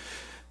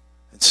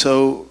 And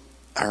so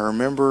I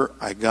remember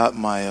I got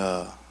my,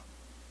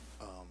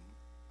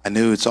 I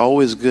knew it's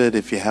always good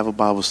if you have a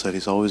Bible study,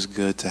 it's always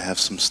good to have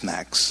some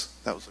snacks.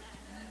 That was it.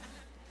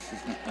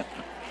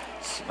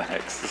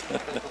 Snacks.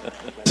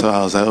 So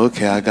I was like,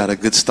 okay, I got a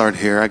good start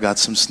here. I got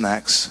some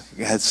snacks.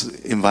 I had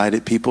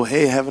invited people,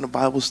 hey, having a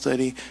Bible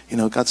study,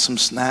 got some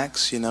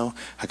snacks, I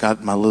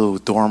got my little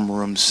dorm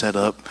room set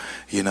up,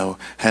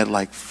 had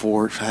like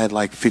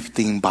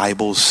 15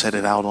 Bibles set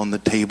it out on the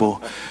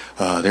table.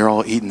 They're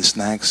all eating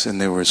snacks,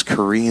 and there was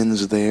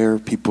Koreans there,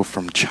 people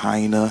from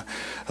China,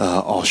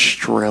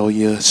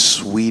 Australia,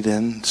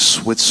 Sweden,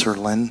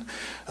 Switzerland,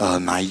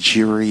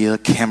 Nigeria,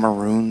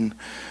 Cameroon,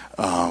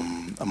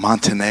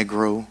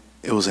 Montenegro.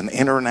 It was an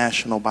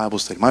international Bible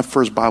study. My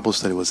first Bible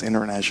study was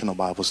international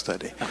Bible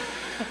study.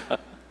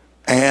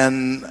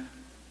 And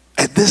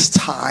at this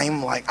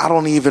time, I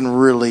don't even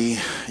really,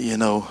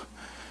 the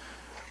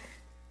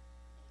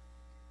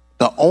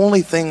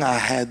only thing I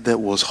had that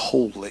was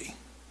holy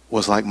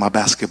was like my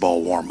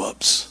basketball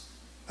warm-ups.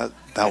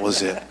 That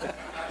was it.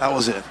 That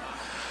was it.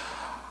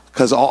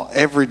 Because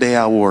every day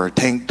I wore a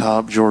tank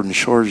top, Jordan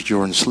shorts,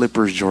 Jordan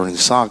slippers, Jordan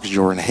socks,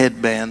 Jordan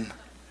headband.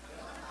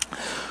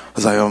 I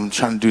was like, I'm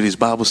trying to do these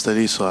Bible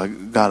studies, so I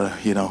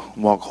gotta,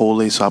 walk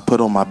holy. So I put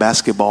on my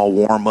basketball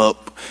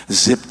warm-up,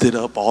 zipped it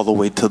up all the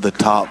way to the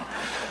top.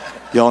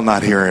 Y'all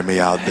not hearing me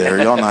out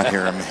there. Y'all not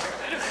hearing me.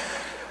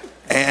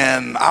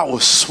 And I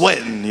was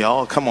sweating,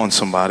 y'all. Come on,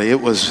 somebody.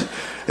 It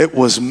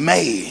was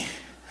May.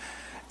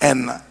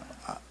 And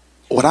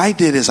what I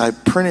did is I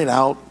printed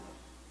out.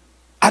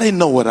 I didn't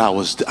know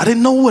I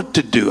didn't know what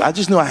to do. I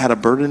just knew I had a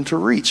burden to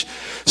reach.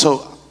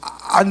 So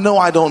I know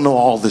I don't know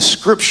all the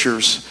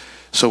scriptures.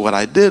 So what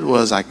I did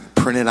was I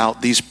printed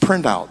out these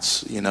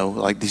printouts,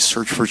 like these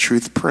Search for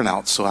Truth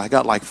printouts. So I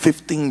got like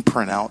 15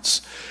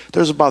 printouts.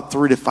 There's about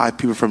 3 to 5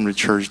 people from the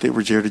church. They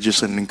were there to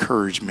just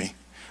encourage me.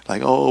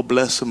 Like, oh,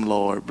 bless them,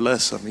 Lord,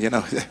 bless them.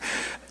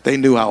 They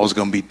knew I was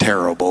going to be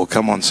terrible.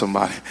 Come on,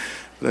 somebody.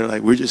 They're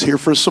like, we're just here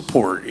for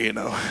support,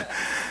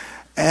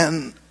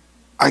 And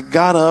I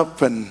got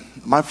up, and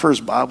my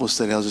first Bible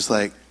study, I was just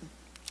like,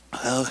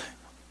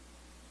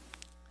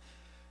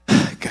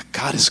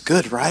 God is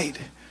good, right?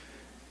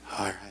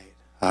 All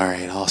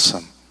right,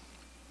 awesome.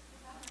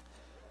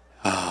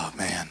 Oh,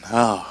 man.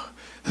 Oh,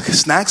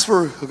 snacks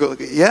were,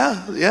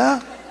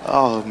 yeah.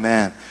 Oh,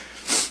 man.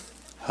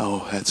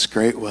 Oh, that's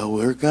great. Well,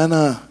 we're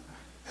gonna,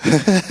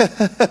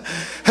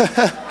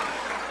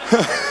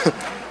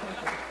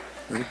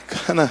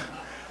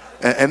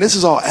 and this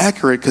is all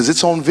accurate because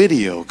it's on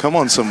video. Come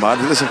on,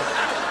 somebody. Listen.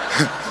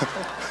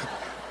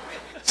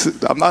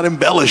 I'm not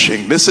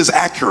embellishing. This is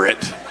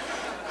accurate.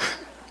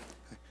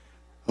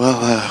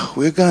 Well,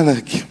 we're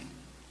gonna get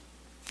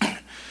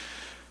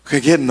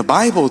in the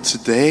Bible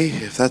today,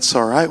 if that's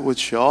all right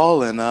with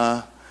y'all. And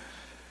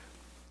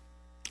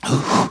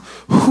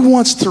who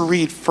wants to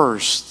read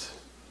first?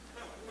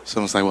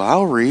 Someone's like, well,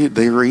 I'll read.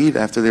 They read.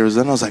 After they was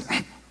done, I was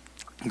like,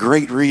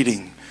 great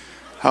reading.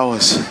 That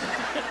was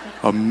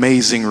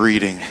amazing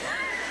reading.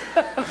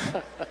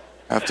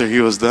 After he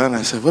was done,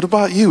 I said, what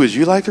about you? Would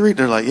you like to read?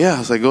 They're like, yeah. I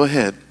was like, go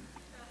ahead.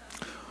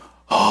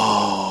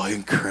 Oh,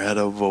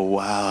 incredible.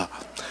 Wow.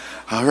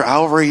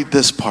 I'll read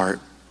this part.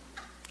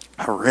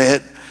 I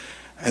read,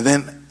 and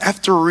then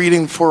after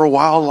reading for a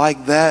while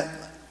like that,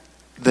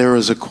 there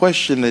was a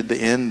question at the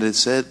end that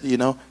said,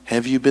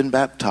 have you been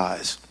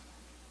baptized?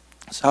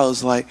 So I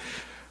was like,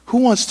 who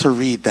wants to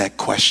read that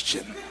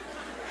question?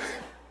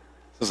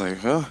 I was like,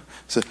 huh?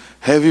 So,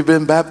 have you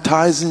been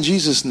baptized in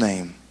Jesus'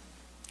 name?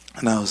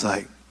 And I was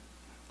like,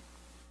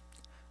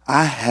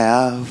 I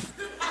have.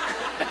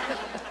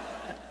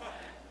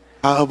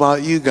 How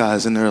about you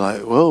guys? And they're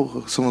like,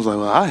 well, someone's like,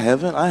 well, I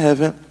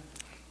haven't.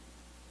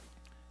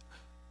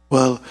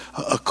 Well,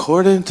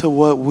 according to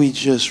what we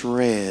just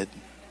read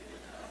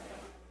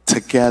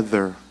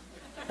together,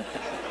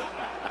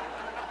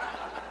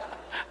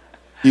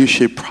 you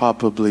should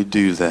probably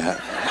do that.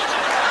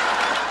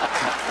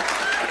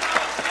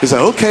 He's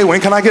like, okay, when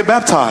can I get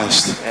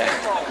baptized?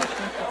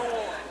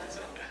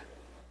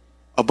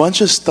 A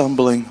bunch of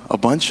stumbling, a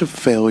bunch of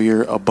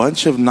failure, a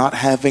bunch of not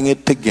having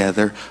it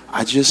together.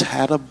 I just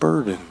had a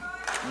burden.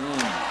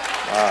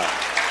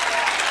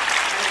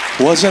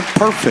 Wasn't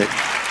perfect.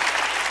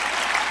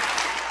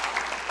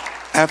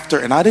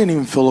 And I didn't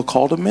even feel a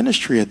call to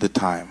ministry at the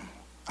time.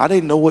 I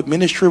didn't know what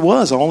ministry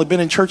was. I've only been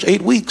in church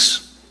 8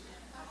 weeks.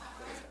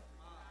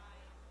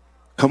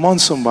 Come on,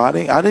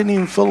 somebody. I didn't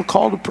even feel a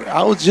call to pray.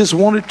 I just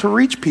wanted to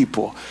reach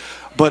people.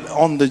 But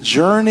on the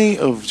journey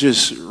of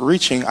just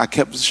reaching,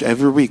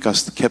 every week I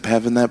kept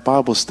having that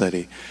Bible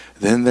study.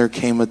 Then there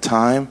came a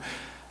time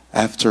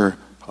after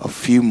a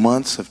few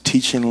months of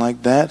teaching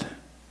like that,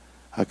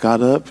 I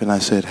got up and I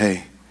said,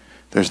 hey,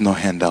 there's no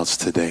handouts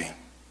today.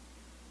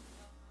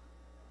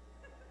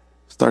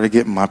 Started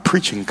getting my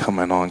preaching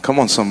coming on. Come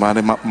on,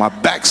 somebody. My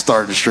back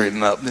started to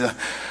straighten up.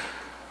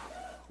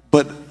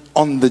 But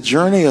on the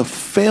journey of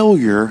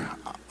failure,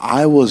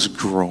 I was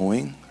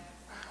growing.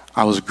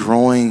 I was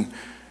growing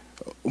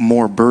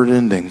more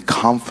burdened and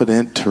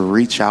confident to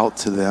reach out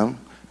to them,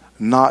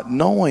 not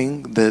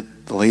knowing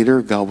that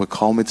later God would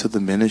call me to the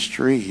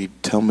ministry.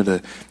 He'd tell me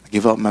to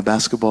give up my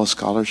basketball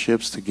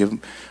scholarships, to give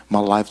my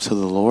life to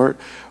the Lord.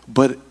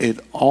 But it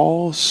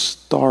all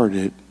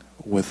started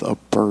with a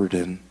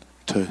burden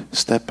to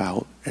step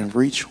out and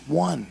reach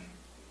one.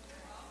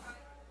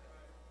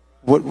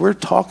 What we're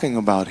talking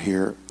about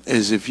here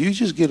is if you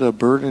just get a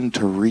burden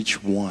to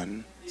reach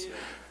one,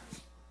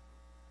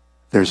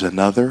 there's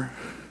another,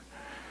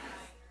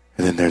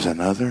 and then there's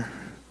another,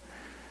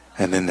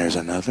 and then there's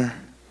another,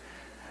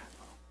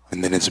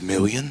 and then it's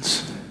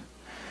millions,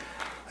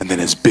 and then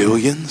it's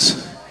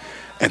billions,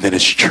 and then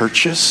it's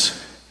churches,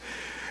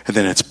 and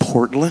then it's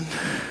Portland.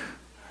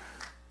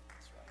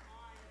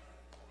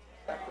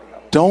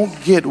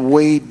 Don't get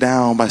weighed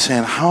down by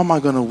saying, how am I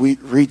going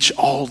to reach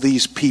all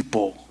these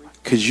people?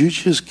 Because you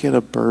just get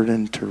a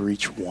burden to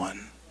reach one.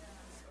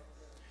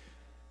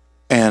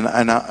 And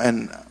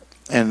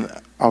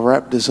I'll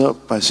wrap this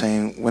up by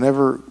saying,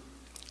 whenever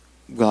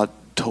God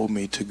told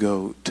me to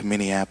go to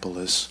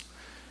Minneapolis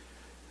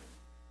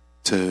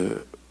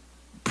to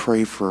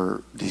pray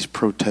for these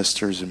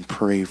protesters and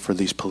pray for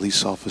these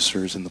police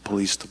officers in the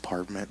police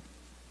department.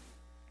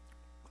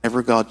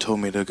 Whenever God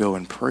told me to go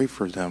and pray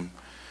for them,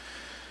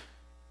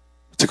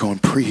 to go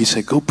and preach, he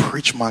said, go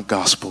preach my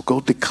gospel, go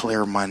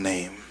declare my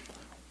name.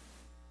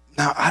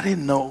 Now, I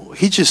didn't know,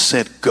 he just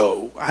said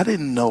go. I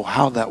didn't know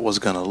how that was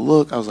going to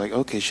look. I was like,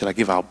 okay, should I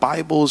give out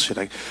Bibles? Should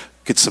I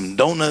get some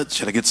donuts?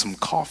 Should I get some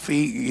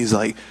coffee? He's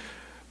like,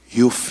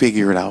 you'll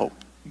figure it out.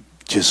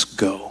 Just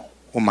go.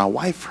 When my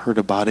wife heard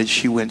about it,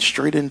 she went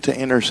straight into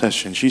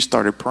intercession. She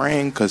started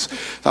praying because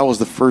that was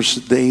the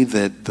first day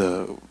that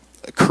the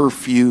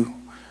curfew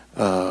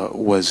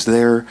was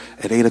there.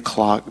 At 8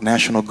 o'clock,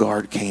 National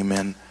Guard came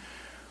in.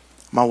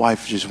 My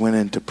wife just went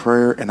into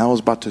prayer, and I was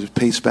about to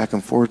pace back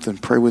and forth and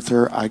pray with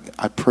her.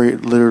 I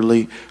prayed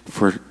literally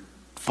for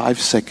 5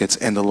 seconds,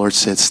 and the Lord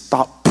said,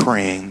 stop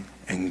praying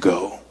and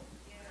go.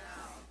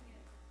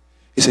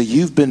 He said,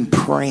 you've been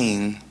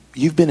praying,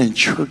 you've been in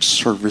church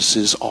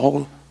services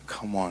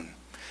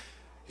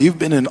you've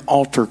been in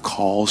altar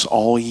calls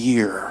all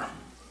year.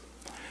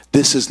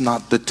 This is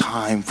not the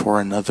time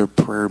for another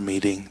prayer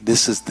meeting.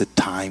 This is the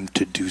time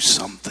to do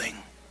something.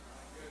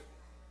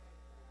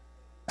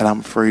 And I'm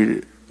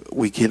afraid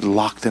we get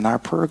locked in our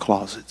prayer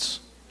closets.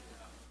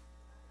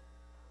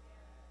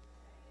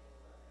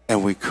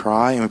 And we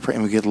cry and we pray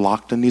and we get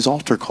locked in these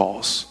altar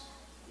calls.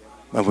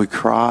 And we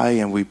cry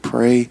and we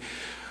pray,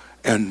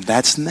 and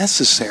that's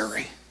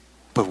necessary.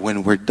 But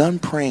when we're done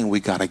praying, we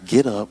got to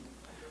get up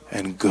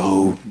and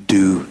go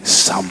do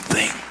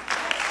something.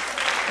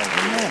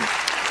 Amen.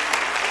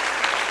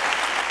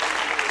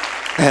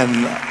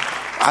 And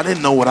I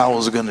didn't know what I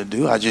was going to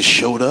do. I just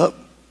showed up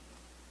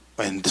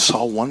and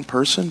saw one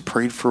person,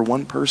 prayed for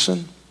one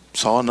person,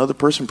 saw another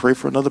person, prayed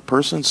for another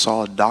person,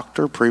 saw a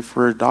doctor, prayed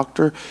for a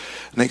doctor.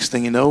 Next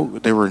thing you know,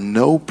 there were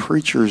no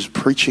preachers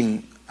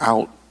preaching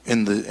out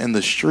in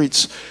the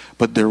streets,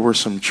 but there were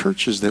some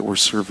churches that were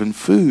serving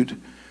food.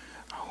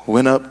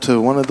 Went up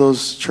to one of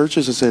those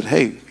churches and said,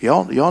 hey,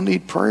 y'all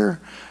need prayer?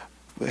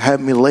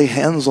 Had me lay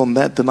hands on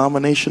that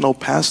denominational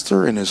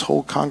pastor and his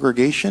whole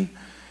congregation.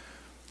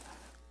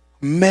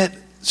 Met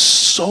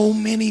so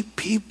many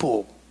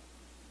people.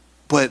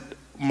 But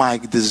my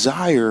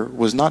desire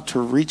was not to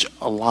reach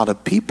a lot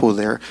of people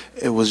there.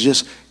 It was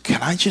just,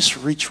 can I just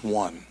reach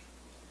one?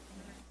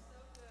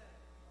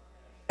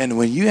 And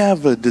when you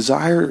have a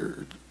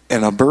desire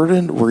and a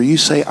burden where you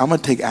say, I'm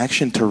going to take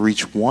action to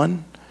reach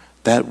one,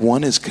 that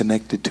one is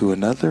connected to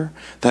another.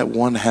 That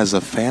one has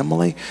a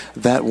family.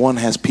 That one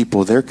has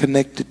people they're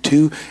connected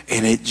to.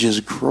 And it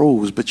just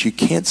grows. But you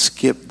can't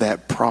skip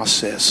that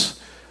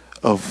process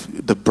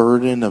of the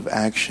burden of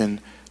action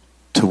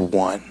to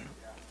one.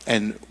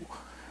 And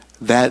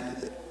that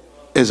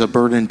is a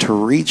burden to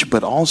reach,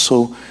 but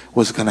also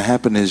what's going to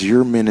happen is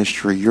your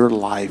ministry, your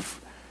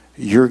life,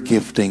 your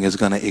gifting is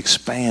going to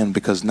expand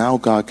because now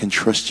God can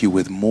trust you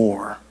with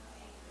more.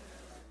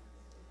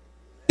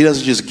 He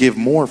doesn't just give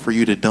more for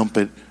you to dump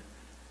it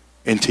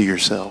into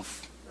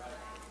yourself.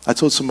 I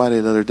told somebody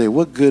the other day,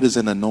 what good is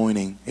an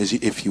anointing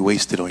if you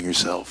waste it on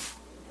yourself?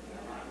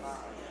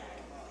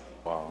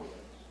 Wow.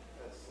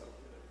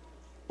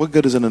 What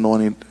good is an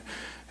anointing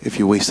if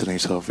you waste it on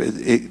yourself?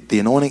 The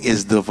anointing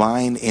is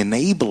divine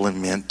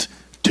enablement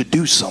to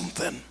do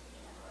something.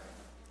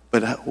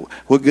 But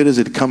what good is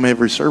it to come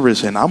every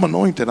service and I'm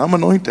anointed, I'm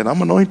anointed,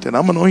 I'm anointed,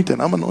 I'm anointed,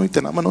 I'm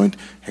anointed, I'm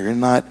anointed. And you're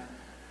not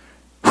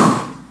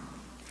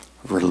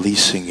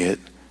releasing it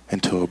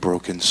into a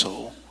broken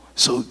soul.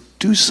 So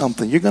do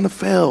something. You're going to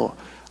fail.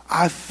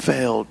 I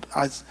failed.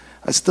 I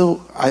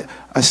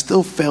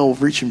still fail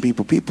reaching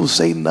people. People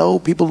say no.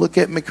 People look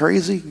at me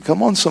crazy.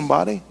 Come on,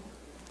 somebody.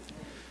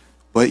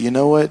 But you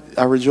know what?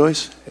 I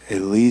rejoice.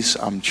 At least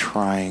I'm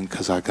trying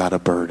because I got a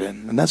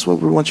burden. And that's what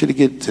we want you to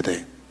get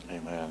today.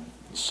 Amen.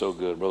 It's so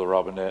good. Brother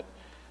Robinette,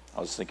 I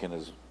was thinking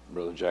as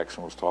Brother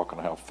Jackson was talking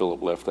how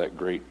Philip left that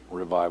great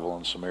revival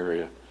in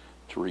Samaria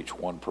to reach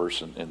one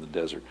person in the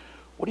desert.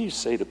 What do you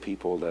say to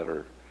people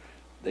that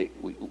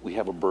we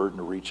have a burden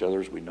to reach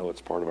others? We know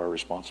it's part of our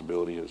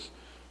responsibility as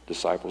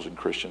disciples and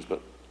Christians, but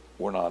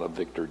we're not a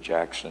Victor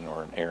Jackson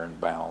or an Aaron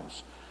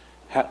Bounds.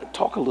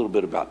 Talk a little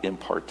bit about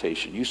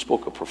impartation. You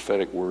spoke a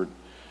prophetic word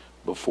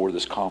before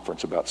this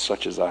conference about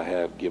such as I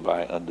have, give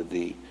I unto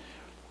thee.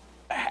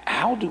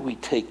 How do we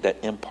take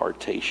that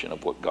impartation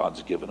of what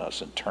God's given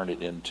us and turn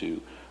it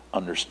into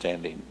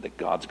understanding that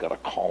God's got a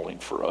calling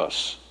for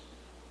us,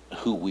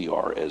 who we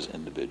are as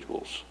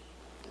individuals?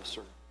 Yes,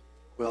 sir.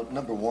 Well,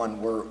 number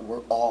one, we're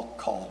all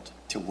called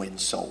to win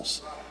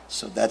souls.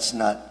 So that's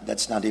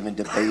not even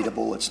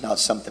debatable. It's not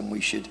something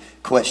we should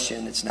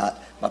question. It's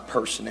not my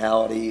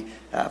personality.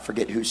 I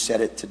forget who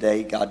said it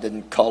today. God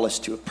didn't call us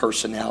to a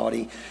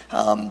personality.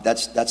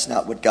 That's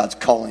not what God's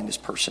calling is,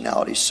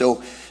 personality.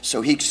 So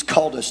He's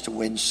called us to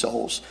win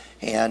souls.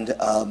 And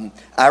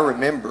I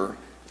remember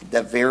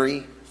the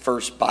very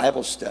first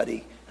Bible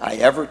study I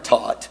ever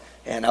taught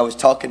And I was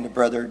talking to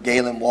Brother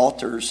Galen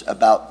Walters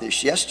about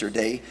this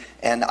yesterday,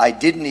 and I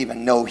didn't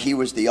even know he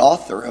was the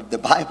author of the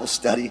Bible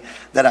study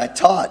that I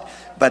taught.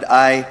 But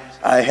I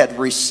had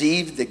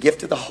received the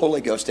gift of the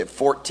Holy Ghost at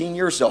 14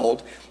 years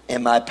old,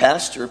 and my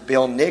pastor,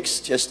 Bill Nix,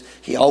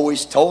 he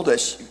always told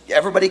us,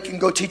 everybody can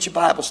go teach a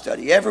Bible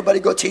study. Everybody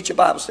go teach a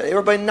Bible study.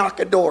 Everybody knock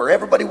a door.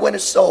 Everybody win a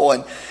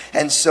soul.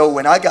 And so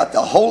when I got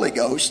the Holy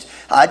Ghost,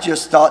 I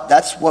just thought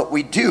that's what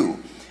we do.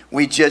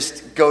 We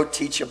just go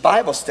teach a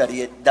Bible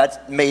study.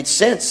 That made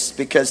sense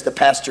because the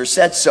pastor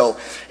said so.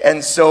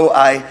 And so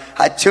I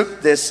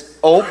took this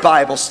old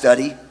Bible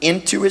study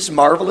into his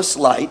marvelous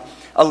light,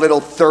 a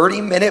little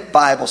 30-minute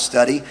Bible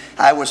study.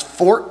 I was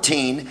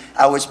 14.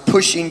 I was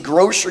pushing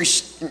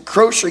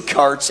grocery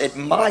carts at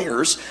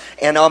Myers.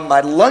 And on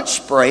my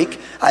lunch break,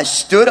 I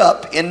stood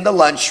up in the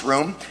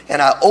lunchroom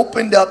and I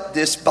opened up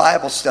this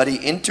Bible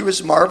study into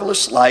his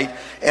marvelous light.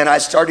 And I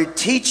started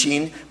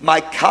teaching my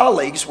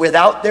colleagues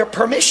without their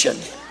permission.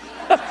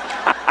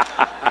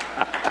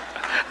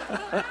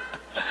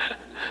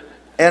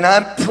 And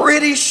I'm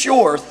pretty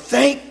sure,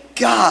 thank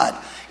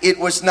God, it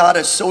was not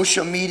a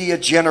social media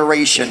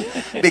generation,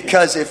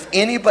 because if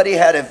anybody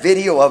had a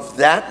video of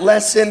that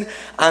lesson,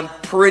 I'm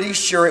pretty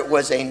sure it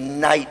was a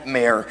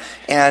nightmare.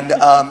 And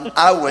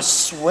I was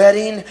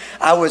sweating.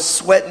 I was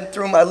sweating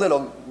through my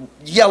little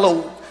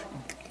yellow,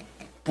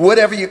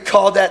 whatever you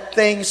call that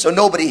thing, so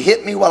nobody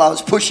hit me while I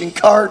was pushing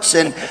carts.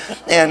 And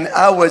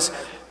I was,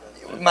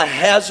 my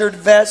hazard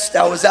vest,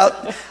 I was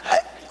out.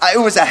 It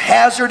was a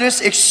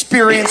hazardous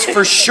experience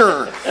for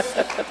sure.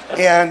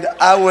 And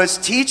I was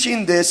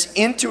teaching this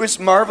into his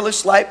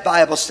marvelous light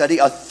Bible study,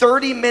 a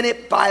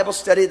 30-minute Bible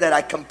study that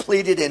I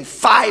completed in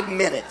 5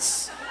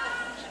 minutes.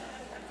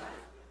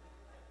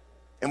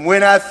 And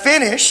when I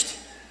finished,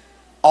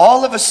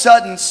 all of a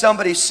sudden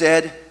somebody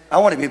said, I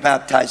want to be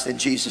baptized in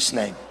Jesus'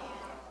 name.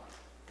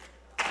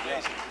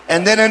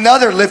 And then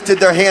another lifted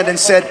their hand and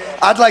said,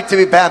 I'd like to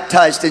be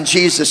baptized in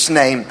Jesus'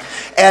 name.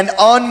 And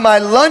on my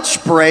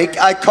lunch break,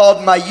 I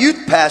called my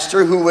youth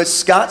pastor, who was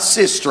Scott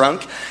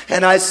Sistrunk,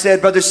 and I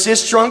said, Brother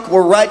Sistrunk,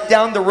 we're right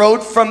down the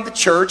road from the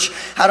church.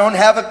 I don't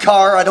have a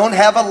car, I don't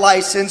have a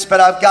license, but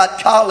I've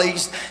got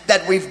colleagues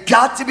that we've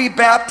got to be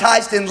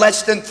baptized in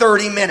less than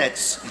 30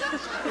 minutes.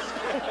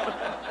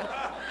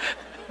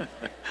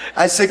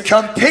 I said,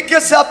 come pick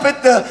us up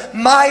at the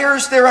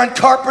Myers there on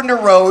Carpenter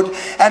Road,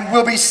 and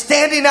we'll be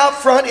standing out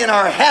front in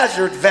our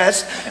hazard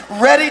vest,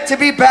 ready to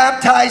be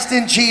baptized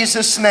in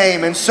Jesus'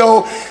 name. And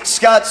so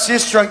Scott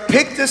Sistrunk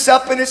picked us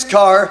up in his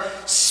car,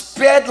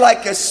 sped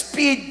like a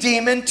speed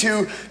demon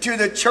to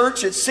the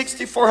church at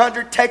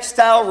 6400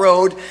 Textile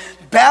Road,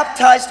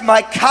 baptized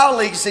my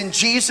colleagues in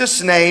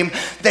Jesus' name.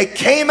 They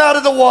came out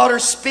of the water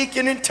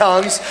speaking in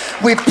tongues.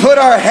 We put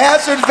our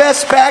hazard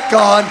vests back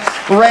on,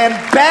 ran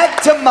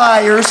back to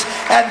Myers,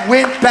 and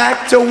went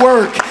back to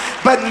work.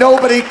 But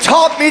nobody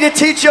taught me to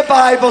teach a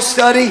Bible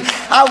study.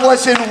 I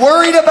wasn't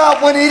worried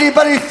about what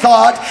anybody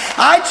thought.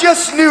 I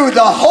just knew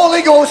the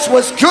Holy Ghost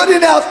was good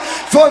enough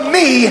for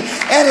me,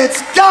 and it's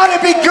got to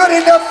be good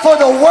enough for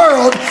the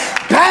world.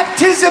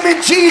 Baptism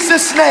in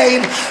Jesus'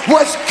 name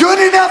was good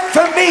enough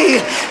for me.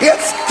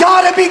 It's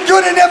got to be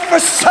good enough for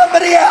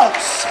somebody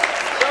else.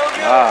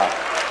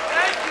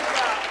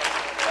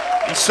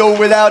 And so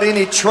without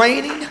any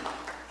training,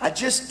 I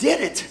just did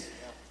it.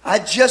 I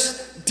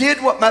just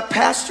did what my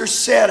pastor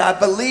said. I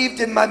believed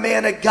in my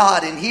man of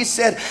God, and he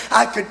said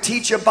I could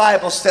teach a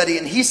Bible study,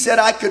 and he said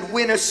I could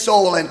win a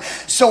soul. And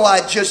so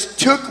I just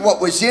took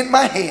what was in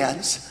my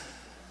hands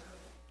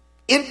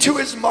into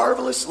his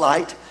marvelous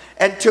light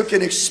and took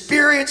an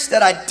experience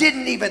that I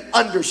didn't even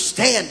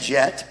understand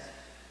yet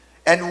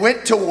and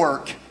went to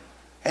work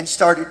and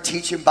started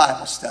teaching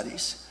Bible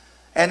studies.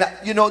 And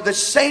you know, the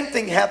same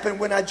thing happened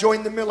when I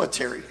joined the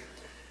military.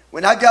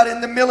 When I got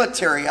in the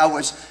military, I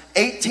was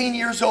 18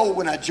 years old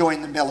when I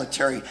joined the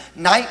military.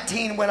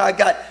 19 when I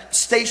got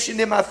stationed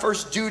in my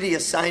first duty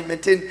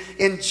assignment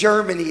in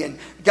Germany, and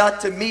got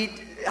to meet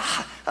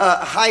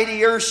Heidi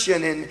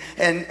Urshan,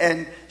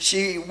 and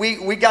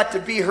we got to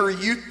be her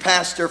youth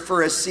pastor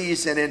for a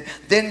season. And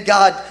then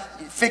God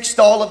fixed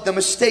all of the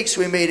mistakes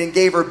we made and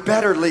gave her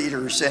better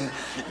leaders, and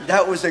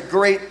that was a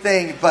great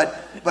thing.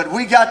 But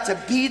we got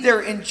to be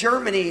there in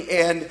Germany,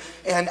 and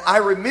I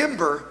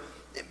remember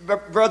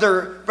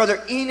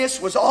Brother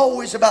Enos was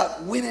always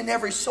about winning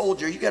every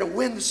soldier. You got to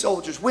win the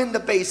soldiers, win the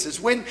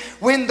bases, win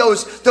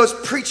those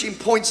preaching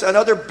points on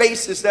other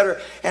bases that are.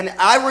 And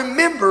I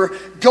remember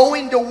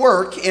going to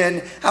work,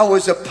 and I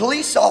was a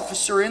police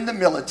officer in the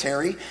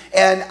military,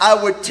 and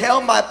I would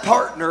tell my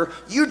partner,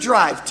 "You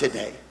drive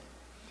today."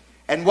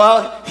 And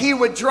while he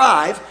would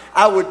drive,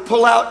 I would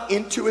pull out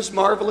into his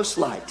marvelous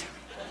light.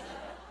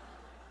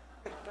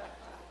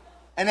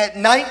 And at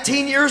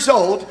 19 years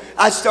old,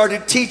 I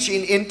started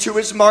teaching into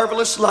his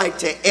marvelous light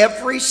to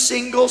every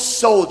single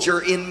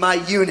soldier in my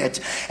unit.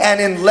 And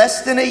in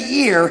less than a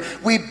year,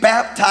 we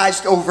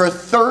baptized over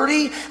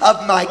 30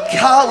 of my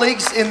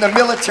colleagues in the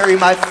military,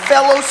 my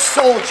fellow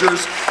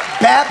soldiers,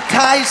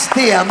 baptize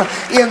them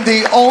in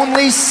the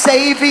only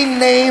saving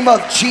name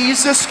of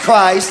Jesus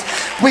Christ.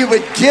 We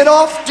would get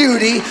off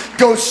duty,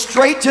 go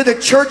straight to the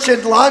church in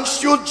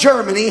Landstuhl,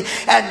 Germany,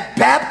 and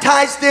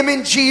baptize them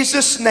in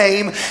Jesus'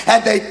 name,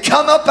 and they'd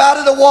come up out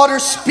of the water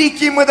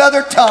speaking with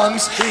other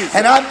tongues.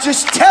 And I'm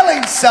just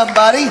telling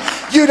somebody,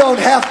 you don't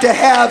have to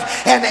have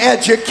an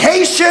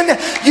education,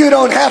 you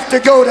don't have to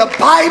go to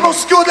Bible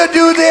school to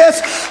do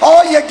this.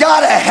 All you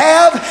gotta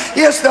have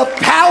is the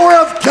power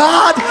of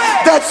God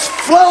that's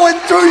flowing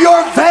through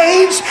your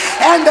veins,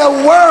 and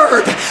the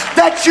word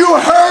that you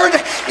heard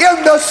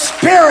in the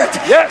Spirit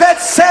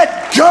that said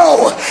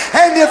go.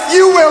 And if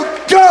you will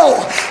go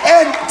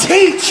and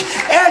teach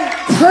and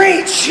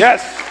preach,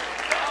 yes,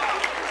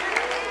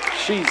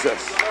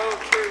 Jesus,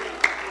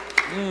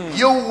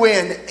 you'll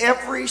win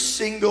every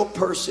single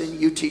person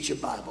you teach a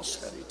Bible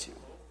study to.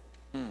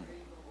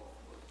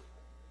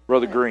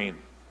 Brother Green,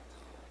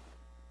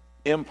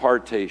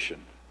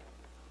 impartation.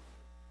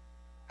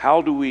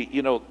 How do we,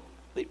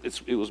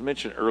 it was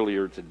mentioned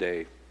earlier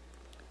today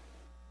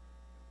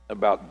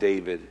about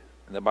David,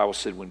 and the Bible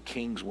said when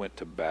kings went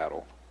to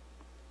battle,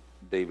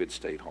 David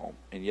stayed home.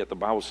 And yet the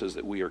Bible says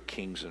that we are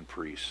kings and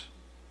priests.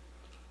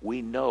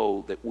 We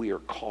know that we are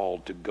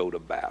called to go to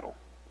battle.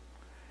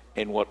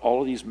 And what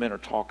all of these men are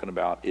talking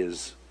about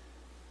is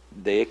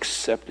they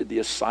accepted the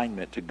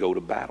assignment to go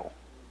to battle,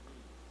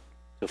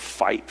 to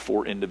fight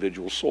for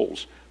individual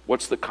souls.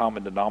 What's the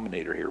common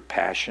denominator here?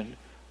 Passion,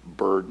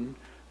 burden.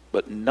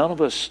 But none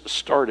of us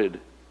started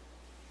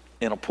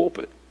in a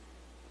pulpit.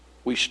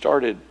 We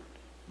started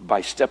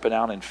by stepping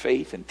out in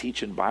faith and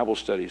teaching Bible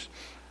studies.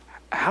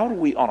 How do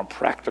we, on a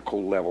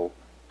practical level,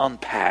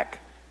 unpack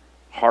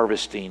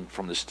harvesting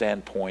from the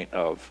standpoint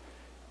of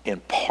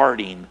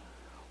imparting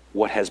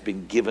what has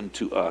been given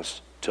to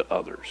us to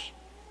others?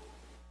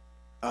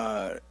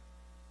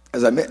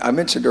 As I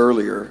mentioned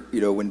earlier,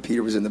 when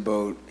Peter was in the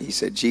boat, he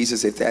said,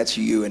 Jesus, if that's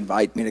you,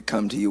 invite me to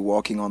come to you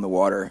walking on the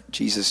water.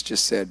 Jesus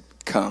just said,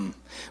 come.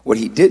 What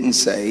he didn't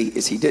say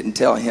is he didn't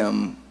tell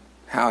him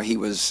how he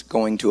was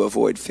going to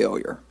avoid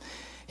failure.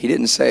 He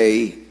didn't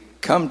say,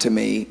 come to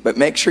me, but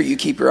make sure you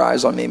keep your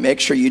eyes on me. Make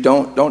sure you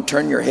don't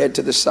turn your head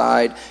to the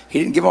side. He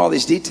didn't give him all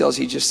these details.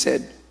 He just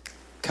said,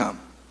 come.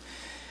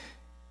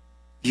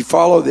 You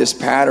follow this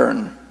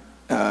pattern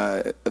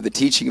of the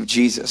teaching of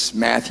Jesus,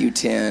 Matthew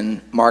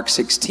 10, Mark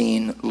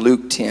 16,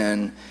 Luke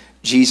 10,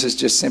 Jesus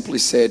just simply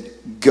said,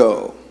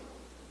 go,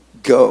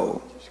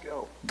 go,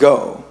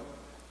 go,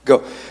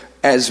 go.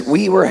 As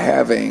we were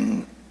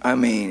having,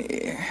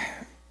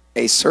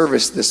 a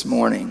service this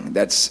morning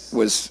that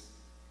was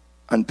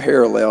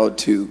unparalleled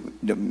to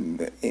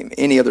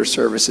any other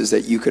services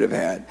that you could have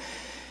had.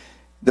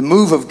 The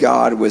move of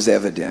God was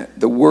evident.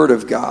 The word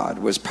of God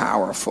was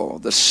powerful.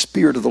 The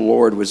Spirit of the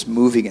Lord was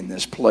moving in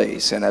this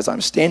place. And as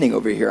I'm standing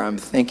over here, I'm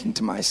thinking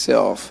to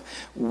myself,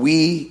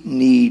 we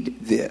need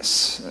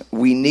this.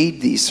 We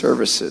need these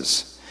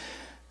services.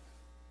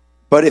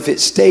 But if it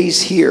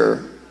stays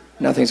here,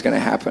 nothing's going to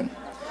happen.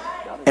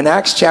 In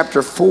Acts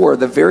chapter 4,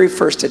 the very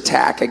first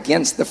attack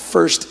against the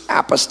first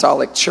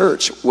apostolic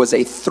church was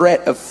a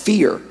threat of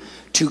fear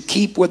to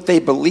keep what they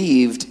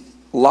believed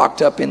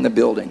locked up in the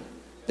building.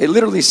 They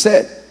literally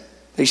said,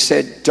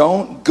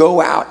 don't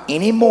go out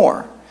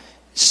anymore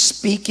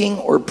speaking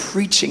or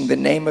preaching the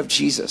name of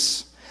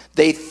Jesus.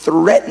 They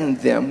threatened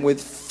them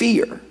with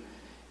fear.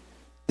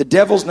 The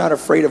devil's not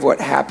afraid of what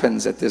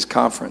happens at this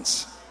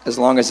conference as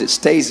long as it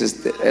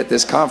stays at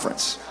this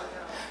conference.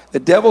 The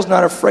devil's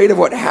not afraid of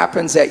what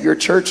happens at your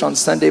church on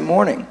Sunday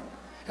morning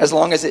as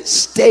long as it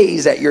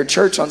stays at your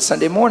church on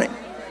Sunday morning.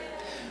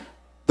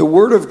 The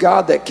word of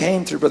God that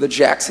came through Brother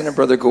Jackson and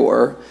Brother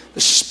Gore,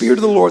 the Spirit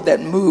of the Lord that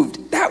moved,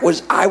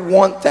 I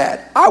want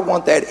that. I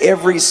want that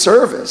every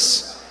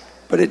service.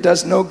 But it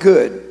does no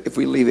good if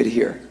we leave it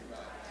here.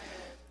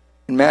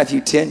 In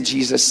Matthew 10,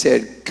 Jesus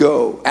said,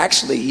 go.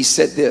 Actually, he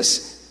said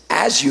this,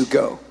 as you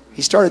go.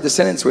 He started the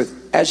sentence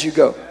with, as you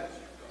go.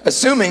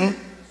 Assuming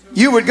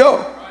you would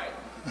go.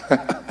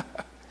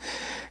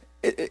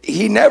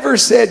 He never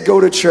said, go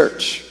to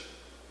church.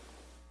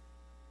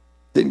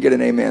 Didn't get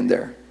an amen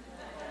there.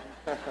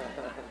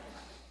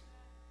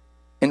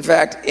 In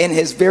fact, in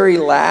his very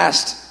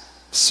last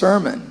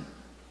sermon,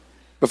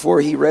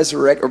 before he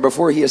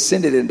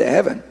ascended into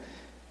heaven,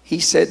 he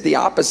said the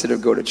opposite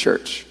of go to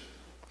church.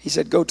 He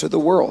said, go to the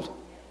world.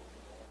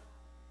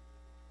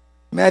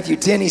 Matthew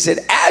 10, he said,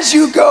 as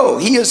you go.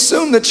 He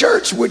assumed the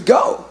church would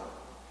go.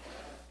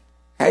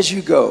 As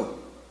you go,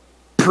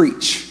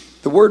 preach.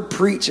 The word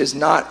preach is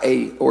not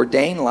a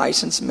ordained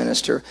licensed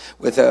minister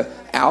with a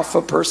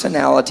alpha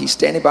personality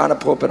standing behind a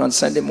pulpit on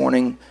Sunday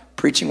morning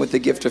preaching with the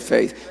gift of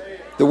faith.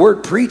 The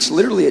word preach,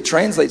 literally, it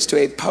translates to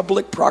a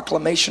public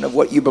proclamation of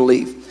what you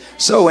believe.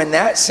 So in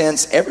that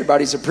sense,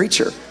 everybody's a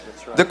preacher.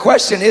 The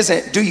question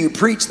isn't, do you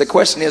preach? The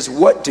question is,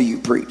 what do you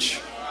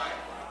preach?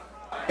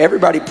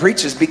 Everybody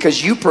preaches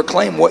because you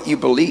proclaim what you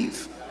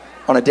believe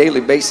on a daily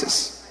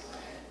basis.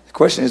 The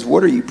question is,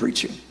 what are you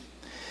preaching?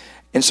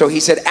 And so he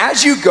said,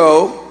 as you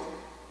go,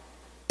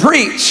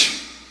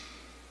 preach.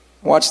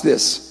 Watch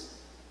this.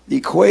 The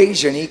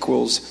equation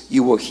equals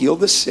you will heal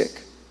the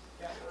sick,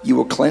 you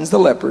will cleanse the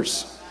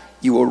lepers,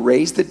 you will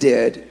raise the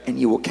dead, and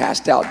you will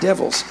cast out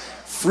devils.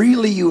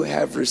 Freely you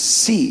have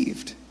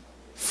received,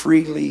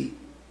 freely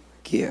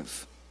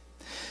give.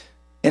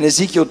 In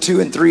Ezekiel 2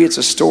 and 3, it's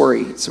a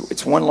story.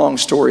 It's one long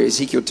story,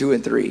 Ezekiel 2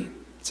 and 3.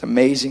 It's an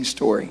amazing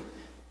story.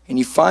 And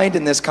you find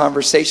in this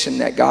conversation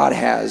that God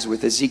has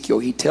with Ezekiel,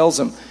 he tells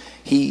him,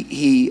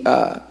 he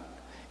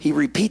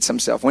repeats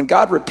himself. When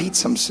God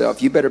repeats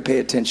himself, you better pay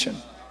attention.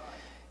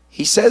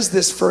 He says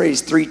this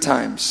phrase 3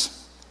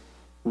 times.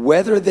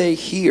 Whether they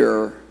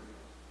hear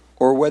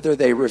or whether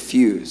they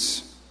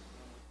refuse,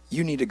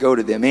 you need to go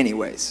to them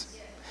anyways.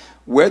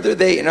 Whether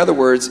they, in other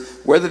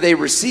words, whether they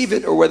receive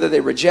it or whether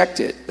they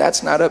reject it,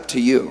 that's not up to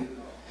you.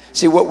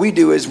 See, what we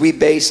do is we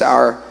base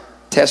our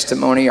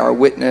testimony, our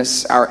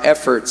witness, our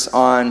efforts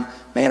on,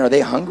 man, are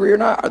they hungry or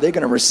not? Are they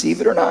going to receive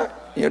it or not?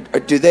 You know,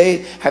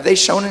 have they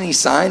shown any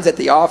signs at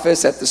the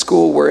office, at the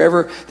school,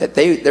 wherever, that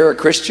they're a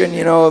Christian,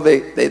 you know,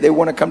 they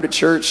want to come to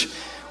church?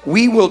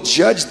 We will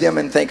judge them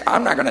and think,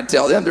 I'm not going to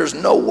tell them. There's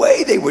no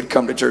way they would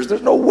come to church.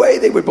 There's no way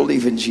they would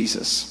believe in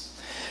Jesus.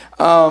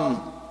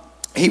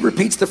 He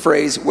repeats the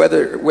phrase,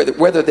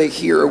 whether they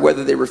hear or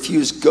whether they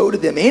refuse, go to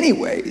them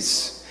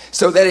anyways,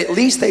 so that at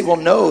least they will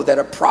know that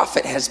a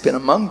prophet has been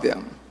among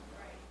them.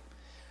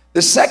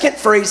 The second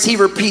phrase he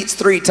repeats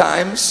 3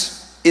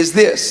 times is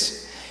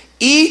this: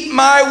 eat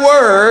my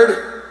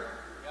word,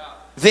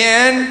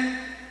 then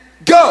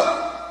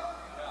go.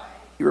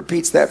 He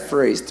repeats that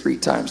phrase 3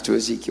 times to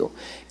Ezekiel.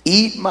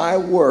 Eat my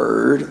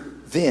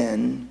word,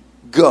 then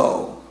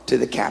go to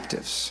the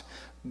captives.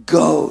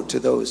 Go to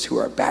those who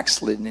are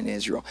backslidden in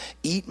Israel.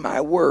 Eat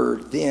my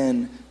word,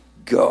 then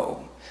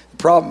go. The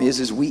problem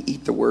is we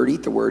eat the word,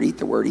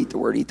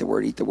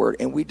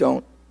 and we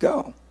don't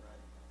go.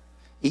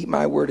 Eat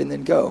my word and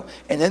then go.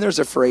 And then there's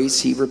a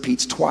phrase he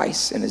repeats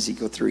twice in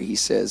Ezekiel 3. He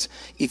says,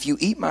 if you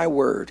eat my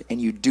word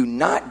and you do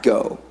not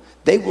go,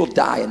 they will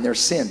die in their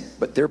sin,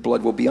 but their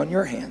blood will be on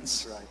your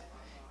hands. Right.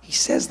 He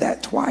says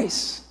that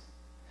twice.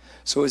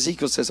 So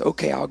Ezekiel says,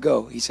 okay, I'll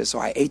go. He says, so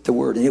I ate the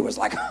word and it was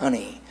like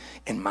honey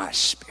in my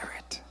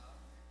spirit.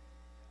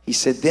 He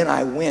said, then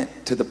I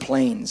went to the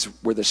plains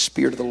where the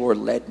Spirit of the Lord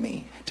led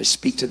me to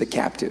speak to the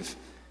captive.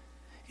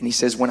 And he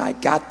says, when I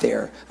got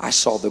there, I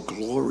saw the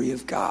glory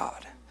of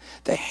God.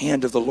 The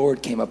hand of the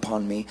Lord came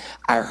upon me.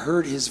 I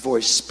heard his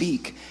voice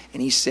speak.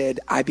 And he said,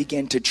 I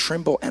began to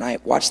tremble.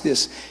 And watch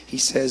this. He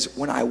says,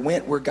 when I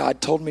went where God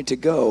told me to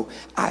go,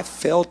 I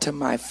fell to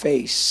my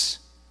face.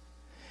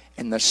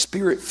 And the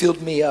Spirit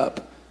filled me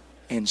up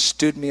and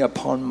stood me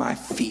upon my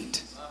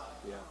feet.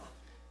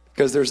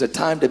 Because there's a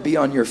time to be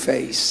on your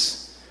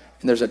face,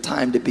 and there's a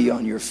time to be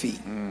on your feet.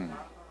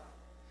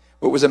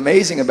 What was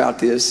amazing about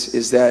this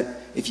is that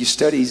if you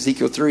study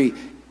Ezekiel 3,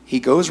 he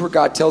goes where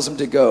God tells him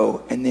to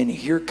go, and then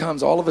here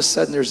comes, all of a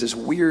sudden, there's this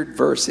weird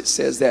verse. It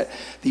says that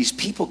these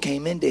people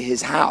came into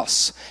his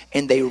house,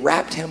 and they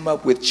wrapped him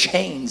up with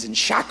chains and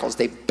shackles.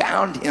 They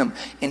bound him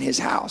in his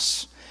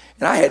house.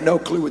 And I had no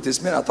clue what this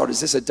meant. I thought,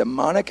 is this a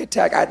demonic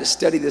attack? I had to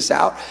study this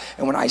out.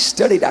 And when I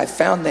studied, I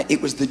found that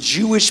it was the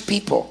Jewish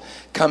people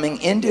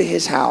coming into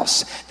his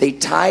house. They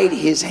tied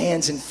his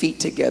hands and feet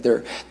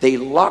together. They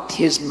locked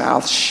his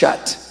mouth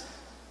shut.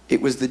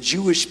 It was the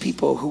Jewish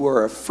people who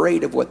were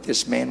afraid of what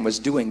this man was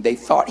doing. They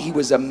thought he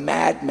was a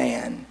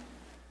madman.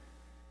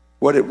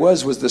 What it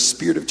was the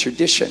spirit of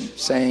tradition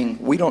saying,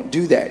 we don't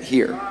do that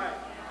here.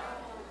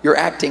 You're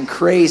acting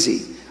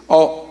crazy.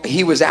 Oh,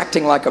 he was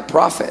acting like a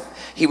prophet.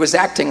 He was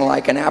acting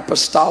like an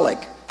apostolic.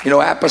 You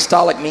know,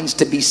 apostolic means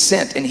to be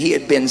sent, and he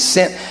had been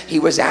sent. He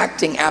was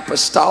acting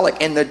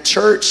apostolic, and the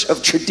church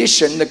of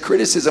tradition, the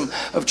criticism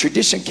of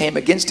tradition came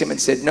against him and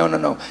said,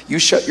 no, you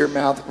shut your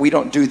mouth. We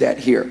don't do that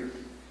here.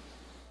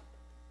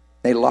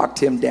 They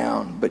locked him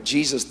down, but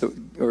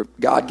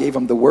God gave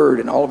him the word,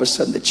 and all of a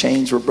sudden the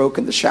chains were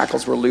broken, the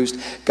shackles were loosed.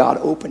 God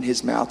opened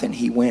his mouth, and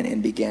he went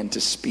and began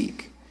to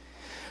speak.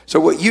 So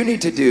what you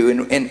need to do,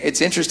 and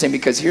it's interesting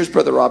because here's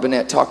Brother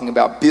Robinette talking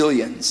about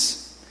billions.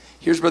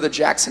 Here's Brother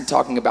Jackson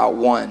talking about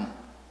 1.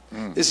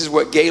 This is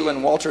what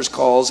Galen Walters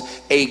calls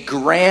a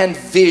grand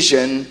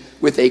vision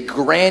with a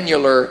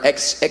granular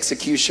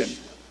execution.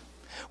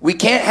 We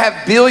can't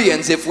have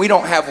billions if we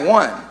don't have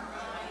 1.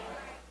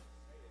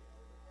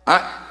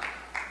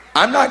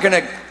 I'm not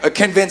going to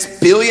convince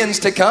billions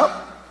to come,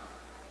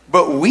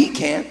 but we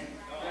can.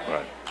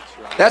 Right.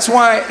 That's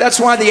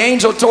why the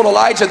angel told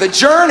Elijah, the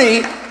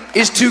journey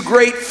is too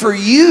great for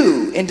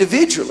you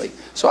individually.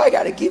 So I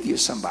got to give you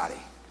somebody.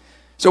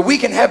 So we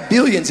can have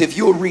billions if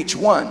you'll reach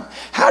 1.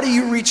 How do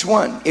you reach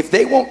 1? If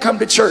they won't come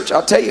to church,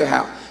 I'll tell you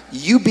how.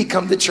 You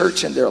become the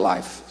church in their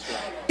life.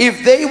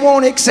 If they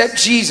won't accept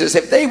Jesus,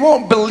 if they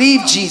won't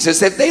believe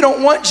Jesus, if they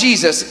don't want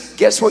Jesus,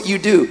 guess what you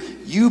do?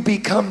 You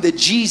become the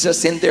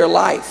Jesus in their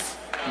life.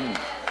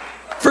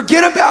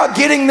 Forget about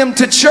getting them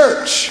to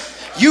church.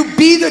 You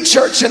be the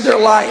church in their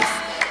life.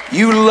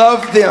 You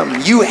love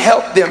them. You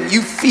help them.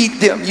 You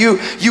feed them. You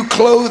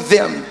clothe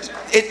them.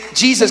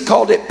 Jesus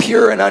called it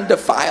pure and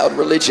undefiled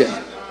religion.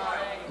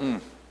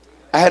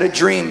 I had a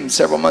dream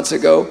several months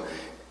ago,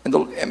 And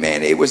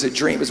man, it was a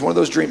dream. It was one of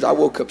those dreams. I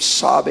woke up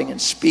sobbing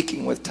and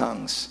speaking with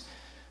tongues.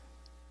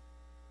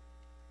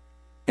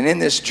 And in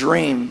this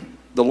dream,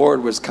 the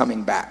Lord was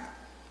coming back.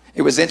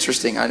 It was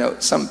interesting. I know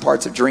some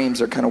parts of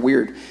dreams are kind of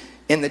weird.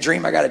 In the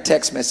dream, I got a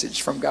text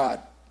message from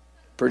God.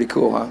 Pretty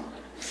cool, huh?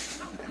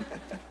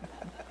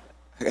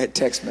 I got a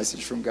text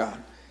message from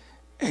God.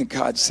 And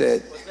God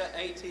said... Was that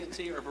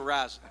AT&T or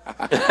Verizon?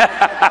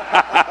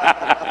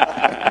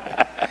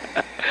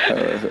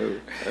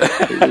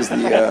 It was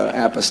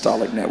the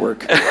Apostolic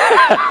Network.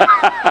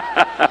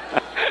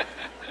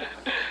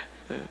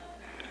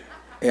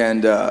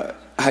 And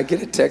I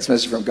get a text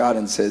message from God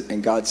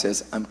and God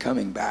says, I'm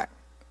coming back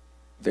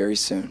very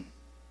soon.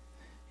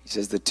 He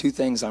says, the two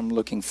things I'm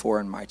looking for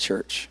in my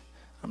church,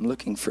 I'm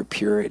looking for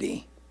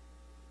purity,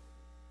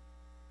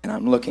 and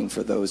I'm looking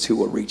for those who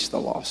will reach the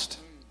lost.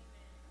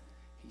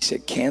 He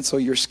said, cancel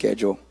your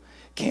schedule,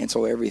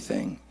 cancel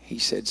everything. He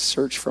said,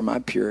 search for my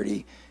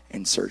purity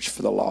and search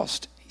for the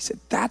lost. He said,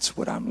 that's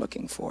what I'm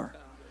looking for.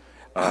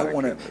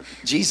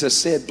 Jesus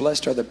said,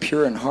 blessed are the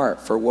pure in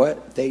heart, for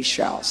what? They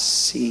shall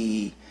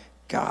see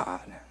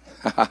God.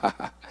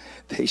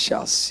 They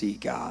shall see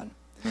God.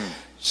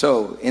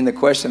 So in the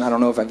question, I don't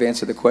know if I've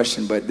answered the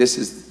question, but this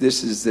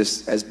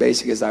is as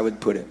basic as I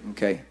would put it,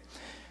 okay?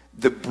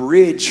 The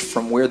bridge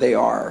from where they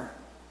are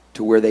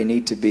to where they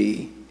need to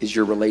be is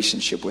your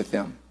relationship with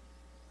them.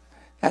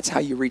 That's how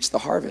you reach the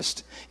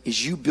harvest,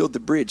 is you build the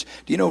bridge.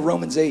 Do you know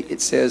Romans 8,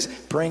 it says,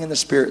 praying in the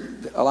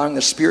Spirit, allowing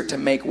the Spirit to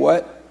make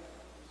what?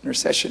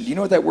 Intercession. Do you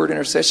know what that word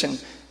intercession,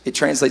 it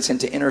translates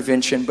into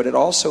intervention, but it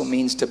also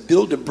means to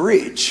build a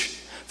bridge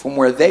from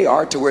where they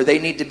are to where they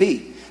need to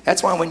be.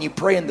 That's why when you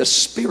pray in the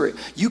Spirit,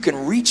 you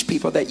can reach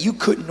people that you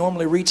couldn't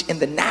normally reach in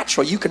the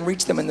natural. You can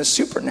reach them in the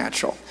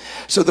supernatural.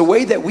 So the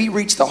way that we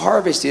reach the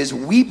harvest is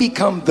we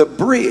become the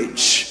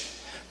bridge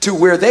to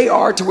where they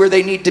are to where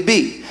they need to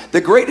be.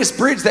 The greatest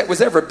bridge that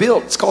was ever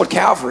built, it's called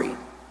Calvary.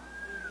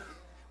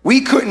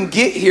 We couldn't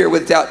get here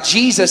without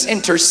Jesus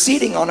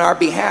interceding on our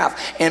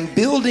behalf and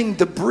building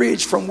the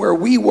bridge from where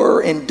we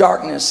were in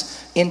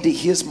darkness into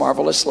his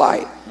marvelous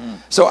light.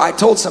 So I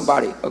told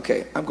somebody,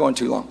 okay, I'm going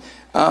too long.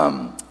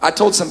 I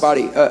told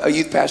somebody, a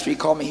youth pastor, he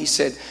called me, he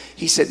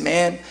said,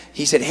 man,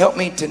 he said, help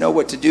me to know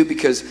what to do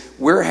because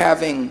we're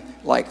having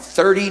like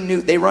 30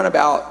 new, they run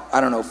about,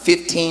 I don't know,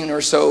 15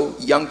 or so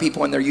young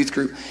people in their youth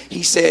group.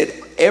 He said,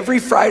 every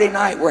Friday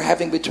night we're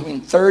having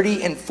between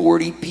 30 and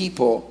 40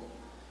 people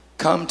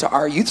come to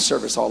our youth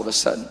service all of a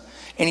sudden.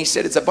 And he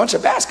said, it's a bunch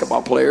of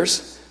basketball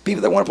players,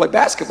 people that want to play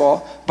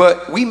basketball,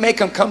 but we make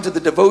them come to the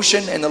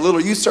devotion and the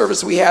little youth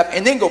service we have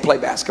and then go play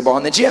basketball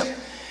in the gym.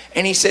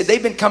 And he said,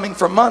 they've been coming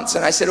for months.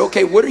 And I said,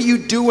 okay, what are you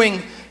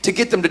doing to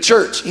get them to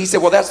church? He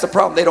said, well, that's the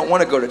problem. They don't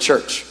want to go to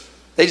church.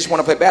 They just want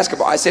to play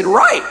basketball. I said,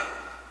 right.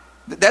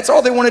 That's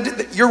all they want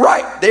to do. You're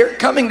right. They're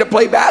coming to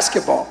play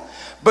basketball.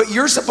 But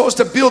you're supposed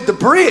to build the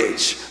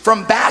bridge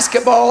from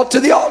basketball to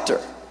the altar.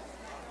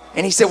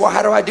 And he said, well,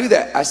 how do I do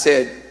that? I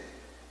said,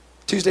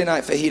 Tuesday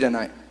night, fajita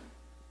night.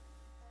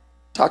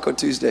 Taco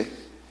Tuesday.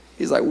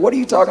 He's like, what are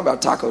you talking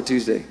about, Taco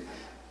Tuesday?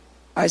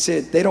 I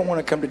said, they don't want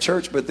to come to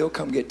church, but they'll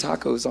come get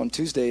tacos on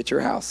Tuesday at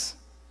your house.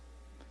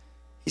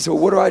 He said,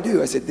 well, what do I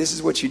do? I said, this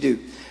is what you do.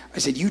 I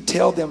said, you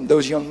tell them,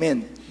 those young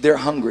men, they're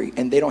hungry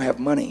and they don't have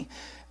money.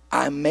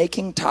 I'm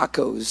making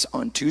tacos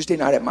on Tuesday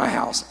night at my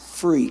house,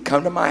 free.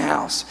 Come to my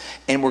house,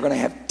 and we're going to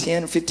have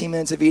 10, 15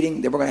 minutes of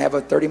eating. Then we're going to have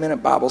a 30-minute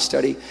Bible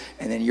study,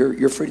 and then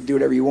you're free to do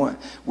whatever you want.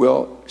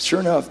 Well,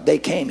 sure enough, they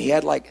came. He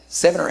had like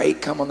 7 or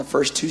 8 come on the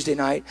first Tuesday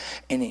night,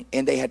 and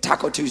they had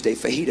Taco Tuesday,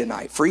 fajita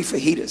night, free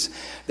fajitas.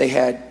 They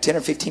had 10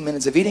 or 15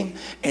 minutes of eating,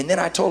 and then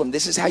I told them,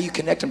 this is how you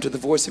connect them to the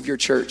voice of your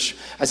church.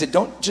 I said,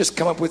 don't just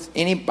come up with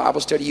any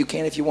Bible study you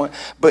can if you want,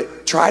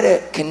 but try to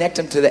connect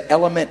them to the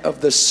element of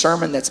the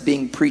sermon that's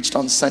being preached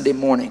on Sunday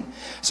morning.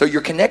 So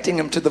you're connecting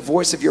them to the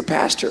voice of your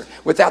pastor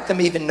without them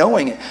even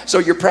knowing it. So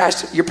your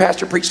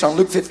pastor preached on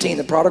Luke 15,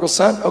 the prodigal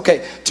son.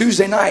 Okay,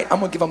 Tuesday night, I'm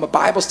going to give them a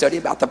Bible study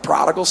about the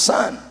prodigal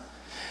son.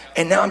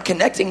 And now I'm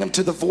connecting them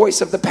to the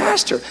voice of the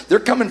pastor. They're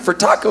coming for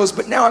tacos,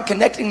 but now I'm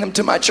connecting them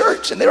to my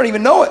church, and they don't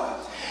even know it.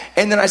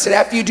 And then I said,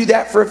 after you do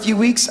that for a few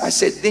weeks, I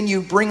said, then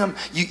you bring them,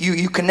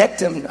 you connect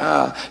them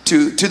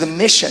to the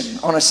mission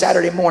on a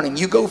Saturday morning.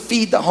 You go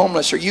feed the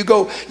homeless, or you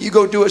go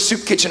do a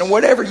soup kitchen or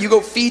whatever. You go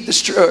feed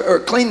or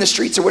clean the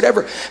streets or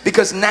whatever,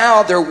 because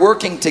now they're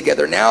working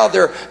together. Now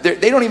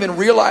they don't even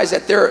realize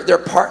that they're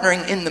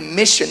partnering in the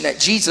mission that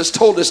Jesus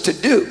told us to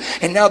do.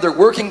 And now they're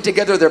working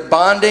together, they're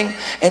bonding,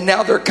 and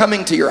now they're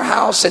coming to your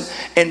house.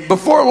 And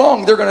before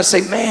long, they're going to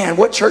say, man,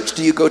 what church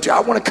do you go to?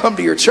 I want to come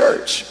to your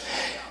church.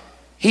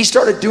 He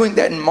started doing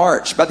that in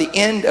March. By the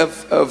end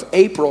of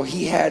April,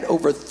 he had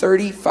over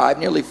 35,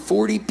 nearly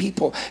 40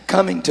 people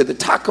coming to the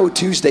Taco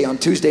Tuesday on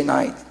Tuesday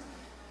night.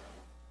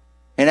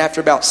 And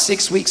after about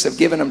 6 weeks of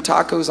giving them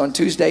tacos on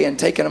Tuesday and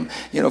taking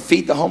them,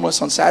 feed the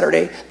homeless on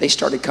Saturday, they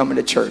started coming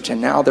to church.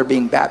 And now they're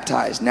being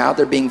baptized. Now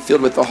they're being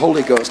filled with the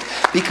Holy Ghost,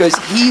 because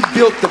he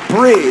built the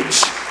bridge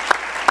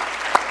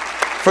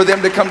for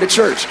them to come to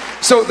church.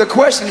 So the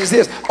question is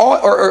this,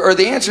 or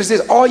the answer is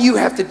this: all you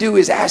have to do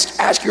is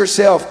ask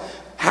yourself,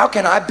 How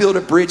can I build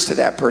a bridge to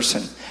that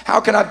person?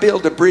 How can I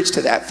build a bridge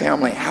to that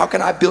family? How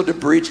can I build a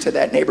bridge to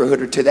that neighborhood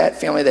or to that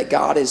family that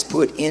God has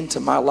put into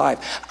my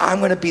life? I'm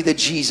going to be the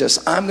Jesus.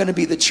 I'm going to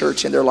be the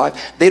church in their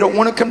life. They don't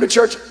want to come to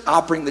church.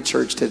 I'll bring the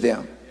church to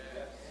them.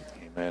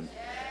 Amen.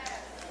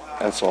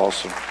 That's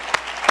awesome.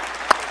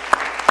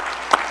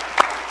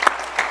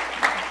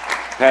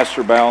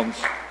 Pastor Bounds,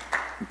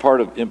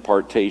 part of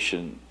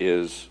impartation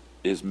is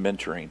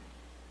mentoring.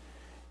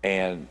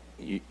 And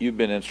you've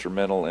been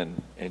instrumental in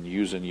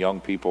using young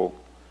people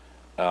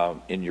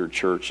in your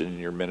church and in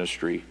your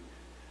ministry.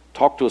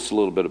 Talk to us a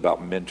little bit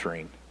about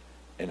mentoring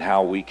and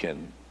how we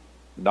can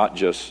not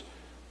just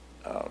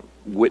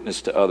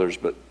witness to others,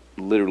 but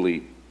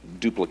literally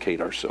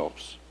duplicate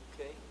ourselves.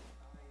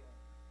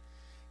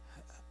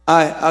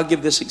 I'll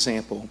give this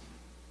example.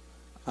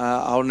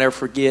 I'll never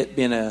forget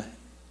being a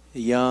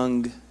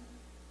young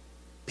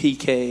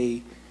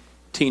PK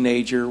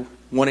teenager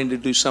wanting to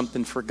do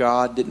something for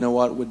God, didn't know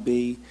what it would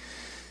be.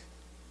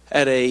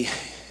 At a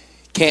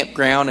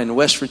campground in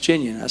West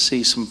Virginia. I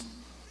see some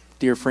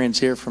dear friends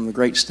here from the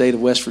great state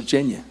of West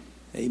Virginia.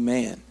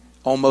 Amen.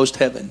 Almost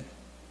heaven,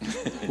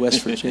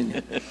 West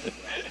Virginia.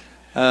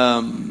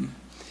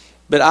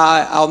 But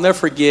I'll never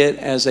forget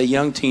as a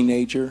young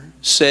teenager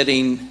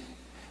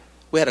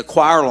we had a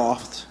choir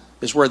loft,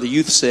 is where the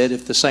youth said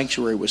if the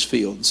sanctuary was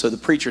filled. So the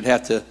preacher would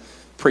have to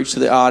preach to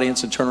the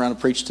audience and turn around and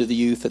preach to the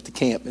youth at the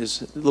camp.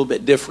 It's a little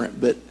bit different.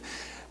 But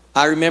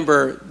I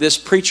remember this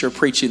preacher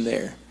preaching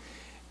there.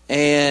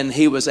 And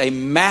he was a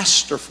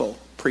masterful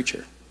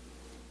preacher.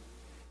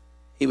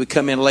 He would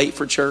come in late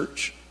for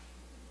church.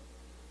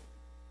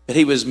 But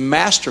he was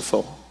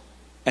masterful.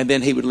 And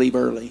then he would leave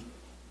early.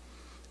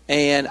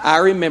 And I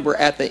remember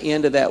at the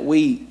end of that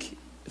week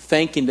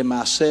thinking to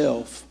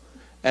myself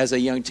as a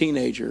young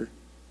teenager,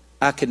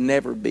 I could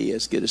never be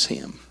as good as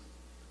him.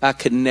 I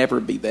could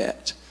never be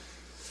that.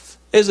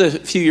 It was a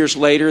few years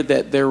later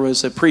that there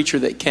was a preacher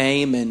that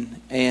came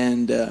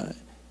and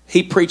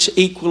he preached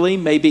equally,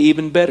 maybe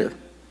even better.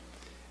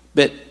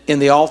 But in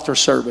the altar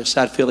service,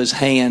 I'd feel his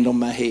hand on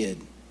my head.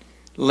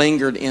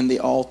 Lingered in the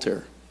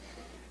altar.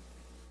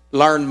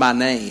 Learned my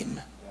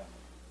name.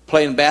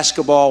 Playing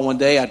basketball one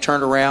day, I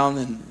turned around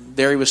and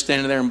there he was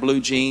standing there in blue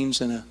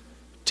jeans and a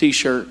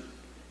t-shirt.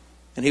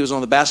 And he was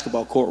on the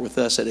basketball court with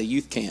us at a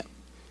youth camp.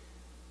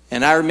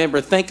 And I remember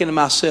thinking to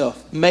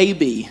myself,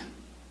 maybe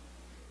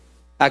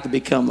I could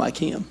become like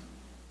him.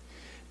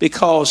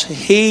 Because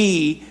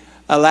he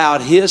allowed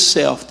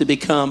himself to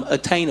become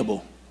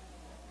attainable.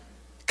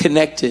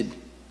 Connected,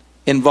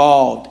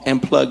 involved,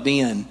 and plugged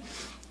in.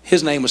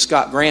 His name was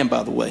Scott Graham,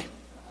 by the way.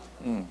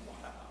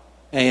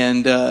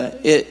 And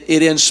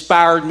it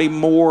inspired me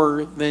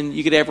more than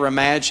you could ever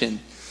imagine.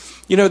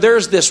 You know,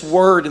 there's this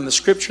word in the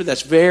scripture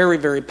that's very,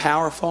 very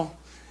powerful.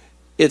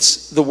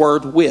 It's the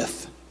word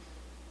with.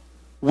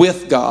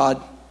 With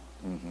God,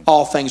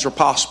 all things are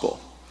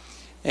possible.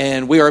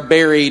 And we are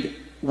buried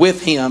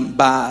with him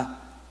by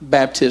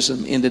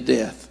baptism into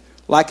death.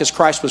 Like as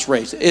Christ was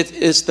raised.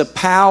 It's the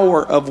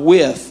power of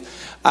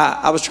with.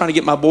 I was trying to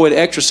get my boy to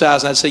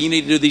exercise, and I'd say, you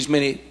need to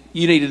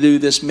do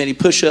this many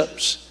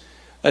push-ups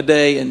a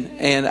day.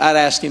 And I'd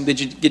ask him, did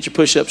you get your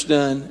push-ups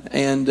done?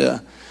 And,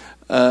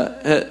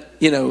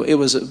 it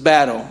was a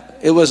battle.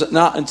 It was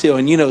not until,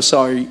 and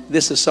Sawyer,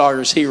 this is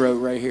Sawyer's hero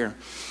right here.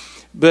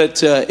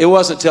 But it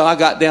wasn't until I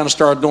got down and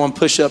started doing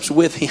push-ups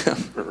with him.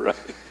 Right.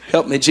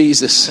 Help me,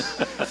 Jesus.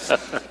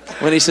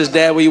 When he says,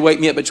 Dad, will you wake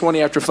me up at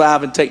 20 after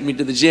 5 and take me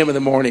to the gym in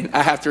the morning?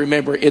 I have to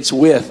remember it's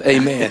with.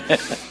 Amen.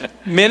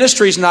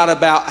 Ministry's not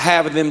about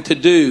having them to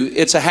do.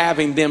 It's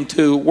having them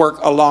to work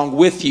along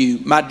with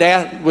you. My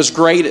dad was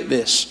great at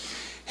this.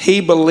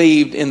 He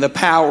believed in the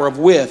power of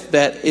with,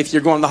 that if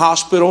you're going to the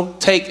hospital,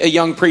 take a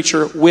young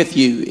preacher with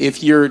you.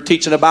 If you're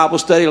teaching a Bible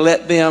study,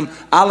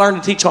 I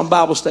learned to teach on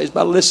Bible studies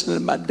by listening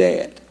to my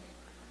dad.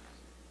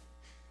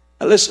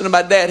 I listened to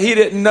my dad. He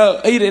didn't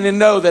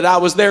know that I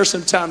was there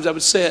sometimes. I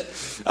would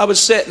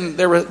sit and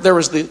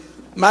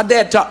my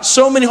dad taught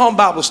so many home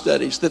Bible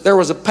studies that there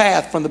was a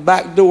path from the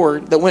back door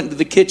that went into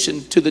the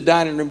kitchen to the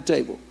dining room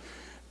table.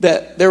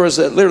 That there was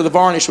literally the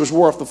varnish was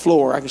wore off the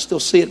floor. I can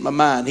still see it in my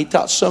mind. He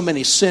taught so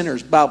many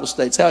sinners Bible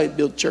studies, how he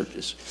built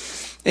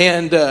churches.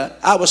 And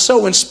I was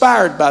so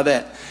inspired by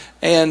that.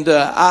 And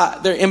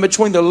there in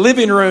between the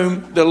living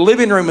room and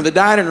the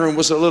dining room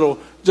was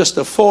just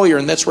a foyer,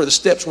 and that's where the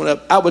steps went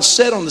up. I would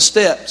sit on the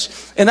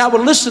steps, and I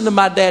would listen to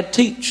my dad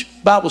teach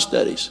Bible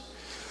studies.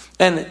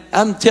 And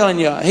I'm telling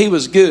you, he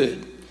was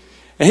good.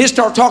 And he'd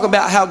start talking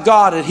about how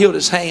God had healed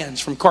his hands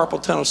from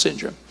carpal tunnel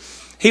syndrome.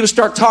 He would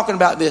start talking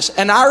about this.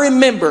 And I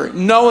remember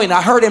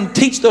I heard him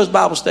teach those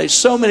Bible studies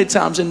so many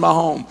times in my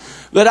home,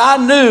 that I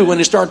knew when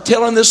he started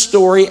telling this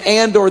story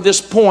or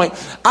this point,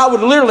 I would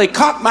literally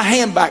cock my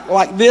hand back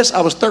like this. I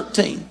was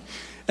 13.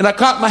 And I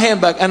cocked my hand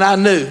back and I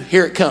knew,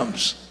 here it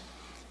comes.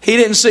 He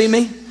didn't see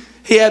me.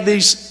 He had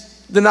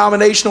these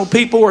denominational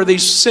people or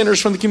these sinners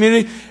from the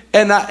community.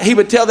 And he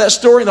would tell that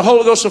story and the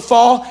Holy Ghost would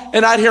fall.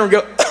 And I'd hear him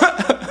go,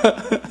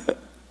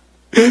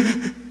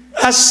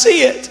 I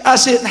see it.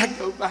 And I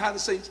go behind the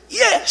scenes,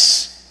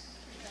 yes.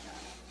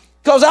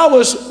 Because I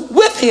was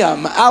with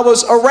him. I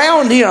was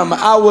around him.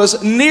 I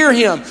was near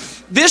him.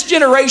 This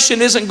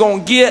generation isn't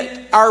going to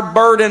get our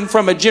burden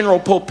from a general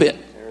pulpit.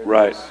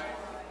 Right.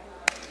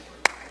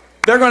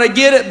 They're going to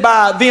get it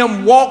by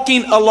them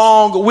walking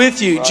along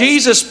with you. Right.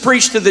 Jesus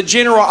preached to the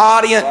general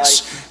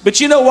audience. Right. But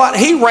you know what?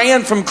 He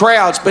ran from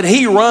crowds, but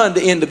he ran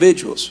to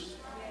individuals.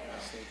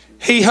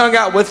 He hung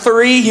out with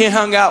 3, he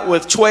hung out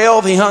with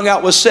 12, he hung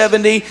out with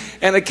 70,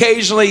 and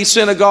occasionally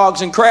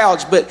synagogues and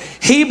crowds. But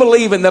he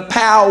believed in the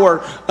power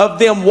of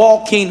them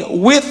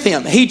walking with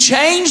him. He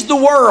changed the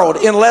world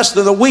in less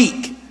than a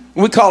week.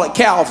 We call it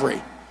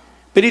Calvary.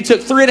 But he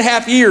took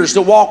 3.5 years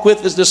to walk with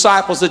his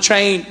disciples, to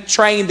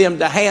train them,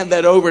 to hand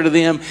that over to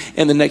them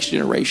in the next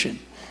generation.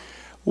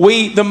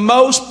 The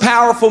most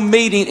powerful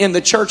meeting in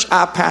the church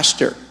I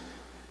pastor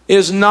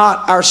is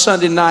not our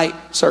Sunday night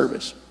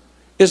service.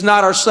 It's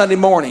not our Sunday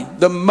morning.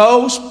 The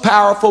most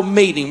powerful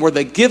meeting where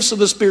the gifts of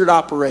the Spirit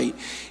operate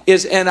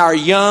is in our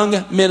young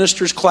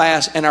ministers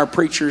class and our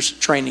preachers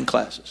training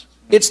classes.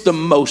 It's the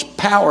most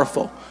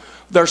powerful.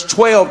 There's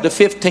 12 to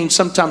 15,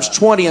 sometimes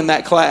 20 in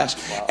that class.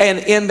 And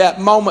in that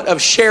moment of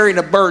sharing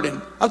a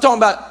burden, I'm talking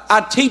about,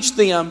 I teach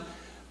them,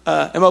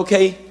 am I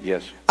okay?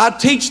 Yes. I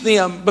teach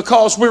them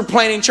because we're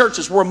planting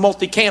churches. We're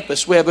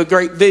multi-campus. We have a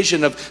great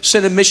vision of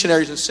sending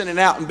missionaries and sending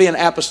out and being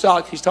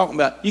apostolic. He's talking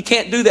about, you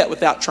can't do that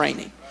without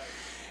training.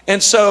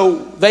 And so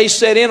they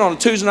set in on a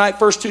Tuesday night,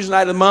 first Tuesday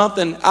night of the month,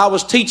 and I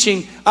teach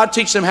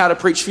them how to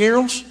preach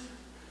funerals.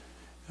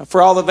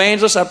 For all the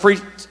evangelists,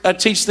 I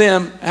teach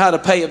them how to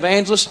pay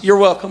evangelists. You're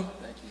welcome.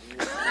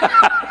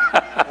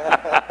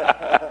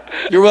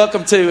 You're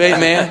welcome too,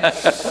 amen.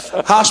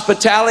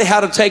 Hospitality, how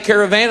to take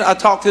care of evangelists. I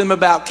talk to them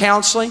about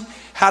counseling,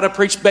 how to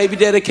preach baby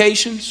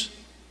dedications.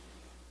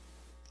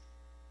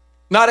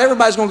 Not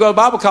everybody's going to go to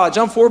Bible college.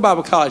 I'm for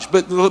Bible college,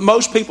 but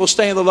most people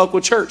stay in the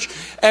local church.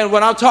 And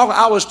when I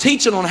was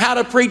teaching on how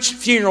to preach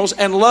funerals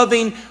and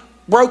loving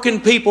broken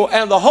people,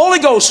 and the Holy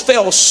Ghost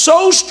fell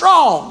so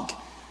strong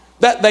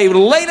that they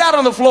laid out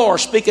on the floor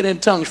speaking in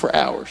tongues for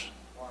hours.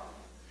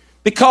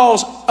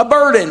 Because a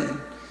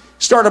burden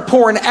started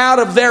pouring out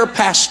of their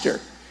pastor,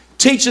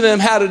 teaching them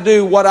how to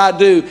do what I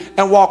do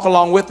and walk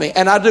along with me.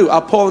 And I do.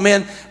 I pull them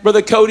in.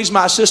 Brother Cody's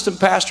my assistant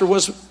pastor,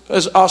 was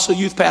also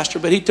youth pastor,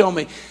 but he told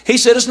me, he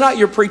said, it's not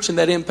your preaching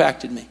that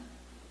impacted me.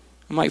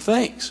 I'm like,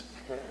 thanks.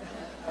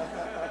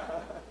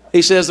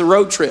 He says, the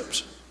road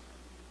trips.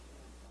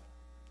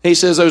 He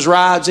says, those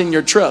rides in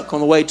your truck on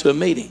the way to a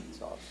meeting.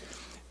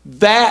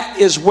 That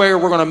is where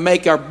we're going to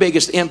make our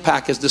biggest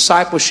impact, is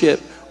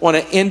discipleship on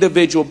an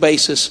individual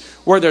basis,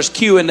 where there's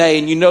Q&A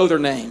and you know their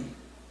name.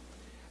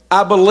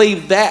 I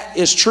believe that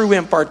is true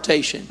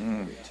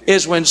impartation,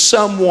 is when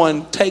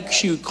someone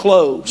takes you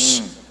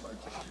close.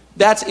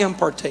 That's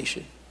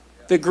impartation.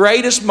 The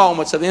greatest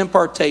moments of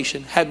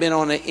impartation have been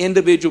on an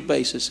individual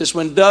basis. It's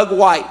when Doug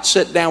White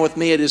sat down with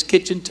me at his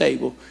kitchen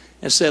table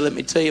and said, let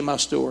me tell you my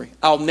story.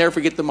 I'll never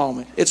forget the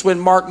moment. It's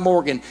when Mark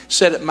Morgan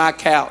sat at my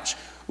couch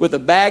with a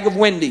bag of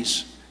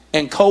Wendy's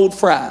and cold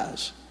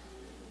fries.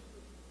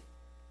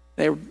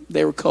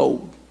 They were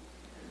cold.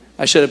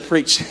 I should have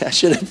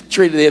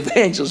treated the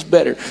evangelist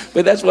better.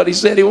 But that's what he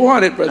said he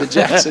wanted, Brother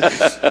Jackson.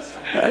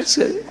 I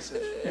said,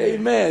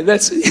 amen.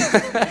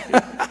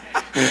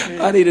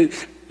 I needed,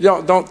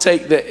 don't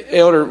take the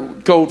elder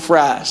cold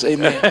fries.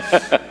 Amen.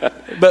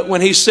 But when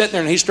he's sitting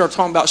there and he starts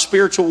talking about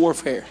spiritual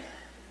warfare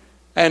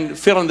and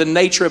feeling the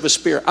nature of a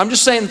spirit. I'm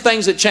just saying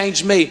things that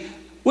changed me.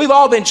 We've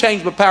all been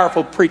changed by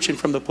powerful preaching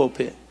from the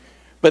pulpit.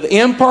 But the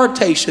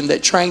impartation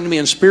that trained me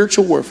in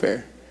spiritual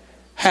warfare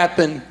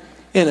happened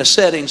in a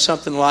setting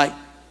something like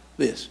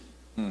this.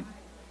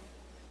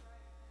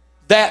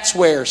 That's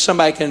where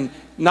somebody can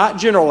not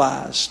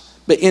generalize,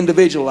 but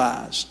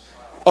individualize,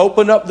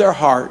 open up their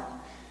heart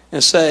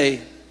and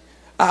say,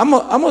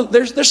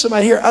 there's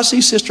somebody here. I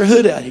see Sister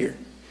Hood out here.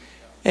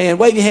 And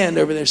wave your hand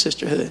over there,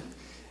 Sister Hood.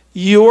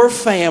 Your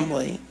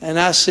family, and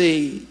I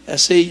see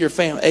your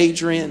family,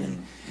 Adrian,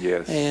 and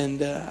yes.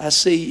 And I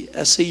see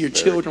your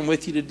children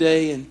with you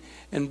today,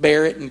 and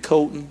Barrett and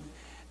Colton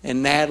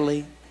and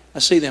Natalie. I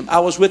see them.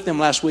 I was with them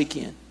last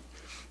weekend.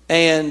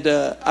 And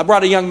I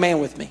brought a young man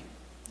with me,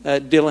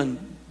 Dylan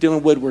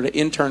Woodward, an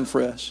intern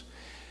for us.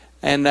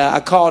 And I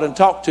called and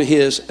talked to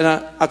his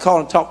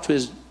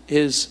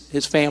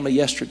family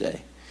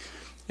yesterday.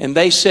 And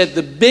they said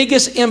the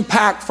biggest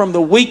impact from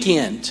the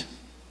weekend,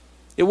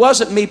 it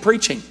wasn't me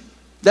preaching.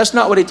 That's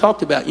not what he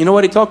talked about. You know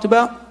what he talked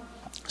about?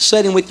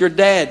 Sitting with your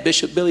dad,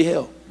 Bishop Billy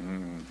Hill.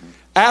 Mm-hmm.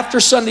 After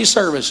Sunday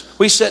service,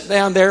 we sat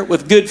down there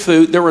with good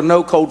food. There were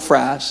no cold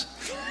fries.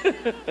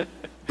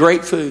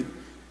 Great food.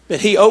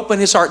 But he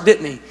opened his heart,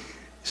 didn't he,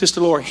 Sister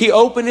Laura? He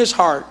opened his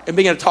heart and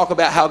began to talk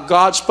about how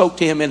God spoke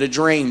to him in a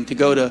dream to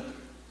go to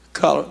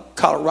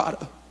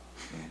Colorado.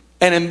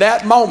 And in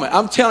that moment,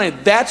 I'm telling you,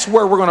 that's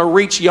where we're going to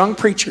reach young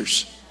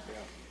preachers.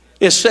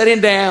 Is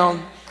sitting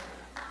down.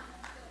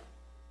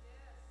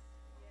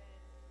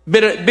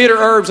 Bitter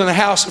herbs in the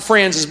house of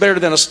friends is better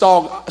than a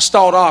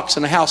stalled ox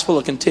in a house full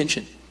of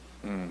contention.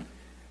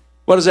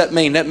 What does that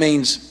mean? That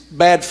means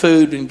bad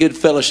food and good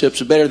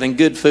fellowships are better than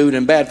good food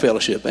and bad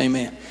fellowship.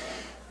 Amen.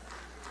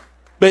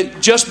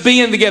 But just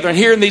being together and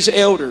hearing these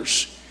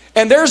elders.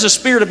 And there's a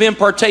spirit of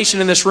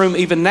impartation in this room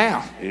even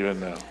now. Even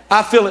now.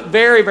 I feel it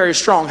very, very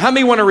strong. How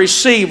many want to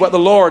receive what the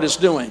Lord is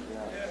doing?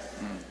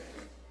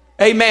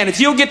 Amen. If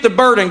you'll get the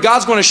burden,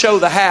 God's going to show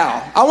the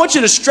how. I want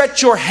you to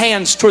stretch your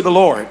hands toward the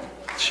Lord.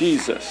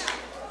 Jesus.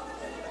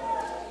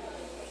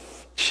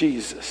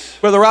 Jesus.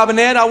 Brother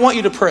Robinette, I want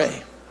you to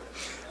pray.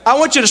 I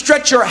want you to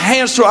stretch your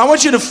hands toward. I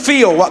want you to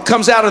feel what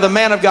comes out of the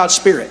man of God's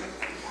spirit.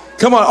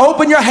 Come on,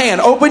 open your hand,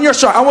 open your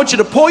heart. I want you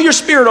to pull your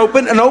spirit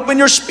open and open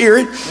your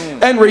spirit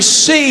and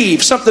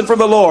receive something from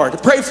the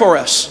Lord. Pray for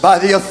us. By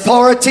the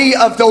authority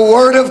of the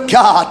Word of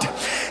God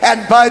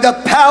and by the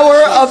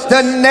power of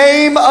the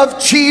name of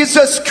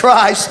Jesus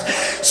Christ,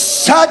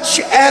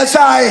 such as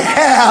I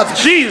have,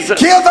 Jesus.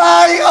 give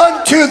I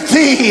unto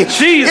thee.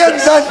 Jesus. In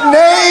the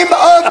name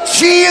of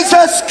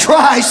Jesus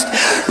Christ.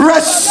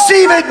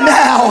 Receive it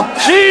now.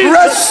 Jesus.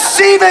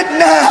 Receive it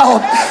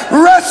now.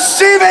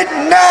 Receive it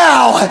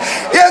now.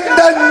 In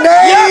the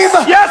name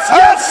of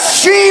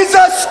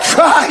Jesus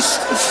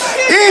Christ.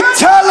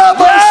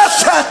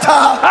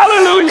 Italaboshata.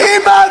 Hallelujah.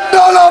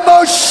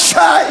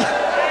 Imandoloboshai.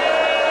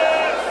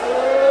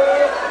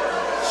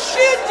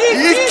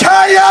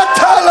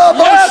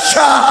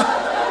 Ikayatalabosha.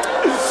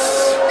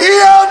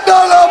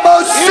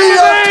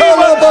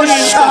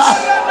 Iandolobosiatolobosha.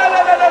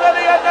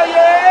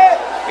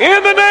 In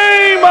the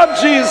name of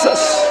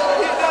Jesus.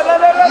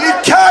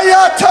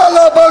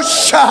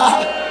 Ikayatalabosha.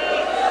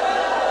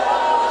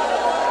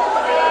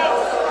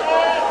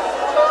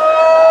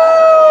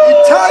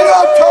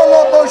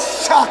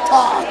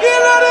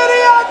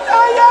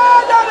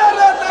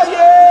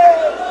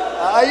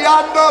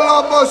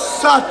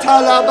 Ayandolobosata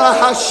la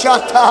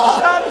bahashata.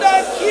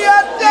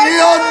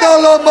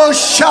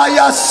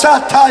 Iondoloboshaya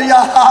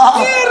sataya.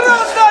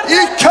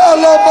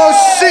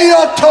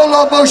 Ikalobosio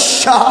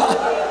tolobosha.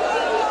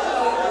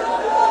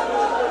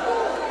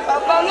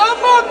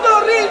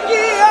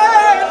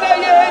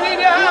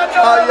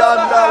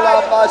 Ayandala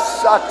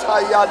basata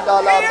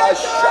yandala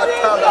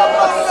bashata la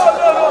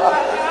basata.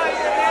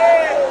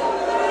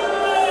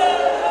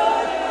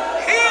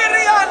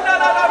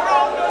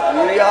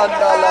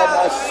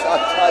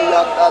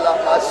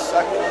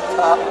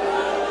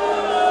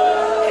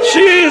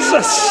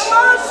 Jesus.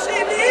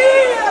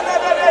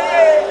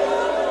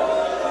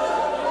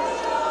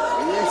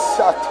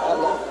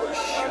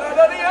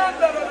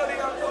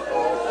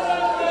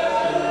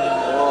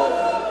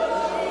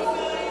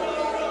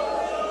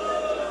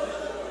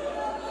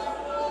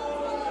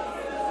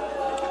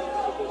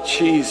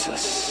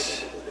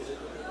 Jesus.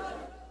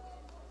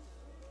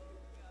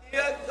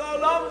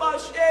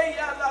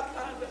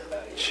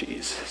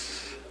 Jesus.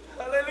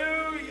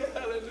 Hallelujah,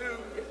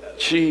 hallelujah.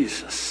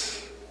 Jesus.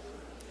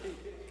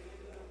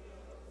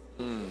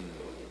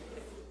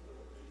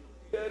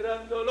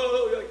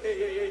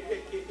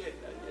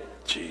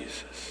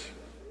 Jesus.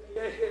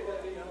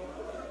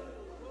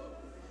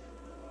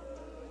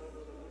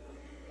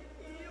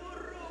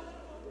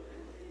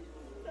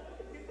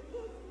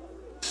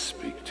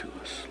 Speak to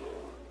us, Lord.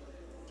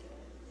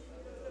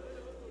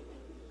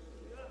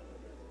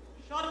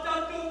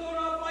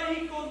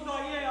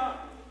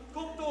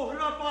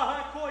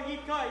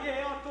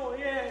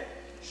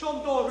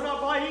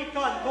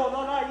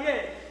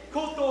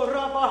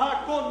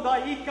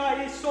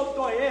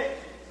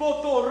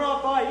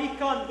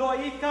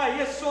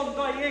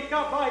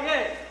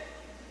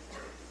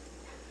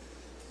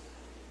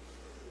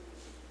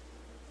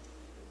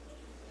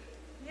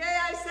 Yea,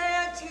 I say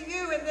unto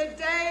you, in the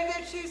day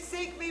that you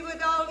seek me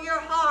with all your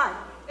heart,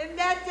 in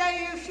that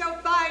day you shall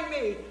find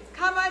me.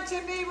 Come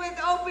unto me with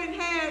open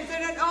hands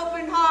and an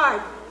open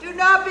heart. Do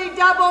not be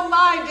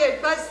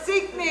double-minded, but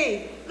seek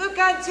me. Look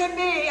unto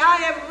me.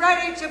 I am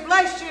ready to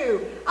bless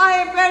you. I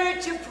am ready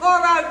to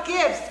pour out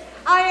gifts.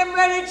 I am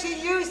ready to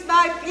use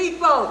my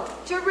people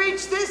to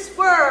reach this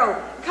world.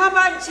 Come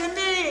unto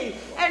me,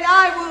 and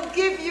I will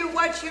give you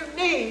what you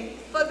need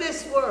for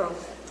this world.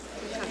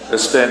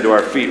 Let's stand to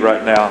our feet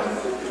right now.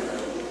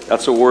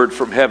 That's a word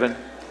from heaven.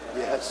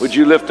 Yes. Would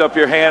you lift up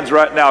your hands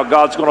right now?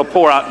 God's going to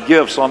pour out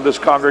gifts on this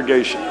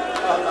congregation.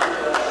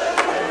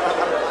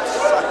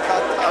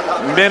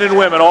 Men and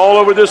women all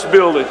over this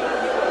building.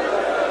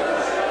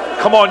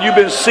 Come on, you've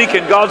been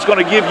seeking. God's going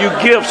to give you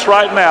gifts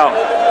right now.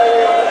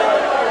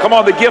 Come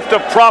on, the gift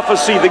of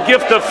prophecy, the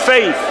gift of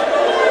faith,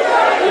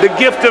 the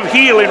gift of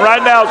healing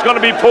right now is going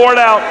to be poured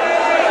out.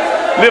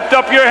 Lift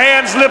up your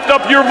hands, lift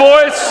up your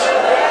voice.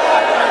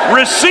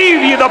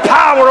 Receive ye the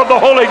power of the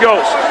Holy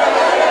Ghost.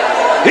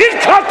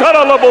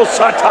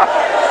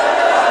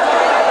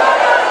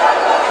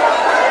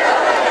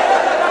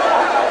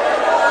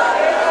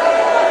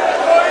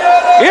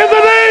 In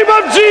the name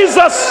of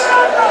Jesus.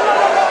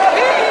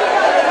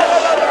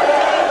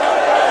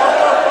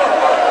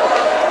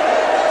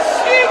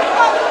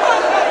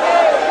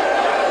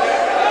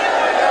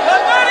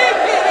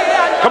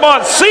 Come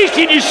on, seek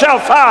and you shall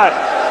find.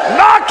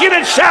 Knock and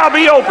it shall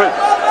be open.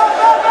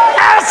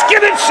 Ask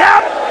and it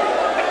shall.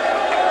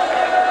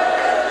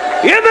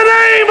 In the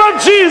name of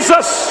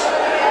Jesus.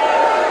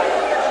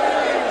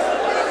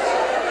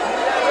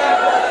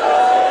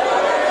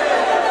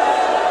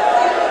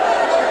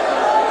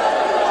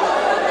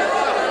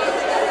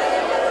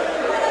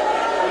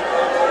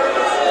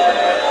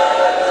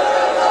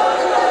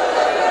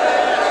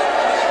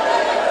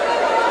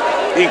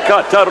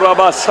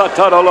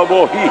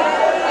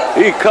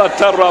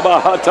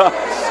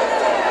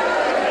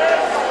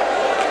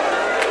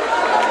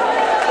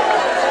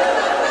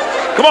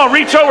 Come on,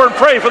 reach over and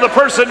pray for the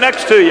person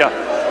next to you.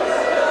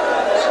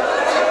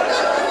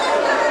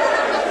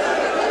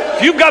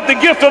 If you've got the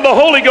gift of the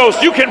Holy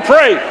Ghost, you can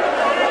pray.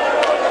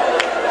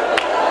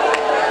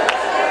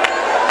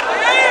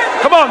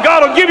 Come on,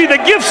 God will give you the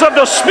gifts of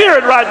the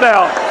Spirit right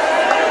now.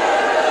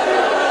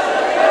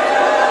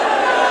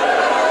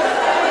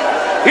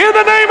 In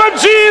the name of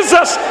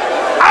Jesus,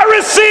 I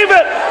receive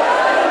it.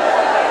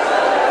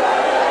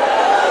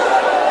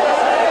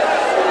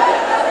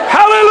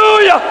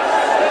 Hallelujah.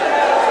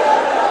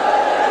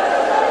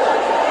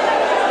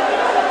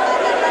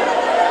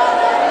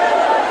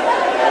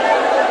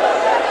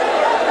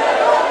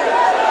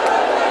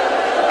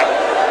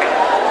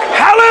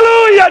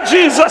 Hallelujah,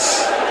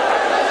 Jesus.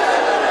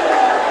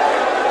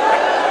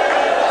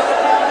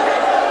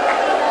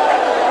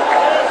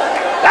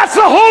 That's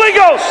the Holy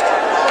Ghost.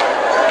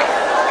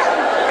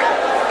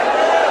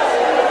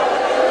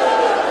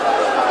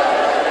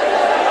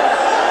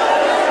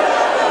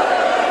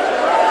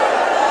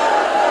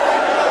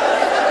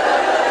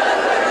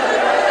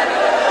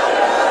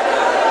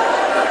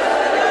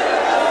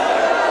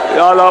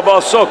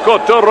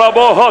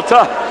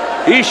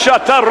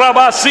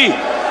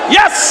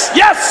 Yes,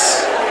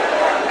 yes.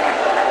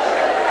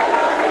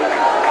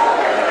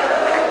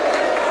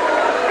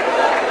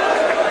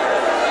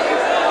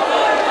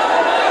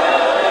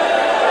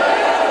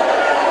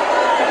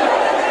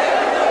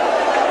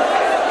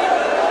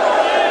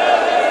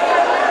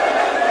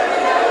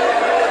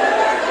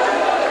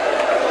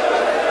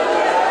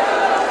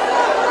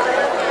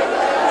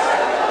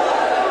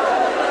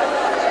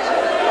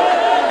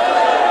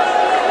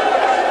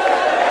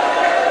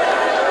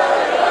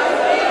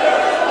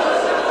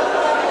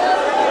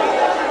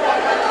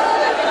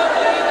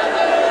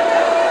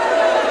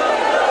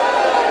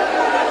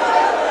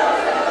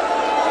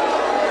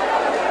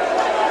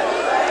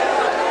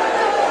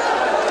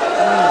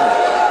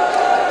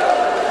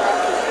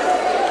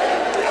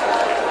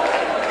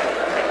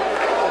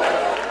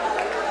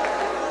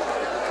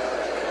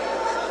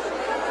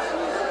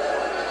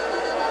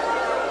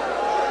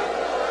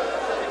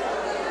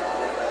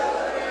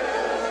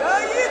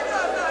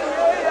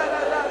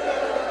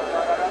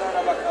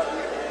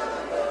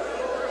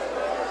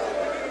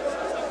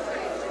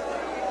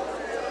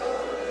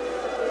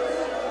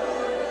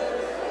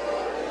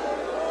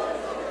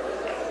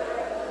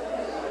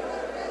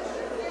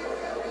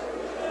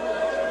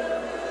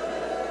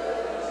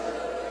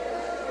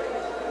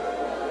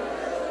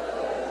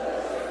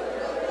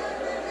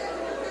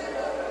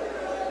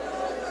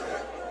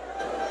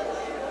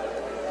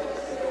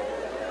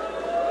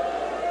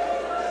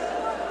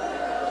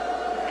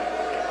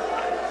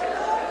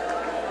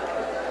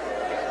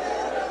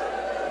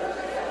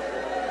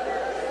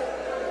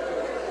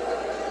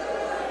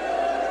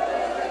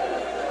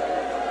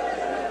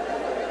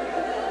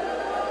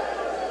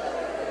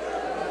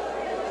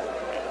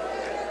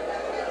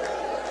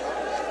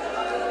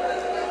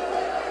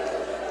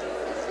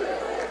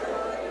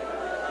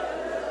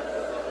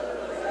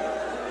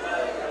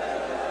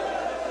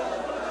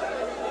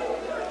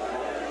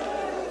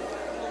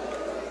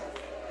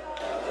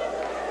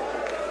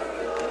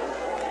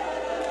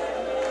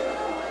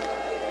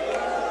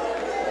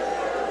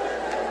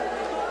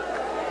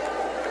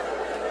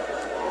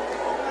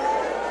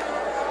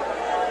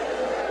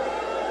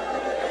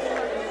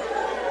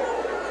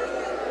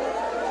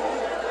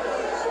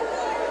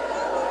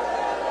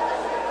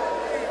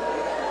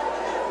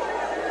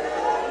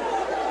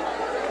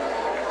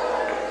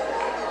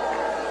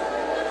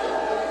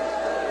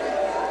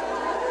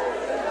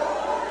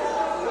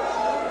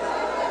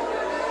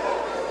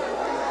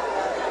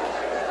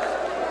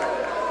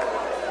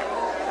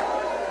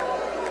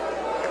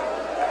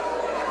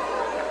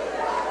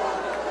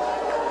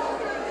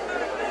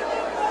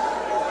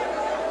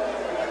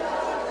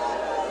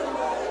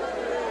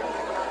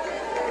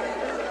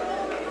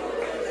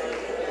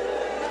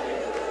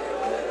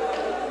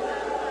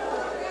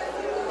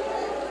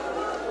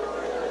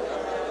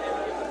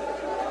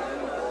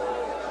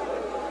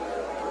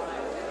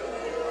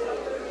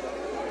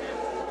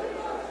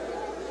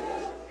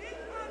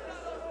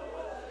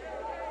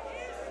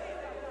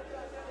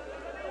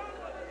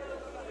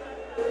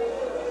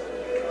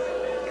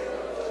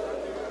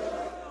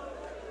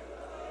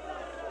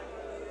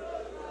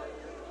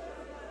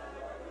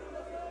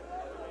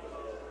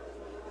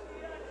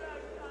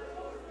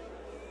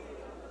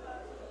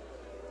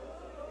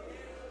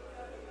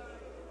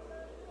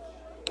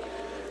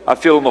 I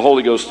feel in the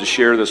Holy Ghost to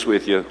share this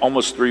with you.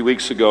 Almost 3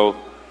 weeks ago,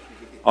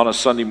 on a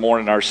Sunday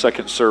morning, our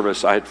second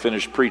service, I had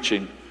finished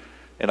preaching,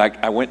 and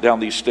I went down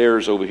these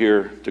stairs over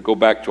here to go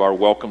back to our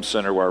welcome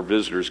center where our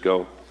visitors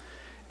go.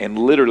 And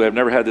literally, I've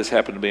never had this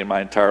happen to me in my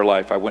entire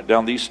life. I went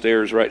down these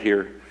stairs right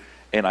here,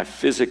 and I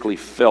physically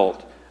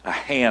felt a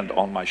hand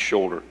on my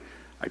shoulder.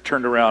 I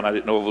turned around. I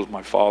didn't know if it was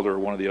my father or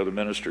one of the other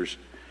ministers.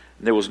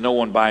 And there was no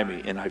one by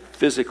me, and I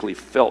physically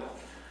felt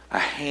a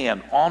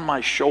hand on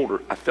my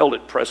shoulder. I felt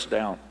it pressed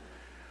down.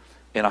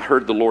 And I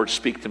heard the Lord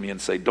speak to me and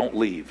say, don't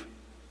leave.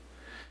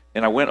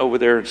 And I went over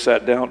there and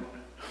sat down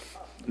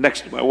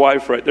next to my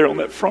wife right there on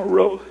that front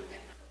row.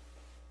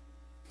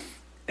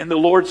 And the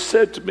Lord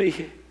said to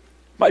me,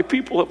 my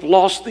people have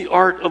lost the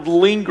art of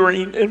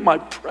lingering in my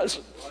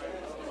presence.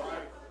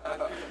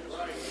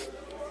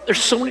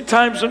 There's so many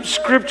times in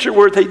Scripture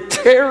where they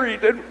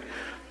tarried, and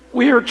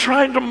we are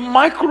trying to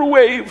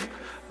microwave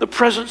the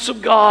presence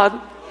of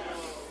God.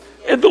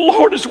 And the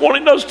Lord is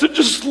wanting us to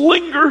just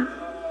linger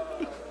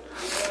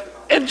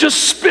and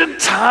just spend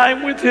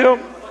time with Him.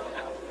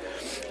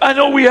 I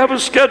know we have a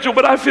schedule,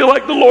 but I feel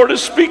like the Lord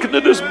is speaking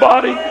to this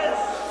body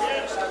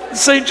and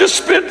saying, just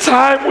spend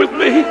time with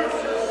me.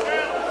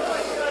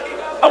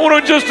 I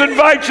want to just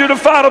invite you to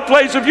find a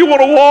place. If you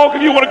want to walk,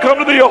 if you want to come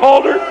to the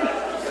altar.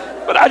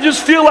 But I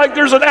just feel like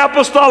there's an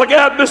apostolic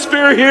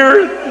atmosphere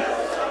here.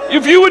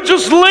 If you would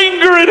just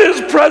linger in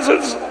His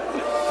presence,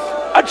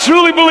 I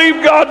truly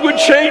believe God would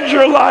change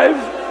your life.